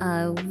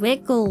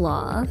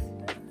Wiggleoff.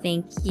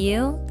 Thank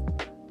you.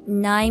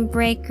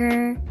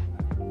 Ninebreaker.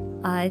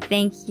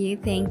 Thank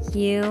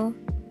you.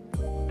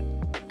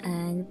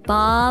 And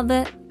Bob.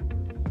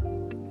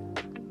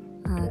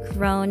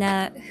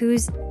 Corona.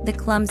 Who's the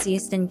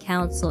clumsiest in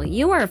council?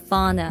 You are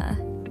Fauna.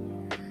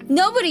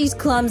 Nobody's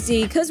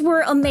clumsy, because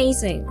we're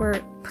amazing.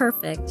 We're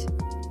perfect.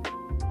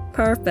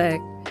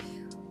 Perfect.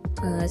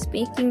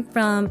 Speaking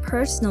from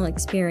personal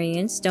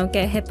experience, don't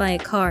get hit by a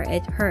car.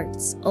 It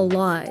hurts a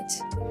lot.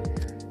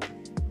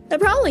 It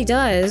probably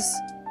does.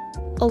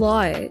 A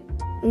lot.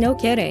 No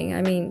kidding.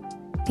 I mean,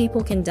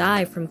 people can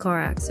die from car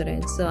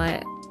accidents, so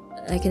I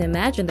can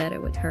imagine that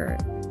it would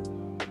hurt.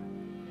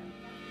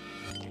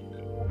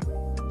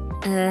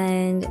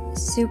 And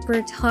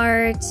Super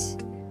Tart,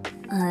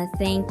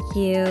 thank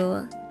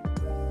you.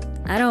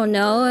 I don't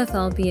know if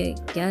I'll be a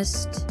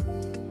guest.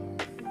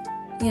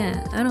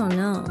 Yeah, I don't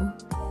know.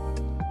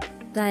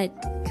 That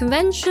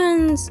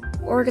conventions,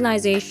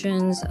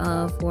 organizations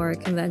for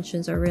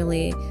conventions are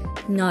really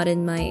not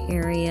in my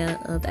area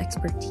of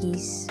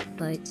expertise,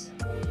 but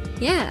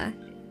yeah.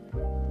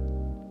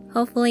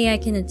 Hopefully I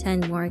can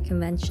attend more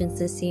conventions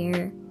this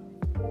year.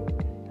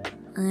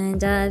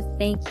 And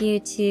thank you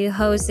to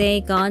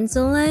Jose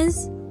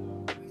Gonzalez.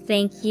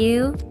 Thank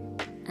you.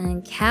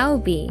 And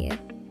Cowbee.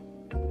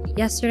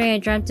 Yesterday I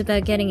dreamt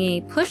about getting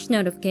a push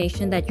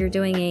notification that you're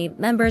doing a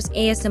members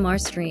ASMR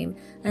stream.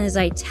 And as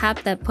I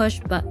tap that push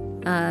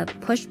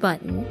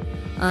button,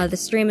 the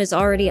stream is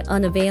already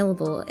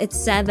unavailable. It's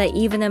sad that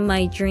even in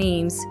my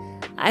dreams,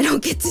 I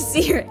don't get to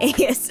see your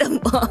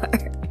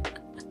ASMR.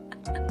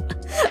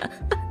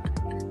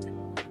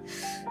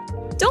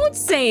 Don't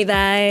say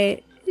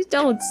that.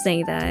 Don't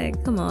say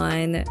that. Come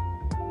on.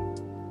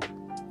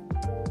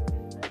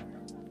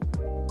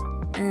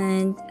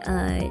 And,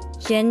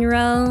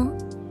 Jinro.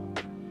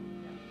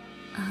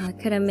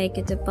 Couldn't make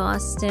it to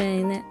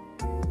Boston.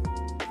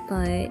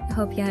 But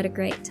hope you had a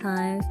great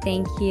time.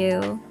 Thank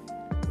you.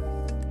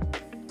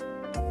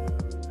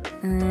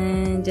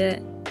 And,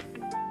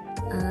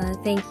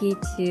 thank you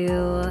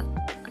to,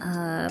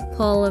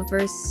 Polar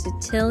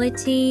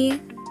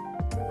Versatility.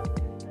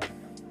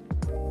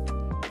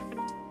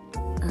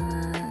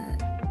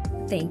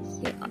 Thank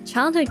you.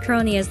 Childhood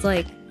Kronii is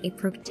like a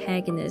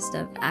protagonist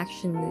of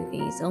action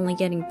movies, only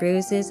getting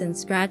bruises and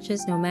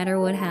scratches no matter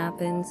what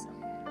happens.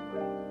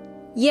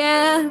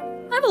 Yeah,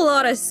 I have a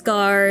lot of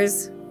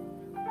scars.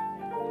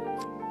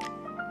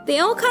 They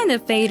all kind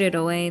of faded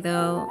away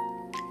though.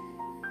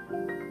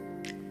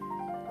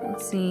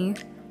 Let's see.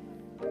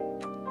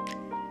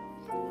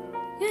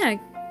 Yeah,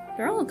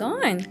 they're all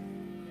gone.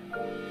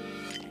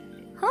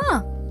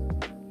 Huh.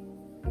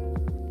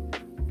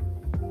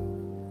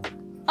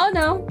 Oh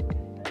no.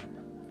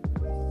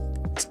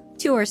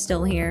 Two are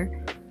still here.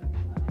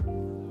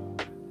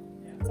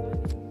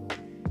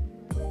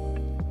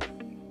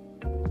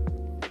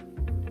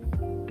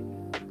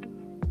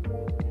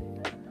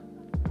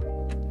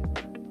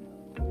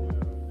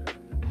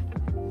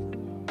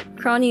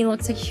 Kronii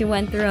looks like she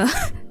went through a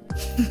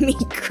meat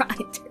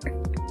grinder.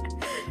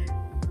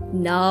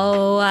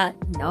 No,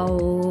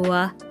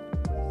 no.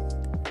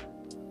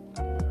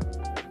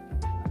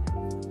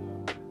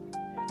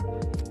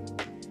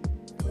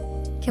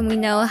 Can we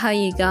know how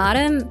you got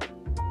him?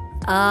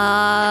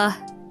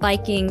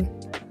 Biking.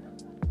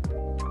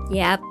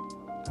 Yep.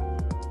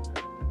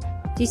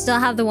 Do you still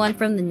have the one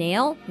from the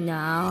nail?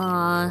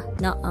 Nah,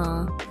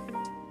 nuh-uh.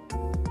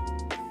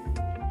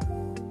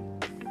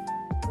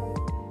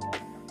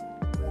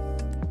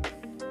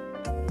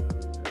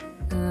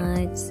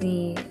 Let's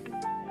see.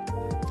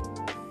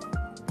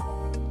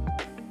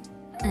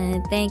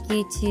 And thank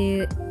you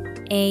to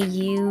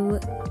AU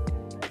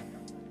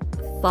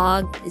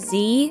Fog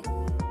Z.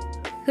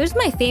 Who's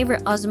my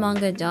favorite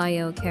Azumanga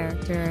Daioh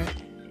character?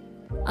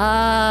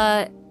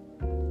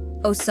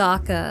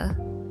 Osaka.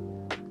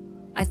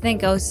 I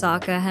think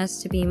Osaka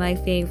has to be my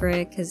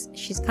favorite because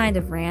she's kind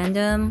of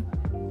random.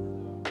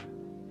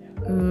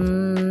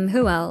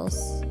 Who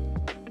else?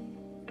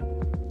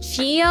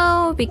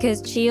 Chio,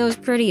 because Chio's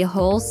pretty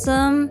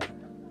wholesome.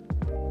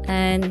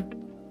 And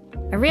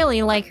I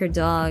really like her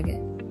dog.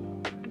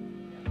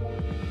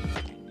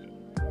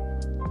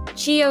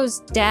 Chio's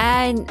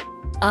dad,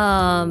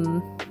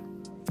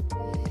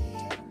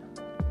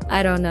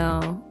 I don't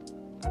know.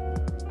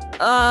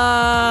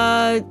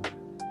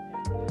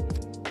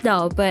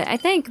 No, but I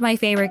think my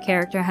favorite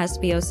character has to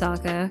be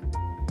Osaka.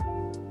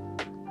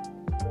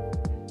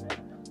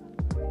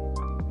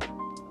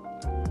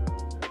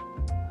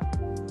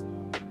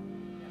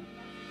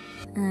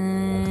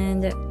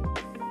 And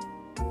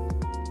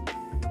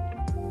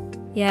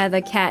yeah,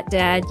 the cat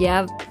dad,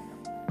 yep.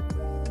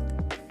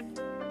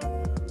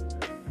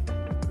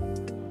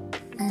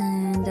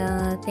 And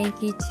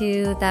thank you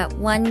to that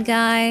one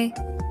guy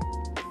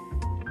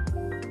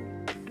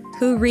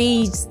who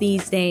reads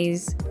these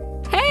days.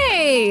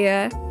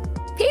 Hey!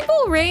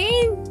 People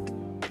read?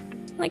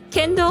 Like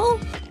Kindle?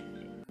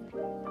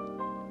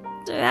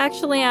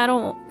 Actually, I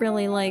don't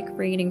really like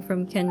reading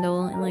from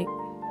Kindle. I like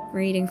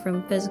reading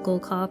from physical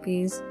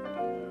copies.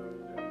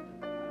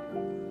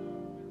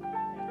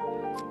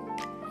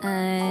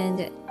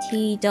 And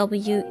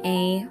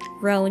TWA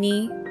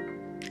Roni.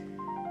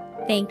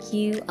 Thank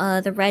you.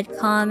 The Red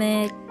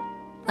Comet.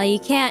 You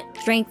can't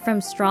drink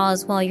from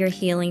straws while you're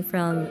healing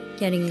from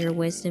getting your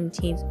wisdom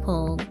teeth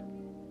pulled.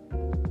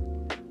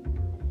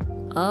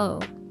 Oh.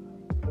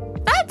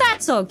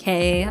 That's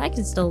okay. I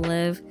can still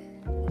live.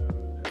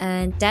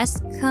 And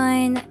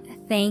Deskun,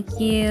 thank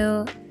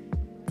you.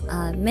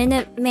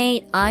 Minute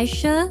Mate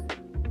Aisha.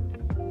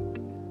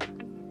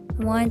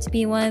 I wanted to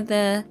be one of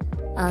the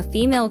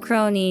female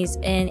cronies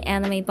in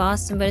Anime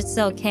Boston, but it's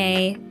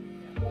okay.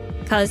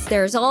 Cause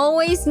there's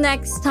always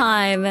next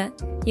time.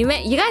 You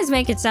guys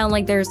make it sound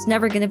like there's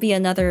never gonna be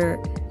another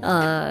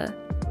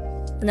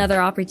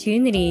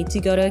opportunity to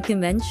go to a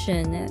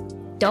convention.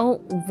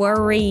 Don't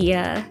worry.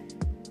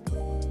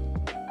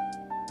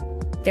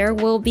 There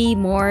will be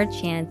more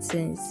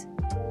chances.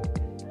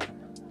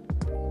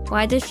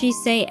 Why does she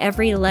say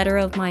every letter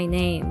of my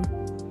name?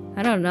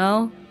 I don't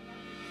know.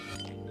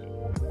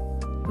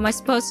 Am I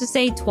supposed to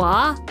say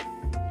toi?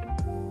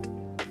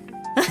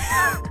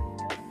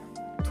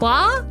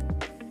 Toi?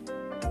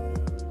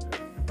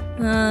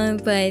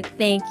 But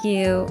thank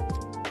you.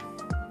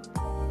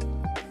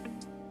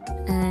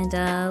 And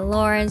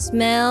Lawrence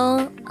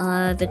Mill,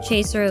 the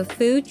chaser of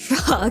food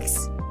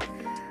trucks.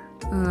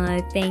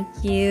 Thank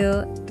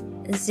you.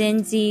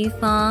 Zinzi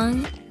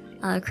Fong,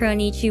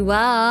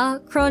 Kronichiwa,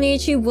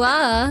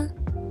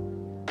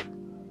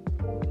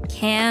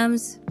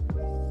 Cams.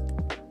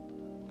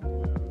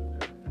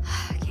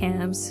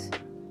 Cams.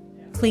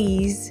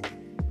 Please.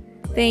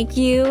 Thank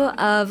you,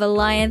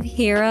 Valiant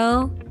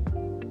Hero.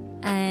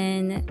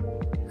 And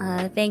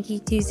thank you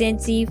to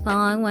Zinzi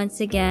Fong once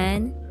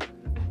again.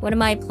 What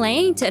am I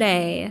playing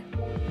today?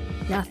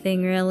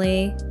 Nothing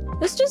really.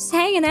 Was just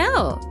hanging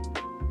out.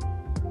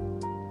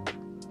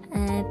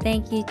 And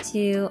thank you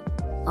to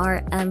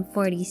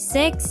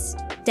RM46,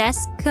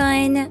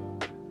 Deskun,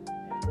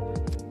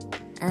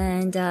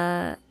 and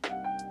are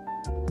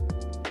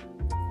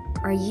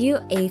you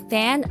a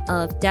fan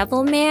of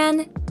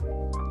Devilman?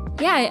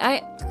 Yeah,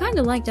 I kind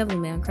of like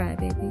Devilman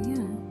Crybaby,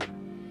 yeah.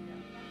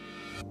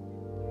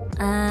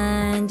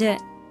 And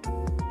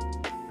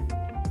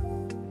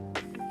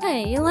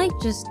hey, you like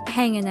just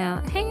hanging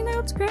out. Hanging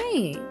out's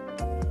great.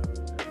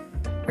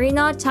 Are you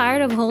not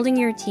tired of holding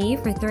your tea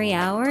for 3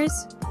 hours?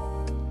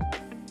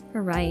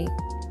 You're right.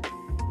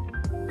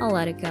 I'll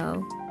let it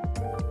go.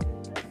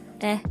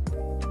 Let's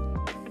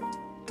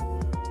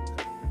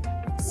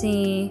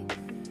see.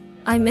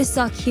 I miss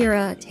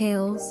Akira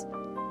Tales.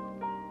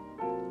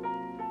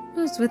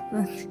 What's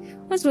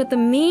with the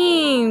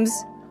memes?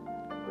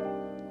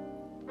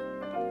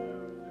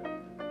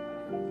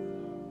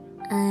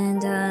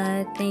 And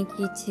thank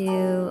you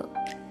to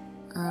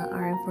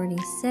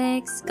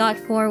RM46. Got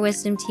 4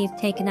 wisdom teeth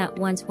taken out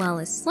once while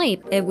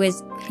asleep. It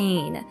was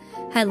pain.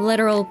 Had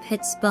literal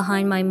pits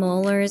behind my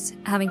molars,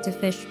 having to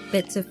fish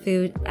bits of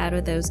food out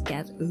of those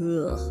gaps.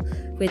 Ugh.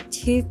 With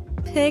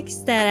toothpicks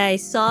that I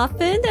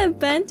softened and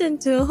bent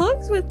into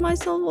hooks with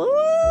myself.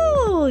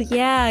 Ooh,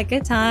 yeah,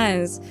 good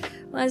times.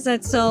 Why is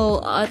that so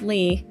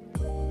oddly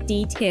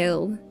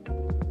detailed?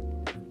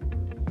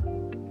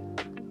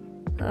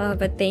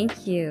 But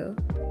thank you.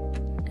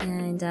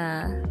 And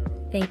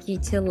thank you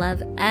to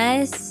Love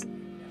S,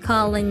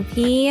 Colin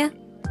P,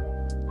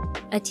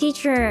 a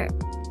teacher.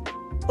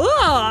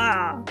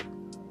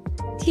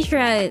 Teacher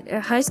at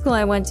high school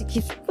I went to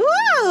keep.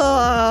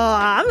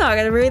 I'm not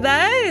gonna read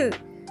that.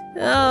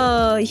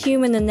 Oh,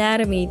 human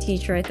anatomy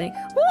teacher, I think.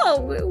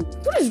 Whoa,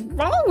 what is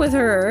wrong with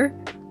her?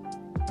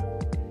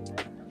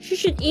 She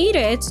should eat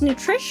it. It's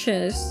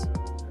nutritious.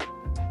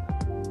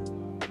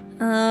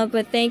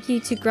 But thank you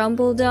to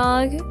Grumble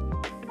Dog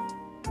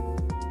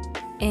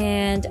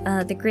and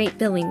the great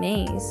Billy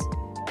Mays.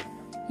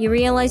 You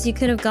realize you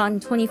could have gotten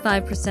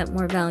 25%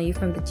 more value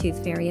from the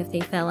Tooth Fairy if they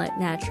fell out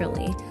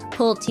naturally.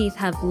 Pulled teeth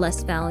have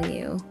less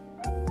value.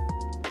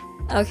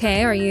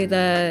 Okay, are you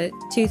the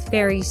Tooth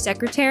Fairy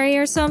secretary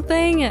or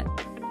something?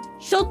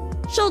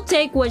 She'll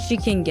take what she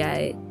can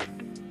get.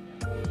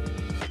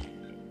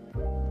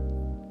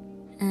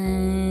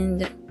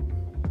 And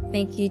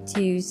thank you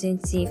to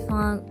Zinzi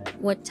Fong.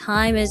 What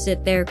time is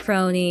it there,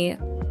 Kronii?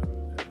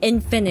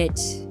 Infinite.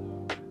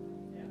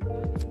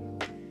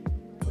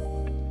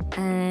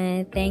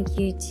 And thank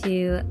you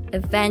to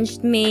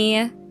Avenged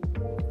Me.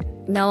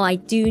 No, I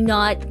do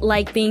not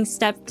like being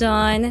stepped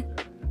on.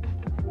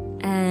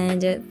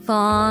 And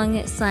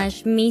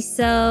Fong/Miso.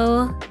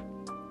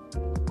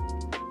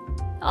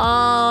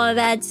 Oh,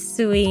 that's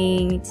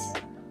sweet.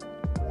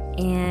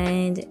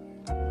 And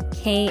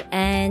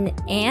KN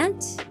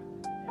Ant.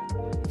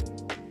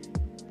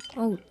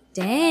 Oh,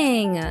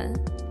 dang.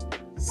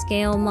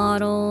 Scale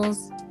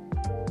models.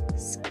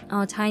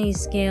 Oh, tiny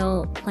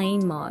scale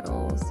plane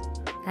models.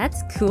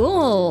 That's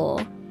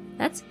cool.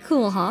 That's a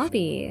cool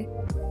hobby.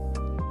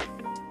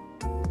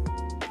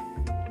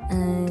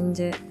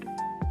 And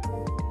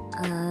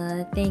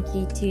thank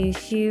you to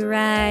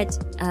Shurat,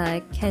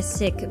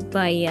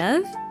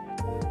 Kesikbayev,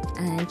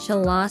 and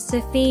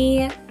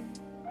Philosophy.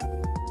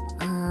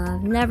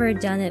 I've never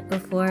done it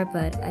before,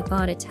 but I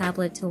bought a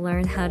tablet to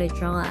learn how to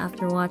draw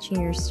after watching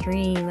your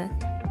stream.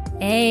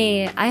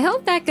 Hey, I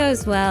hope that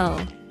goes well.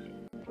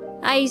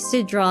 I used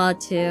to draw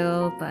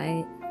too,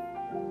 but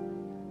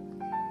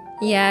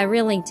yeah, it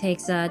really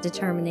takes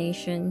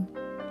determination.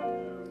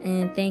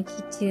 And thank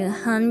you to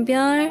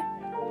Hanbyeol,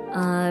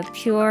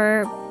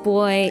 Pure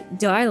Boy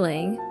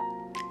Darling,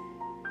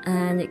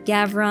 and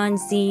Gavron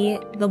Z,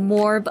 the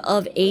Morb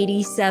of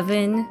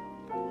 87.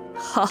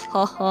 Ha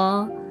ha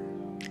ha.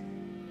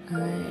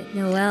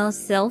 Noelle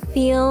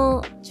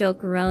Selfiel,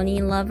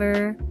 Jokeroni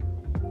Lover.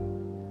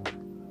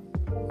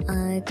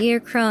 Dear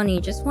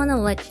Kronii, just want to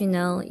let you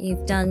know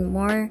you've done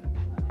more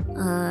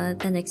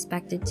than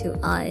expected to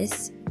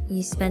us.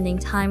 You spending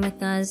time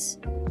with us,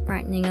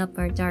 brightening up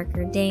our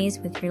darker days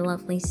with your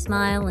lovely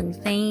smile and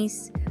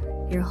face,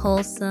 your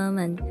wholesome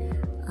and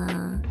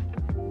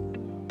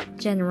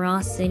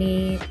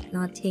generosity,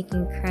 not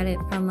taking credit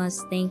from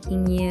us,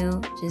 thanking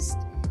you, just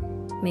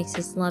makes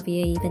us love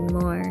you even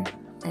more.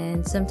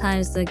 And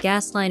sometimes the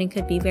gaslighting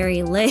could be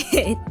very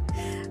lit,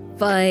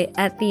 but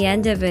at the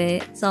end of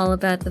it, it's all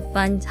about the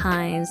fun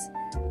times.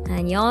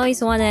 And you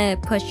always want to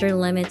push your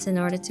limits in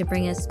order to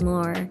bring us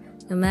more.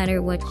 No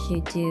matter what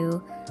you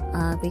do,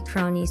 we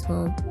Kronies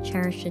will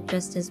cherish it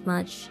just as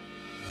much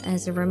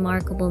as a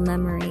remarkable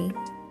memory.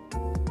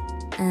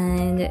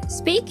 And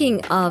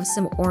speaking of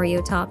some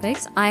Ouro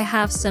topics, I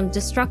have some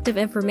destructive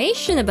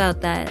information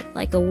about that,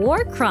 like a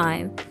war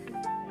crime.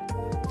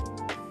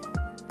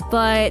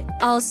 But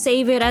I'll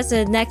save it as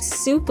a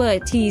next super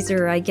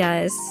teaser, I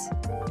guess.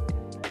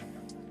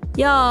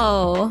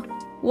 Yo,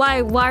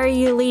 why are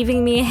you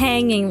leaving me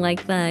hanging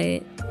like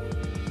that?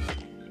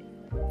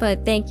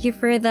 But thank you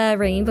for the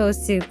rainbow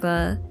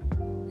super.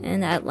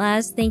 And at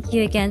last, thank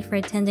you again for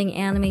attending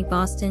Anime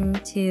Boston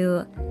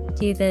to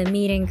do the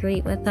meet and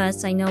greet with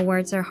us. I know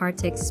words are hard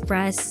to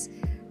express.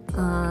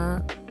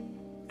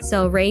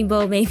 So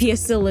rainbow may be a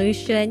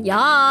solution.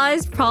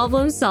 Yes,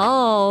 problem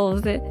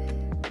solved.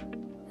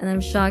 And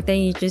I'm shocked that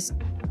you just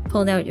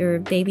pulled out your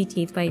baby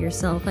teeth by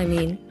yourself. I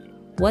mean,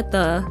 what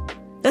the?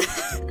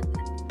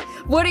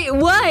 What?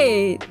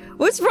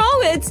 What's wrong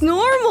with it? It's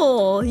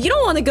normal. You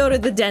don't want to go to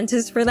the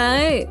dentist for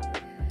that.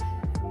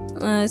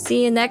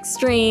 See you next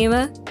stream.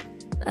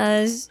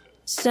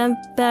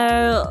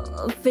 Semper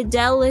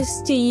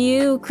Fidelis to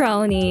you,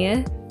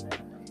 Kronii.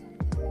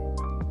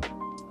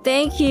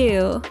 Thank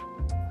you.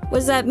 What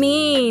does that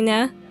mean?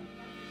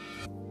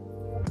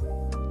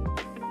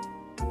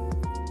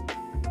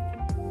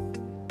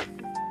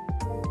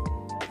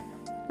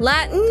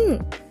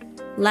 Latin?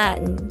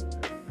 Latin.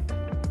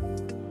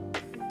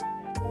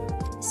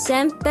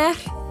 Semper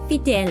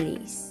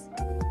Fidelis.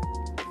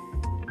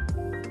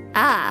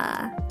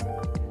 Ah.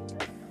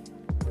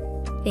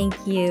 Thank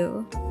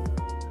you.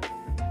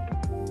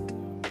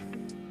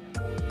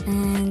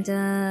 And,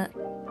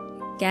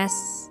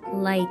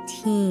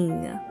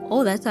 gaslighting.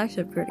 Oh, that's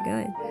actually pretty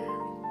good.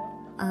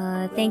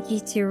 Thank you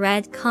to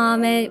Red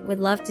Comet. Would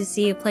love to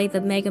see you play the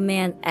Mega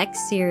Man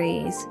X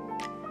series.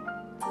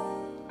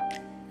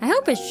 I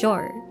hope it's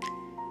short.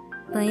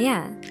 But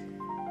yeah.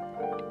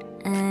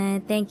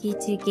 Thank you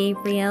to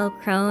Gabriel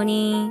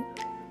Kronii.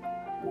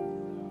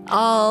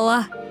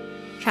 Oh,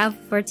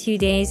 traveled for 2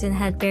 days and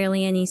had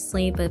barely any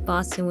sleep, but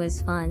Boston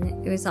was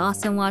fun. It was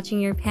awesome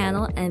watching your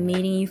panel and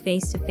meeting you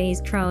face to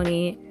face,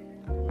 Kronii.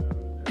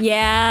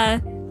 Yeah,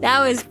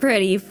 that was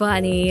pretty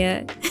funny.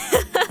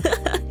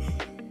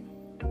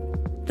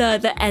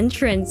 the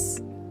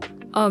entrance.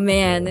 Oh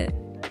man.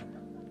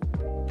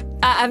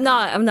 I'm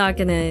not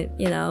gonna,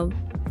 you know,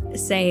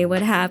 say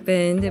what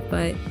happened,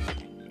 but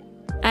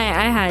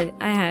I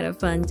had a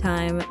fun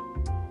time.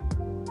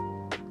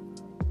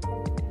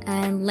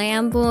 And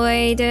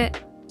Lamboyd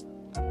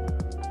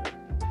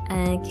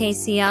and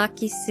Casey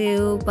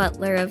Akisu,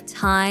 Butler of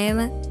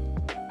Time.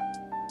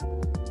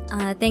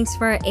 Thanks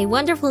for a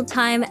wonderful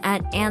time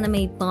at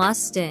Anime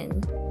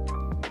Boston.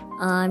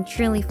 I'm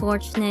truly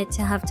fortunate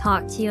to have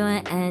talked to you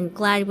and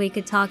glad we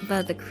could talk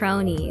about the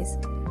Kronies.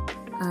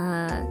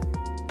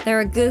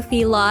 They're a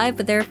goofy lot,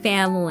 but they're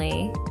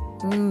family.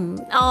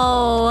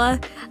 Oh,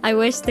 I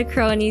wish the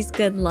Kronies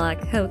good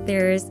luck. Hope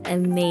there's a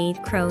maid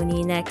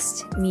Kronii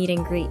next meet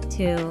and greet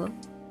too.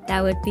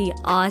 That would be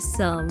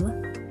awesome.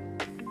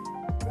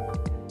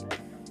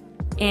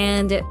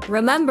 And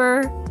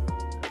remember,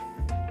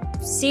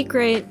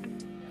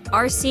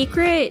 our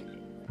secret?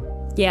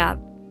 Yeah,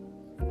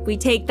 we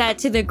take that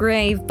to the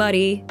grave,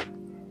 buddy.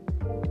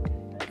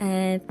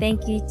 And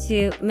thank you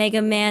to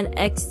Mega Man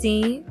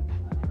XC.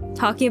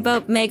 Talking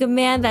about Mega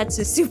Man, that's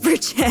a super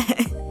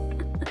chat.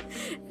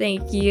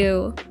 Thank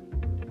you.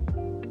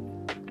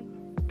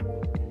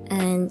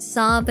 And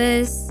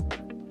Sabas.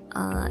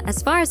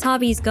 As far as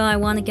hobbies go, I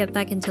want to get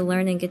back into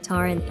learning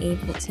guitar in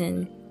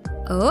Ableton.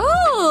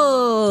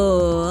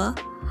 Oh!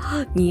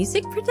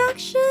 Music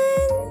production?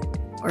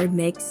 Or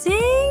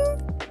mixing?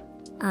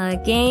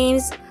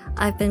 Games.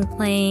 I've been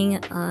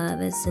playing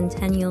the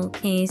Centennial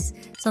Case.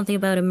 Something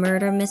about a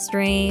murder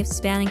mystery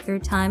spanning through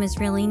time is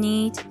really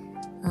neat.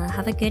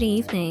 Have a good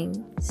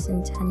evening,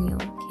 Centennial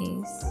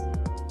Case.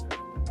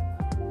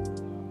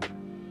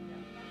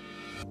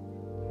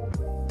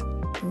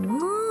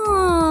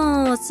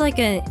 Oh, it's like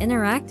an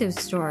interactive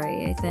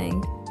story, I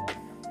think.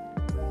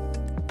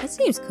 That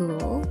seems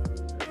cool.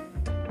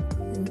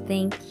 And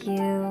thank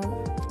you.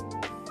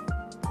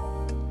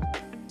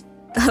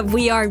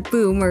 We aren't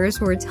boomers,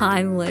 we're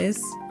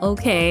timeless.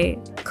 Okay,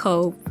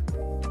 cope.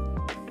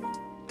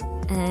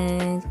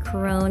 And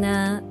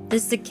Corona.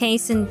 This is a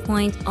case in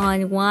point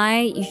on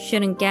why you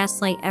shouldn't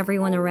gaslight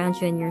everyone around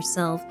you and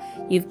yourself.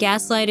 You've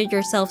gaslighted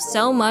yourself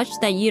so much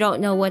that you don't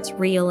know what's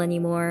real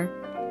anymore.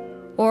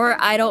 Or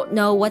I don't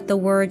know what the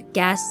word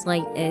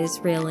gaslight is,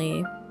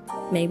 really.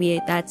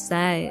 Maybe that's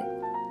that.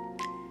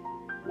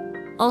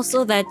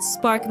 Also, that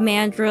Spark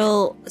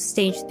Mandrill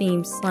stage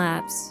theme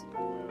slaps.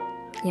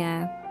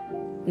 Yeah.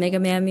 Mega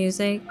Man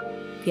music?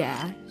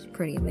 Yeah, it's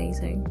pretty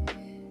amazing.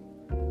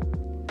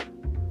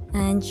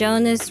 And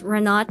Jonas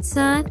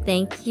Renatza,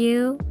 thank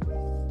you.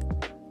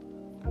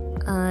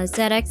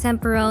 ZX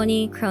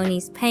Emperoni,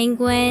 Kronii's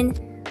Penguin.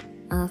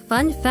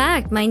 Fun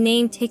fact, my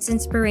name takes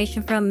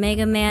inspiration from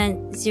Mega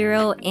Man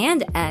 0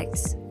 and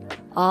X.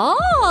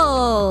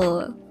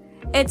 Oh!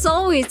 It's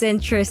always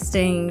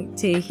interesting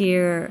to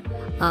hear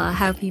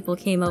how people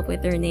came up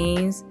with their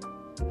names.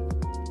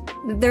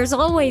 There's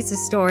always a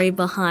story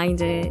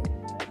behind it.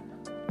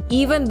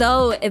 Even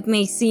though it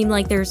may seem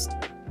like there's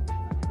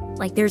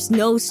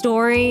no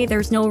story,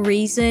 there's no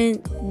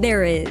reason,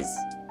 there is.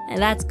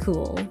 And that's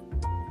cool.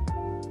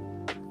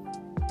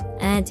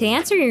 And to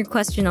answer your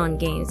question on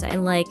games, I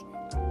like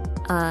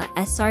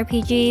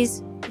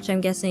SRPGs, which I'm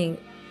guessing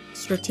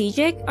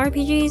strategic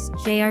RPGs,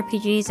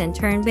 JRPGs, and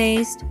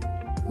turn-based.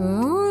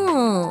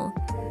 Oh.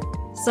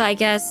 So I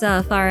guess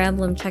Fire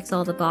Emblem checks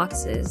all the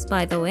boxes.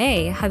 By the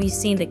way, have you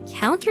seen the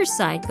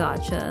Counterside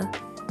Gacha?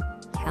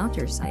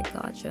 Counterside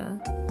Gacha?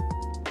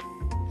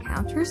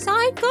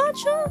 Counterside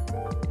Gacha?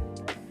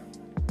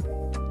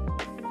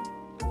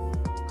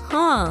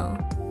 Huh.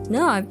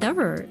 No, I've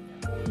never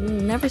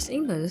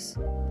seen this.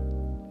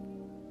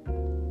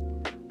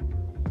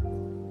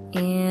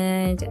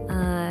 And,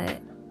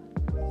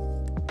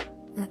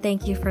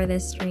 thank you for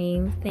this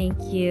stream. Thank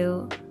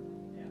you.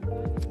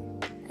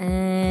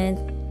 And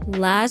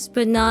last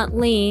but not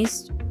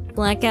least,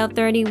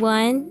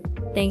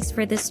 Blackout31, thanks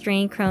for the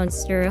stream,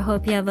 Cronster.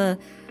 Hope you have a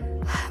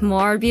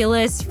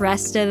marvelous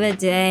rest of the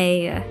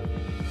day.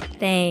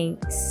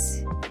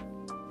 Thanks.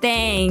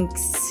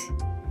 Thanks.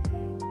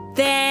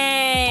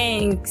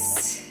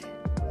 Thanks.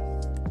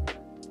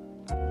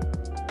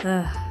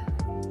 Ugh.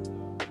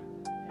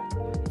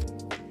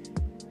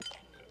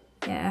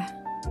 Yeah.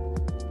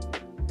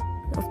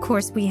 Of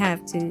course we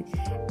have to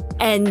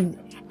end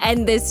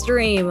this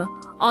stream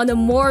on a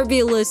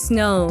morbulous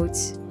note.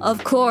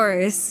 Of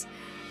course.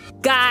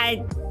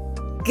 God.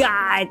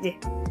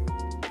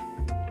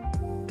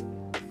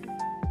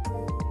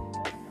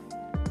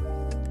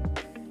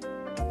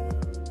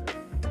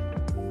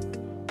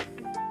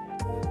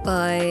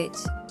 But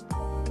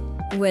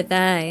with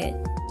that,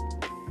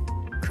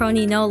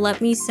 Kronii, no,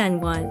 let me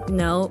send one.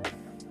 No,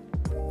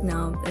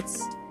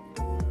 it's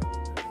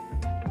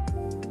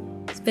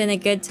been a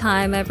good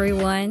time,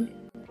 everyone.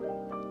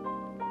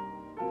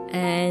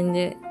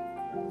 And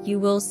you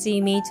will see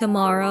me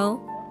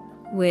tomorrow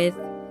with,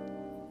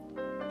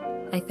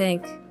 I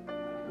think,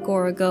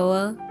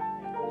 Gorogoa.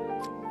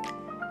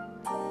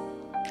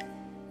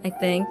 I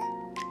think.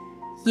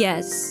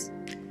 Yes.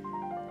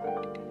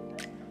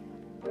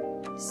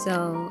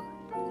 So,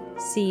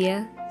 see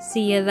ya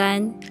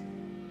then.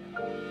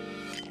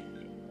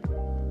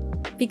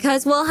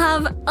 Because we'll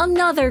have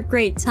another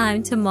great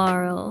time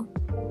tomorrow.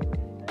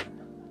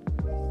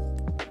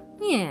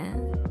 Yeah.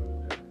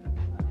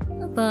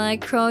 Bye,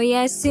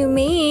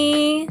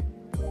 Kroyasumi.